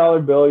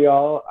 $3 Bill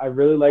Y'all. I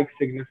really like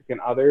Significant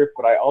Other,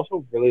 but I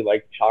also really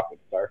like Chocolate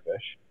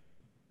Starfish.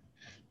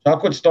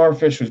 Chocolate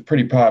Starfish was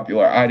pretty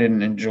popular. I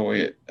didn't enjoy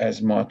it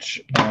as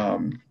much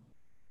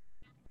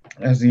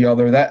as the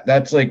other.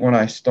 That's like when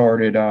I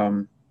started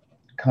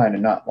kind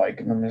of not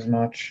liking them as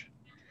much.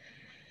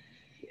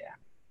 Yeah.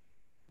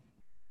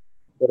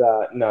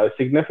 But no,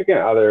 Significant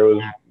Other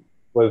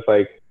was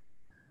like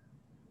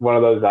one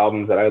of those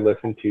albums that I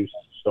listened to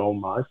so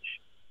much.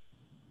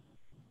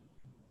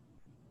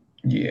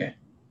 Yeah.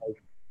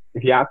 Like,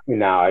 if you ask me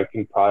now, I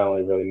can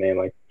probably only really name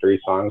like 3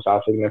 songs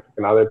off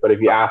Significant Other. But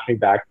if you asked me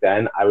back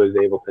then, I was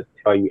able to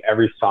tell you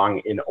every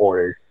song in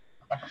order.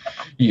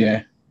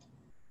 Yeah.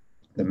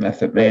 The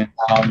Method Man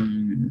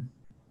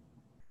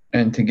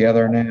and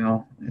Together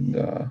Now, and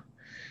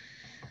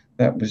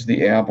that was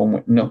the album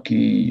with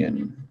Nookie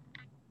and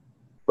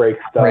Break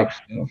Stuff.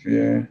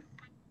 Yeah.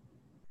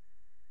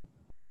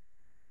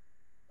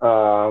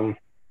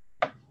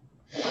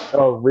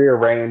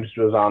 Rearranged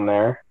was on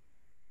there.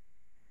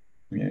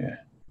 Yeah.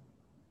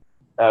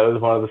 That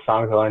was one of the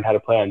songs I learned how to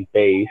play on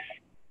bass.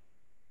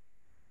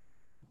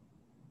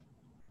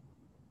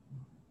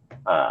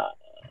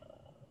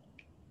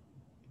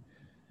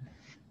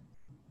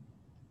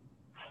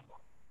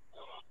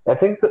 I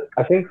think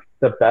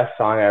the best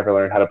song I ever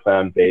learned how to play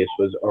on bass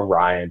was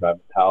Orion by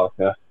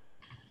Metallica.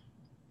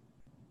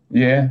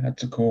 Yeah,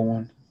 that's a cool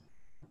one.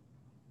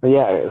 But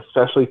yeah,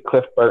 especially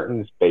Cliff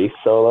Burton's bass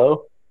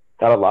solo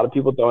that a lot of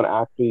people don't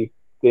actually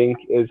think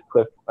is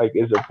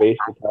is a bass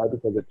guitar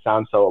because it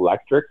sounds so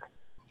electric.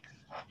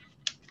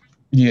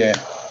 Yeah.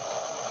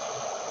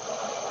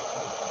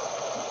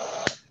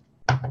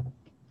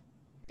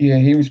 Yeah,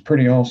 he was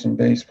pretty awesome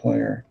bass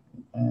player.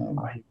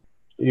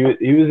 He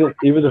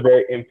was a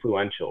very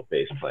influential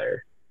bass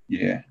player.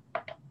 Yeah.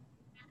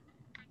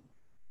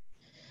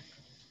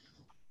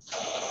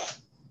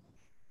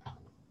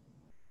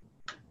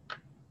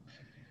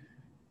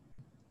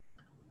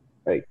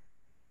 Like,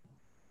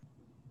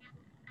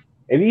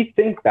 if you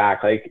think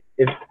back, like,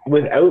 if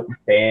without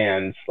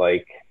bands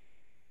like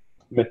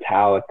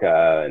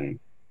Metallica and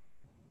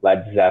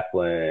Led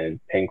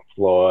Zeppelin, Pink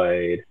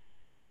Floyd,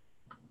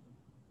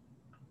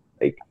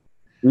 like,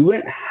 we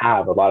wouldn't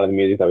have a lot of the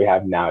music that we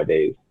have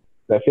nowadays.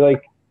 So I feel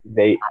like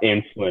they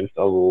influenced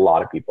a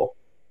lot of people.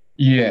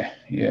 Yeah,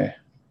 yeah.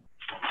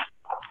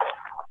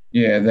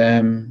 Yeah,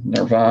 them,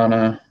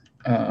 Nirvana.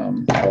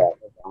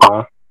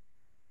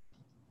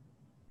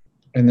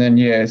 And then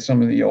yeah,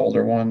 some of the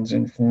older ones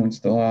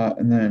influenced a lot.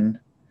 And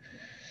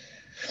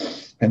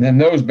then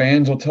those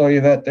bands will tell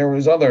you that there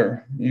was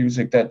other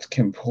music that's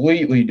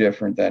completely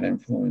different that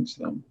influenced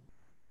them.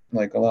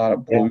 Like a lot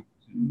of blues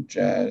and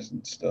jazz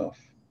and stuff.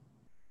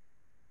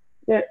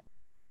 Yeah.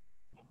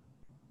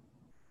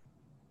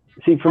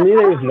 See, for me,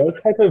 there's no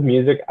type of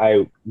music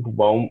I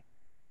won't.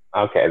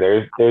 Okay,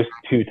 there's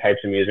two types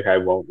of music I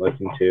won't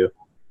listen to.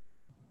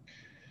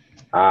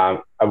 I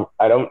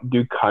don't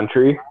do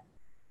country.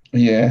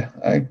 Yeah,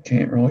 I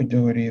can't really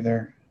do it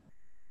either.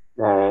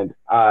 And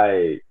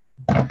I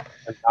am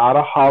not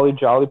a holly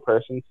jolly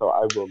person, so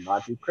I will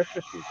not do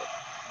Christmas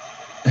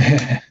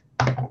music.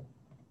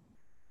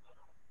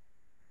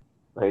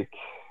 Like,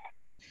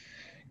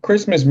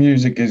 Christmas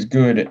music is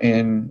good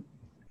in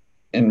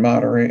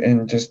moderate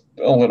and just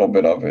a little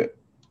bit of it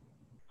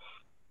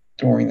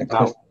during the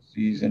Christmas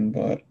season,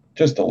 but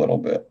just a little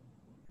bit.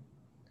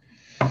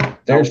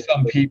 There's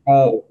some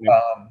people,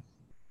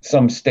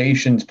 some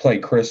stations play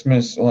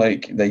Christmas,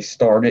 like they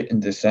start it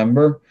in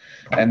December,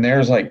 and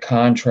there's like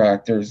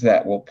contractors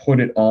that will put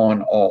it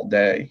on all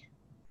day.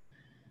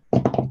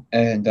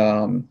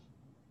 And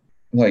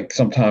like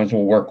sometimes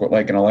we'll work with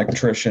like an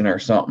electrician or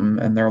something,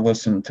 and they're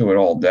listening to it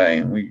all day,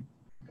 and we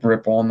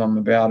rip on them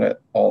about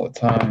it all the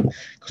time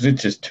because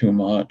it's just too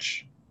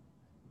much.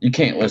 You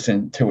can't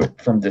listen to it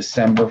from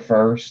December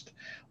 1st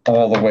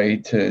all the way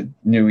to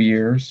New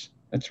Year's.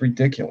 It's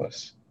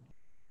ridiculous.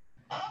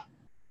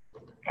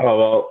 Oh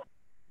well,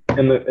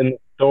 in the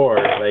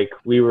store, like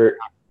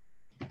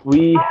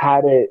we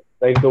had it,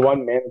 like the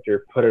one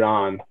manager put it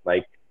on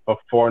like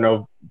before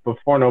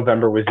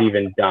November was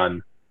even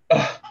done,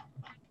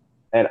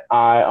 and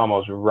I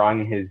almost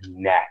wrung his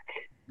neck.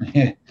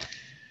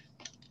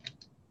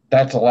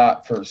 That's a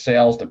lot for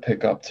sales to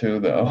pick up too,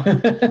 though.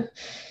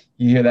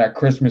 You hear that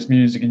Christmas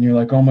music and you're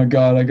like, oh my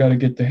God, I got to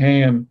get the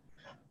ham.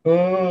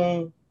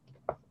 I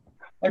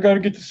got to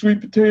get the sweet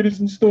potatoes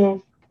and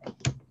stuff.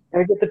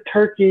 Gotta get the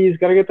turkeys,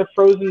 gotta get the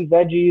frozen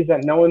veggies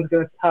that no one's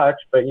gonna touch,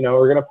 but you know,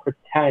 we're gonna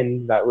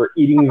pretend that we're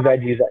eating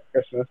veggies at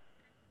Christmas.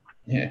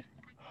 Yeah.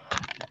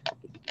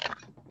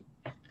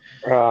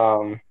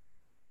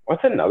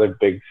 What's another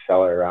big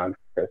seller around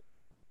Christmas?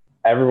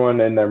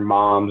 Everyone and their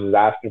moms is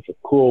asking for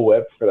Cool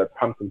Whip for their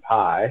pumpkin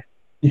pie.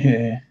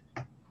 Yeah.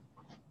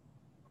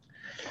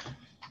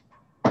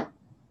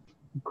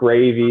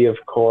 Gravy, of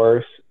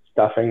course,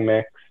 stuffing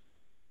mix.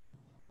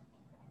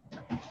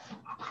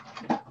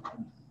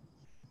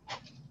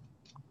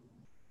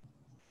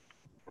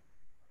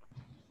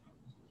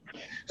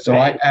 So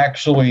I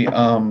actually,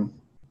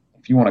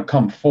 if you want to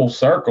come full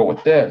circle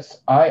with this,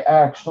 I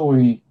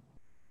actually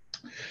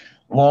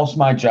lost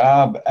my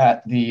job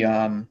at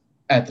the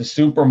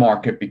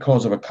supermarket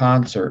because of a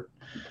concert.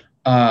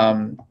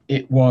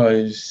 It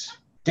was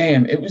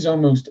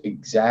almost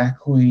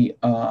exactly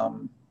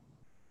to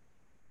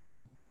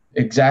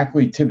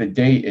the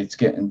date it's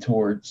getting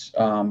towards,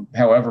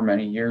 however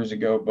many years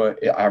ago, but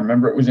I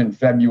remember it was in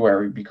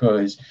February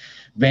because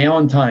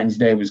Valentine's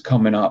Day was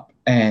coming up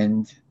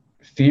and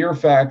Fear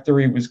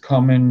Factory was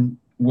coming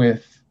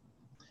with,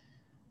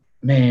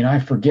 man, I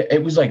forget.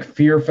 It was like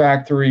Fear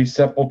Factory,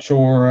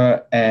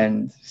 Sepultura,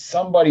 and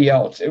somebody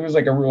else. It was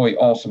like a really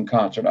awesome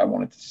concert I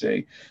wanted to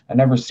see. I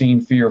never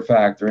seen Fear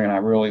Factory, and I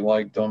really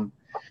liked them.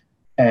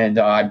 And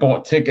I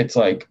bought tickets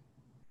like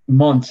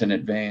months in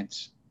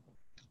advance,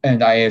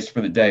 and I asked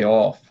for the day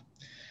off.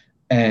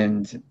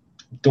 And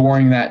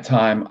during that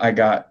time, I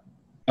got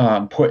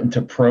put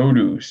into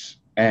produce,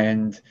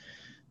 and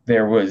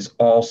there was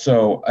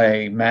also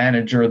a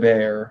manager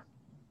there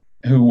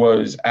who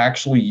was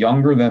actually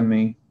younger than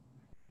me.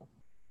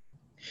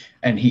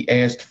 And he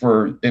asked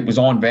for, it was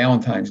on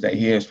Valentine's Day.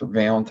 He asked for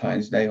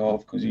Valentine's Day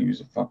off because he was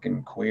a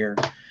fucking queer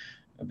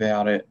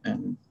about it.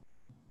 And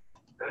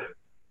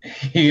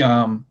he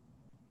got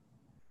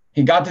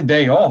the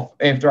day off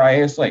after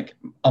I asked like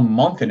a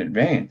month in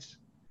advance.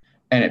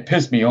 And it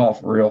pissed me off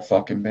real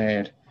fucking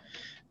bad.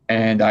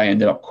 And I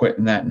ended up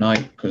quitting that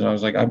night because I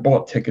was like, I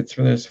bought tickets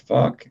for this.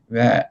 Fuck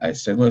that. I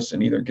said,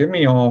 listen, either give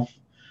me off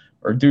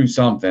or do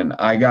something.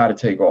 I got to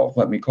take off.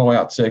 Let me call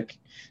out sick.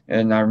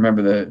 And I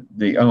remember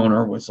the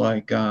owner was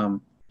like,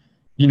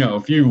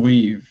 if you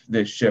leave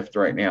this shift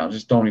right now,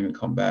 just don't even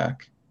come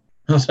back.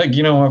 I was like,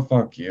 you know what?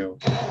 Fuck you.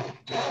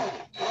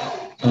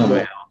 Oh,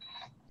 man.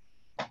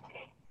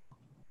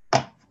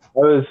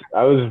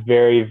 I was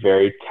very,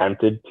 very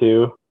tempted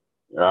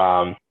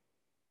um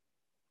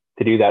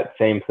to do that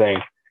same thing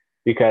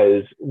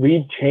because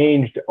we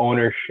changed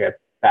ownership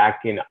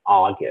back in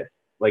August,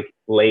 like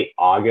late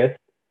August.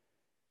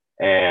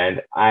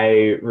 And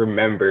I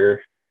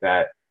remember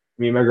that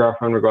me and my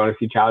girlfriend were going to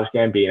see Childish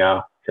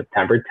Gambino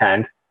September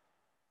 10th.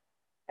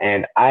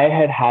 And I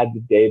had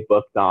the day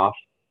booked off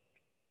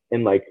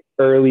in like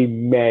early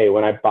May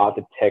when I bought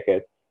the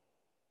tickets.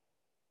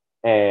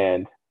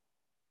 And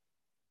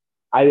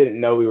I didn't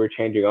know we were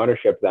changing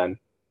ownership then.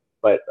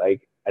 But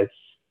as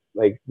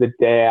like the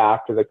day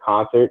after the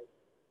concert,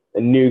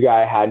 the new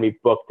guy had me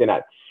booked in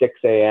at 6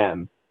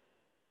 a.m.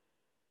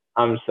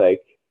 I'm just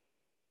like,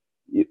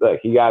 look,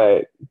 you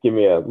gotta give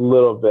me a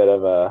little bit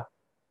of a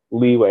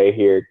leeway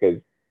here because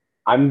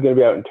I'm gonna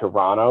be out in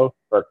Toronto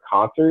for a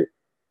concert.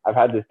 I've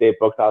had this date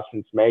booked off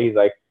since May. He's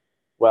like,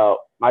 well,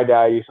 my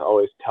dad used to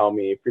always tell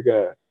me if you're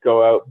gonna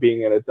go out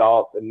being an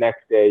adult, the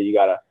next day you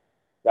gotta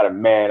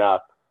man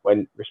up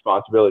when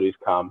responsibilities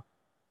come.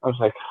 I was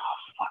like, oh,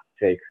 fuck's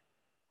sake,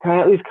 can I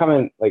at least come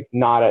in like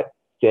not at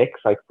 6,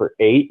 like for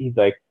 8? He's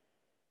like,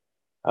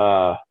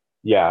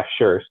 yeah,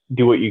 sure,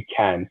 do what you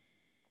can.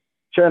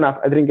 Sure enough,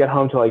 I didn't get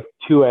home till like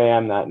 2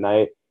 a.m. that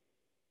night,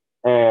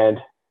 and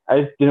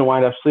I just didn't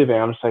wind up sleeping.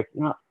 I'm just like,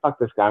 you know, fuck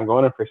this guy. I'm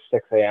going in for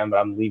 6 a.m., but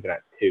I'm leaving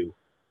at 2.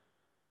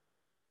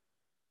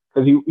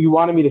 Because you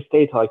wanted me to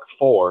stay till like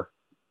 4.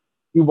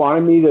 You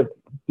wanted me to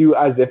do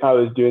as if I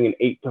was doing an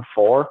 8 to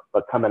 4,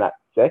 but coming at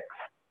 6.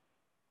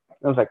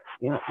 I was like,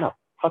 you know, no,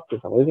 fuck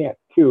this. I'm leaving at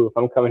 2 if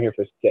I'm coming here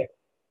for 6.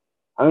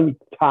 I'm going to be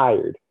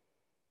tired.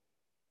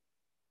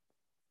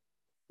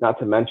 Not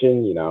to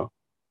mention, you know,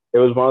 it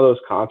was one of those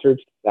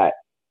concerts that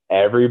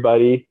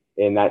everybody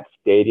in that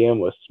stadium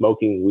was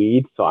smoking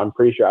weed. So I'm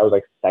pretty sure I was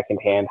like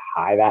secondhand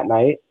high that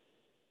night.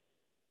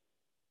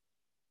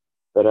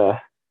 But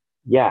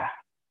yeah,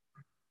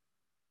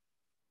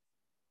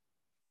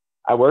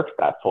 I worked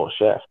that full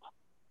shift.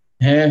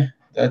 Yeah,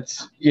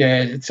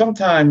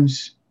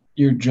 sometimes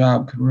your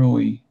job could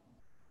really.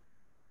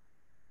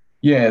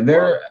 Yeah,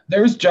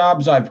 there's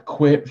jobs I've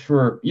quit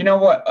for. You know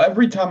what?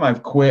 Every time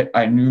I've quit,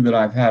 I knew that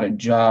I've had a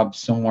job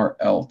somewhere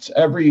else.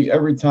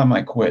 Every time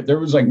I quit, there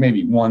was like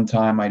maybe one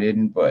time I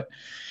didn't, but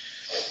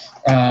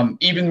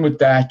even with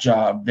that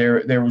job,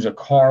 there was a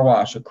car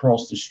wash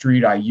across the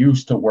street I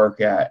used to work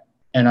at,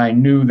 and I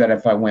knew that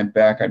if I went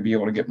back, I'd be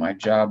able to get my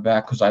job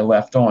back because I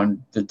left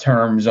on the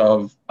terms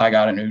of I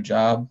got a new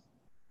job,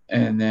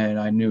 and then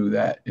I knew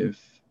that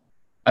if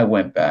I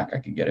went back, I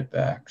could get it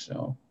back.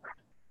 So,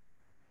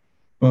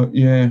 but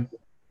yeah,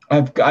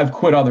 I've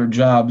quit other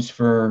jobs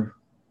for.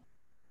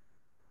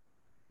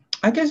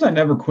 I guess I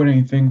never quit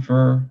anything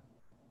for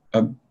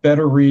a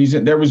better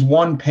reason. There was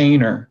one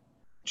painter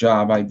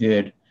job I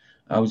did.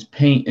 I was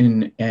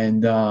painting,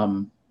 and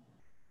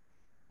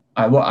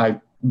I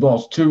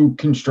lost 2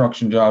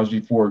 construction jobs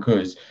before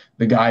because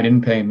the guy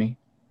didn't pay me.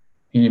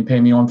 He didn't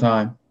pay me on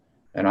time,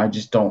 and I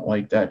just don't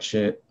like that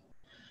shit.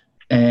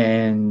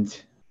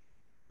 And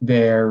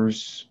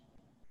there's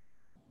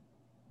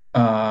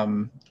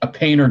a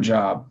painter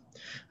job.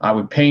 I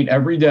would paint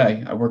every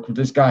day. I worked with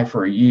this guy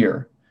for a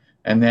year,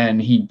 and then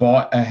he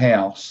bought a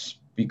house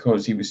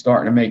because he was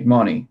starting to make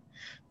money.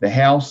 The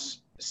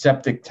house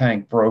septic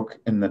tank broke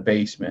in the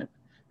basement,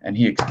 and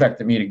he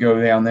expected me to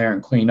go down there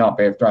and clean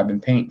up after I've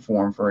been painting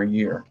for him for a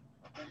year.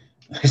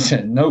 I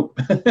said, nope,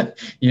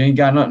 you ain't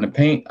got nothing to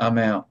paint. I'm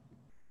out.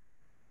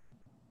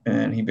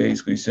 And he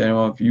basically said,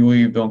 well, if you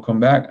leave, don't come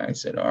back. I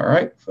said, all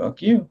right,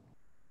 fuck you.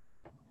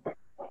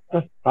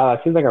 Wow,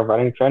 that seems like a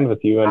running trend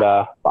with you and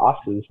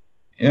bosses.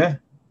 Yeah.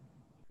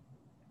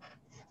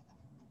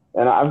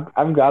 And I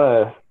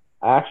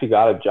actually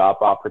got a job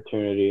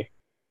opportunity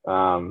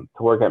to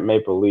work at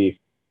Maple Leaf.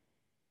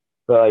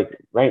 But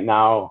like right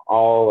now,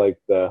 all like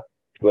the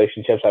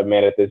relationships I've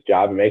made at this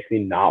job, it makes me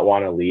not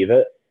want to leave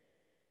it.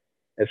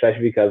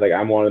 Especially because like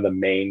I'm one of the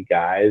main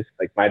guys.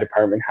 Like my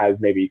department has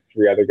maybe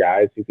 3 other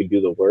guys who could do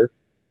the work,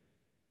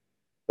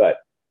 but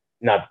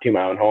not to toot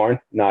my own horn,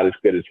 not as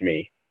good as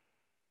me.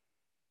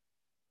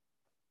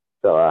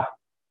 So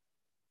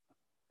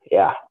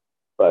yeah.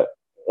 But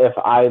if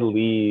I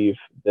leave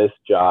this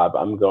job,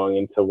 I'm going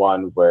into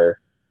one where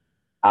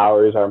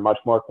hours are much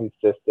more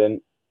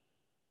consistent.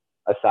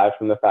 Aside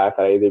from the fact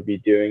that I'd be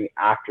doing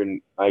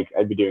afternoon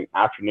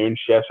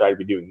shifts or I'd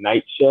be doing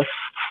night shifts.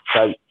 So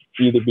I'd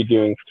either be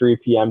doing 3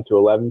 p.m. to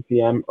 11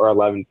 p.m. or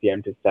 11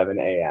 p.m. to 7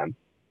 a.m.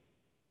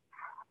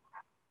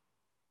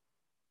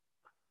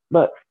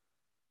 But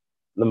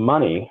the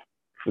money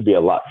would be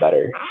a lot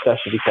better,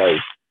 especially because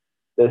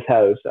this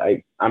house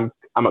I'm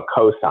a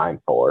co-sign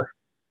for.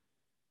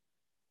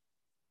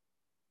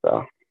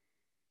 So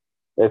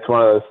it's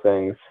one of those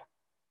things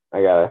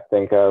I gotta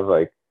think of,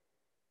 like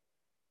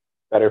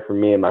better for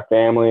me and my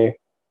family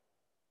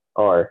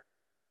or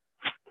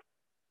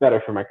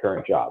better for my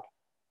current job.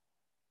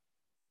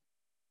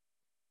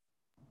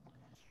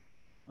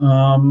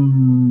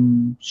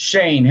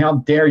 Shane, how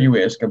dare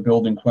you ask a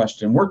building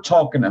question? We're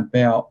talking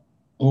about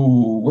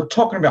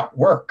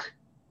work.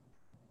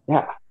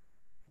 Yeah.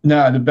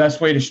 No, the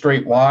best way to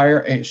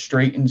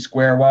straighten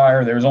square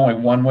wire, there's only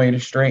one way to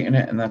straighten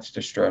it, and that's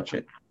to stretch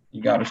it.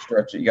 You got to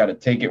stretch it. You got to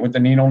take it with the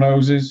needle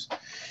noses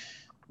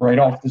right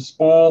off the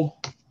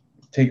spool,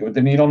 take it with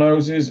the needle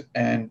noses,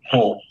 and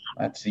pull.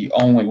 That's the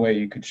only way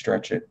you could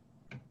stretch it.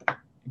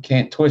 You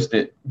can't twist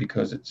it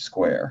because it's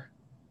square.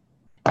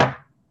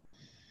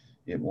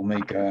 It will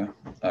make a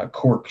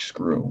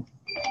corkscrew.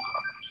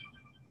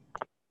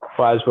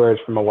 Wise words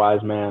from a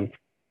wise man.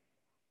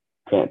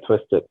 Can't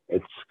twist it.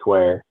 It's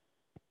square.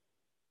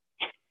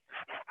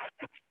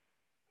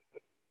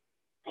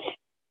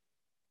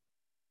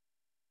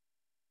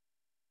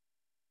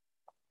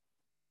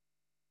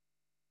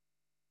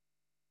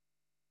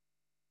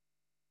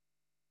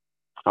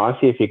 I want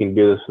to see if you can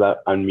do this without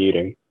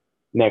unmuting.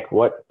 Nick,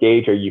 what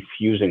gauge are you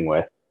fusing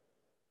with?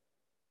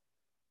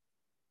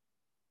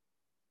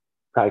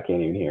 Probably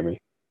can't even hear me.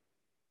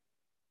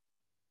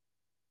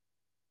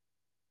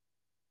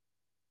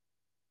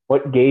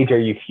 What gauge are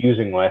you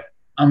fusing with?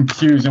 I'm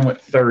fusing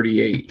with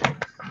 38.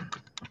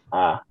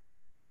 I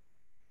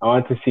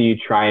want to see you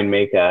try and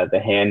make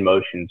the hand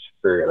motions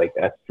for like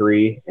a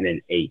 3 and an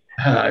 8.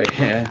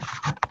 Yeah.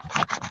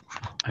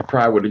 I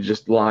probably would have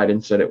just lied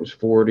and said it was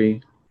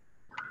 40.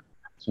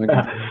 So I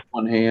can do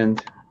one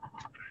hand.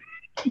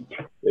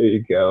 There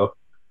you go.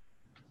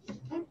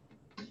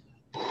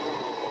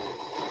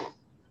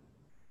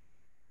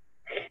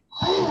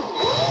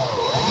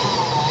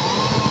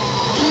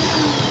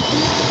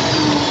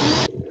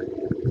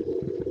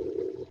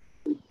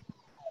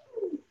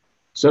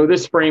 So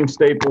this frame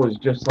staple is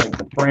just like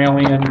the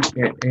Fralian.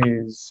 It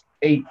is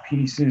 8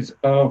 pieces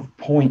of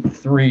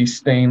 0.3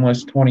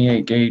 stainless,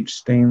 28 gauge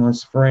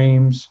stainless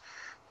frames,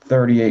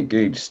 38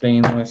 gauge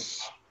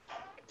stainless.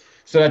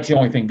 So that's the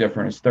only thing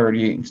different is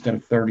 38 instead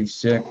of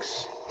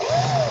 36.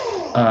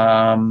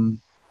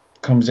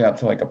 Comes out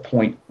to like a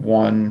 0.10,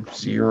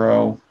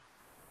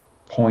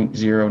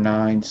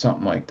 0.09,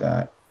 something like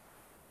that.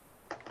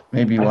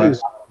 Maybe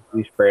less.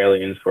 These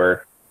Fralians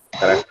were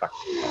that I fucked.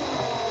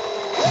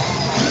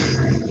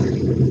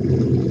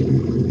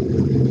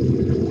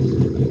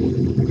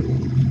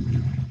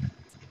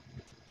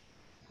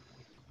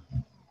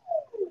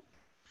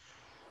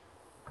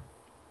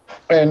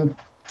 And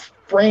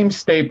frame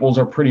staples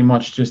are pretty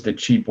much just a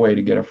cheap way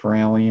to get a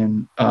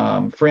Fralian.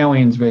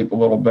 Fralians vape a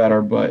little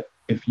better, but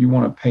if you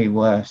want to pay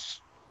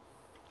less,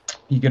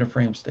 you get a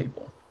frame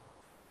staple.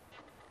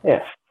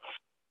 Yeah.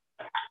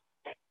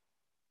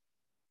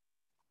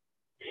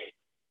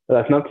 But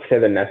that's not to say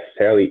they're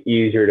necessarily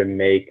easier to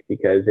make,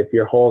 because if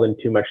you're holding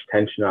too much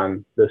tension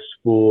on the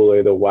spool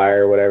or the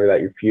wire or whatever that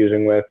you're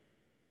fusing with,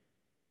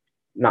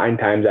 9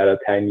 times out of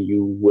 10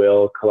 you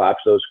will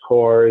collapse those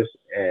cores,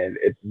 and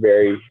it's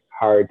very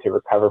hard to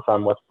recover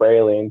from with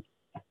Fralians.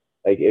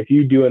 Like if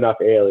you do enough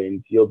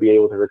aliens, you'll be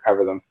able to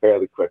recover them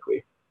fairly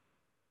quickly.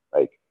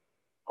 Like,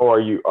 or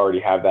you already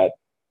have that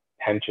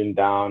tension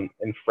down.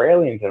 And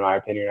Fralians, in my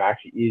opinion, are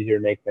actually easier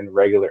to make than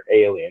regular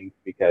aliens,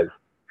 because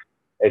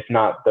it's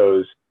not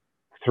those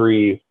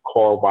 3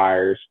 core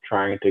wires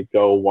trying to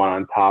go one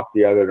on top of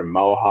the other to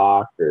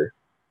Mohawk or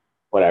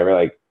whatever.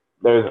 Like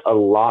there's a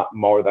lot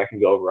more that can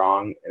go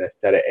wrong in a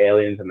set of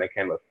aliens than they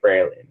can with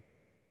Fralians.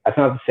 That's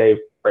not to say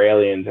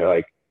Fralians are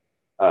like,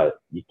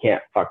 you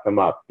can't fuck them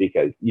up,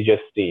 because you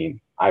just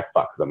seen I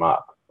fucked them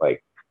up.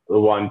 Like the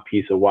one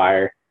piece of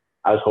wire,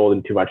 I was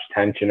holding too much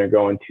tension or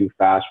going too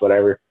fast,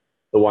 whatever.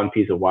 The one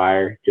piece of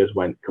wire just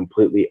went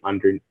completely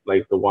under,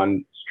 like the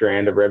one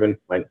strand of ribbon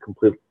went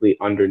completely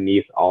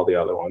underneath all the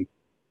other ones.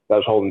 I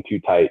was holding too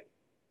tight.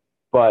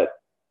 But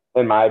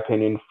in my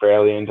opinion,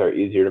 Fralians are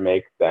easier to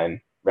make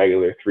than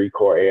regular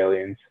 3-core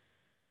aliens.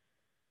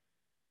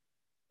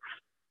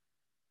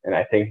 And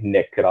I think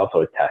Nick could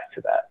also attest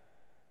to that.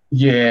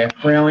 Yeah,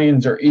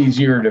 Fralians are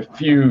easier to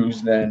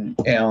fuse than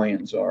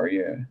aliens are,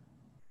 yeah.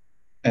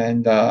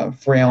 And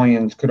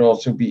Fralians could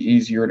also be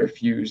easier to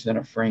fuse than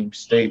a frame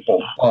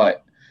staple,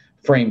 but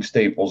frame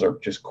staples are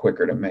just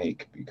quicker to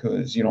make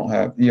because you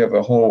have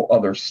a whole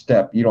other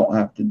step you don't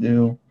have to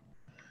do.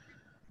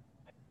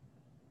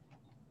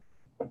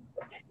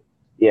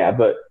 Yeah,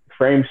 but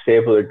frame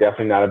staples are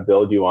definitely not a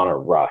build you want to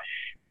rush.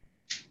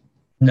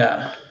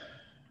 No.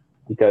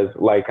 Because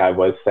like I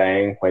was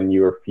saying when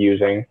you were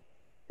fusing,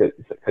 because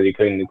you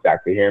couldn't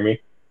exactly hear me,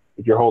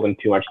 if you're holding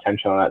too much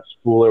tension on that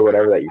spool or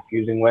whatever that you're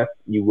fusing with,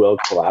 you will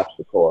collapse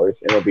the cores,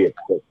 and it'll be a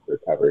quick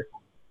recover.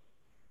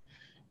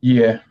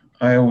 Yeah,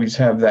 I always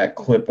have that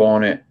clip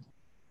on it.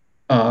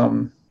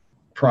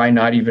 Probably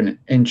not even an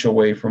inch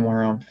away from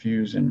where I'm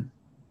fusing.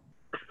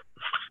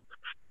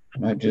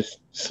 I just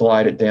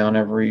slide it down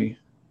every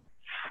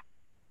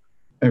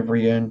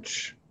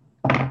inch.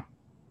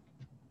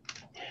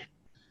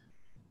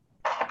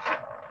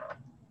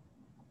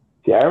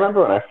 See, I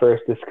remember when I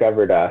first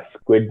discovered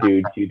Squid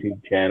Dude's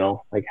YouTube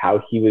channel, like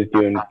how he was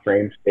doing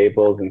frame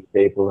staples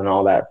and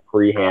all that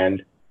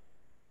freehand.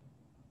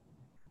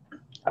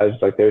 I was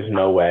like, there's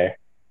no way.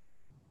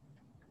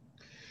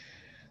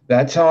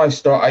 That's how I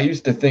start. I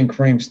used to think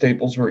frame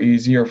staples were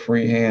easier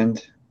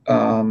freehand.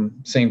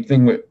 Same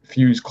thing with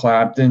fuse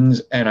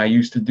Claptons, and I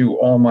used to do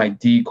all my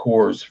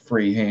decors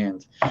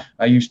freehand.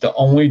 I used to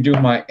only do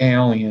my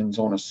aliens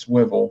on a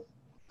swivel,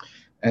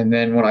 and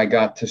then when I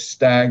got to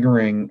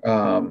staggering,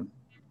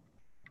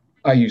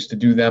 I used to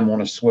do them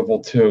on a swivel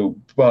too.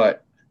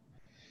 But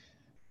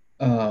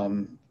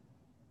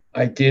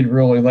I did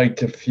really like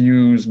to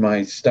fuse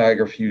my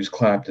stagger fuse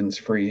Claptons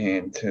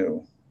freehand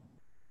too.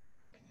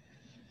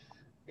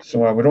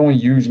 So I would only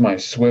use my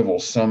swivel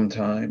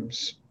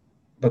sometimes,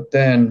 but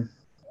then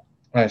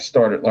I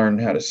started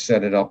learning how to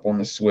set it up on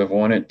the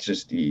swivel, and it's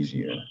just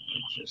easier. It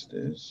just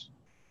is.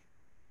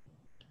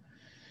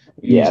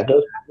 Yeah,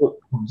 Easy,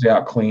 comes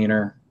out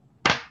cleaner.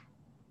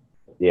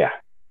 yeah,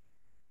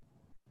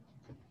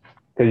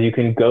 because you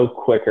can go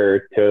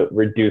quicker to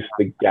reduce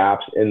the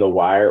gaps in the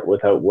wire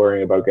without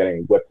worrying about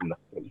getting whipped in the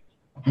face.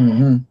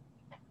 Mm-hmm.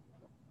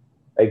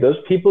 Like those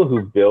people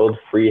who build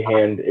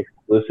freehand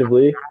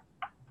exclusively,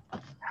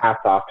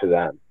 hats off to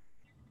them.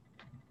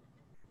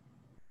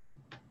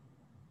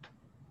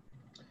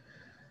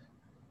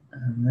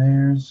 And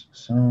there's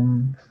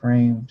some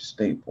frame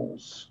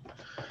staples.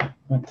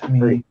 But to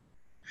me,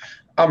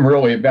 I'm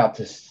really about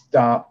to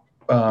stop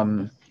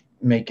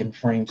making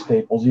frame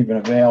staples even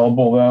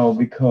available though,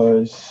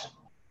 because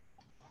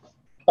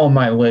on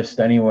my list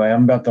anyway,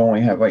 I'm about to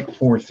only have like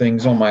 4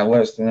 things on my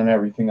list, and then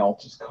everything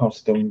else is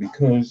custom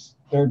because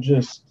they're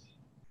just.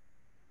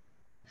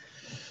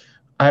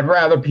 I'd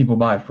rather people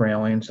buy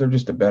Fralians. They're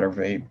just a better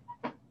vape.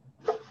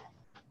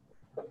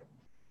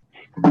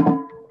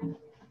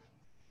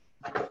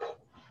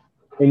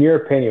 In your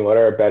opinion, what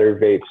are better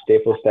vapes,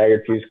 staple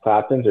staggered fuse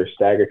Claptons or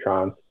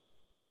Staggertrons?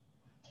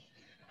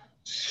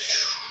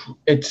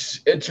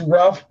 It's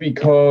rough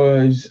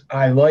because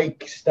I like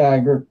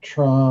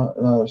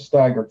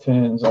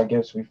Staggertons. I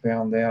guess we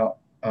found out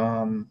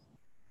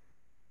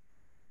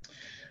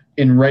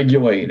in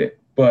regulated,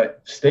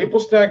 but staple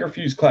stagger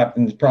fuse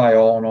Claptons probably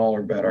all in all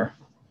are better.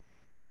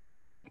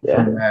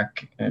 Yeah. For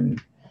Mac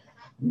and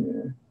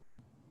yeah.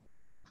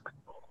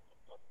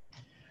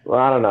 Well,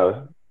 I don't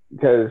know,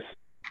 because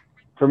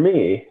for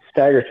me,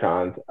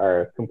 Staggertrons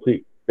are a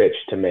complete bitch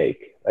to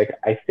make. Like,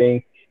 I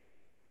think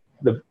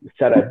the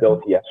set I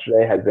built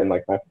yesterday has been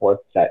like my 4th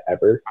set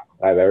ever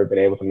I've ever been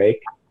able to make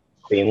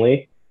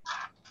cleanly.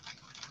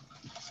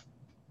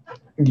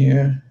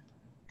 Yeah.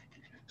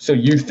 So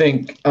you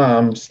think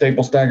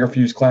staple stagger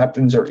fuse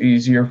Claptons are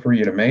easier for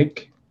you to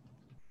make?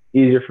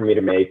 Easier for me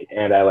to make,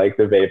 and I like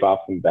the vape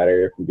off them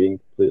better, if I'm being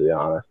completely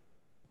honest.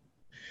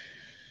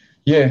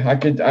 Yeah,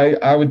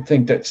 I would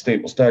think that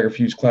staple stagger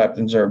fuse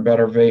Claptons are a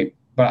better vape,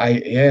 but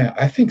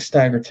I think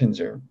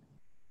Staggertons are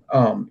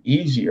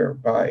easier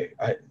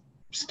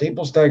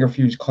staple stagger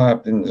fuse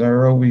Claptons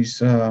are always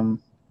have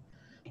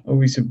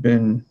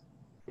been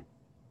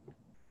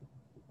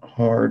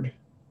hard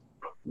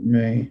for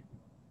me.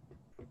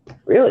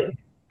 Really?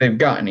 They've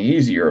gotten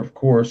easier, of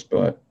course,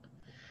 but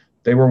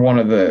they were one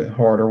of the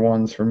harder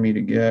ones for me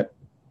to get.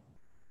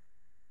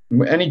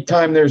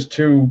 Anytime there's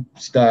 2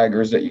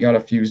 staggers that you got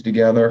to fuse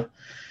together,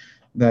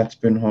 that's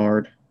been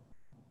hard.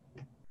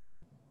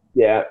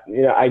 Yeah,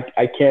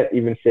 I can't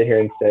even sit here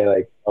and say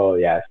like, oh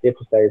yeah,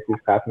 staple stagger fuse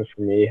Claptons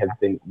for me has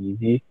been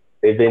easy.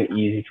 They've been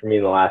easy for me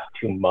in the last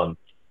 2 months.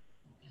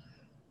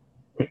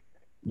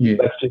 Yeah.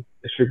 Let's just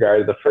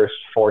disregard the first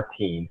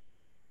 14.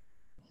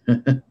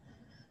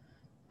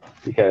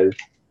 Because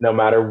no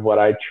matter what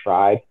I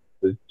tried,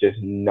 it was just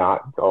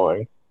not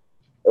going.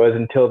 It was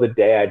until the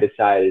day I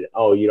decided,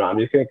 oh, I'm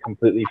just going to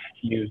completely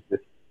fuse this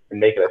and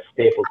make it a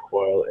staple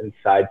coil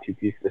inside 2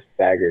 pieces of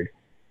staggered.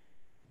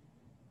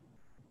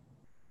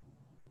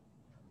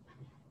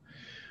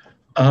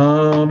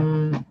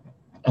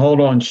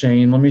 Hold on,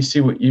 Shane. Let me see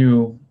what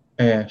you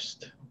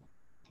asked.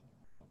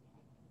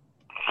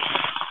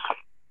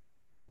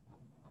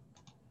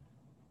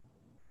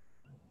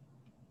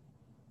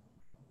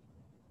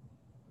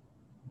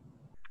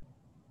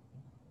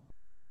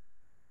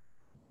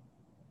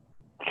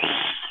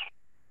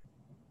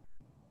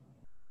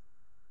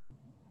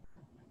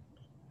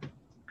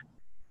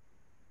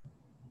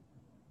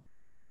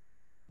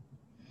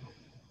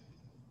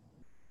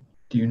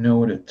 Do you know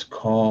what it's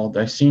called?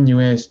 I seen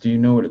you ask, do you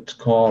know what it's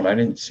called? I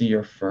didn't see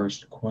your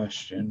first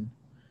question.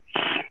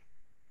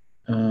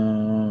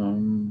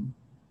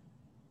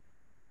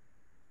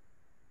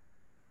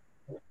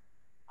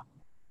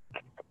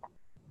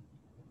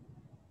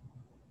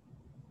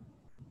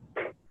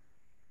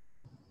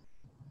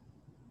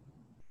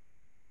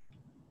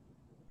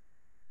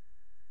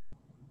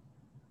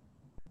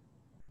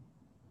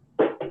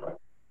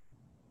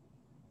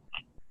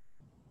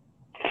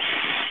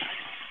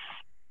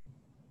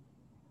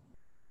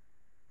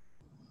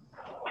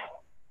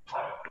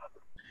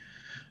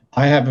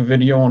 I have a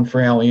video on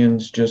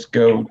Fralians. Just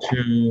go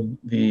to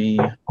the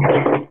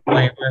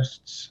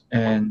playlists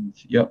and,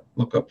 yep,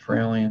 look up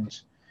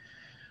Fralians.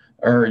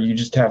 Or you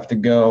just have to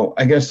go.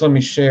 I guess let me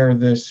share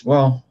this.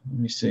 Well, let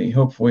me see.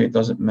 Hopefully it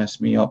doesn't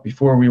mess me up.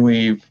 Before we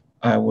leave,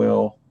 I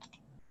will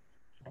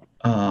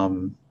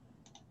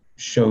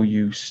show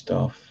you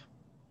stuff.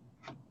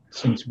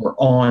 Since we're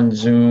on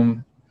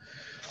Zoom,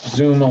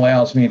 Zoom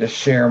allows me to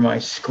share my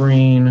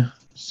screen,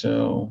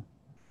 so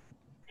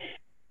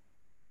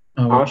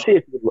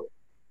Honestly,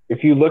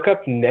 if you look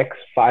up Nick's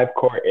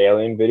 5-core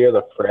alien video,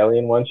 the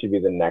Fralien one should be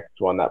the next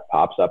one that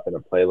pops up in a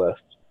playlist.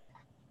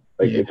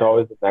 Like, it's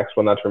always the next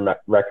one that's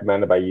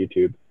recommended by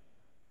YouTube.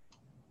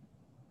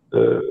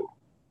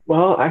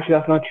 Well, actually,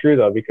 that's not true,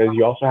 though, because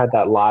you also had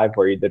that live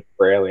where you did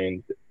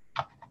Fraliens.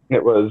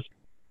 It was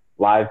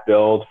live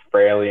build,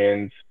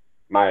 Fraliens,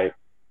 my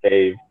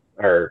fave,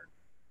 or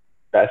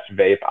best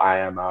vape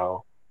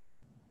IMO.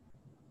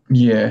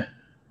 Yeah.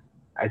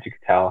 As you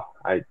can tell,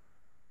 I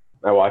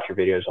watch your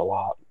videos a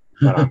lot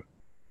when I'm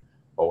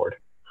bored.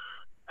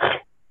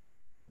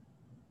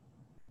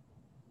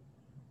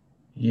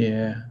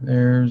 Yeah,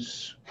 where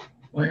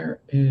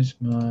is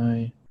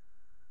my,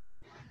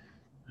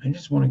 I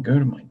just want to go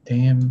to my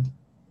damn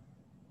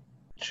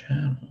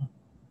channel.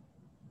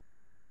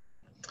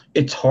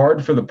 It's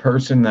hard for the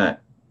person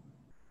that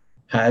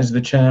has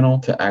the channel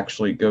to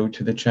actually go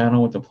to the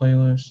channel with the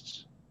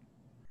playlists.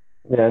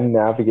 Yeah,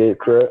 navigate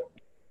through it.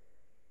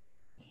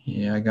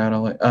 Yeah, I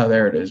gotta oh,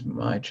 there it is,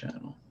 my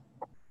channel.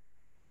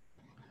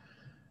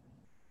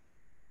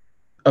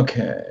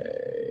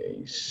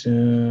 Okay,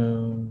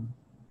 so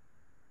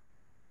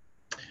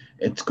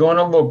it's going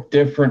to look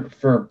different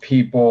for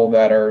people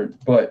that are,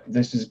 but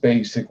this is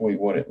basically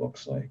what it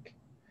looks like.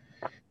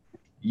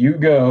 You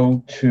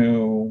go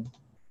to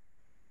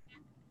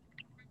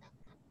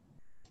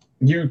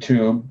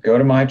YouTube, go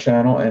to my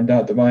channel,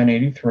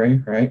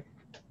 n.divine83, right?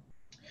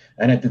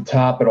 And at the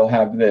top, it'll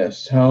have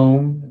this: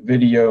 home,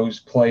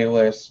 videos,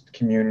 playlist,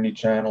 community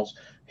channels.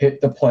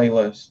 Hit the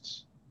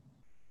playlists.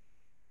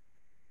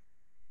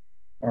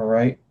 All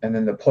right. And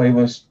then the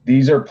playlist,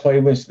 these are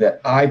playlists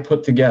that I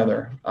put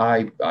together.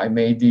 I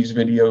made these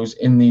videos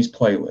in these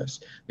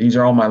playlists. These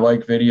are all my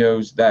like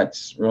videos.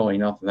 That's really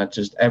nothing. That's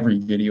just every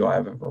video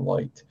I've ever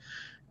liked.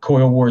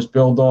 Coil Wars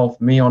Build Off,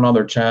 me on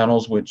other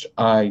channels, which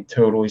I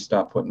totally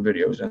stopped putting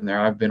videos in there.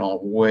 I've been on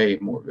way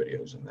more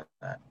videos than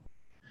that.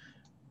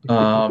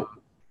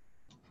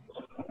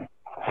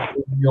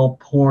 Real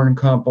porn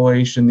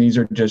compilation. These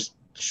are just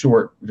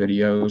short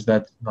videos.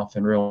 That's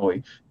nothing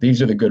really.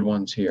 These are the good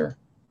ones here.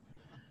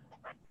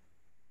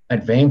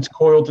 Advanced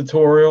coil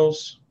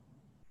tutorials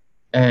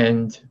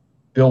and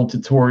build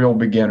tutorial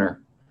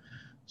beginner.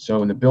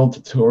 So in the build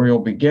tutorial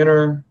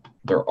beginner,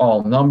 they're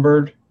all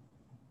numbered.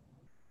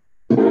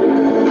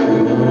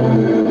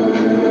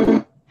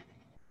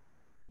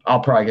 I'll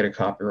probably get a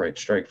copyright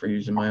strike for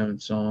using my own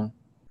song.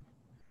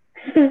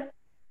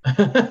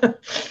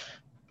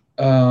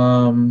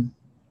 All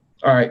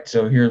right,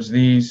 so here's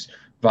these.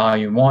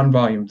 Volume 1,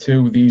 Volume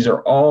 2. These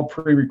are all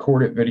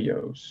pre-recorded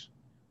videos.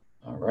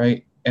 All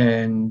right,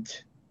 and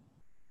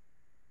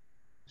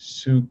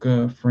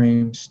Suka,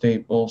 frame,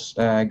 staple,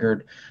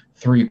 staggered,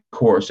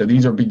 3-core. So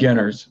these are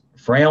beginners.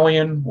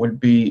 Fralien would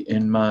be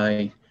in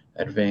my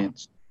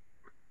advanced.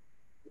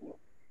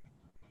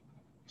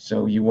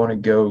 So you want to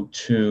go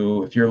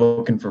to, if you're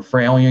looking for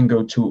Fralien,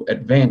 go to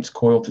Advanced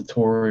Coil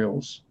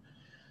Tutorials.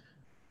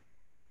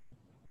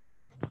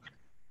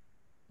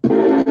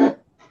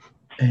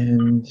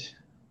 And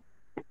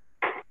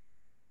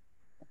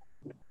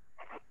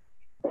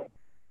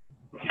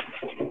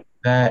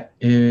that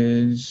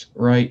is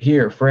right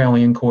here,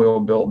 Fralien coil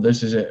build.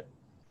 This is it.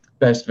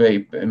 Best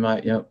vape in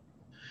my, yep.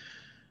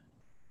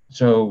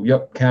 So,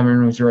 yep,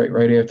 Cameron was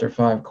right after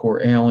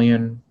 5-core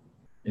alien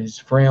is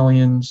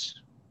Fraliens.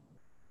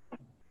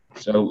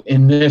 So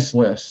in this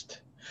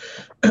list,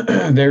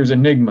 there's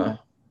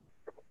Enigma,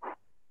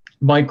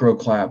 Micro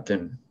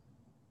Clapton,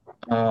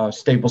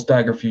 Staple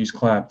Stagger Fuse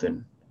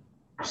Clapton,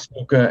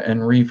 Suka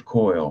and Reef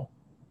Coil,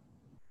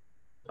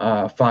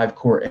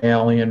 5-core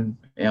Alien,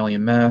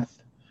 Alien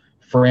Math,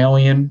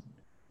 Fralien,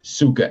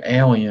 Suka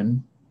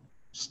Alien,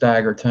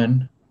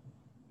 Staggerton,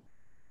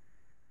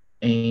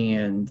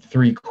 and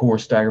 3-core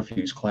Stagger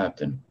Fuse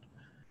Clapton.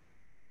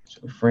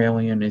 So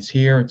Fralien is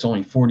here. It's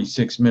only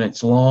 46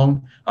 minutes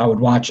long. I would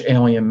watch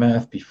Alien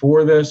Math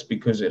before this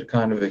because it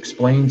kind of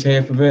explains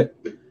half of it.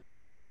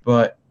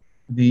 But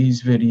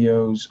these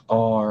videos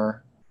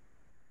are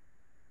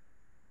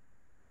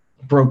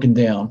broken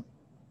down.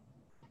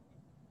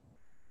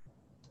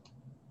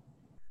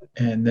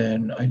 And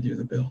then I do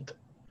the build.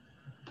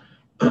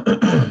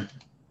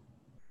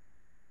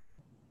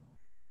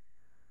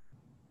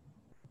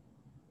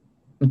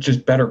 It's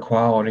just better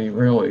quality,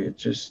 really.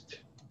 It's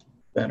just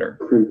better.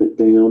 Crimp it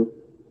down.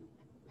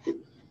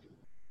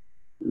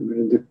 I'm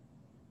gonna do.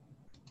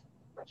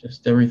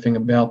 Just everything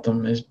about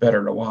them is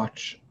better to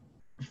watch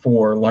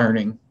for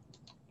learning.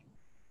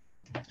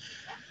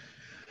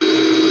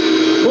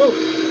 Whoa.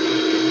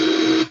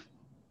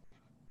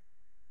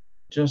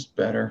 Just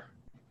better.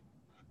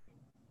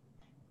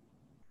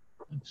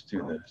 Let's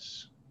do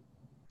this.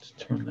 Let's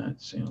turn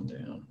that sound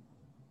down.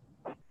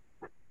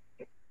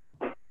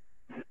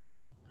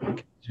 I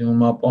can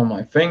zoom up on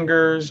my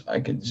fingers. I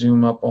could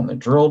zoom up on the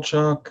drill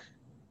chuck.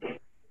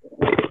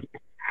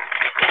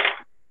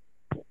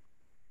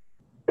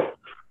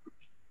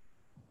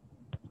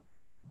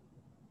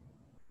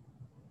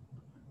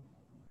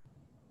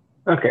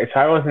 Okay, so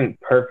I wasn't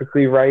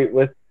perfectly right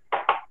with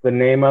the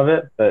name of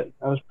it, but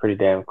I was pretty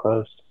damn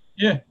close.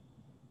 Yeah.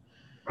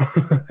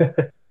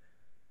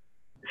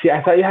 See,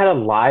 I thought you had a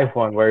live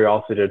one where you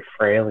also did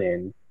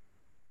Fralian.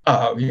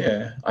 Oh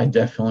yeah, I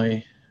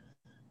definitely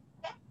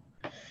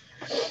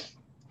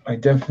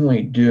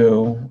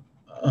do.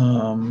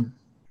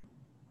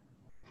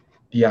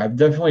 Yeah, I've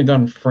definitely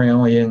done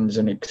Fralians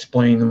and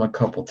explained them a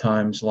couple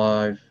times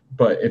live.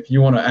 But if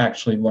you want to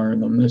actually learn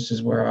them, this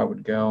is where I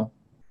would go.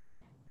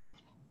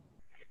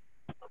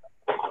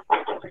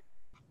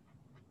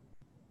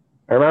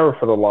 I remember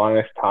for the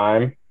longest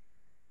time,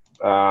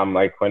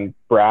 like when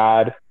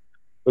Brad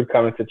would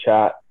come into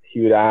chat,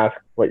 he would ask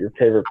what your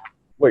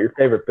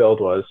favorite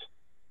build was.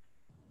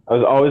 I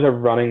was always a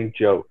running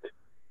joke.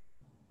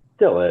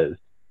 Still is.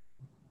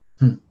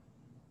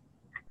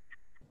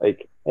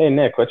 Like, hey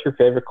Nick, what's your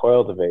favorite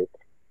coil debate?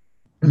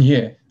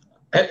 Yeah.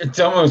 It's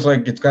almost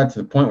like it's got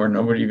to the point where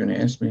nobody even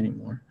asks me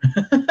anymore.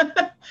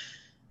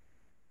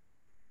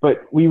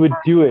 But we would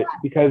do it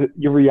because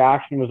your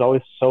reaction was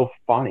always so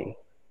funny.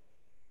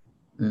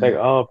 Like,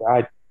 oh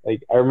God,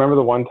 like I remember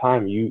the one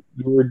time you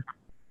were,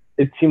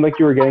 it seemed like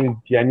you were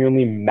getting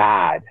genuinely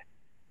mad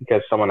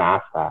because someone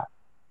asked that.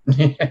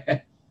 Yeah.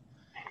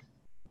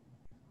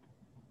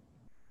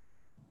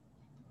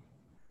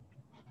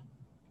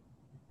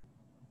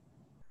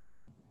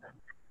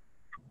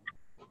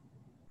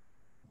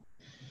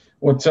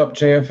 What's up,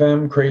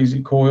 JFM?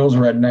 Crazy Coils,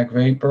 Redneck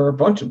Vapor. A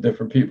bunch of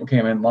different people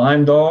came in.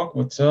 Lime Dog,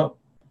 what's up?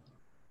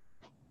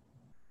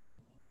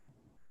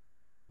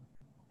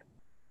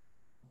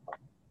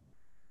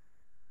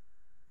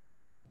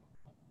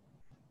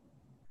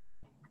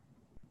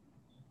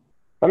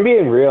 I'm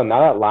being real. Now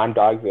that Lime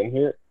Dog's in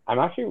here, I'm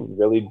actually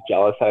really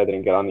jealous that I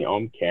didn't get on the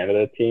Ohm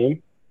Canada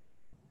team.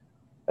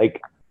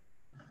 Like,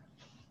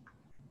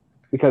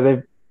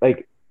 because this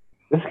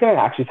is gonna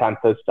actually sound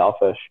so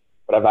selfish,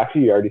 but I've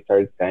actually already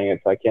started saying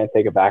it, so I can't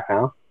take it back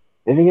now.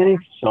 They've been getting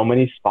so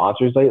many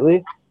sponsors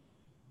lately.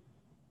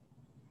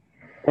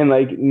 And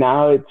like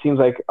now it seems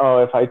like,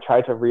 oh, if I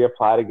try to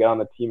reapply to get on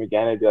the team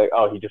again, it'd be like,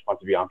 oh, he just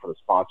wants to be on for the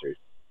sponsors.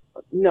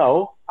 But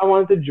no, I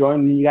wanted to join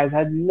and you guys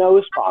had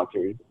no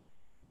sponsors.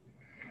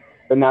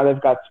 But now they've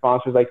got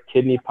sponsors like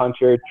Kidney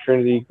Puncher,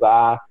 Trinity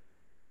Glass,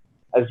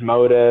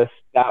 Asmodus,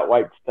 That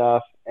White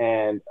Stuff,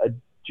 and a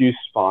juice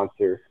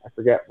sponsor. I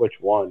forget which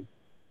one.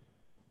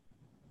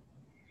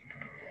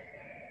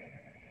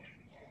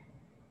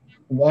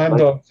 Lime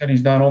Dog said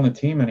he's not on the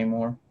team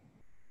anymore.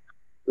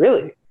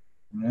 Really?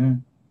 Yeah.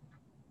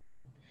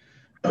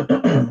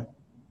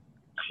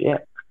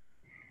 Shit.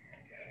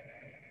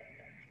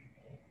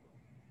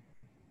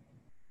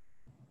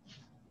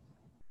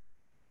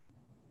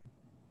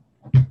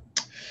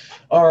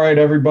 All right,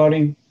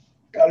 everybody.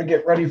 Got to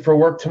get ready for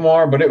work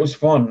tomorrow, but it was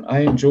fun.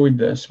 I enjoyed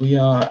this. We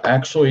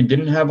actually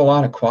didn't have a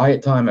lot of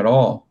quiet time at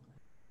all,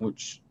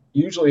 which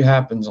usually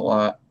happens a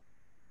lot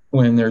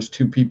when there's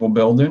two people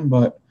building,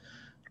 but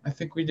I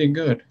think we did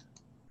good.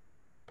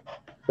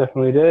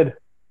 Definitely did. It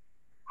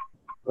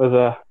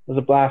was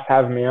a blast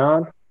having me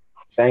on.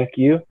 Thank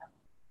you.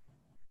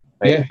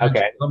 Yeah,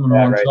 okay. Coming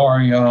on. Right.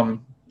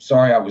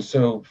 Sorry I was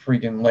so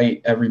freaking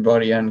late,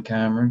 everybody and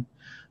Cameron.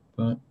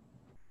 But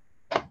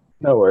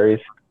no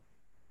worries.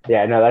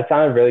 Yeah, no, that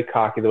sounded really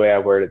cocky the way I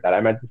worded that.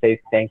 I meant to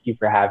say thank you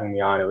for having me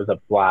on. It was a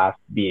blast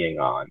being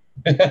on.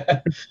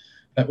 That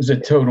was a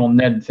total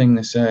Ned thing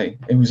to say.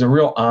 It was a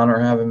real honor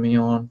having me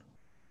on.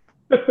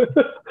 Hey,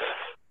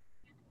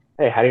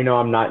 how do you know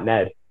I'm not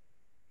Ned?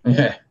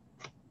 Yeah.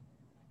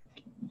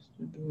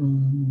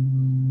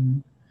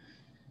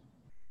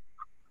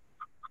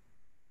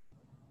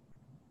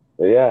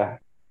 But yeah.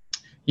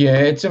 Yeah,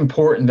 it's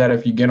important that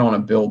if you get on a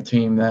build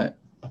team that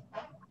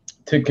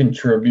to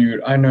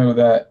contribute. I know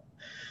that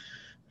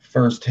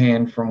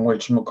firsthand from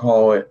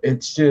whatchamacallit.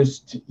 It's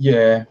just,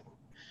 yeah.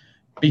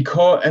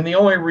 Because, and the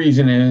only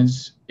reason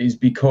is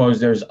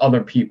because there's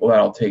other people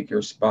that'll take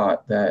your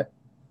spot that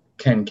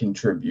can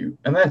contribute.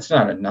 And that's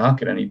not a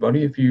knock at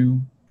anybody. If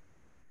you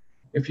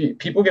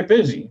people get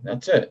busy,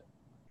 that's it.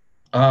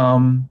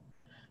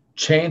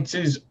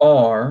 Chances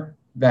are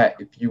that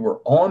if you were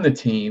on the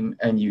team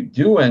and you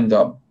do end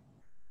up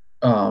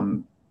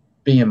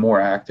being more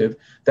active,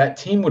 that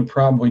team would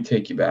probably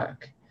take you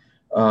back.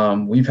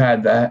 We've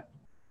had that.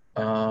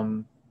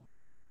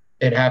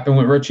 It happened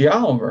with Richie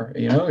Oliver.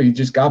 You know, he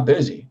just got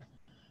busy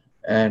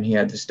and he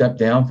had to step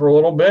down for a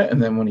little bit.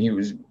 And then when he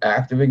was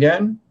active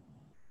again,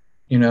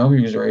 you know,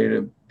 he was ready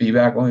to be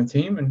back on the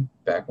team and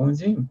back on the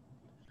team.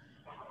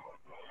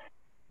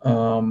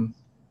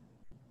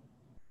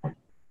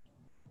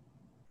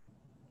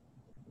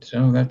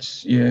 So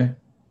that's, yeah.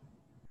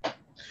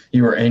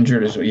 You were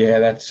injured as well. Yeah,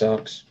 that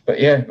sucks. But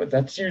yeah, but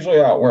that's usually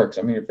how it works.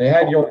 I mean, if they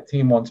had you on the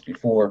team once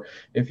before,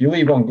 if you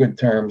leave on good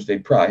terms,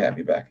 they'd probably have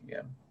you back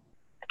again.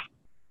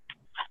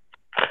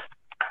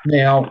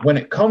 Now, when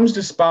it comes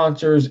to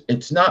sponsors,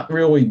 it's not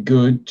really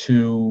good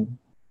to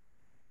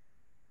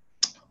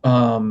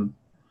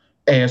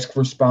ask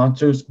for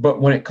sponsors.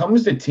 But when it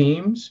comes to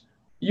teams,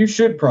 you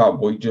should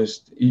probably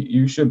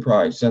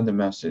send a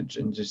message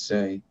and just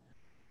say,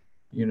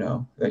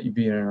 that you'd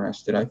be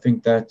interested. I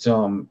think that's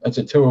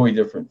a totally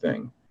different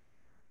thing.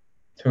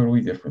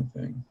 Totally different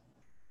thing.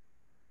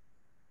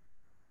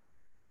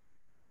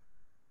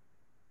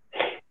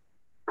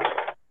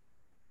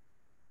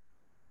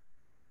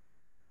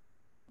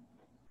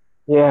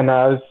 Yeah,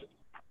 no,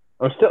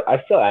 I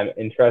still am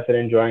interested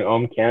in joining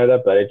Ohm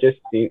Canada, but it just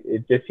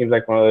seems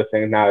like one of those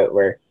things now that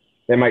where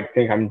they might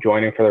think I'm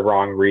joining for the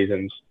wrong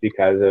reasons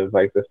because of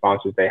like the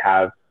sponsors they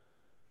have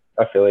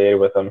affiliated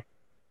with them.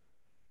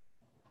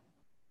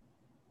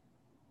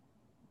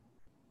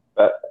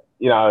 But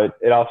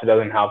it also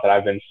doesn't help that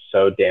I've been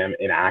so damn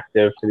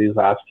inactive for these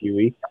last few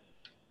weeks.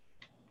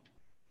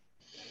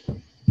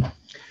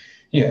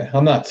 Yeah,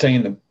 I'm not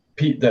saying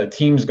the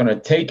team's going to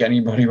take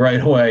anybody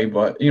right away,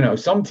 but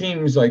some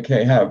teams like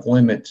they have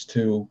limits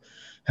to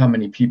how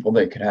many people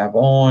they could have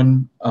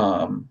on,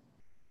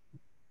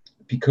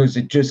 because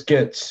it just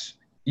gets,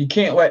 you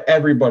can't let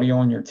everybody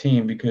on your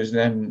team because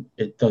then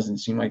it doesn't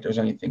seem like there's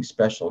anything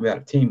special about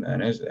a team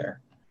then, is there?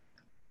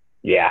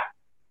 Yeah.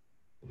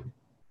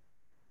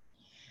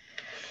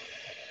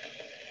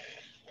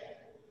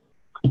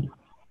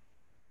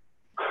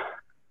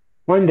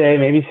 One day,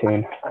 maybe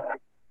soon.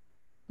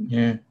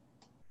 Yeah.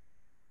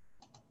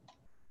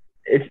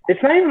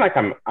 It's not even like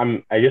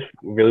I just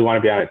really want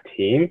to be on a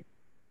team.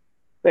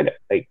 But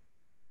like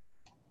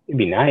it'd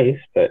be nice,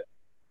 but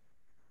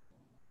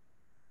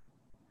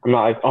I'm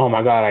not like, oh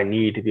my God, I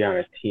need to be on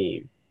a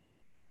team.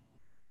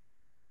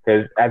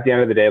 Because at the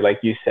end of the day, like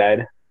you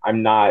said,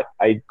 I'm more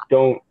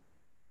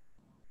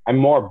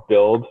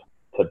build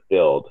to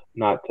build,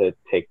 not to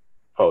take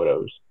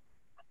photos.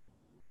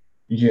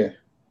 Yeah.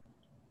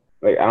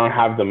 Like I don't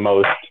have the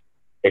most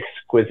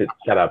exquisite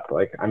setup.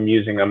 Like I'm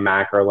using a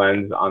macro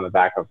lens on the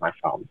back of my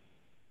phone.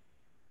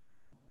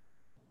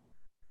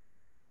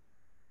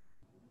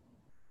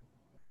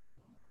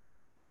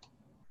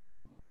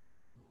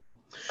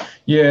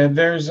 Yeah,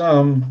 there's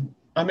I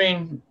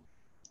mean,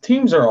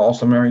 teams are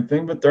awesome and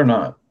everything, but they're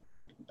not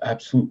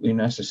absolutely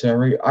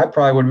necessary. I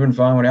probably would have been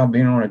fine without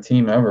being on a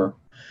team ever.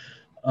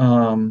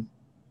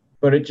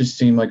 But it just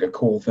seemed like a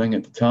cool thing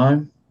at the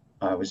time.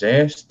 I was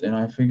asked, and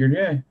I figured,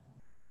 yeah, it'd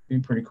be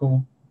pretty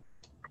cool.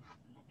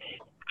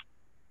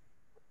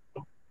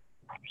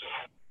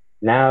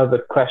 Now the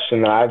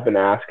question that I've been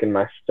asking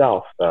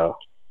myself though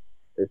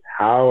is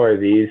how are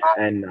these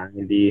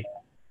N90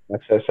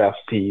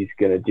 SSFCs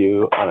gonna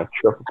do on a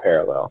triple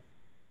parallel?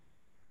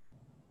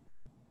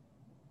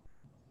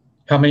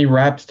 How many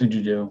reps did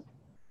you do?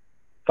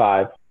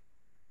 5.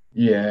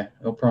 Yeah,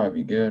 they'll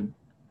probably be good.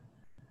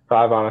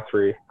 5 on a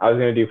 3. I was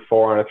gonna do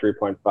 4 on a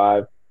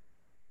 3.5.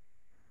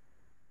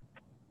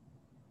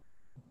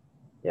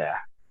 Yeah,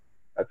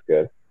 that's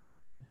good.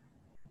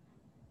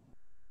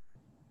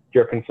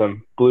 Dripping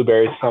some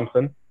blueberries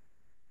something.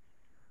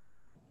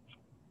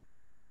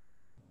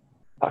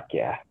 Fuck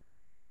yeah.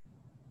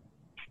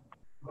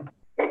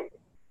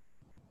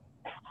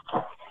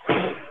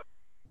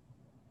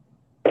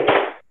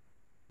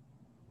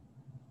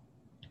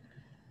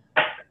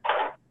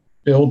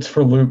 Builds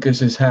for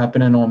Lucas is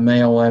happening on May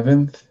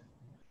 11th.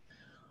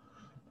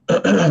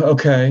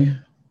 Okay.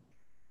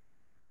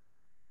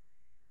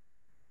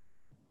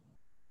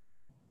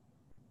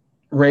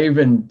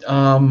 Raven,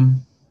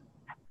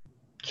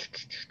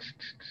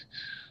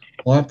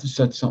 we'll have to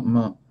set something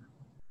up.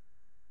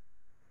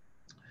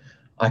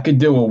 I could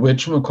do a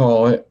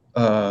whatchamacallit,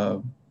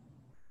 a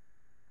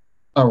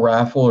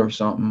raffle or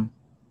something.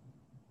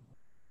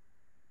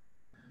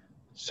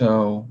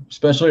 So,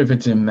 especially if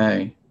it's in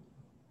May.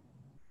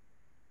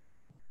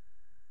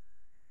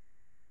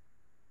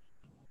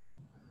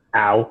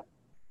 Ow.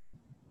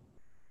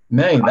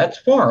 May, that's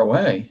far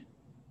away.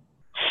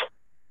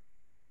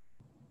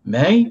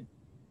 May?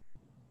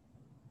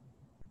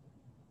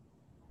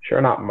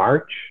 Sure not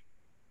March?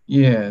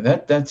 Yeah,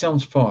 that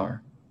sounds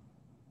far.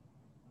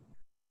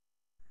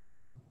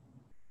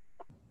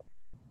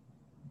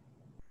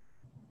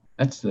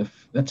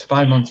 That's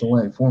 5 months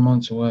away, 4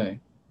 months away.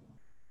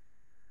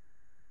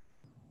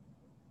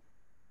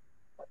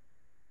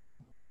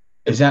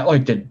 Is that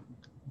like the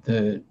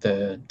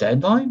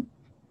deadline?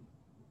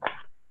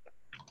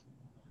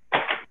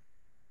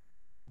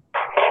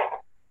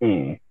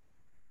 Hmm.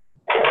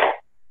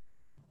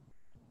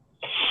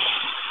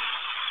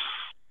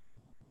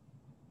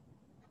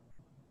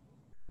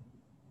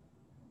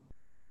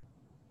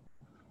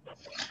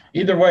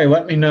 Either way,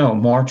 let me know.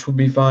 March would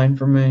be fine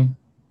for me.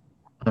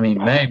 I mean,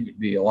 May would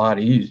be a lot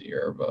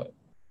easier, but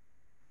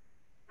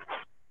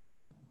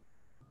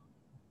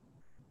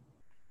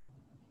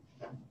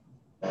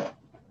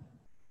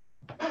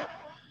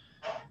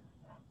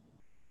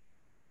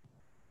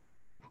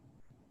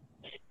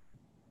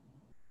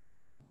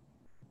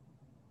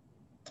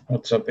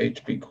what's up,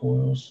 HB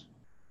Coils?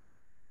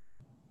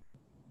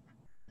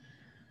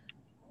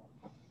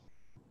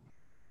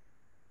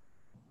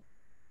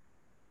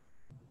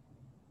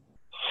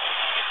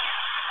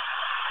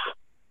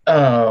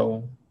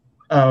 Oh,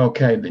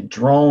 okay. The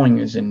drawing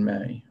is in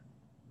May.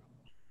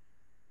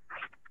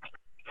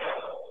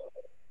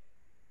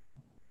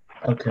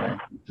 Okay,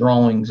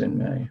 drawings in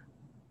May.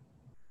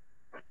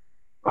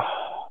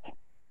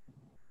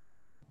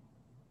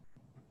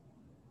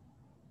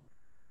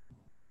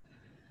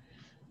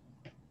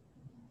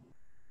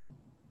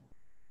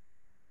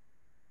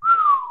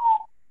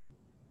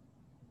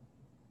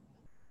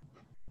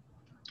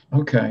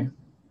 Okay.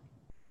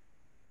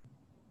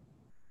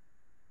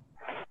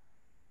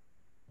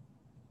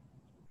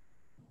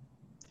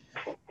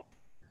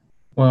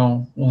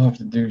 Well, we'll have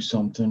to do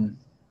something.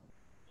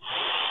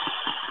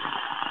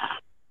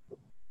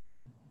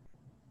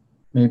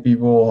 Maybe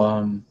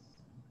we'll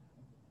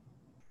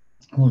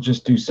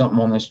just do something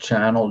on this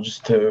channel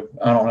just to,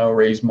 I don't know,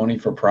 raise money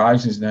for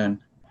prizes then.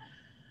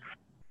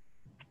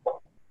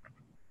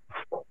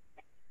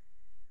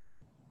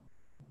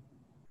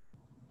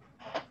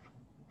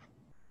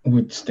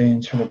 Wood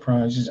stands for the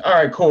prizes. All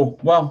right, cool.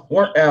 Well,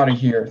 we're out of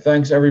here.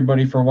 Thanks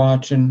everybody for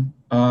watching.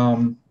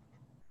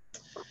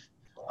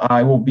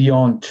 I will be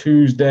on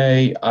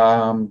Tuesday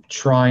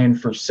trying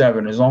for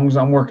 7. As long as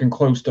I'm working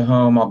close to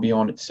home, I'll be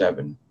on at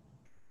 7.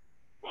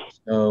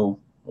 So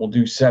we'll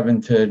do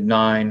 7 to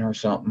 9 or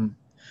something.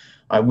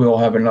 I will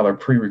have another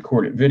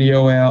pre-recorded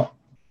video out.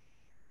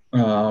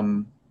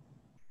 And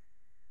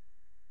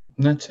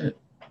that's it.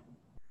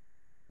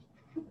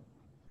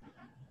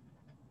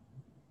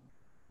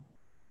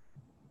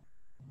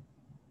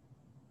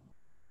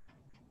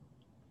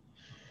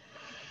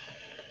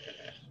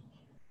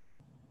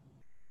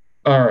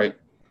 All right.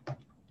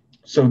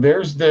 So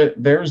there's the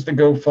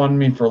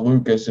GoFundMe for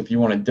Lucas if you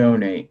want to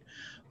donate.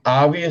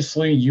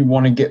 Obviously, you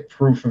want to get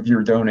proof of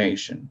your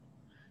donation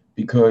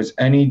because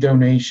any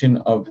donation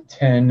of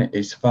 10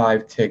 is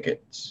 5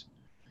 tickets.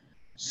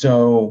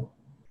 So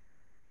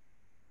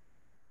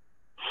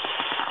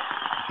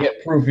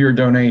get proof of your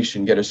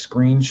donation, get a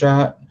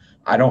screenshot.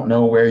 I don't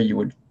know where you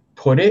would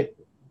put it,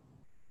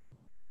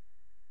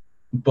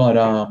 but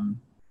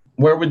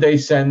where would they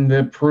send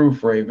the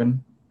proof,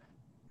 Raven?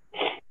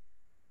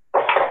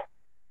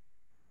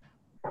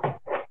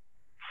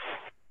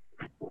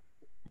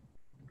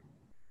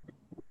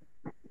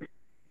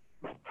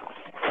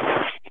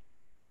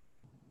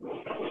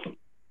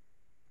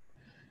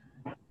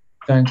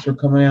 Thanks for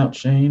coming out,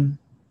 Shane.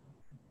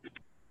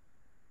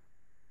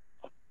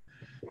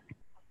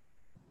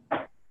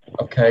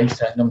 Okay,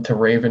 send them to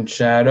Raven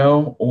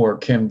Shadow or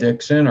Kim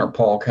Dixon or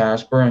Paul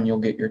Casper, and you'll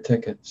get your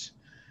tickets.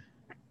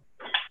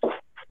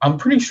 I'm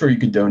pretty sure you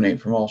could donate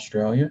from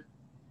Australia.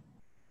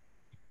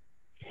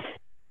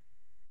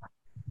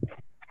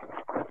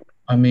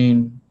 I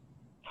mean,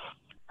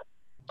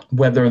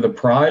 whether the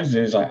prize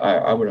is,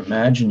 I would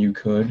imagine you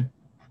could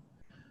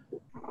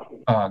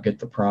get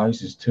the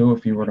prizes too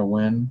if you were to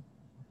win.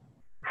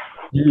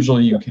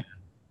 Usually you can.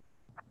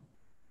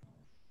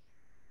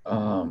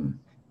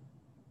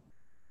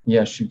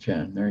 Yes, you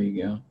can. There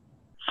you go.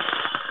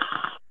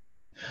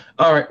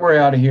 All right, we're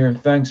out of here.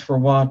 Thanks for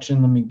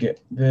watching. Let me get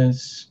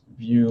this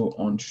view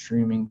on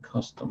streaming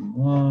custom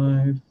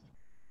live.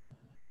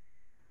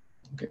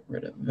 Get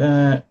rid of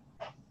that.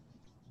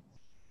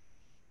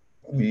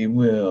 We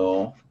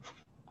will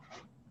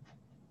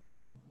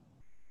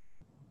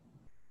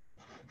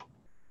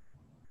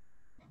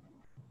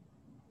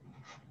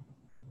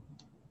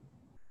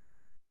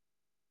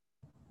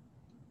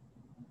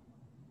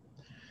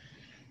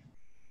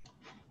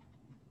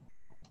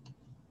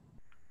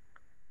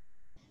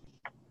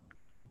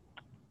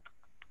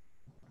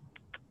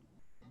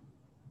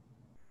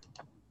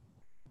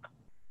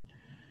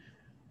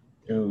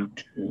go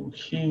to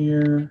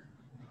here.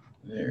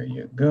 There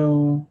you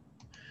go.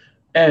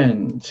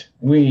 And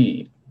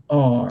we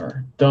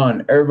are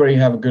done. Everybody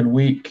have a good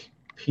week.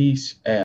 Peace out.